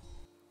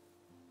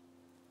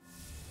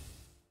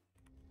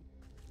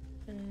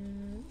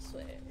 This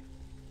way.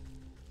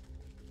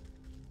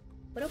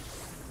 What up?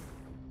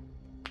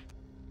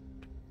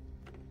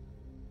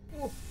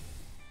 Oh.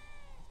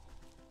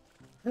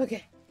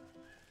 Okay.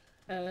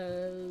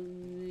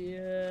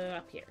 Yeah,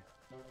 up here.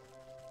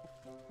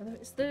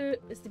 Is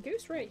the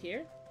goose right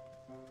here?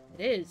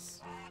 It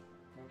is.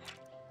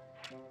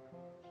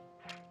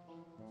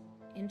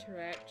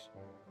 Interact.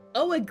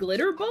 Oh, a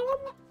glitter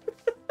bomb?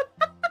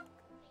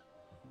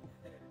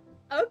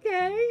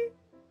 Okay.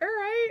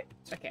 Alright.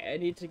 Okay, I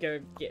need to go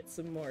get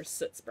some more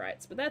soot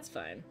sprites, but that's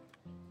fine.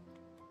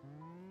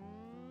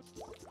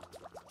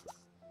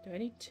 Do I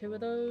need 2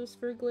 of those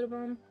for a glitter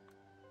bomb?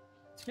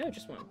 No,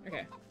 just 1.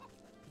 Okay.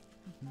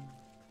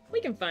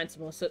 We can find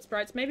some more soot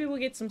sprites. Maybe we'll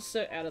get some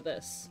soot out of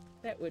this.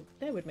 That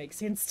would make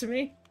sense to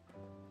me.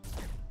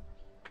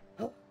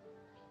 Oh.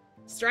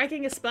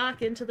 Striking a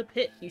spark into the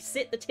pit, you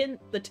set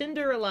the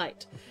tinder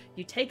alight.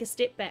 You take a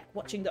step back,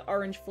 watching the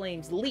orange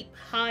flames leap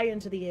high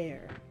into the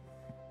air.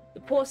 The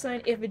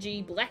porcine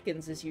effigy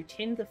blackens as you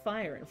tend the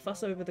fire and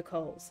fuss over the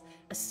coals.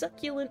 A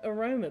succulent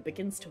aroma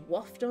begins to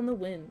waft on the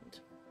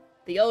wind.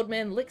 The old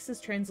man licks his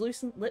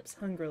translucent lips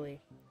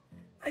hungrily.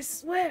 I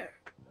swear,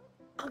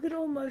 I could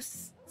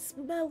almost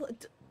smell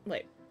it.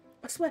 Wait,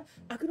 I swear,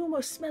 I could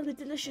almost smell the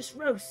delicious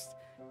roast.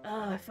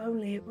 Ah, if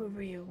only it were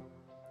real.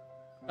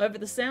 Over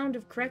the sound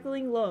of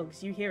crackling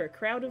logs, you hear a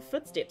crowd of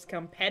footsteps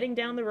come padding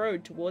down the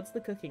road towards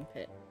the cooking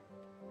pit.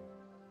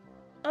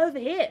 Over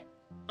here!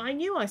 I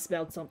knew I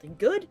smelled something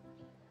good.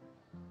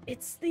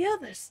 It's the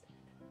others.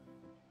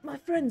 My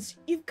friends,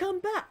 you've come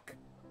back.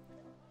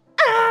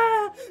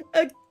 Ah!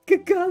 A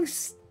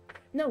ghost!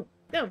 No,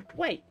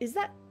 wait, is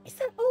that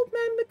old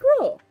man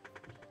McGraw?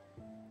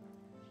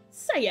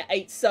 Say it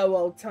ain't so,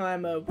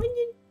 old-timer.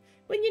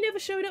 When you never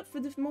showed up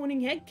for the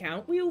morning head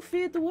count, we all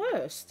feared the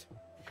worst.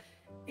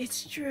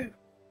 It's true.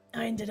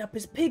 I ended up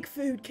as pig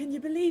food, can you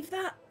believe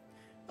that?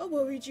 I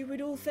worried you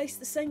would all face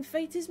the same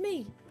fate as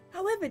me.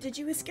 However did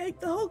you escape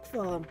the hog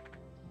farm?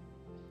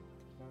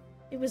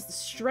 It was the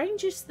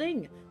strangest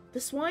thing.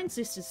 The swine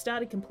sisters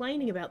started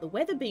complaining about the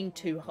weather being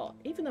too hot,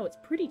 even though it's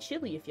pretty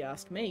chilly if you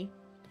ask me.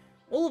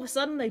 All of a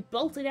sudden they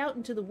bolted out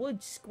into the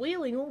woods,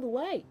 squealing all the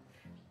way.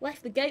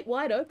 Left the gate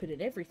wide open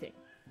and everything.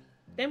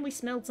 Then we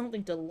smelled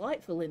something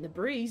delightful in the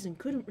breeze and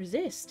couldn't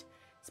resist.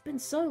 It's been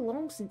so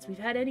long since we've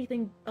had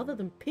anything other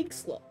than pig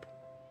slop.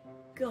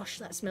 Gosh,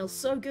 that smells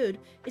so good.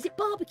 Is it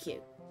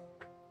barbecue?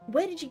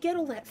 Where did you get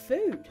all that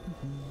food?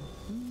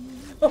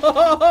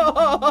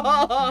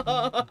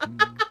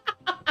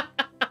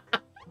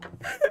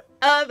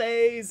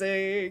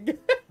 Amazing!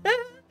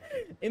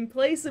 In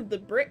place of the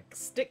brick,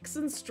 sticks,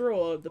 and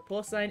straw, the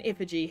porcine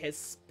effigy has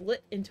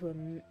split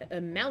into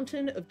a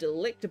mountain of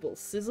delectable,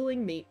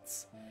 sizzling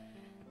meats.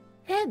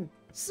 Ham,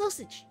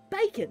 sausage,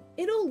 bacon,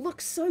 it all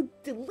looks so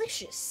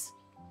delicious.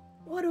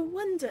 What a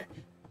wonder.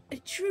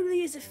 It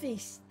truly is a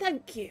feast.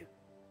 Thank you.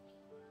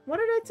 What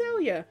did I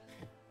tell you?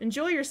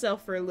 Enjoy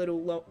yourself for a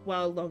little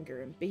while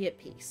longer and be at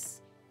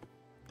peace.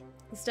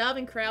 The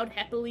starving crowd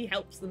happily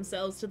helps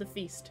themselves to the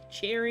feast,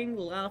 cheering,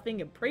 laughing,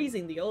 and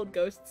praising the old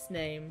ghost's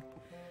name.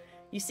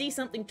 You see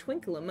something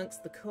twinkle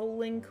amongst the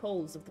coaling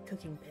coals of the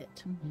cooking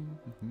pit.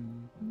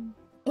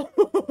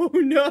 Oh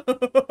no!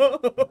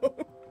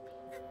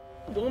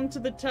 Warm to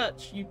the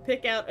touch, you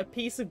pick out a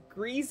piece of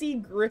greasy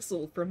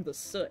gristle from the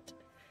soot.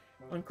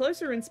 On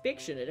closer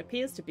inspection, it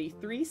appears to be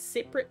 3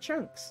 separate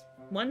chunks.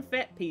 1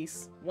 fat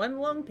piece, 1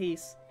 long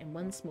piece, and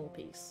 1 small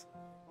piece.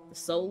 The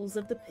souls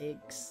of the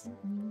pigs.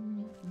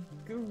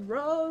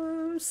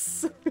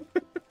 Gross!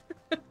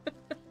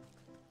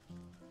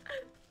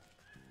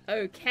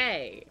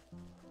 Okay.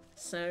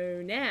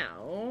 So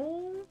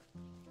now...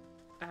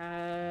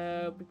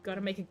 we've got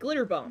to make a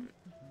glitter bomb.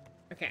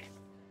 Okay.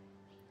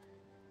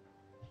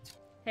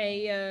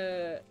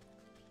 Hey,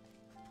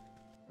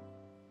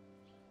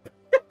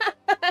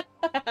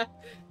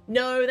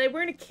 No, they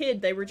weren't a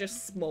kid, they were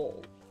just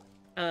small.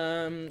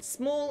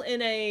 Small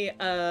in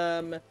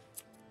a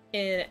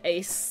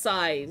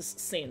size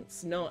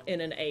sense, not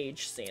in an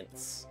age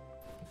sense.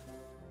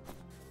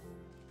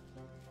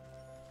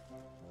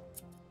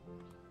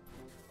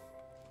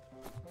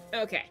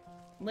 Okay,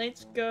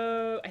 let's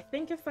go. I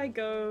think if I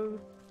go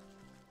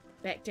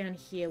back down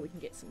here, we can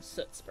get some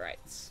soot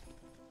sprites.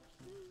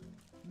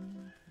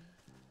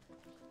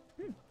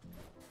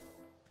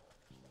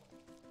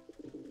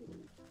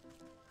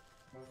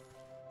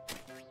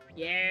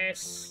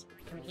 Yes,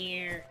 come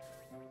here.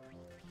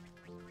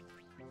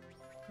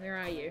 Where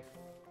are you?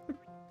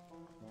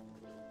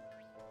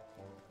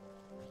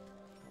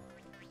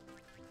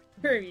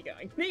 Where are you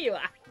going? There you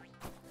are.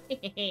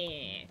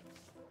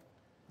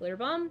 Glitter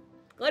bomb?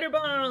 Glitter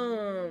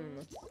bomb!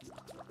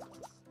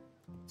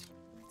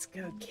 Let's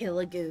go kill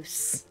a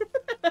goose.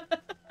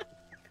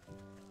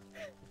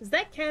 Is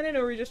that canon,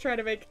 or are we just trying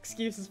to make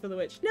excuses for the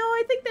witch? No,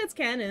 I think that's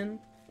canon.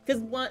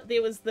 Because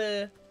there was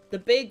the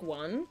big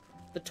one,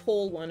 the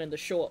tall one, and the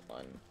short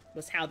one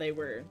was how they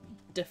were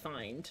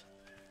defined.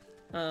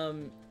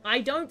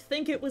 I don't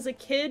think it was a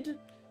kid.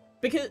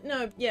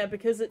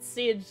 Because it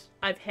said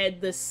I've had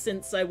this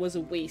since I was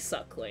a wee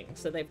suckling,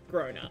 so they've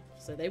grown up.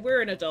 So they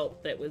were an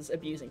adult that was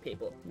abusing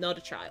people, not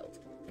a child.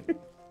 But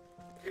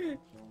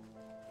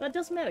it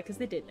doesn't matter, because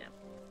they're dead now.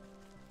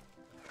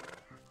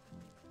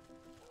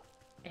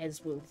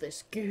 As will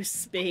this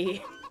goose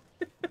be.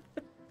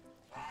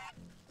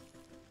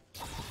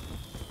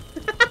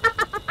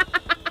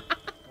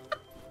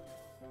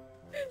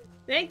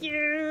 Thank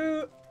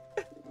you!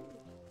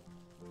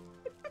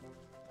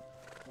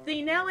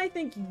 See, now I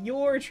think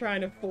you're trying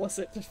to force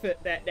it to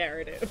fit that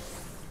narrative.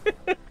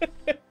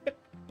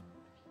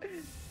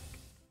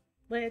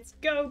 Let's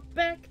go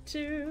back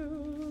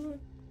to...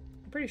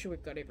 I'm pretty sure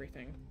we've got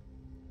everything.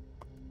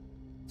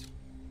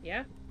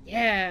 Yeah?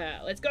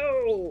 Yeah! Let's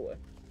go!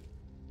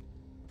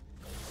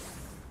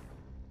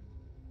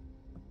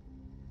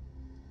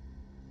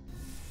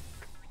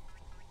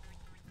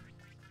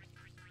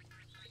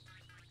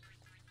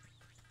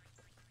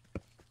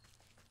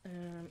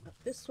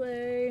 this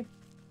way.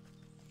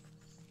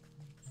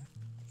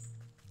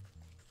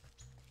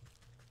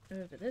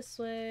 Over this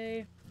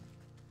way.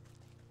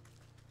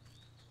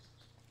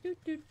 Do,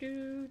 do,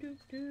 do, do,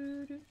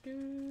 do, do,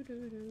 do,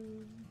 do,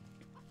 do.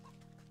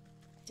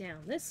 Down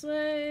this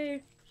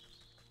way.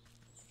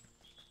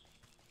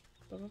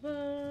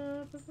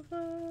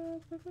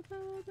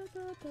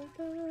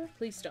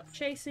 Please stop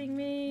chasing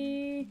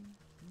me.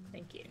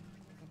 Thank you.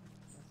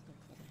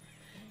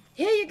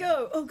 Here you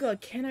go! Oh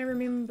god, can I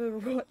remember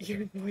what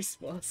your voice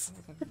was?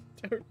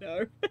 I don't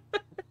know.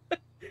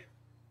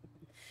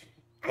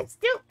 I've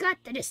still got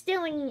the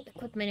distilling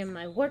equipment in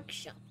my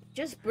workshop.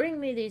 Just bring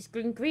me these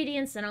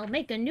ingredients and I'll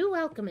make a new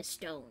alchemist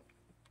stone.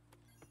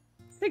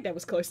 I think that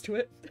was close to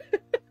it.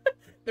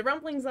 The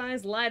Rumpling's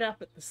eyes light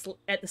up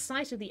at the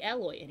sight of the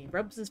alloy, and he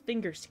rubs his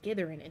fingers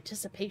together in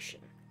anticipation.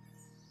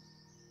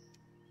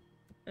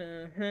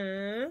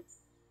 The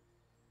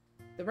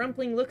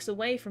Rumpling looks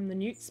away from the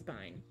newt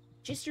spine,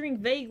 gesturing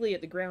vaguely at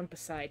the ground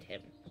beside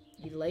him.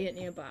 You lay it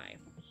nearby.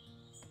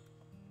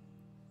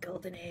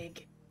 Golden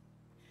egg.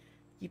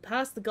 You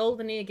pass the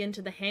golden egg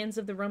into the hands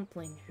of the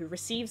Rumpling, who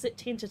receives it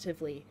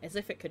tentatively, as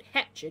if it could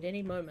hatch at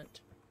any moment.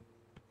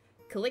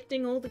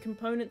 Collecting all the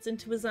components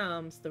into his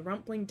arms, the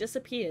Rumpling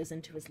disappears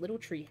into his little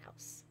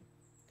treehouse.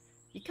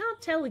 You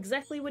can't tell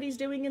exactly what he's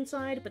doing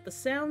inside, but the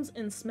sounds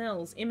and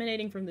smells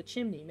emanating from the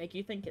chimney make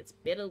you think it's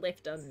better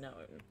left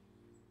unknown.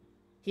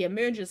 He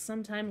emerges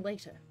sometime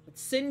later, with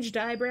singed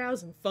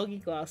eyebrows and foggy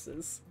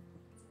glasses.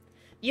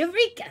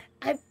 Eureka!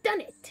 I've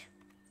done it!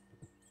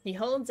 He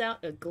holds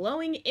out a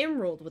glowing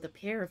emerald with a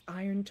pair of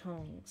iron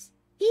tongs.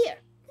 Here!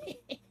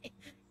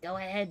 Go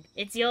ahead,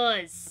 it's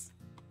yours!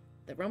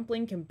 The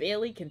Rumpling can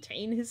barely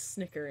contain his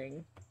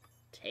snickering.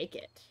 Take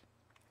it.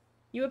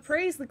 You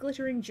appraise the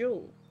glittering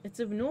jewel. It's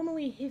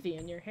abnormally heavy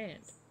in your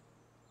hand.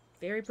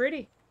 Very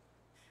pretty.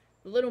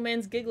 The little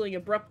man's giggling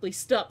abruptly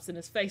stops and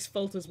his face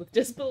falters with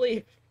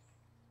disbelief.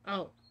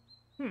 Oh.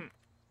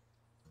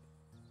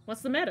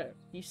 What's the matter?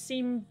 You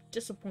seem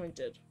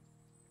disappointed.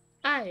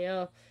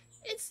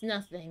 It's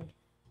nothing.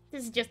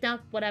 This is just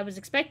not what I was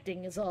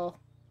expecting, is all.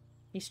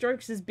 He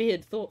strokes his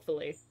beard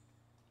thoughtfully.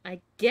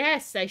 I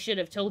guess I should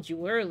have told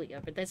you earlier,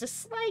 but there's a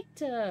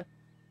slight,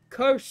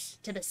 curse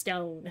to the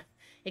stone.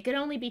 It can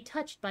only be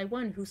touched by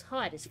one whose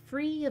heart is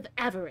free of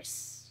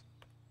avarice.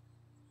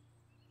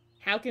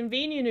 How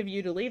convenient of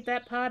you to leave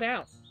that part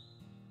out.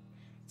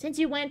 Since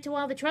you went to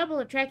all the trouble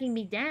of tracking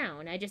me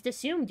down, I just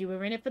assumed you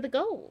were in it for the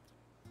gold.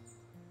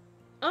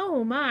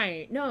 Oh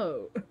my,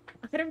 no.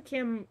 I don't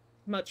care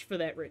much for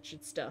that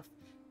wretched stuff.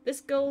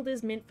 This gold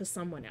is meant for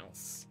someone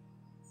else.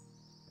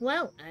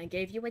 Well, I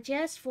gave you what you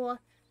asked for.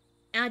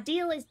 Our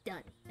deal is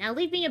done. Now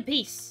leave me in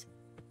peace.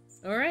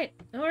 Alright.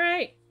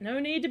 No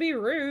need to be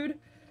rude.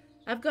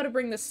 I've got to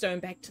bring this stone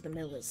back to the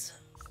millers.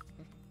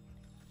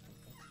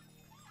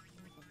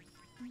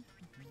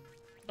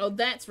 Oh,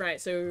 that's right.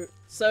 So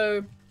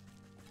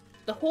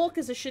the Hawk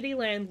is a shitty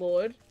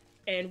landlord,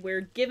 and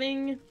we're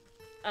giving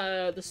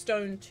the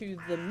stone to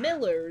the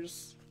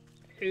millers,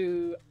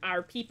 who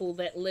are people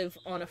that live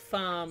on a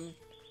farm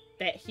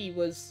that he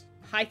was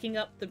hiking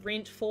up the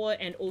rent for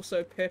and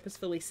also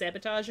purposefully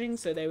sabotaging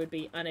so they would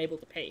be unable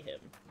to pay him.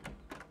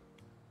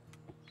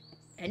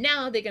 And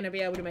now they're going to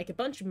be able to make a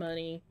bunch of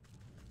money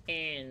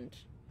and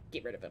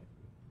get rid of him.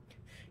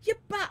 You're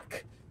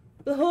back!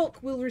 The Hawk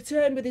will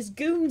return with his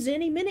goons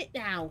any minute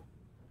now.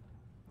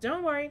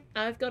 Don't worry,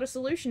 I've got a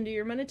solution to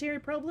your monetary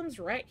problems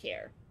right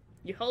here.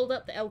 You hold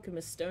up the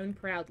alchemist stone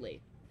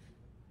proudly.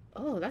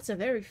 Oh, that's a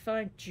very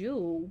fine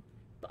jewel,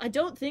 but I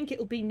don't think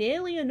it'll be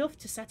nearly enough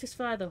to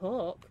satisfy the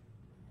Hawk.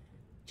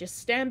 Just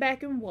stand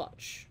back and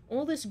watch.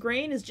 All this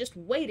grain is just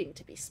waiting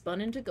to be spun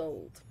into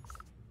gold.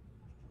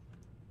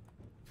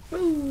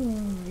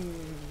 Boom!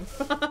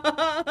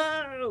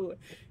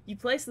 You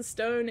place the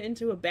stone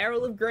into a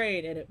barrel of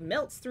grain and it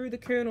melts through the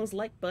kernels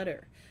like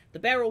butter. The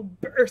barrel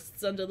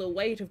bursts under the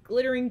weight of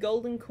glittering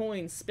golden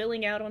coins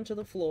spilling out onto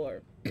the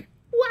floor.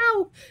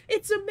 Wow!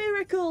 It's a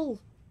miracle!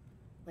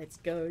 Let's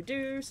go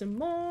do some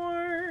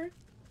more.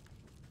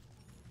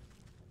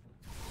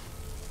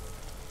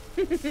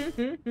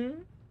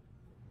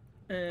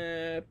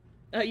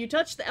 You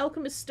touch the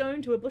alchemist's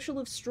stone to a bushel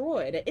of straw,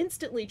 and it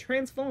instantly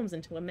transforms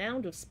into a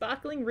mound of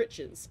sparkling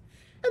riches.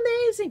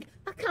 Amazing!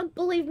 I can't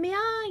believe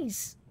my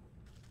eyes!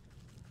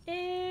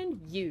 And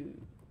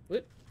you.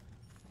 Whoop.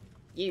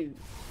 You.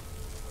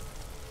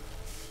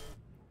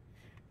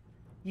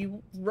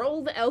 You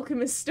roll the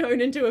alchemist's stone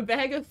into a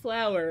bag of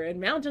flour, and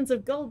mountains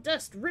of gold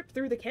dust rip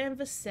through the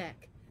canvas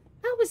sack.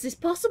 How is this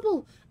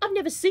possible? I've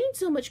never seen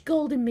so much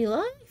gold in my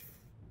life.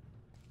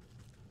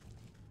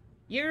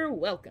 You're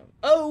welcome.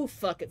 Oh,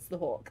 fuck, it's the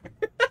Hawk.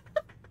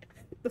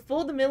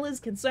 Before the millers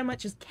can so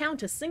much as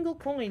count a single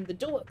coin, the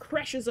door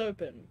crashes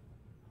open.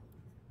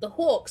 The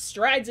Hawk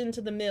strides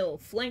into the mill,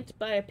 flanked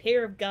by a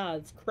pair of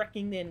guards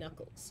cracking their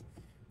knuckles.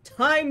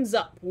 Time's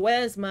up.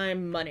 Where's my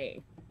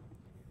money?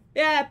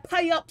 Yeah,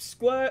 pay up,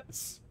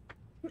 squirts.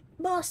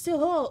 Master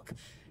Hawk,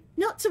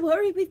 not to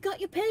worry, we've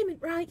got your payment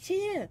right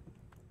here.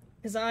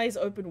 His eyes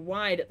open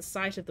wide at the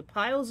sight of the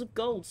piles of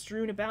gold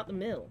strewn about the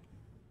mill.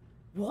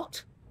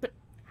 What? But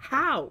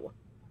how?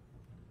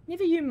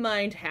 Never you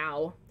mind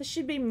how. This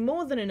should be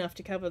more than enough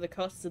to cover the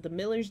costs of the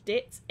miller's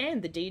debts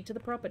and the deed to the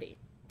property.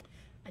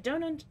 I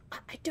don't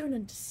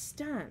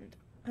understand.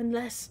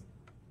 Unless...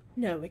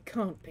 No, it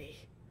can't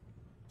be.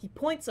 He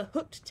points a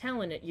hooked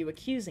talon at you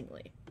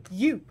accusingly.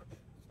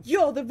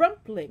 You're the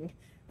Rumpling.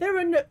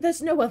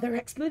 There's no other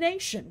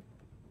explanation.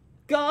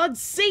 Guard,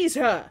 seize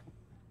her!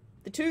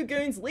 The two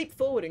goons leap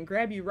forward and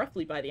grab you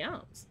roughly by the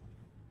arms.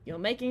 You're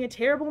making a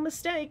terrible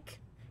mistake.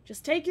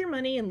 Just take your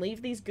money and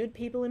leave these good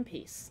people in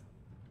peace.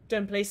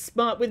 Don't play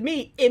smart with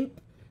me,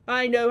 imp.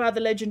 I know how the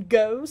legend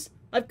goes.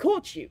 I've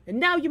caught you, and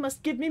now you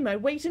must give me my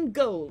weight in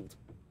gold.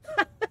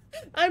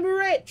 I'm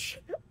rich.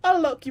 I'll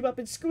lock you up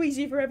and squeeze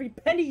you for every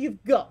penny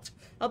you've got.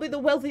 I'll be the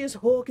wealthiest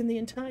hawk in the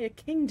entire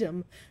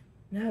kingdom.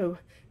 No,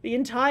 the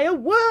entire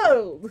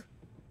world.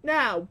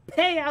 Now,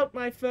 pay out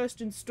my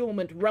first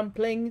installment,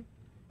 Rumpling.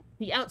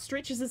 He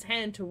outstretches his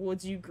hand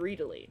towards you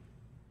greedily.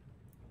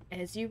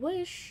 As you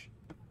wish.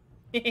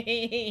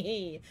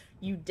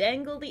 You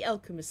dangle the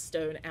alchemist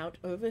stone out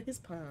over his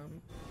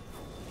palm.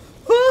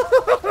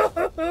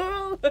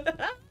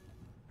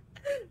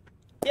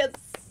 Yes!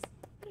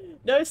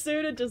 No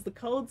sooner does the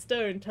cold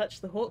stone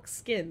touch the hawk's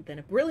skin than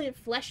a brilliant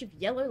flash of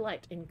yellow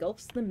light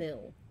engulfs the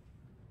mill.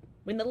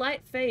 When the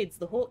light fades,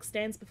 the hawk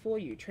stands before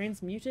you,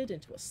 transmuted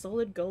into a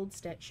solid gold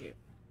statue.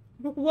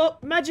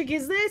 What magic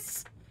is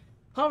this?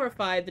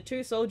 Horrified, the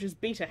two soldiers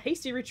beat a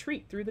hasty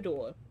retreat through the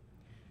door.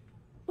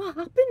 What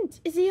happened?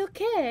 Is he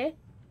okay?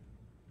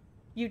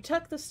 You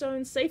tuck the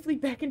stone safely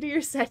back into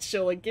your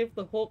satchel and give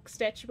the hawk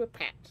statue a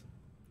pat.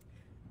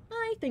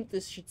 I think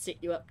this should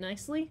set you up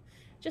nicely.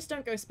 Just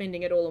don't go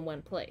spending it all in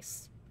one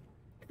place.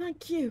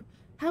 Thank you.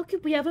 How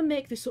could we ever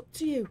make this up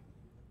to you?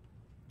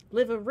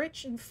 Live a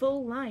rich and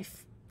full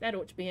life. That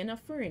ought to be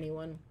enough for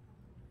anyone.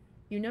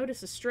 You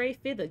notice a stray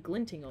feather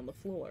glinting on the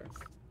floor.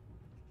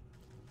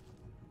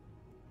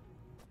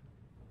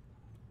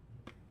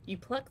 You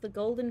pluck the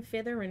golden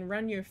feather and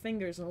run your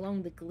fingers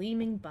along the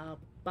gleaming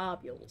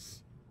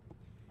barbules.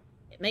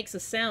 It makes a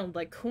sound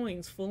like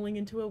coins falling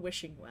into a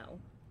wishing well.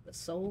 The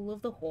soul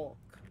of the hawk.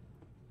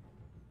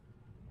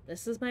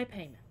 This is my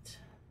payment.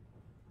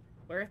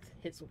 Worth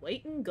his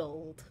weight in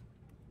gold.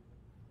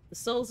 The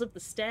souls of the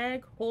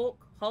stag,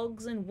 hawk,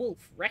 hogs, and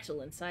wolf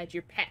rattle inside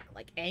your pack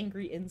like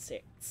angry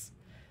insects.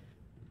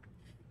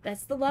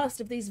 That's the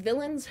last of these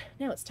villains.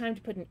 Now it's time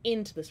to put an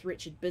end to this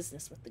wretched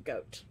business with the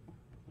goat.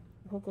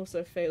 The hawk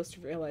also fails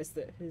to realize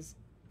that his...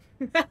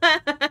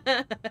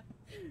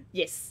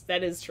 Yes,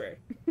 that is true.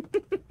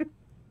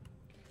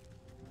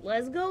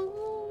 Let's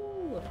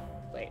go!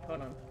 Wait,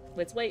 hold on.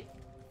 Let's wait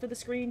for the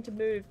screen to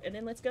move, and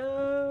then let's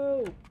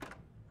go!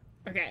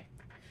 Okay.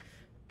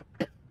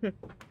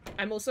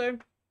 I'm also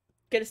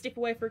gonna step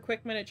away for a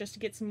quick minute just to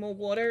get some more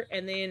water,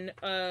 and then,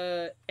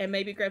 and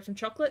maybe grab some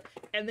chocolate,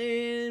 and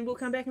then we'll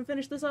come back and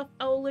finish this off.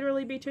 I'll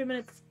literally be 2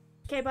 minutes.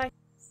 Okay, bye.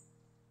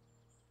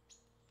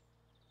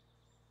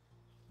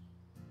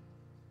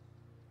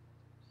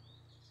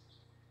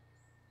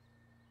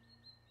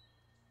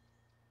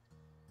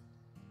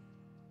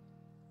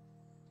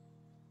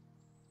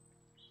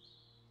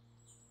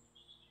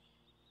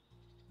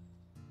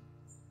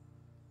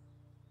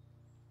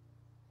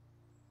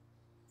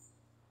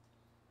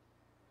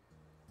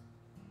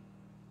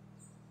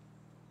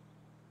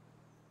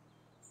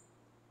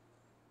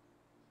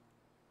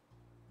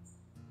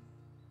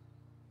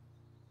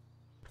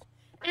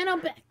 And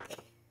I'm back.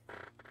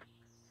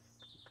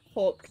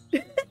 Hawk.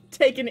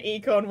 Take an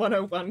Econ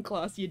 101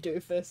 class, you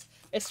doofus.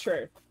 It's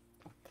true.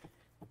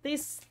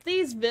 These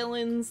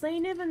villains, they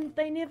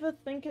never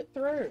think it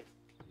through.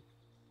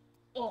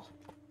 Oh.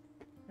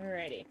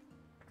 Alrighty.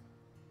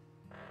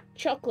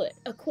 Chocolate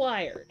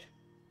acquired.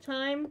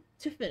 Time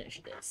to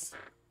finish this.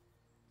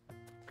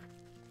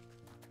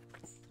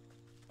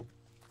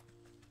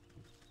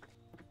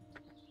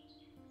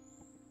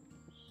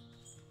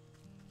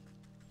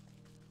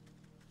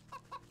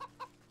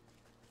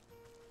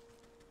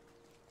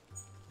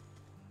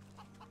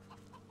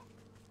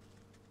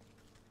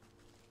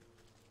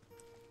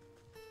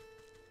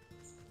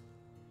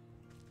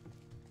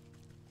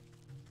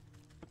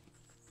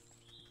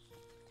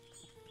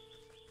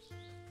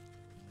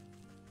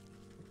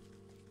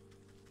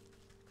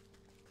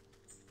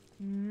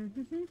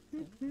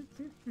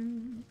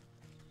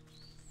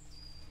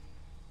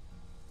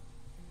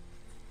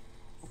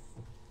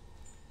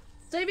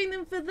 Saving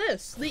them for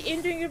this, the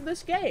ending of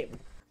this game.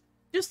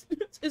 Just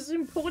as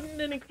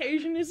important an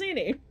occasion as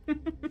any.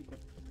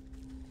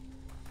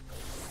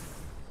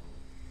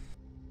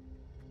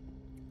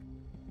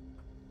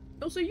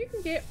 Also, you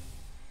can get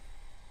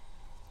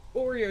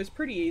Oreos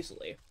pretty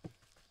easily.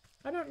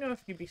 I don't know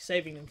if you'd be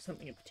saving them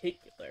something in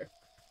particular.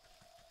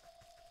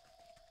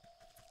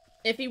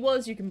 If he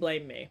was, you can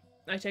blame me.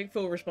 I take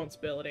full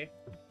responsibility.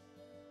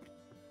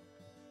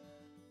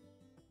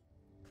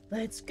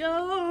 Let's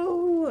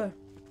go!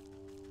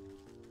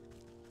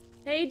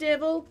 Hey,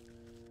 devil!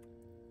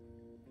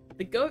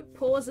 The goat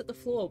paws at the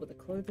floor with a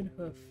cloven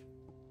hoof.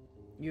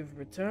 You've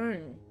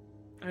returned.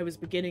 I was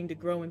beginning to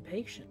grow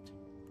impatient.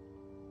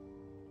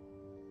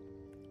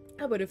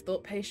 I would have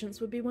thought patience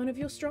would be one of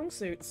your strong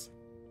suits.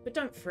 But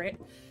don't fret.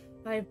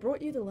 I have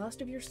brought you the last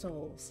of your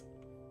souls.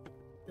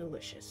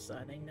 Delicious,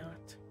 are they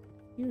not?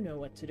 You know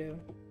what to do.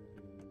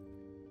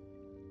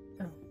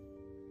 Oh.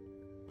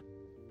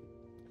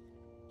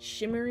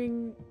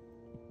 Shimmering...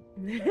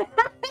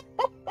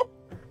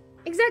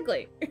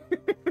 Exactly!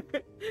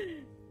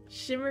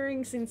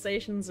 Shimmering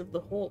sensations of the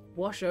hawk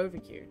wash over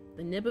you,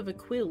 the nib of a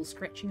quill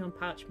scratching on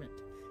parchment,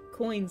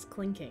 coins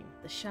clinking,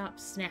 the sharp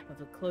snap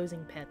of a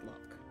closing padlock.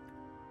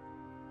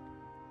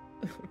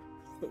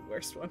 The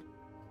worst one.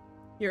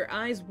 Your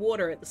eyes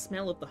water at the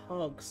smell of the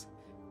hogs.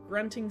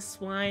 Grunting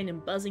swine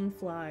and buzzing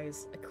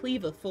flies. A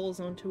cleaver falls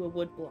onto a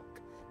wood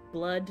block.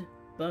 Blood,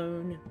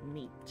 bone,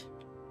 meat.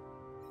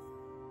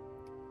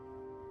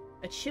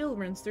 A chill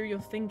runs through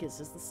your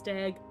fingers as the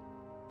stag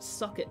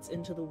sockets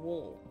into the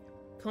wall.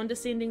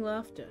 Condescending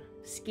laughter,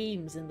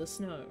 schemes in the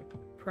snow.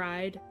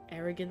 Pride,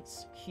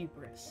 arrogance,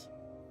 hubris.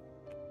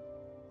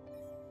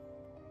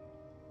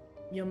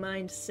 Your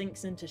mind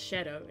sinks into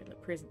shadow in the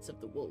presence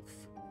of the wolf.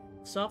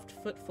 Soft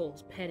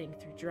footfalls padding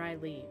through dry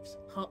leaves,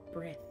 hot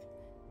breath,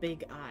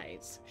 big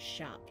eyes,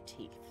 sharp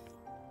teeth.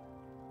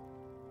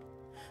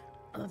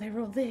 Oh, they're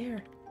all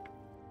there.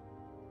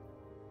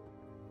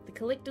 The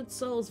collected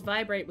souls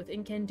vibrate with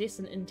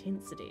incandescent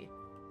intensity.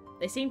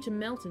 They seem to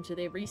melt into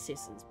their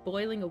recesses,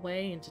 boiling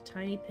away into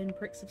tiny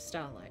pinpricks of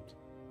starlight.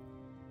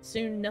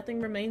 Soon nothing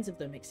remains of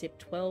them except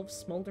 12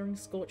 smouldering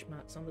scorch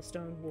marks on the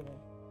stone wall.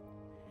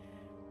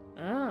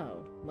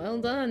 Oh, well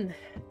done.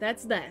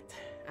 That's that.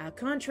 Our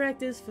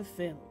contract is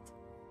fulfilled.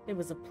 It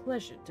was a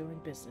pleasure doing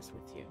business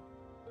with you.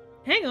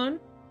 Hang on!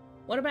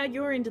 What about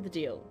your end of the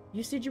deal?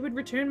 You said you would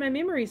return my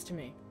memories to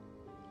me.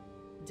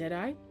 Did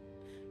I?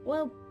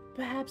 Well,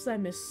 perhaps I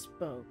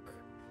misspoke.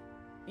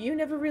 You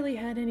never really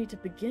had any to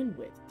begin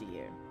with,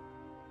 dear.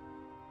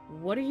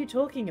 What are you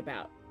talking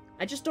about?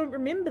 I just don't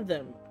remember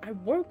them. I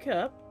woke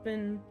up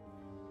and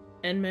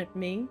met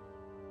me.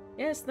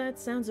 Yes, that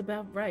sounds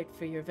about right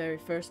for your very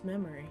first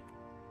memory.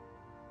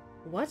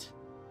 What?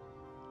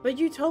 But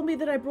you told me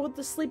that I brought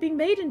the sleeping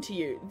maiden to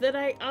you, that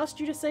I asked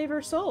you to save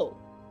her soul.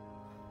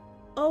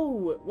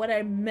 Oh, what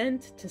I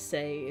meant to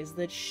say is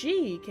that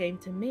she came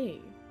to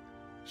me.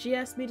 She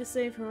asked me to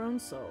save her own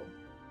soul.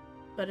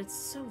 But it's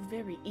so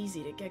very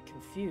easy to get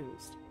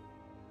confused.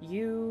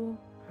 You,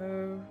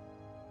 her...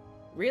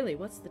 Really,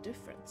 what's the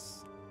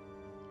difference?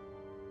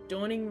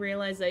 Dawning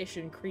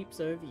realization creeps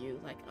over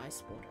you like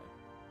ice water.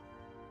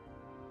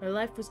 Her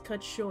life was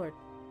cut short,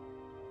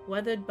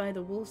 whether by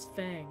the wolf's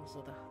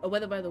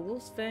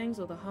fangs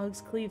or the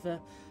hog's cleaver,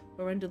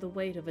 or under the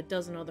weight of a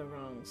dozen other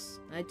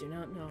wrongs. I do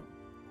not know.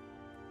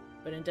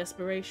 But in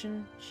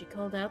desperation, she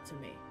called out to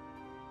me.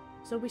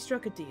 So we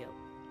struck a deal.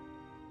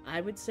 I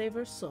would save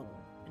her soul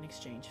in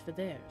exchange for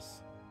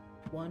theirs.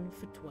 1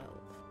 for 12.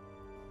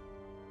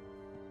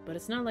 But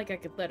it's not like I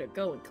could let her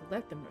go and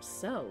collect them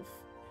herself.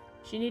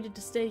 She needed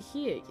to stay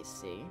here, you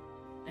see,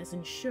 as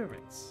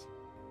insurance.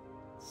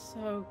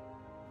 So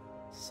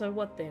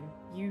what then?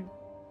 You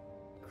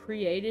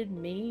created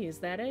me, is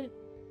that it?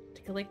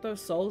 To collect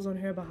those souls on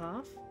her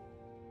behalf?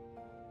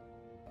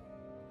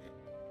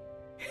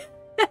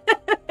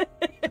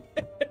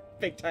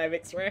 Big time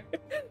X-ray.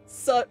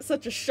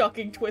 Such a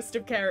shocking twist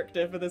of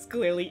character for this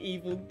clearly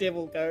evil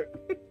devil goat.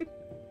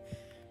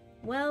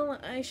 Well,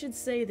 I should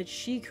say that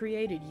she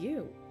created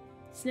you.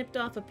 Snipped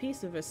off a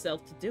piece of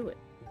herself to do it.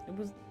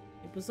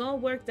 It was all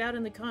worked out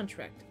in the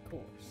contract, of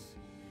course.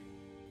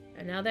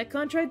 And now that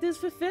contract is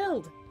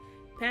fulfilled.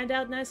 Panned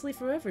out nicely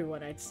for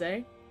everyone, I'd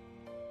say.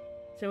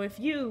 So if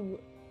you,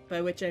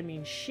 by which I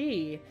mean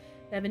she,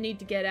 ever need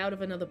to get out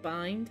of another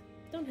bind,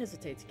 don't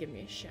hesitate to give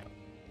me a shout.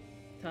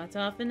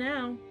 Ta-ta for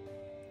now.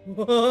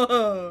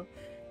 Whoa!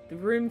 The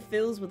room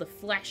fills with a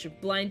flash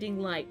of blinding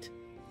light.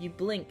 You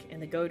blink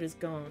and the goat is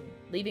gone,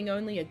 leaving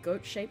only a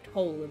goat-shaped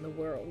hole in the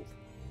world.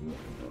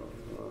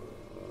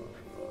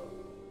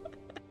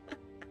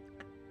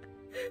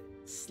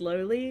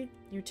 Slowly,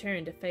 you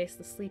turn to face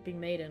the sleeping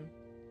maiden.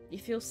 You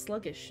feel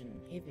sluggish and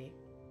heavy.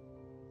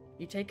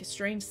 You take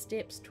strange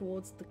steps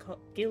towards the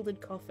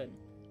gilded coffin.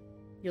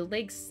 Your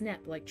legs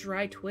snap like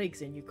dry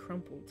twigs and you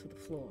crumple to the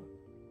floor.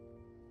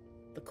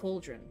 The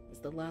cauldron is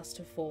the last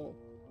to fall.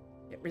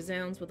 It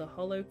resounds with a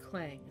hollow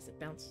clang as it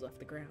bounces off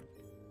the ground.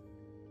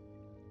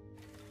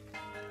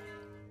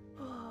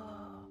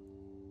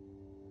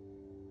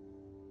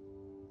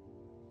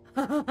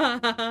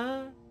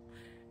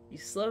 You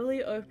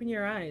slowly open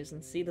your eyes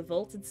and see the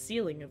vaulted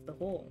ceiling of the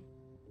hall.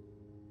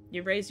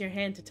 You raise your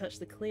hand to touch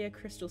the clear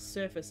crystal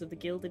surface of the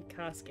gilded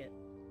casket.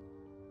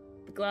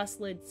 The glass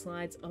lid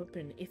slides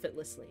open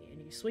effortlessly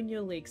and you swing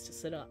your legs to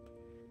sit up.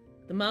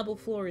 The marble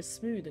floor is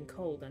smooth and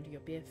cold under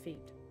your bare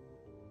feet.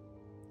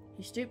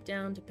 You stoop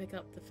down to pick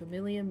up the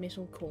familiar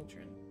metal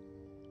cauldron.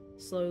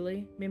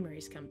 Slowly,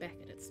 memories come back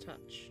at its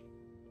touch.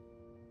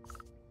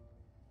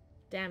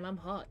 Damn, I'm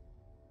hot.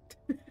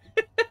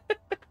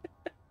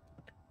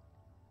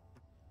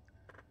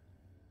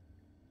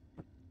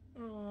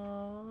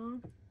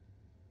 Aww.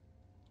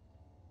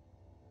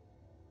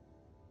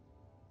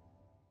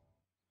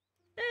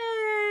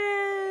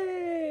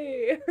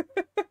 Hey! Yay!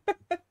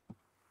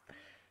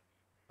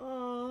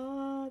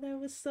 Oh, that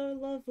was so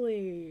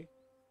lovely.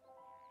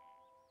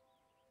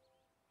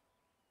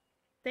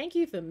 Thank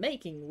you for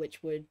making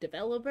Wytchwood,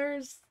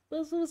 developers.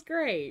 This was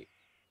great.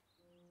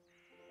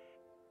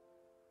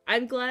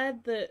 I'm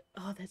glad that...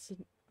 Oh, that's...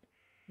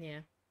 Yeah.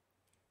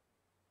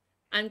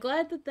 I'm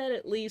glad that that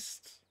at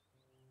least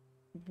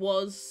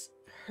was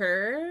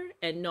her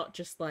and not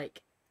just,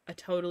 like, a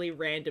totally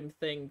random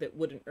thing that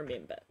wouldn't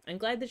remember. I'm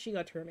glad that she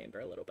got to remember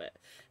a little bit.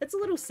 It's a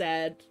little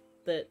sad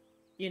that,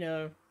 you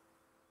know,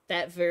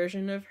 that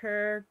version of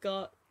her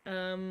got,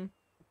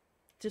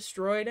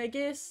 destroyed, I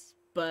guess,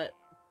 but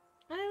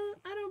I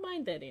don't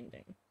mind that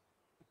ending.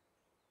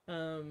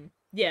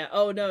 Yeah,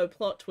 oh no,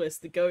 plot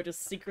twist, the goat is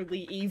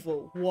secretly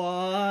evil.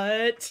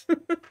 What?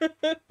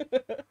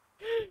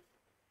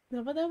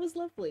 No, but that was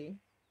lovely.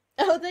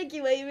 Oh, thank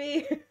you,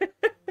 Amy!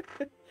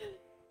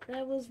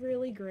 That was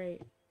really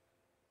great.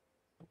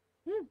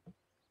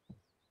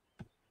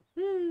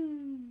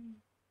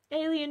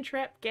 Alien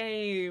Trap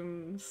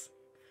Games!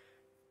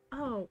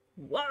 Oh,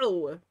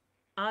 whoa!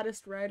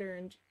 Artist, writer,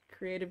 and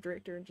creative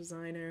director and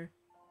designer.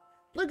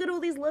 Look at all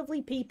these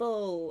lovely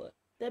people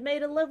that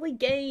made a lovely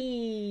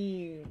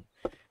game.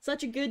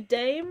 Such a good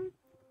dame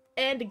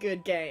and a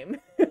good game.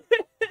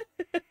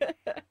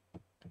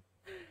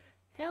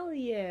 Hell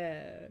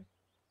yeah.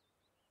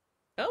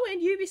 Oh,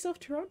 and Ubisoft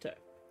Toronto.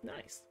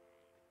 Nice.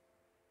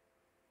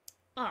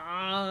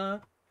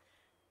 Ah,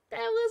 that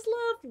was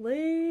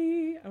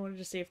lovely. I wanted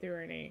to see if there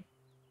were any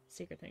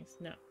secret things.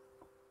 No.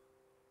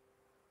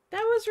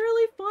 That was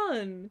really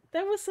fun.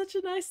 That was such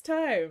a nice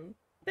time.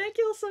 Thank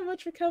you all so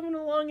much for coming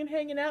along and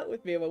hanging out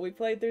with me while we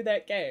played through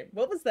that game.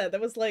 What was that?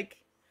 That was like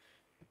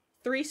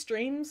 3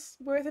 streams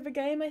worth of a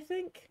game, I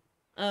think.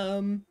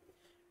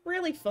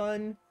 Really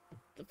fun.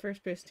 The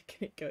first person to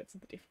get goats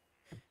in the deep.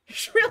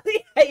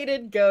 Really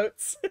hated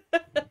goats.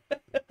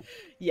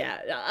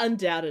 Yeah,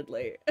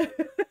 undoubtedly.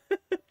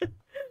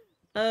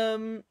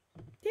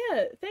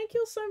 Yeah, thank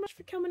you all so much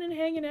for coming and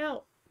hanging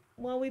out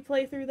while we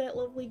play through that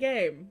lovely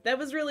game. That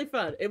was really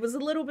fun. It was a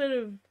little bit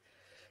of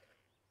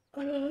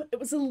it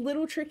was a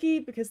little tricky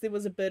because there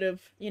was a bit of,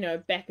 you know,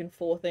 back and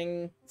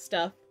forthing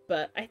stuff,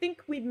 but I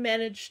think we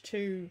managed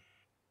to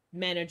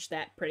manage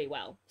that pretty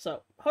well.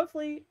 So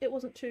hopefully it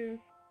wasn't too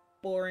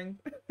boring.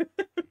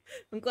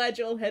 I'm glad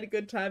you all had a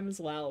good time as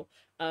well.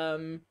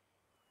 And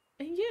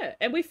yeah,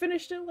 and we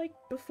finished it like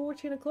before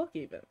 10 o'clock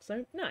even,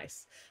 so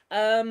nice.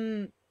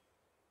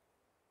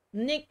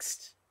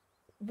 Next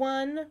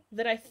one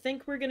that I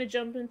think we're gonna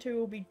jump into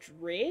will be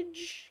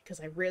Dredge,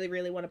 because I really,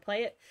 really want to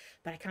play it,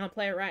 but I can't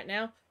play it right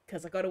now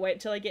because I gotta wait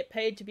until I get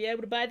paid to be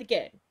able to buy the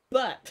game.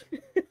 But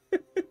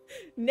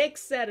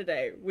next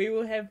Saturday we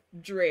will have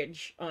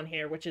Dredge on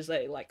here, which is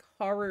a like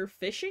horror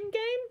fishing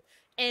game,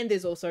 and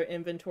there's also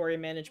inventory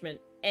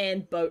management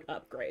and boat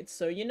upgrades.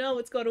 So you know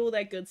it's got all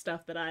that good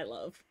stuff that I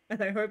love,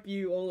 and I hope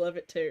you all love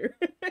it too.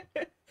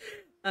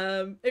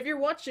 If you're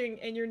watching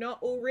and you're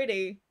not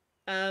already,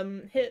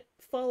 hit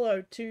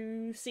follow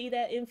to see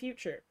that in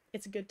future.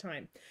 It's a good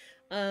time.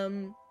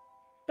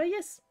 But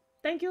yes,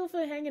 thank you all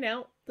for hanging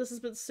out. This has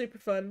been super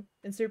fun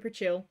and super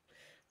chill.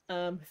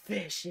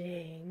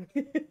 Fishing.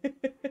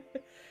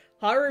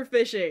 Horror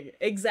fishing.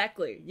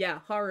 Exactly. Yeah,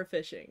 horror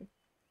fishing.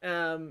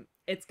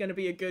 It's gonna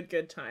be a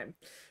good time.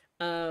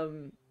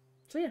 So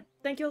yeah,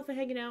 thank you all for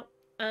hanging out.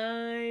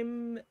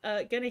 I'm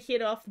gonna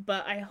head off,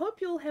 but I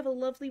hope you'll have a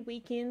lovely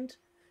weekend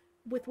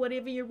with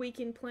whatever your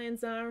weekend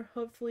plans are.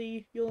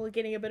 Hopefully you're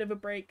getting a bit of a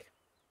break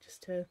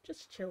just to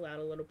chill out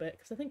a little bit,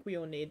 because I think we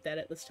all need that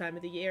at this time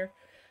of the year.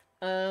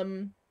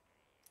 And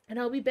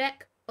I'll be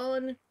back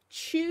on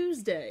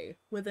Tuesday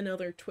with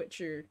another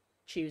Twitcher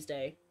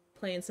Tuesday,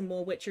 playing some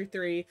more Witcher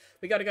 3.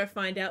 We gotta go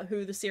find out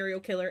who the serial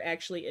killer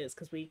actually is,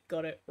 because we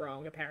got it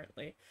wrong,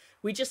 apparently.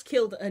 We just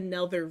killed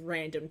another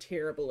random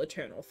terrible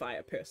Eternal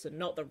Fire person,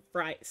 not the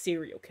right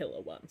serial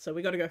killer one. So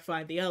we gotta go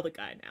find the other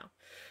guy now.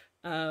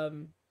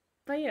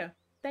 But yeah,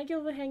 thank you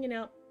all for hanging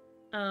out.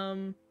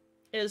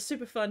 It was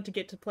super fun to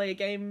get to play a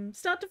game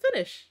start to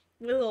finish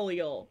with all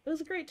y'all. It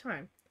was a great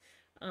time.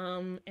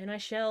 And I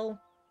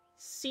shall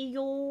see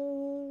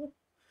y'all.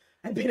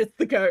 I bet it's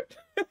the goat.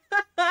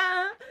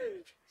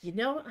 You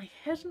know, I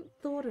hadn't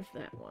thought of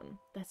that one.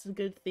 That's a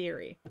good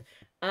theory.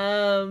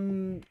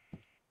 Yeah,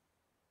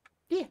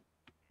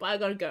 but I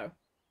gotta go.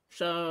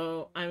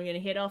 So I'm gonna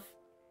head off.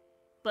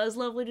 But it's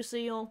lovely to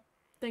see y'all.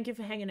 Thank you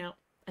for hanging out.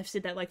 I've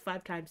said that like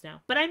 5 times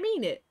now, but I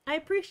mean it. I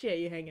appreciate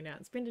you hanging out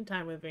and spending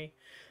time with me.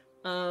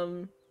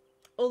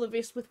 All the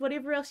best with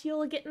whatever else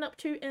y'all are getting up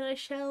to, and I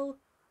shall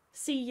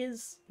see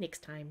yous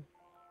next time.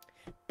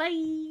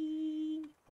 Bye!